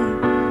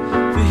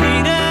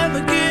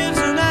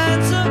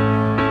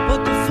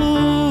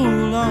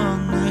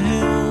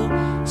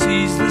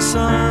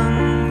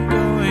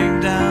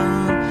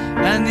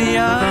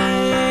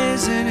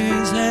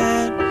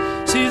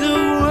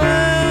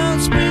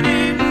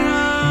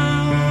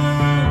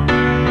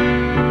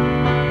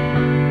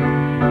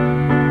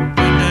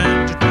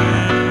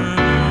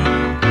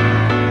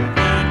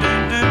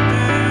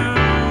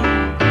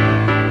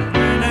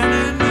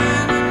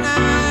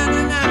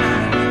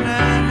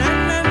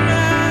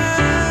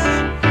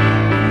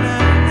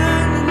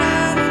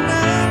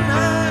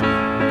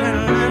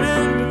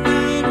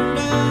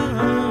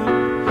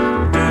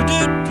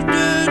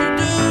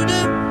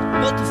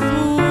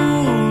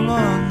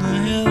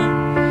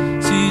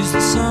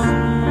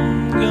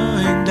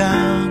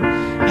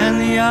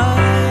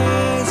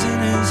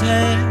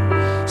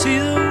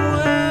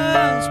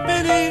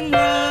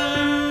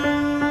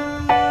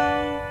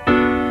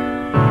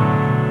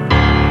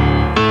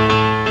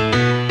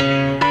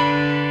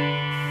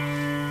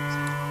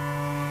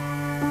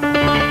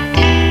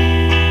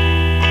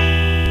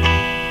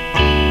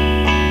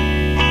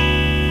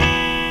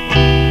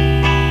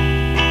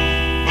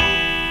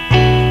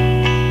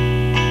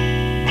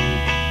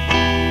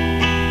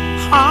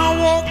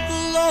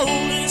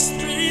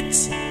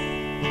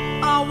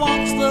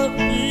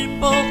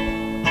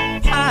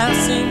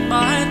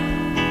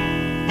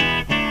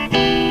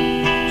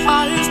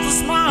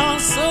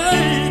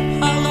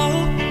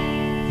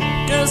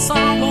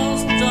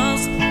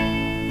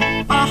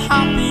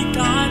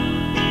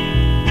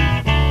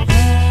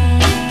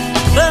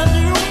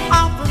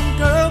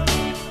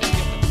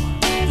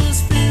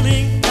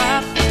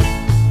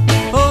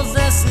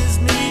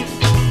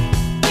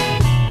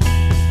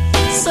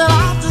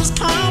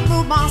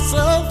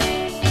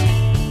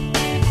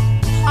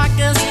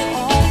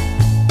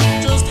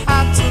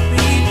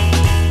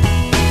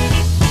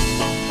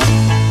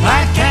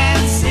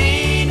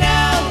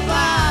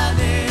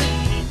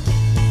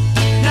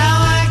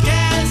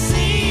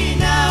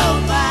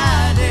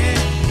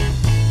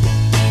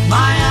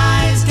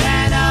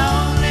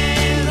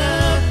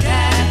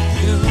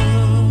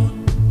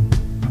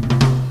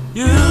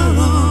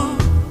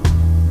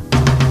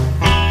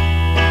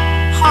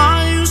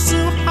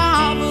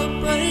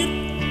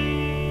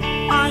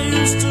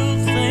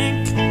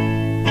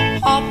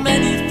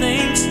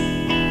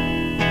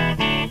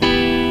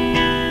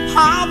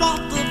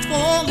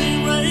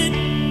 falling rain.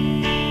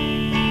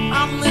 I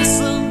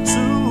listen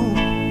to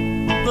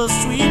the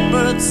sweet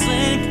birds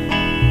sing.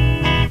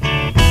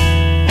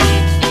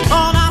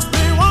 Don't ask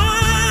me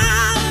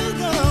why,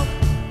 girl,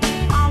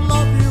 I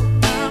love you,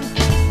 and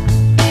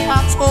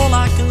that's all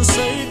I can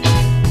say.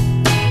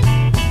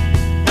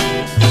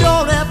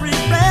 You're every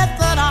breath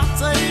that I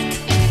take.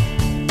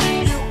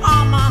 You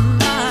are my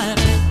night,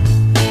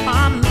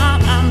 my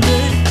night and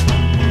day.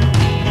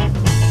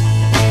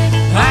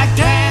 I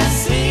can't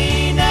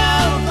see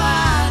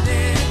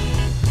nobody.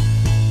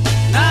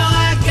 No,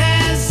 I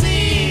can't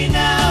see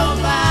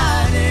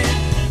nobody.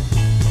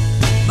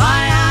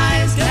 My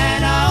eyes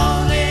can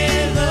only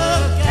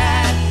look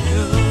at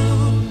you.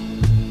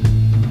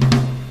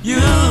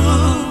 You.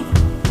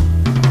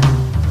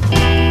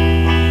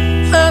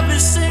 Every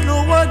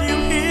single word you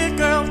hear,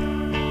 girl,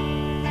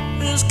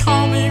 is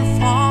coming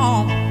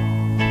from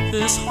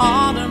this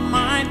heart of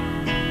mine.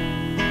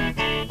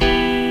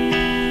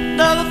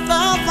 Never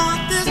felt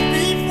like this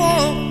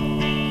before.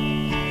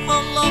 A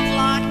love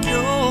like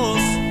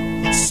yours,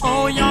 so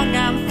young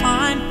and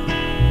fine.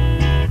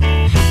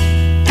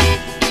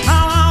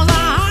 Now I'll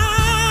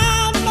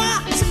hide my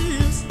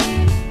tears.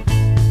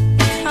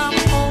 Can't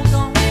hold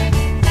on,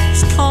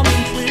 it's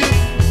coming clear.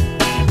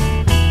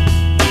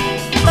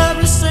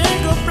 Every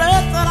single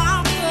breath that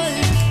I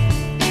take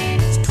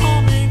is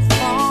coming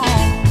from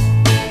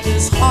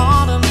this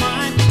heart of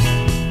mine.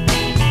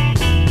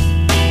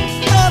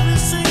 Every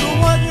single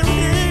word you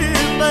hear,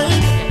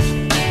 baby,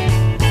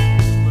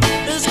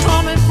 is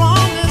coming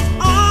from this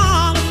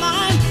heart of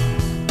mine.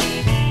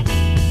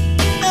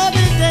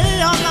 Every day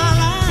of my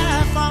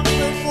life I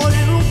pray for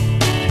you.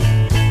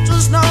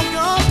 Just know,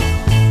 girl,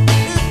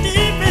 it's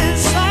deep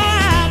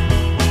inside.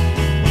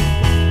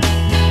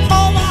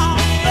 Hold on,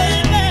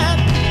 baby,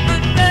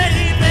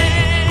 baby.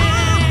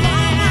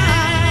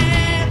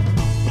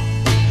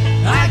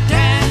 I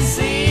can't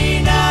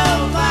see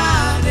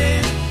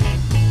nobody.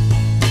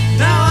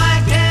 No,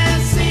 I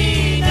can't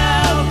see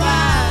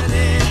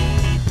nobody.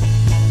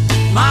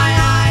 My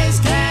eyes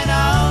can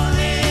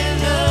only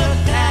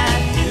look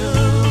at you.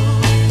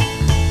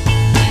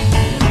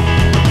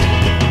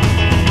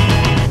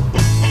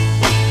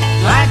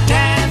 I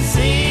can't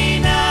see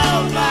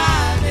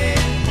nobody.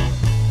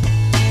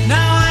 No,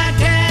 I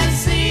can't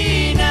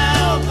see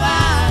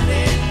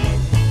nobody.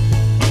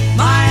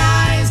 My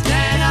eyes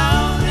can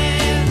only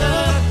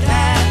look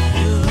at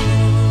you.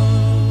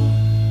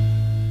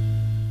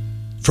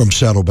 From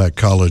Saddleback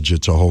College,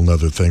 it's a whole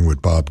nother thing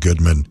with Bob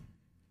Goodman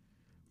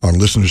on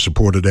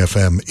listener-supported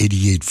FM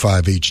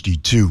 88.5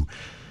 HD2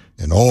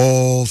 and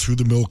all through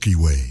the Milky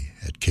Way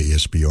at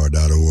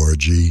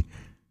ksbr.org.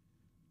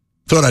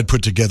 Thought I'd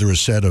put together a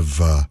set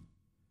of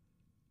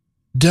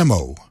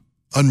demo,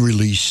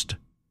 unreleased,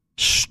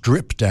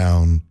 stripped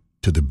down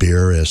to the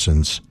bare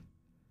essence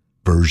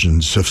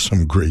versions of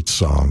some great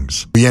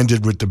songs. We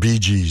ended with the Bee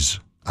Gees,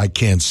 I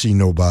Can't See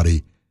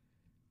Nobody.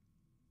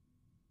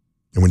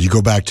 And when you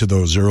go back to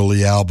those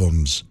early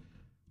albums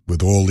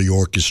with all the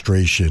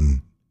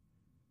orchestration,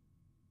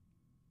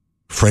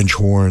 French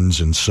horns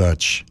and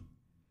such,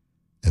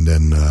 and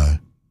then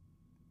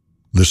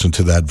listen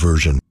to that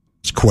version,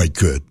 it's quite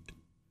good.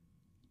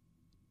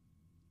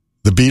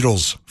 The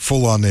Beatles,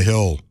 Full on the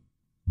Hill,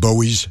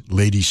 Bowie's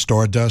Lady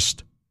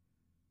Stardust,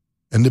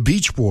 and the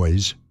Beach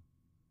Boys,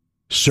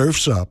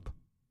 Surf's Up,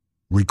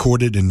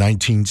 recorded in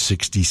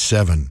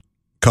 1967, a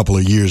couple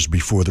of years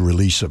before the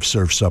release of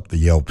Surf's Up,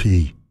 the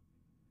LP.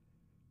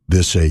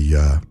 This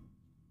a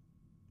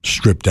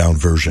stripped-down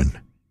version.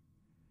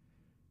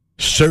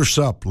 Surf's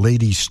Up,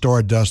 Lady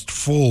Stardust,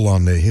 Full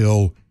on the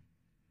Hill,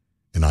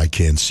 and I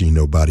Can't See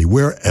Nobody.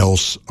 Where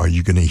else are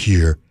you going to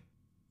hear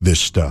this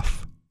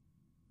stuff?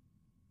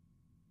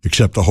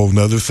 Except a whole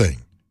nother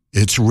thing.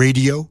 It's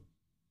radio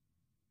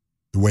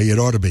the way it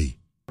ought to be.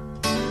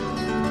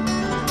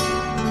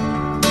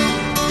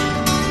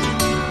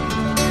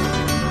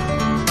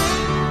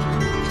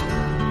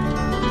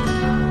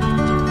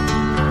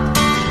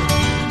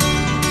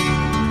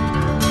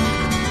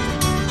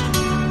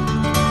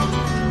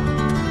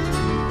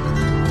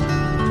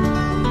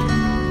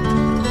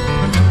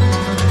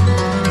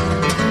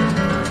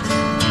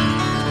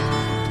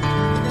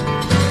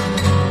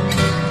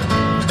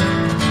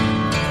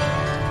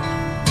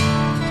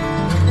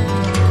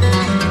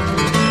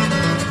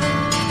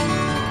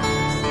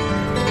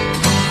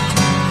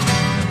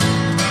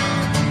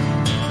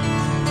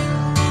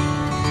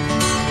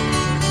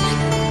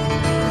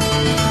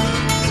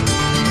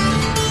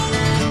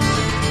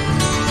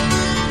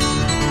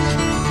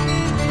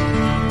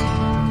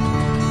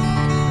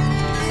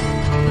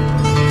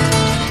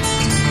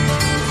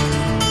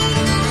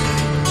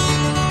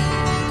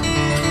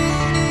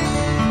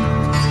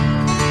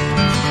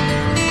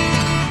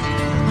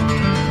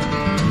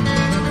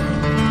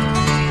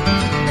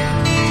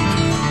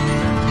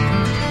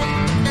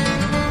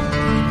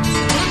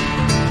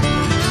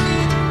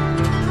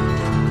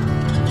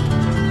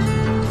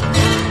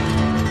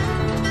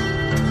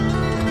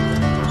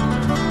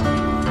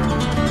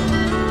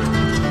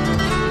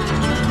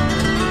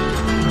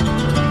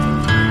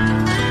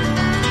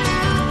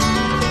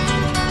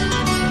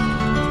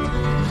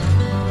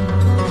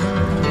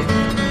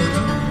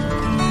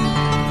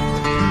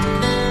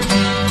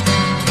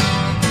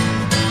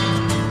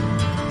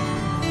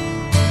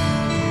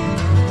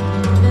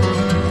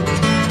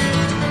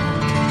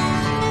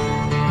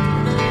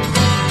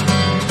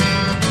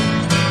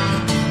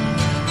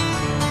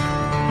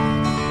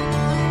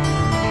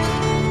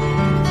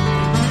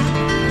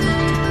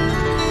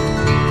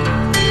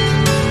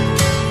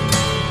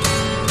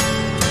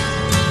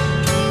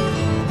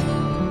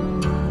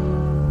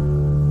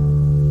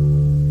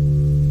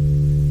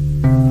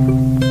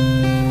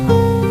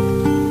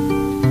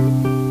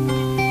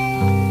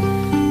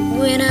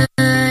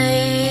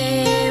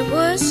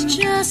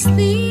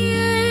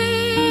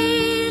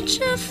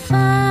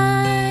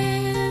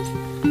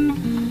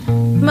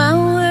 5, my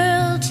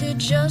world had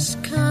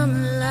just come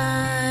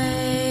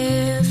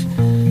alive.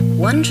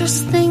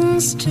 Wondrous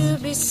things to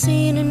be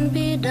seen and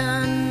be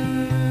done.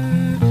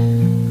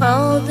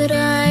 All that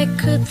I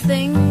could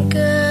think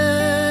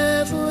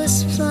of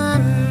was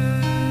fun.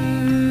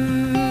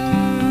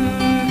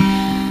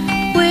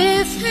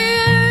 With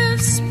hair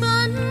of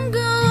spun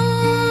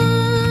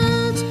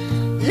gold,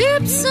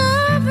 lips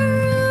of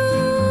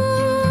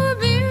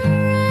ruby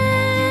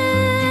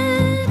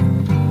red,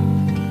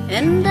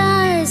 and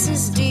eyes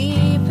as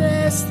deep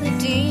as the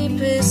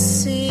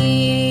deepest sea.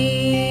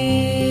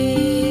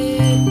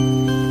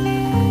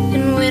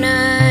 And when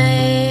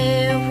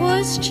I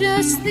was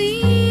just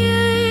the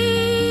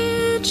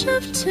age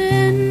of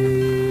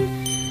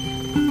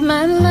 10,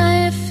 my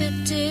life it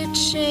did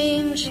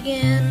change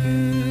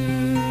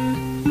again.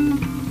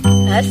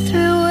 I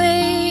threw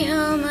away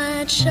all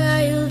my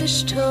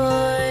childish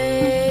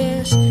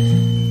toys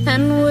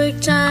and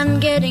worked on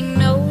getting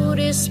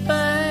noticed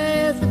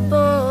by the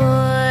boys.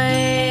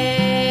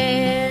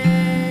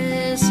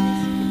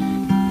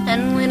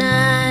 And when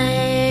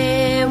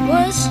I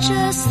was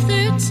just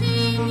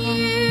 13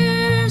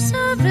 years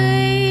of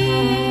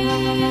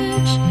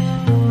age,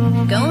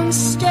 going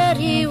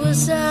steady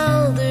was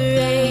all the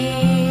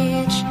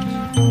rage.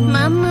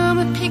 My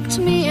mama picked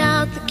me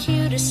out the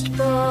cutest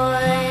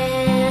boy,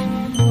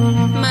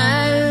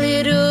 my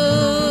little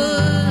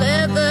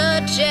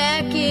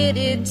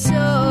leather-jacketed toy.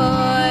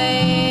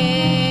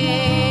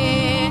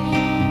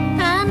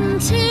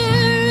 And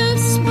tear of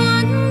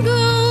spun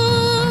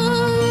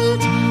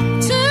gold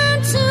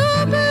turned to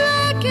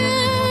black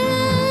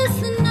as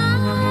the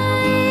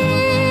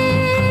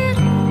night.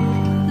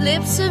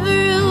 Lips of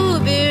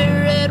ruby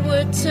red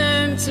were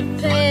turned to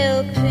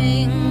pale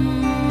pink.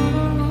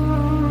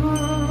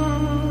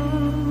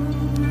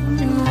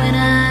 And when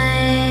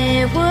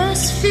I was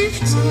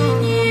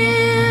 15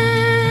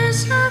 years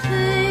of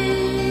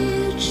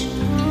age,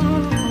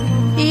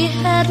 he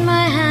had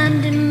my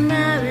hand in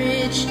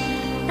marriage.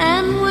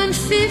 And when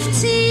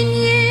 15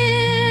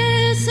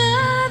 years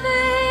of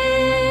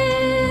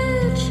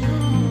age,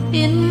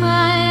 in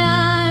my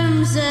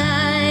arms I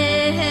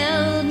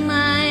held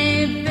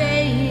my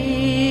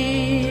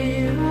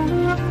babe.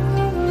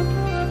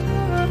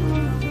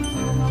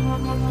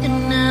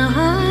 And now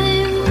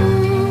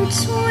I'm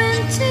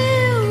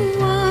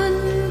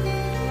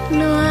 21.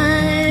 No,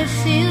 I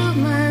feel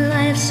my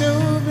life's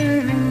over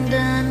and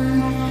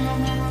done,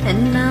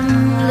 and I'm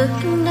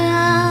looking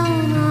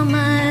down on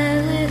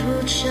my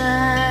little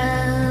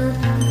child,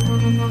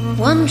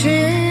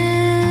 wondering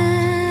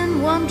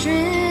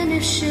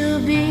if she'll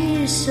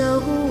be so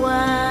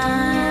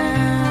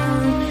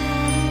wild.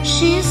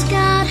 She's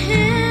got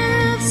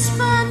hair of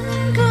spun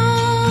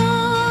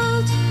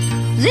gold,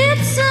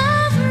 lips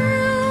of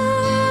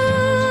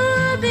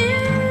ruby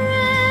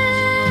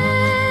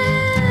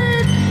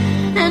red,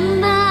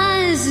 and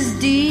eyes as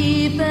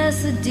deep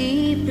as the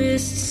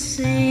deepest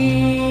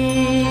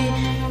sea.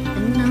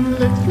 And I'm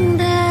looking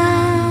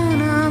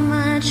down on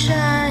my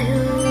child.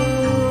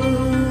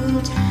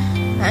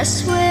 I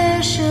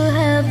swear she'll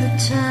have the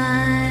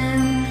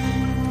time.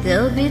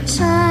 There'll be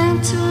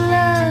time to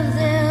love,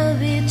 there'll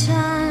be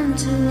time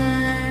to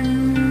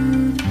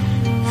learn.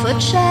 For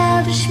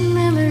childish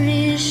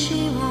memories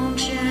she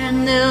won't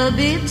yearn. There'll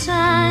be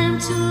time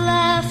to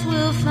laugh,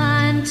 we'll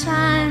find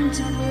time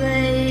to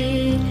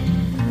play.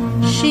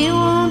 She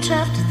won't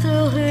have to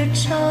throw her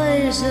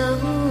toys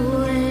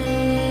away.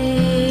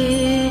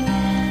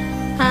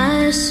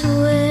 I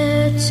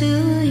swear to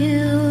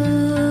you,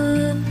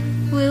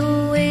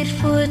 we'll wait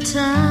for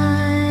time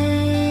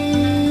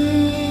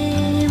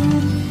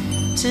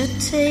to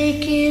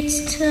take its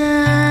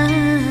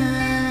time.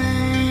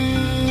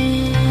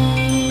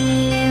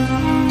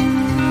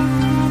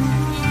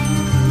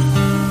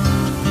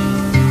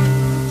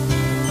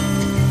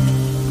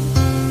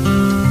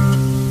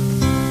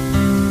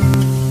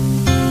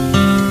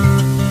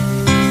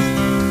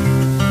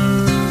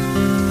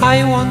 I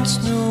once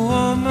knew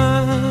a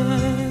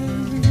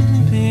man,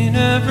 been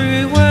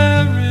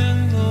everywhere in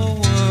the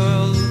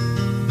world,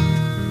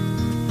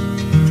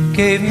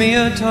 gave me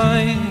a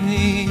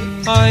tiny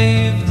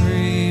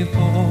ivory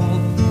ball,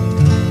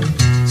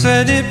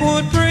 said it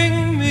would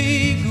bring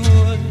me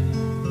good,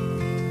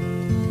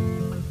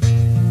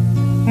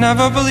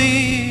 never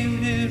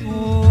believed it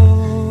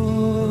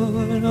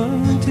would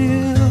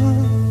until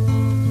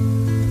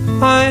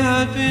I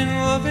had been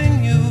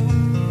loving you.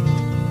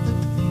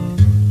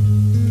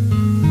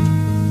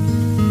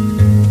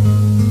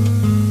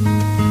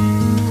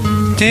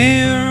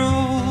 Dear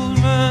old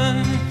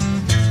man,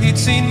 he'd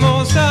seen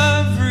most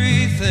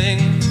everything,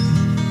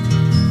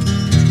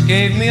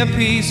 gave me a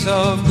piece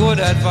of good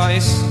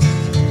advice,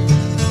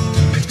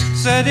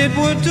 said it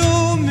would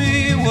do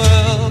me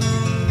well.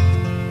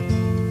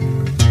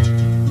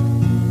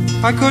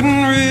 I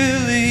couldn't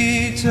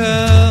really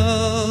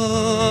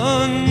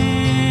tell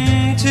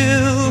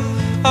until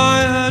I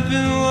had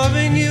been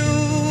loving you.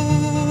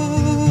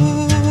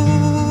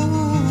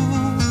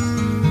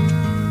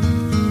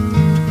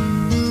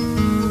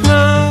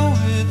 Now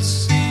it's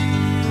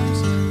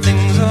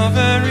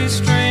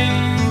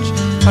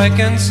I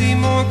can see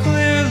more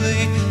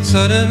clearly.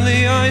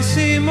 Suddenly I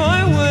see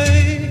my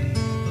way.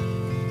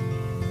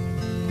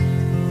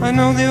 I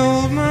know the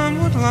old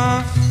man would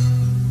laugh.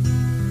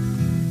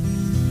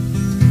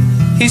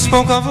 He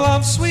spoke of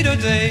love's sweeter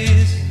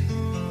days,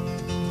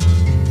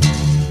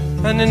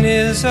 and in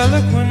his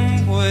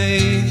eloquent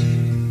way,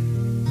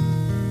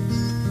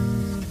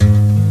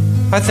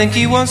 I think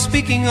he was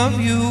speaking of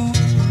you.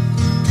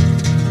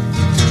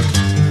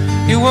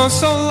 You were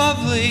so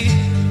lovely,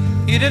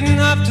 you didn't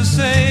have to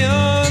say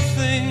a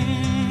thing.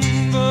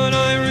 But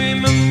I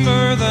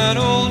remember that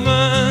old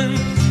man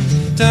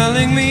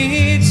telling me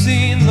he'd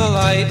seen the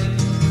light.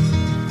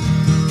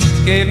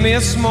 Gave me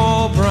a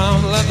small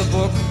brown leather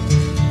book,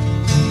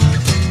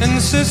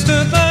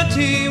 insisted that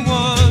he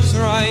was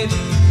right.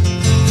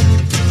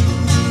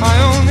 I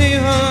only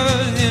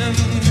heard him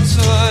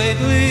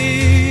slightly,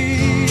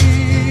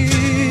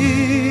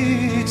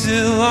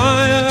 till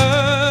I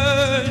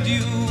heard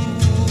you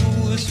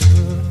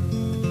whisper,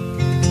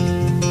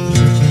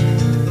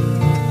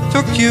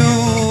 took you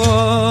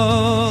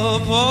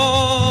up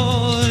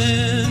all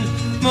in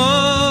my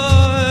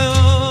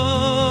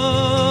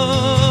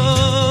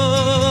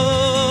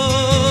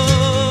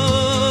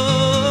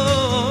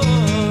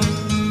arms.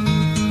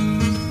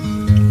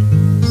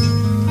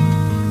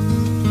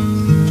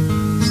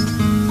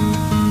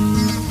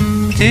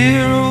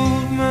 Dear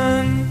old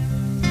man,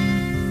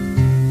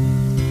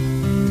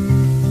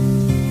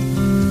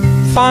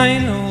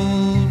 fine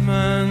old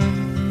man,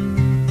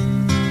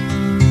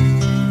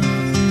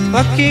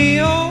 lucky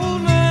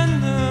old man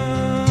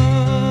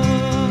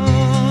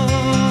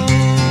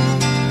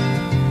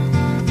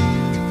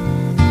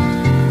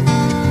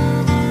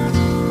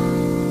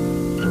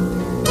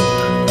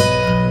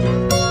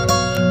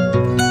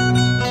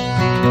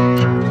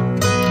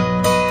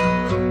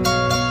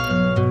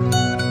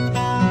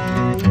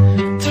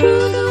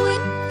Through the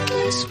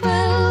endless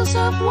wells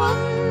of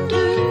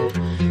wonder,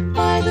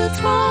 by the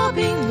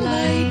throbbing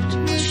light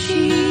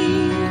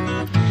machine,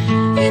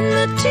 in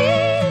the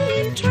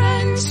daily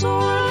trance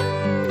or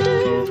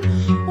under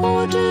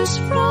orders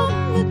from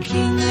the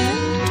king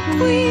and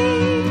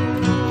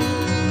queen,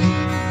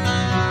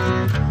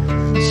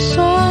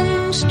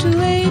 songs to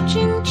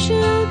aging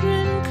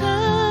children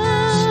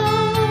come,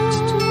 songs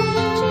to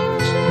aging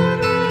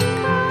children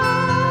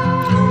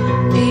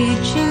come,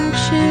 aging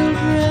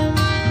children,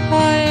 I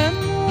am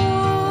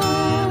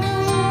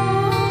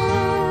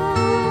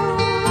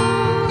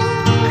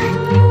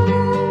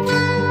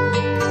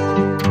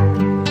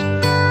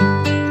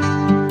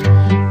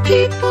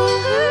people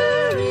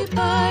hurry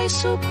by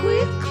so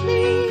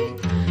quickly,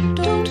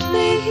 don't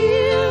they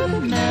hear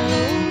the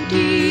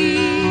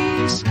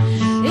melodies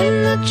in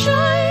the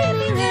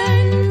chiming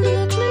and the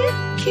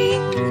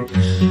clicking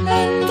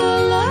and the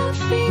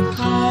laughing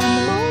harmonies,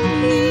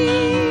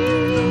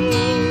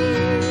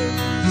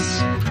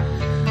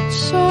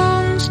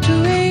 songs to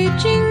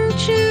aging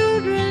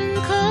children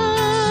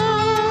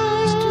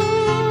come,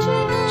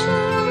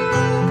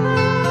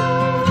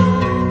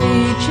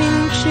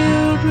 aging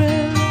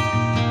children,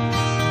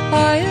 I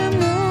am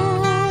one.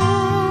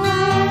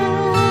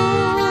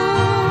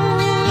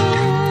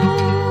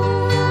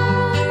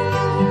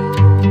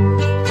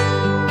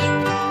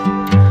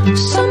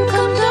 Some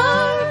come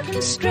dark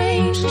and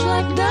strange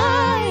like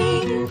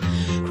dying,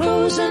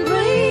 crows and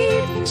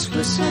ravens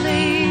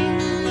whistling,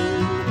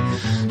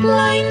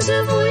 lines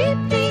of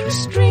weeping,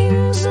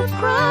 strings of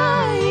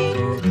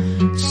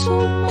crying,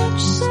 so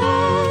much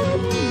sad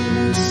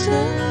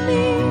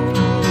listening.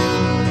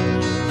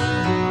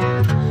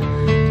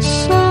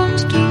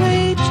 Songs to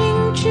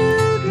aging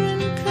children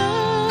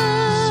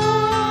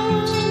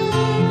come,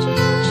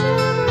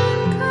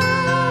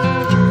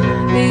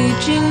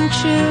 aging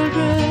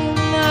children,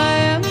 I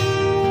am one.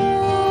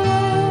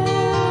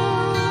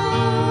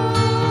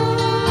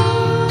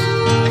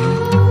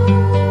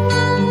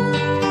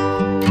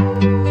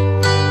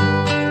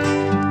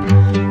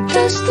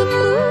 Does the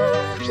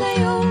moon play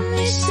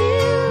only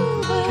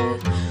silver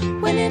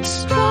when it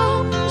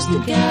strums the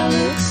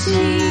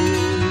galaxy?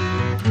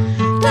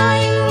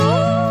 Dying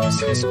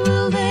roses,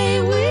 will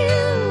their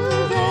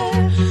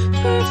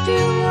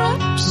perfume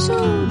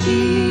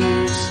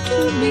rhapsodies to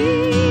me?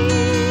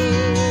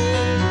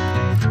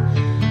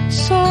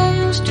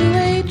 Songs to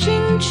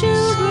aging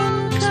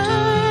children come.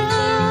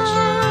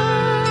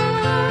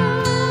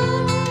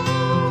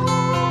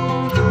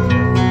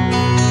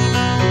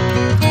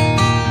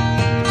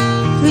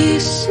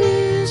 This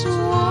is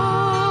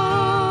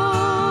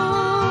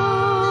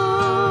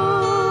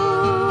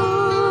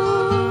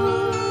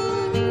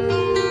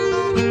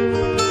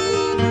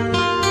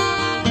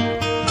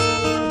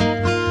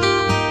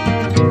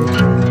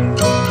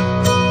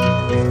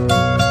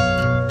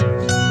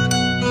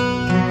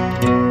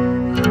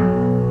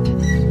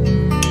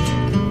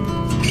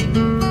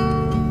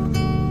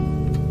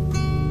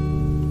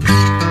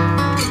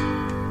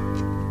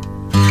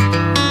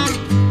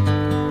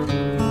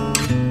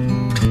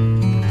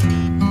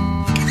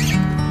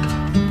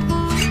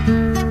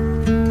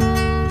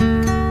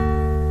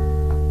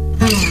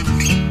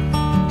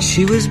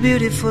She was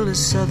beautiful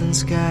as southern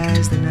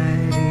skies the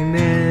night he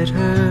met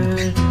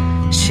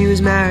her. She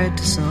was married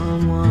to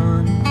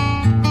someone.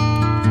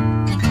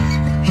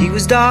 He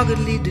was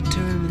doggedly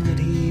determined that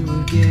he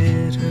would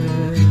get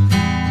her.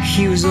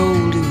 He was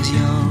old, he was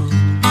young.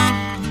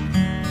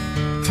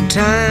 From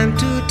time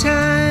to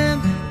time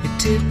he'd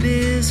tip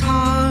his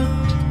heart,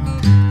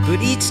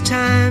 but each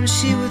time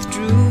she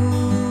withdrew.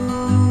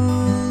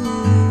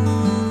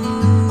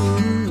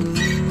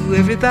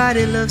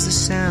 Everybody loves the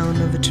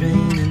sound of a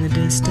train in the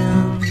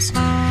distance.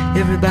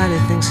 Everybody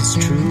thinks it's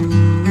true.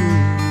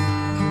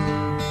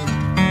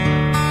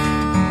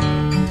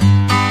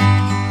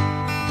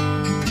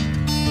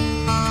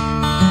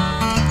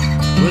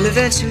 Well,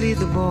 eventually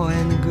the boy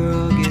and the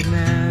girl get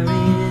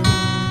married.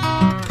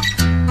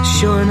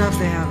 Sure enough,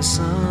 they have a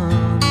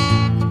son.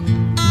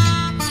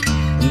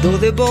 And though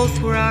they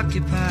both were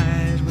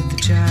occupied with the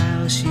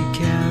child she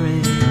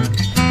carried,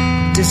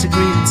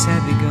 disagreements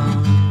had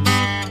begun.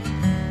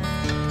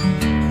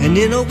 And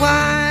in a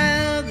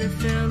while they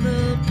fell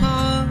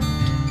apart.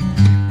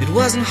 It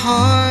wasn't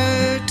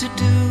hard to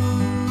do.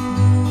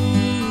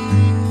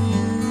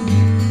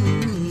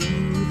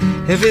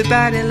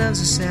 Everybody loves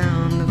the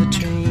sound of a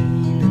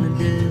train in the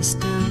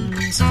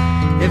distance.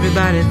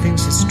 Everybody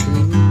thinks it's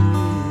true.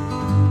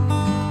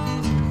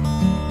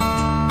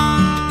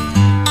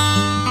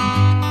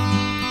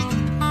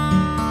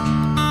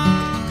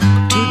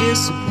 Two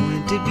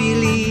disappointed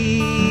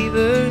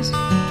believers,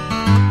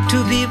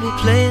 two people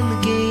playing the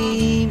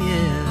game, yeah.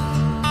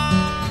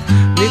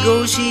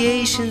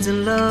 Negotiations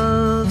and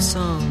love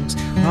songs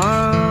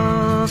are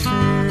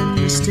often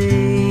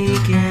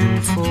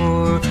mistaken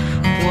for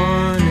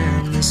one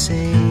and the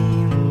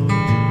same.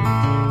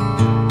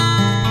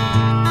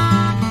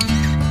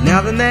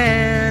 Now the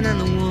man and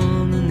the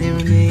woman, they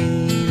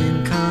remain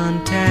in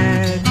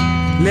contact.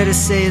 Let us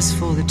say it's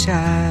for the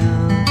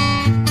child.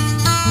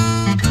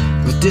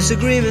 But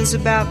disagreements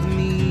about the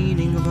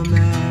meaning of a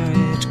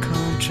marriage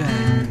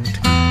contract,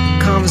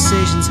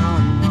 conversations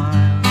hard and wild.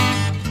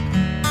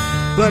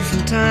 But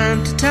from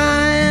time to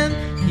time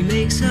he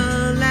makes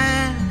her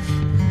laugh.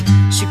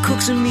 She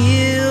cooks a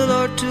meal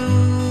or two.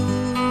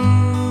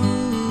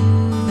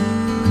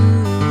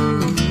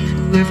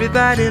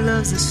 Everybody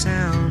loves the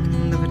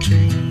sound of a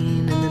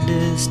train in the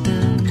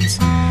distance.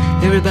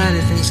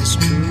 Everybody thinks it's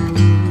true.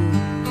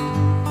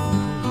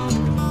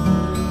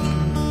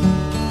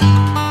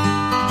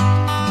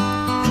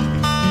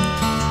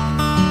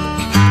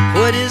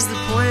 What is the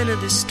point of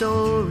this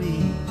story?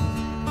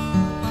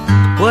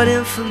 What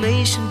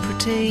information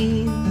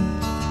pertains?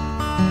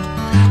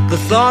 The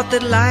thought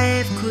that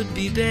life could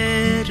be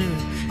better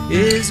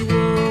is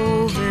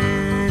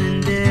woven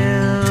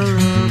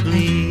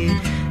indelibly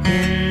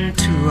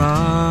into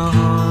our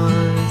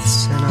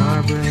hearts and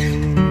our brains.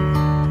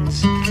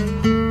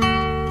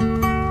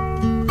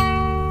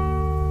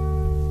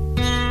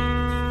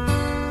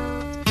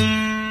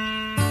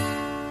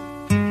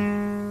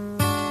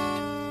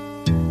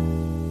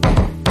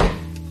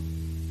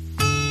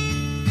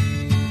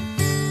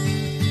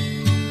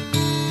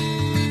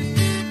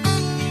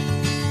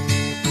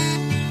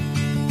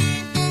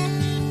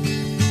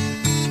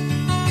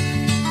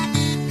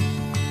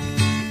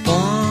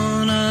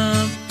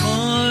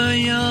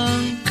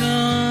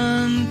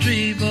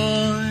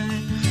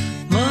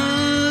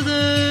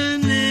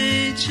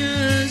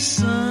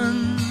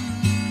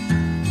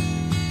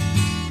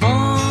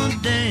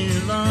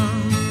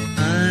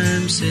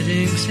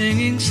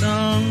 Singing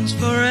songs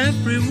for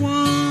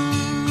everyone.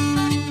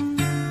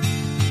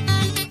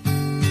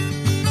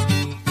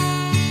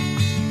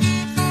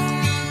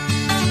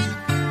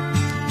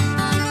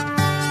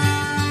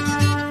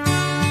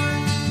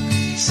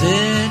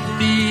 Sit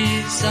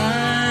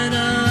beside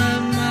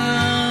a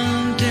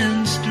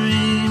mountain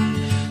stream,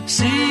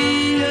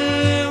 see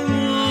her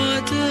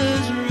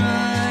waters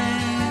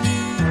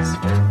rise.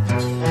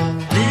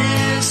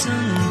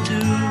 Listen to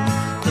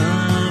the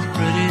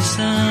pretty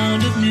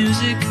sound of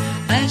music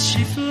as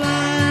she flies.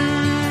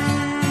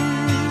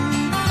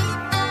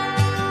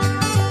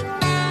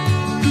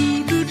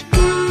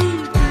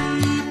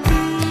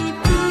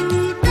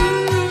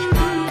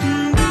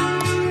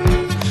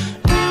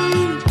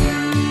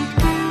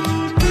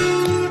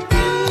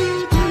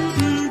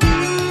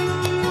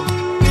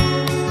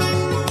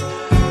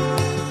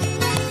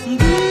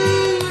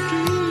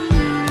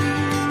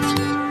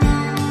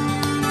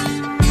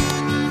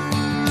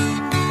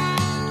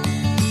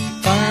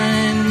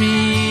 Find me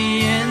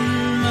in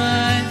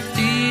my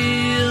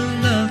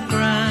field of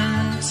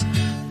grass,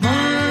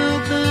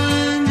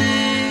 Mother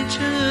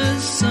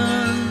Nature's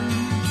son.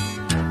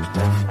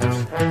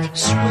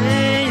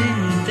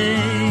 Swaying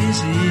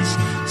daisies,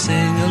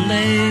 sing a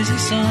lazy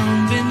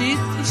song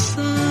beneath the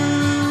sun.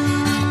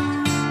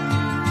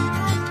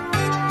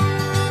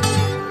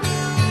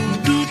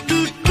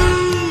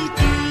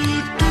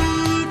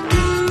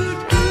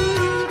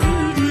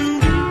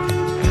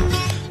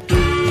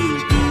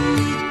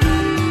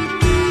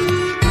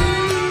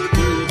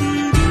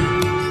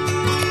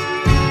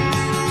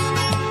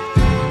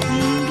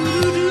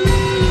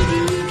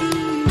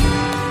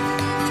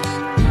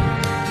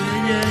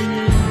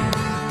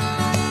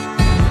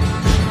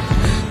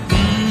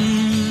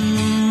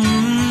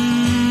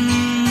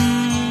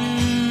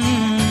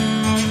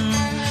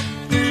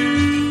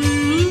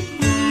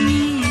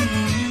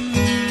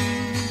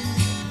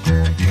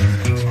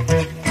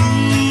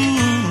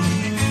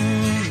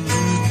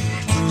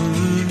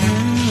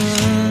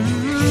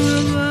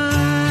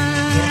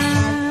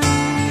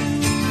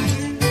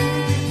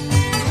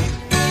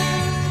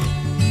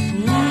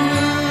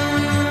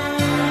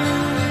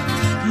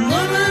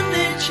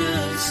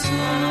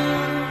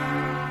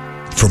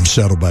 From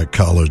Saddleback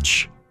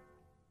College,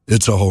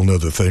 It's a Whole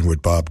Nother Thing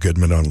with Bob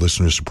Goodman on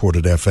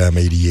listener-supported FM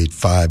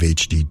 88.5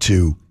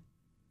 HD2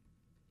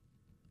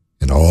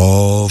 and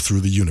all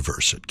through the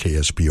universe at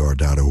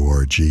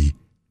kspr.org.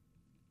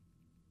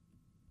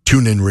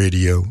 TuneIn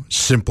Radio,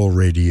 Simple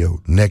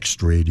Radio,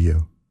 Next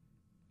Radio.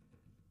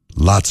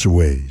 Lots of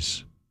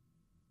ways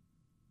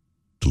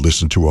to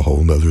listen to a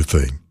whole nother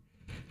thing.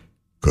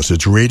 Because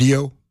it's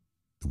radio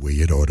the way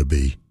it ought to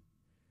be.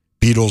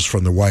 Beatles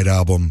from the White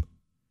Album,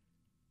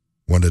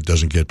 one that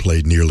doesn't get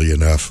played nearly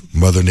enough,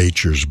 Mother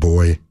Nature's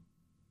Boy.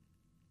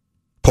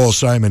 Paul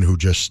Simon, who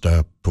just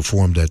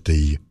performed at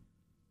the,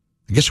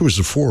 I guess it was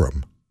the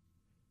Forum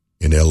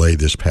in L.A.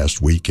 this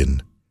past week,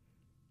 in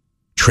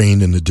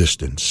Train in the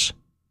Distance.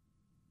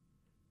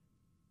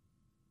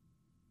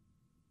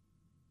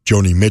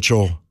 Joni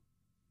Mitchell,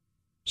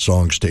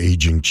 Songs to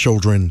Aging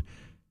Children,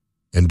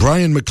 and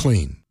Bryan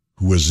Maclean,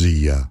 who was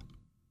the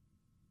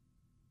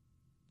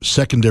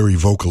secondary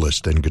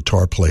vocalist and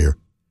guitar player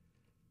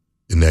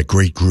in that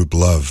great group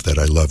Love that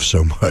I love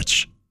so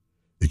much.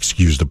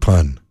 Excuse the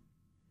pun.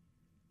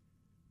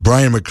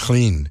 Bryan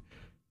Maclean,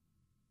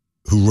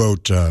 who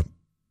wrote a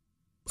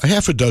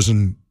half a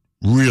dozen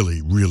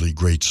really, really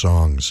great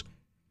songs,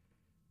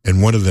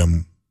 and one of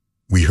them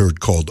we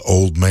heard called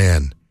Old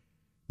Man,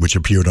 which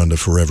appeared on the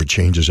Forever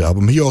Changes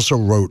album. He also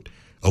wrote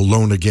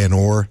Alone Again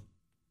Or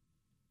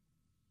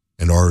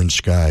and Orange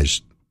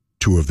Skies,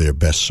 two of their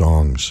best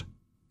songs.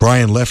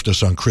 Bryan left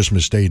us on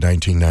Christmas Day,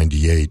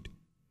 1998.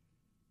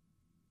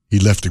 He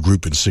left the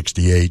group in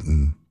 68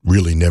 and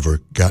really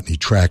never got any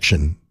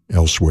traction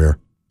elsewhere.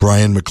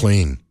 Bryan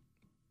Maclean,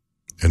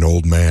 An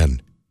Old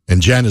Man.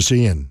 And Janis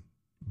Ian,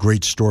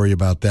 great story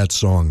about that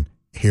song,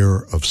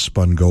 Hair of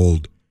Spun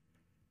Gold.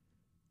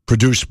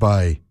 Produced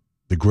by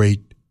the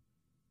great,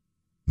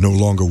 no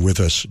longer with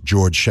us,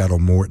 George Shadow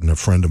Morton, a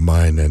friend of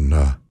mine, and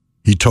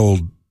he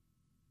told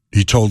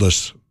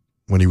us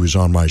when he was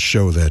on my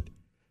show that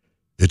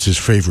it's his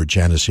favorite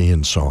Janis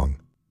Ian song.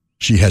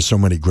 She has so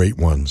many great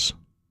ones.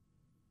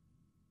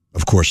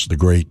 Of course, the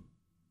great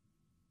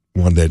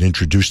one that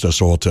introduced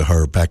us all to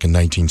her back in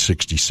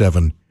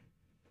 1967,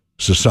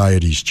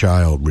 Society's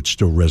Child, which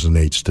still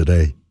resonates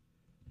today.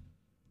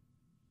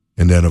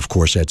 And then, of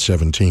course, at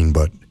 17,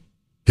 but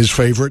his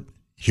favorite,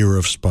 Hair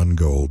of Spun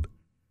Gold.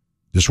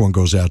 This one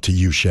goes out to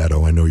you,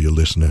 Shadow. I know you're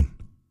listening.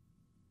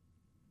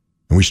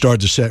 And we start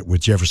the set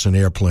with Jefferson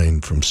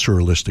Airplane from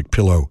Surrealistic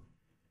Pillow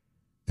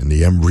and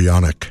the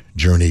Embryonic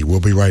Journey. We'll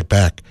be right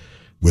back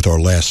with our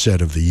last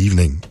set of the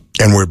evening.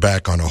 And we're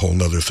back on A Whole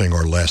Nother Thing,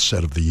 our last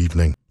set of the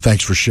evening.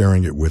 Thanks for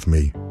sharing it with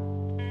me.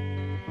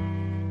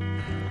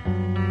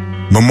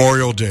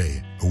 Memorial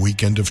Day, a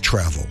weekend of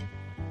travel.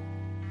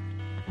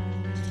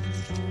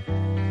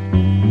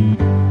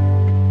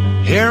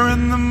 Here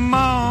in the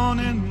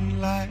morning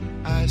light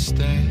I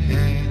stand,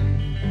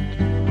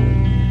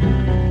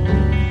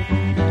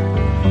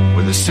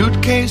 with a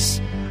suitcase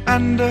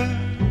and a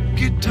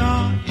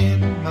guitar in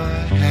my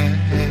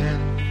hand.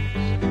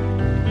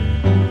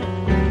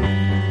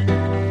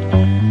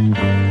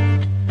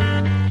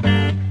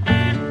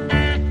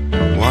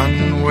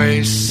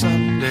 One-way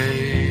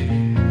Sunday,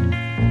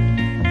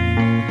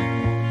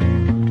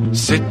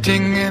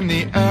 sitting in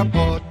the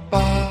airport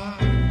bar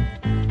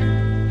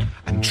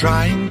and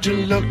trying to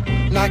look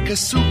like a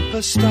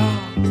superstar,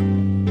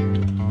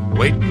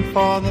 waiting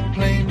for the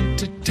plane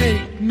to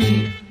take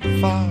me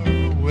far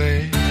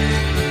away.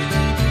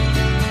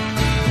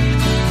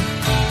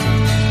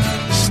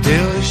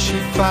 Still she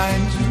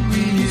finds a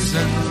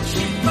reason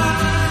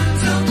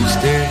to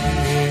stay.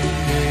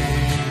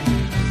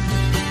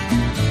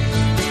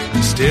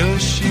 Still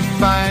she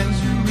finds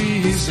a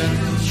reason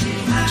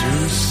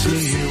to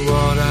see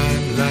what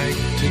I'm like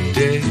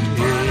today.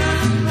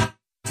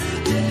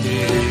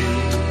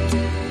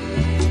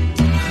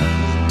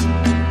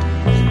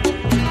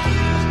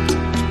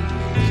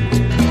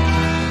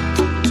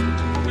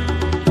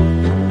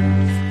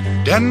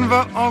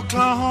 Denver,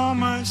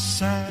 Oklahoma,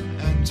 San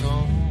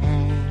Antonio.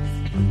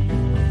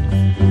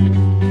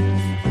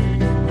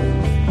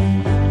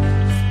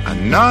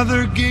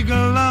 Another gig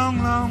a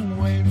long, long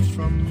way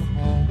from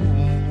home.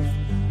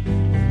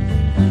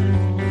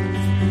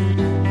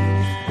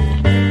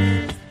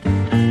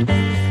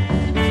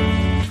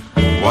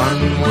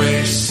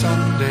 One-way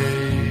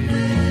Sunday.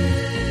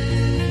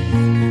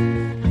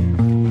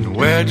 And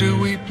where do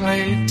we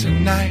play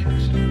tonight?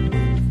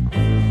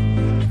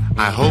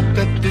 I hope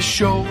that the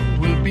show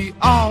will be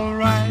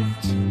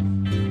alright.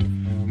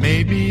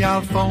 Maybe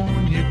I'll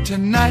phone you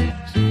tonight.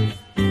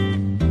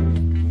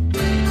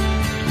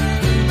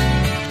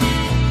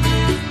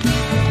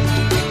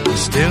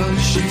 Still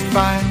she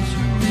finds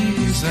a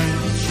reason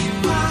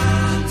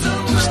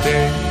to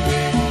stay.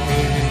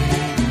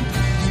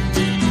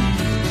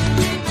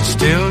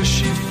 Still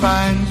she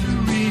finds a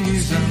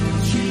reason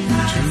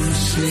to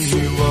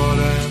see what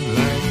I'm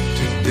like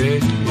today.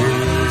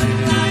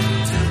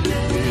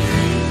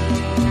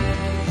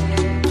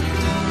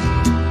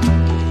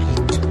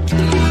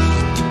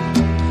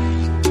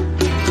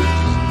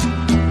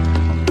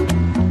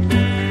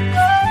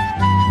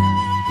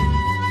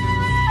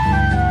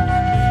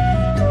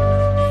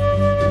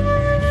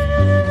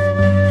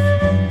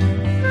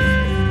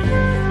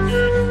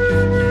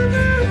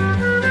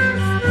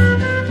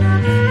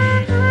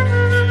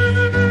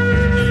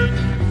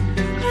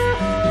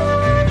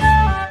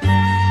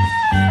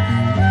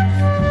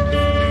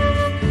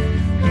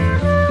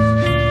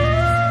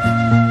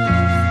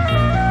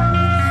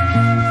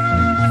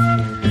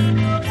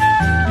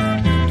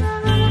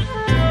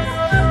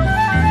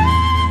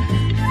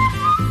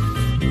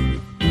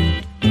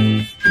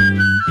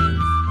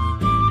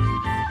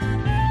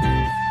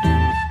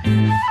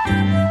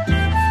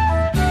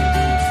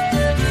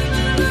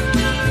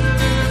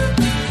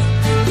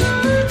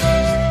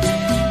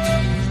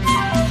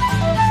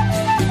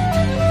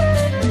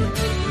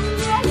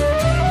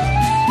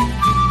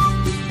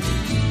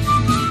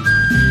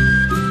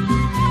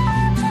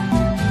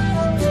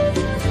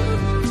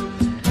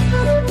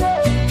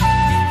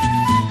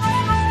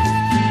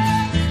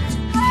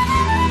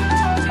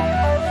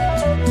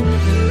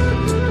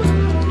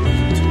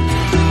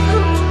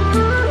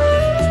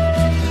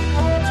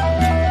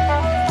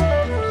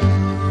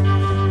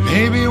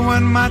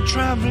 my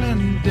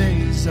traveling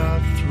days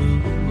are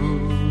through,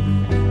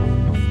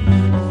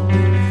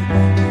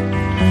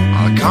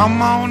 I'll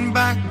come on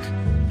back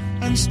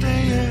and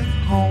stay at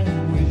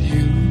home with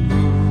you.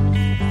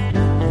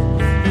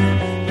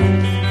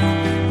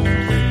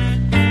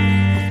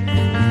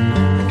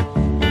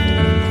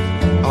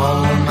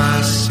 All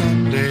my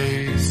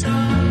Sundays,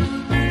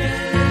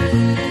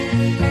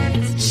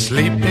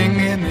 sleeping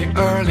in the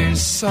early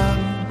sun,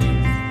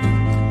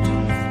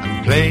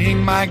 I'm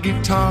playing my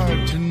guitar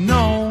to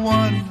no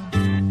one,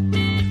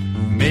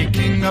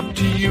 making up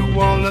to you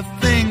all the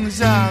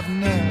things I've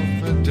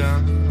never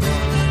done.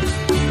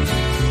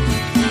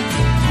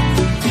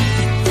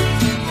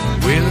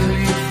 Will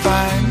you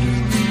find a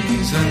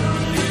reason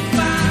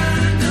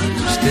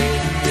to stay?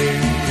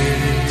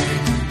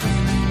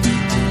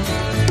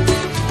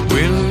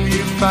 Will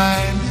you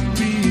find a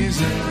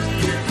reason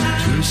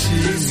to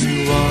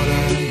see what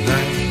I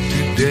like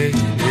today?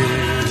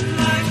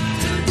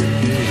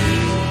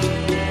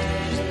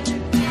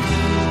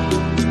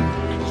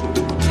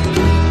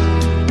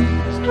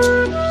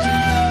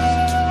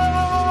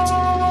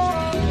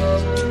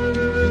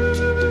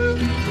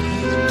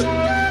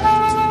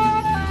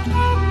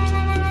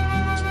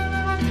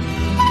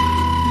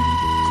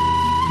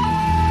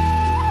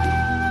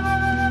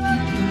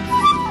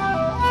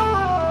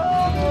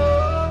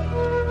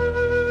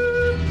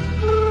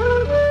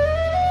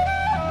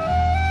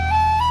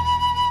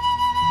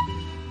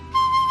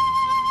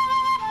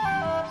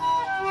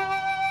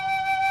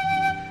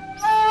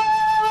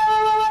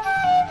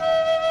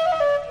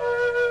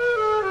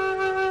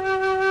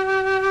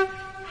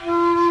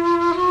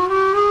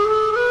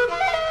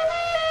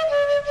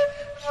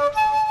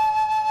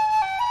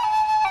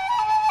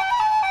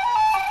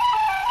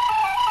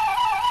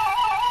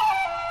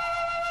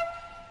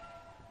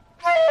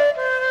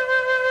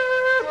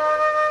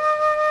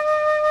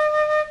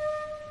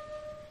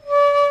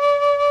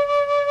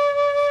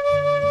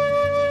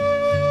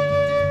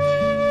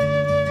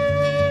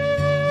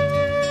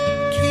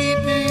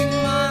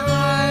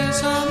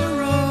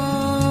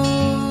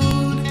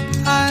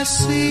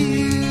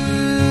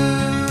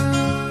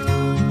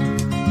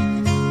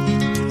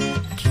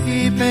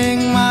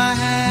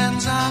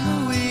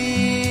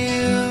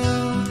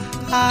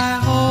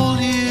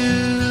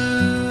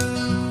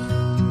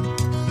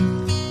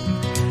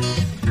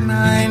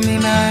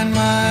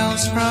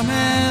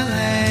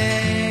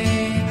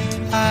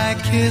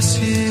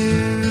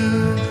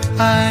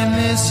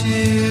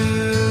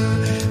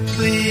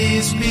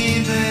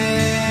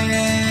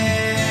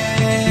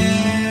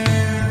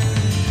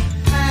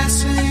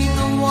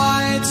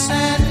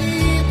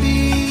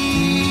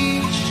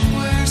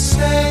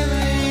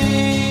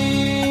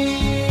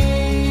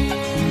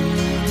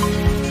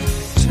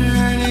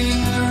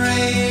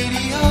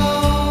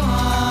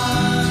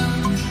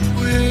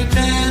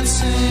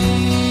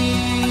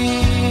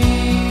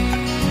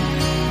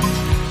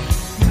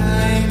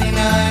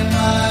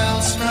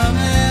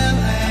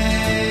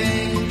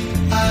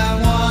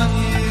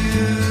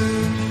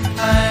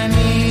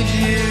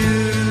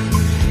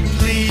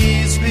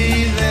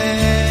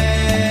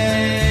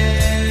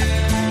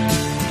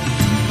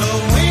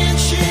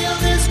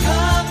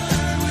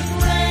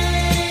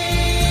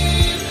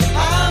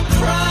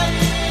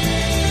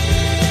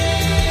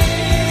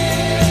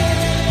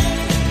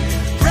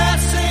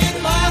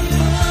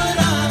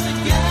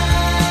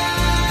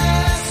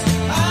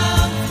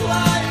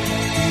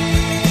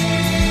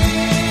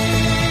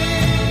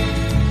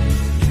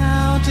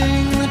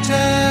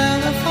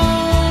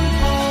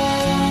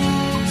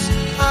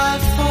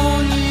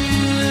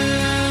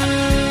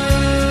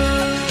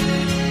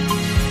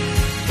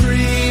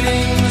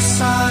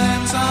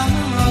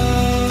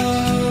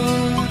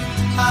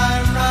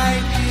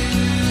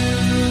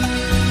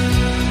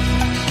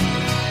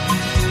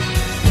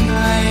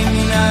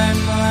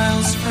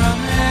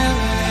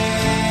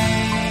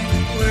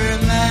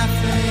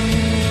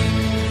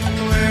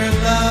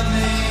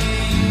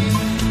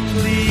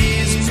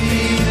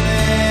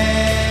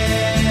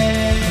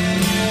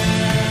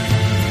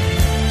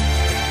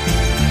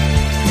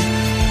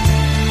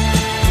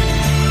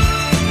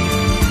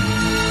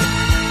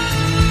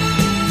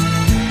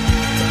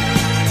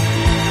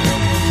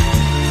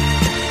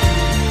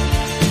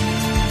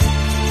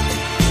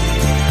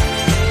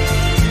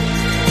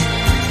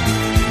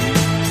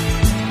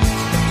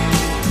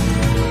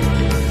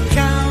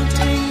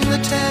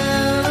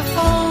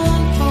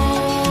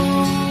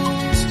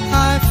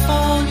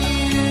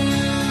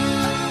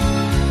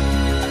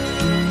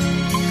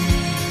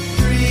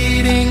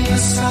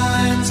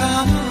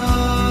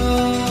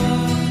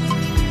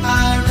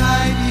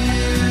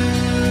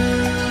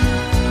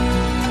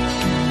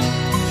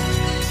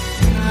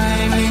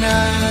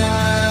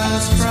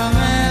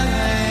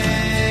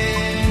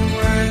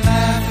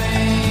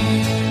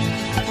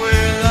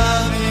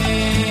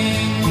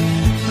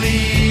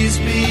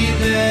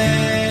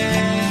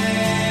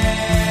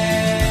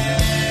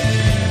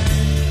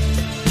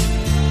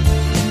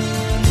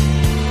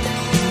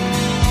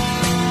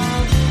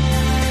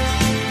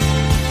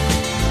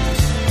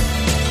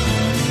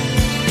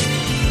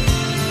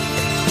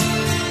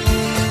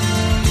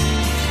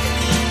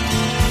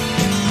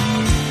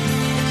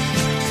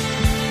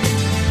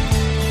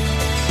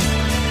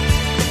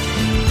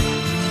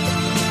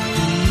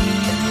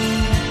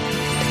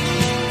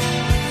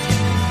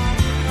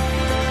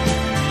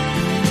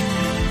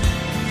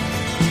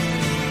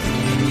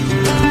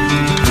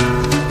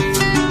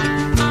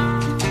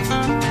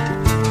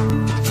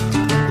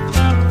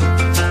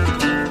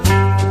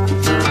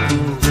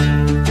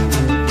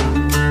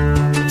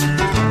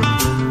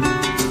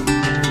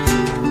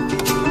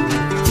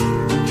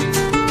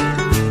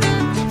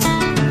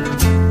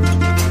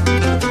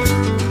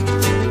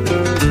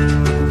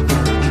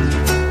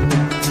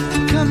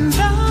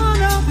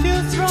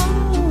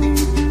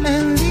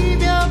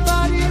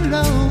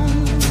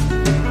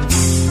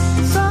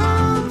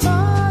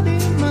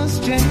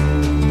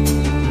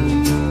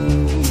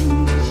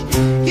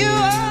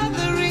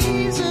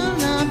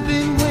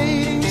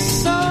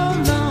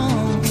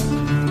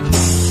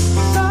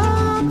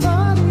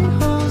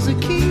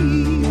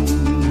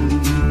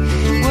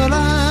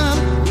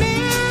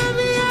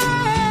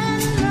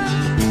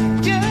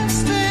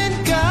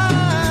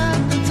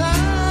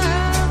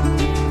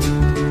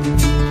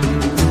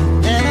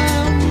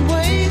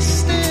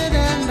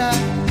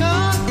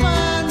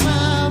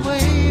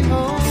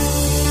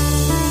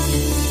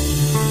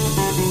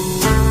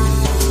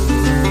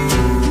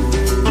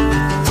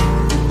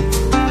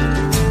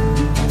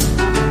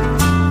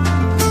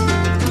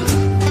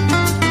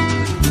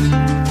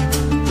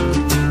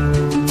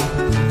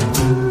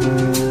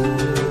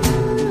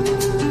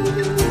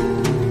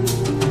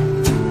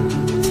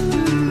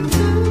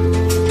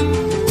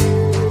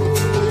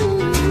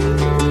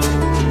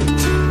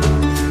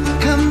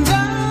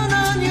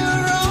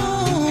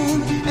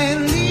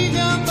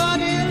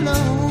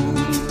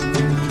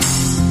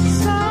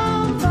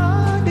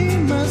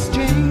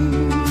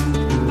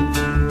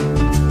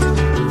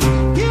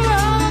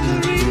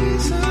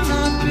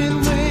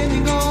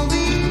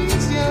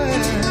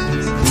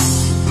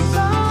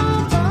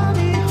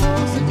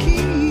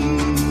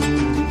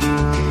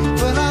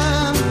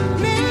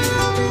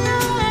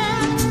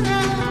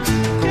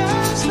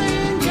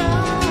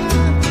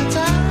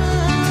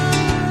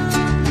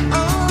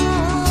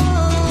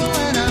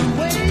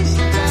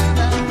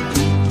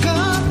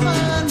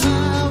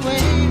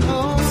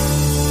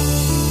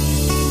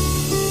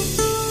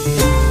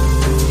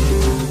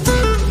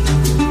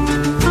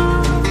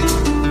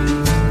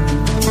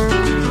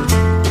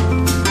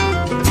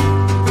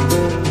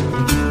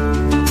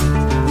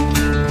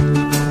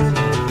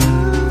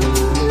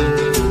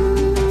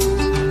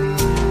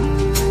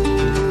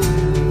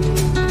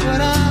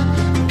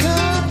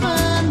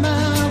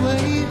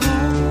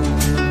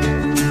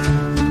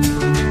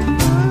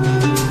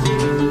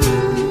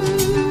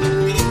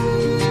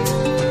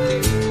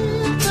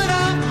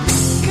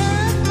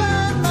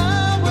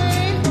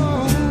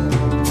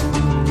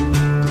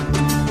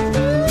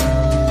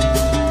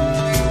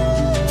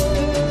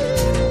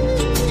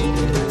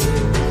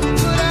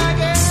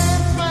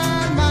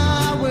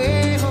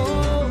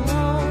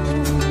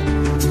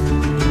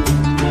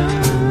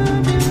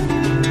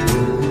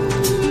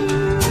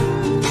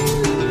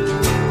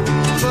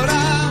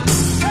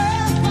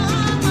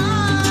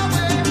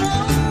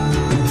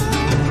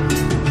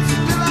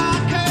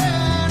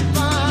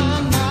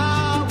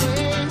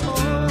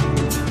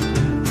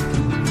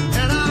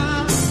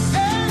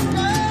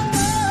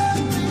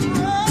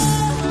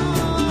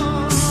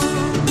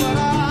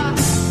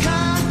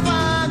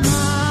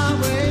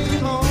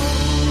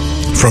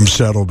 From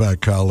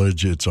Saddleback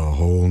College, it's a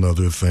whole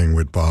nother thing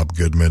with Bob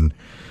Goodman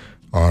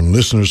on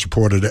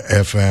listener-supported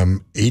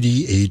FM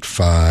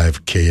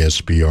 88.5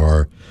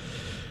 KSBR.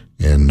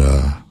 And,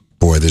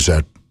 boy, does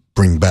that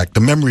bring back...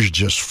 The memories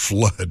just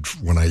flood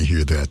when I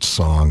hear that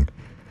song.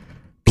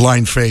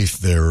 Blind Faith,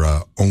 their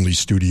only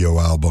studio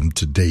album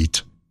to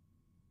date.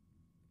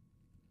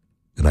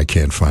 And I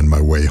Can't Find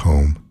My Way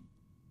Home.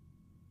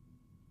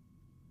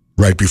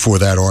 Right before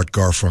that, Art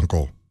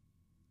Garfunkel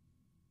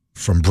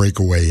from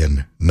Breakaway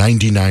and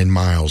 99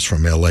 Miles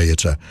from L.A.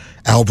 It's a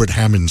Albert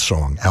Hammond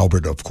song.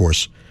 Albert, of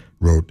course,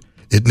 wrote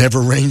It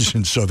Never Rains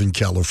in Southern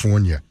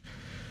California.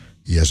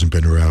 He hasn't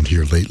been around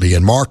here lately.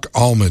 And Mark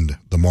Almond,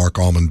 the Mark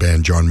Almond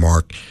Band, John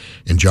Mark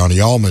and Johnny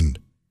Almond,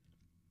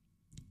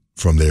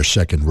 from their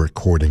second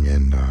recording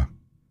in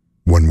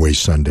One Way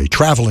Sunday.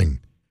 Traveling.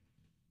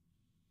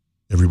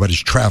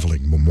 Everybody's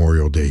traveling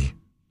Memorial Day.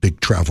 Big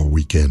travel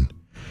weekend.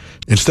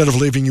 Instead of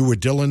leaving you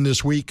with Dylan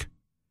this week,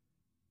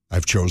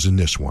 I've chosen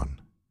this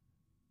one.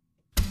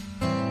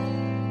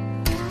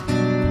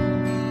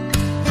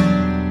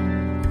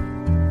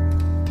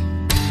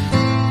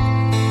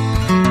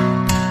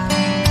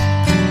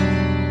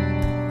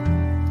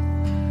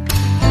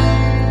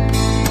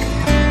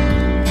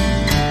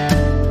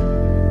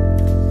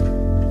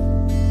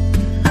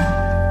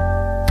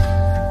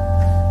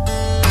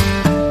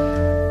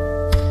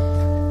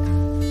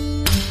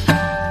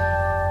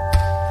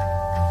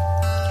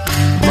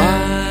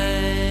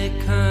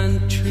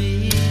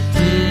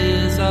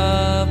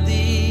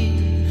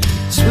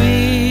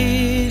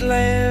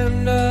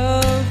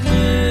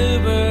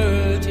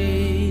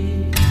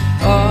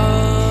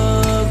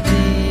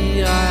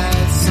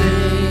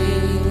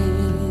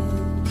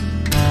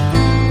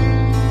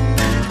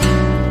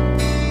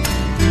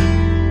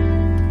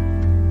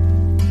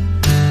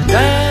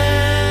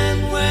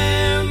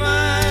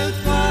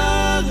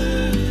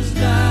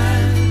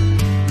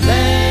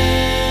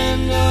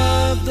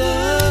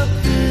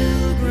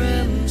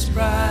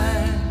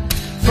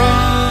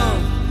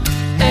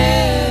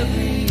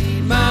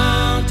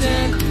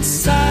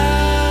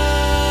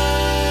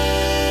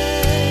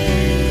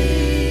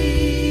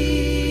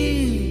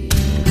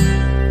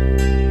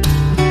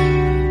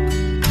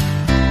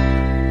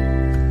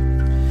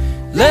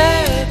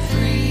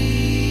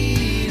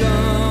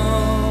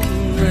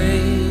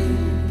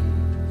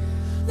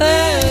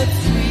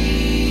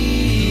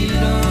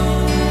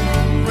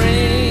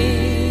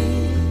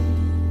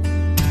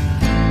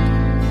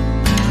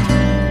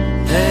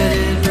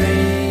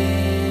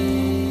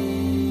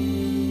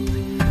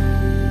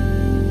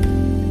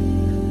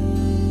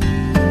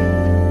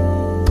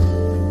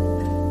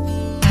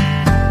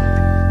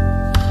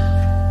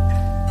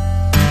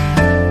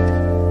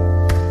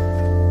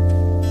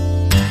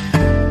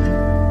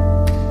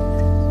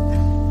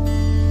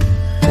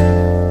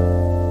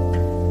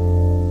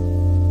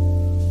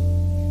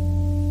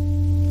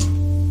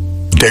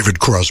 David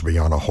Crosby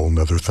on A Whole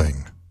Nother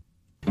Thing.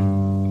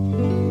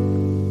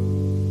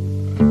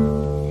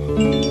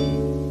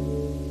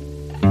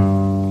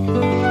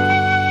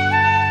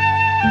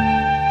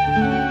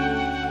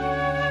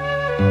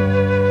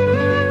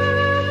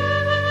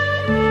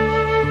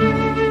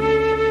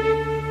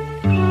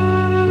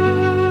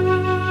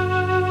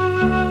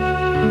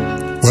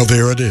 Well,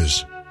 there it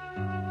is.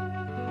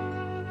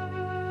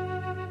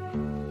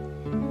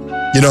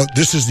 You know,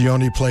 this is the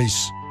only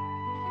place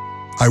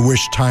I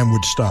wish time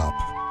would stop.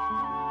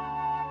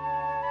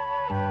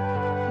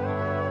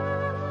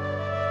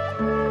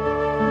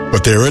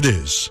 But there it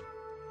is.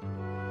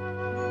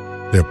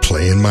 They're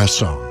playing my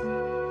song.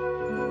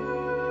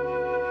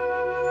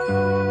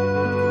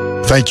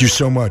 Thank you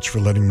so much for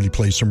letting me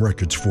play some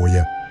records for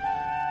you.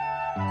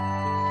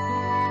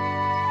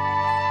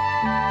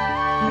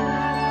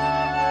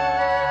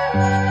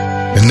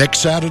 And next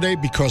Saturday,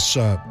 because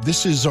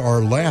this is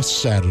our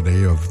last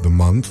Saturday of the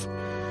month,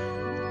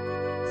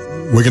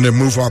 we're going to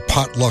move our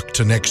potluck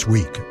to next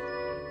week.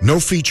 No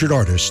featured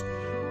artist,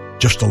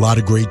 just a lot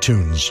of great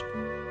tunes.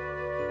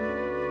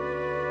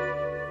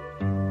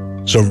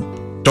 So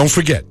don't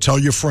forget, tell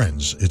your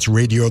friends, it's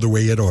radio the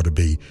way it ought to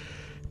be.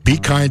 Be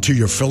kind to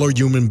your fellow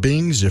human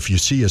beings. If you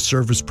see a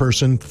service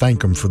person,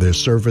 thank them for their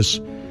service.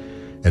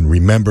 And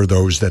remember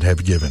those that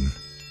have given.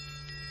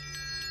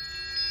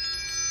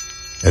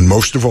 And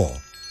most of all,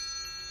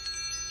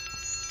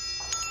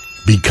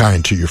 be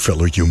kind to your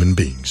fellow human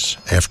beings.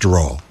 After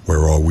all,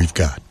 we're all we've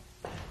got.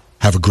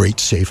 Have a great,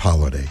 safe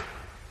holiday.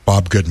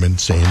 Bob Goodman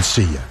saying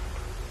see ya.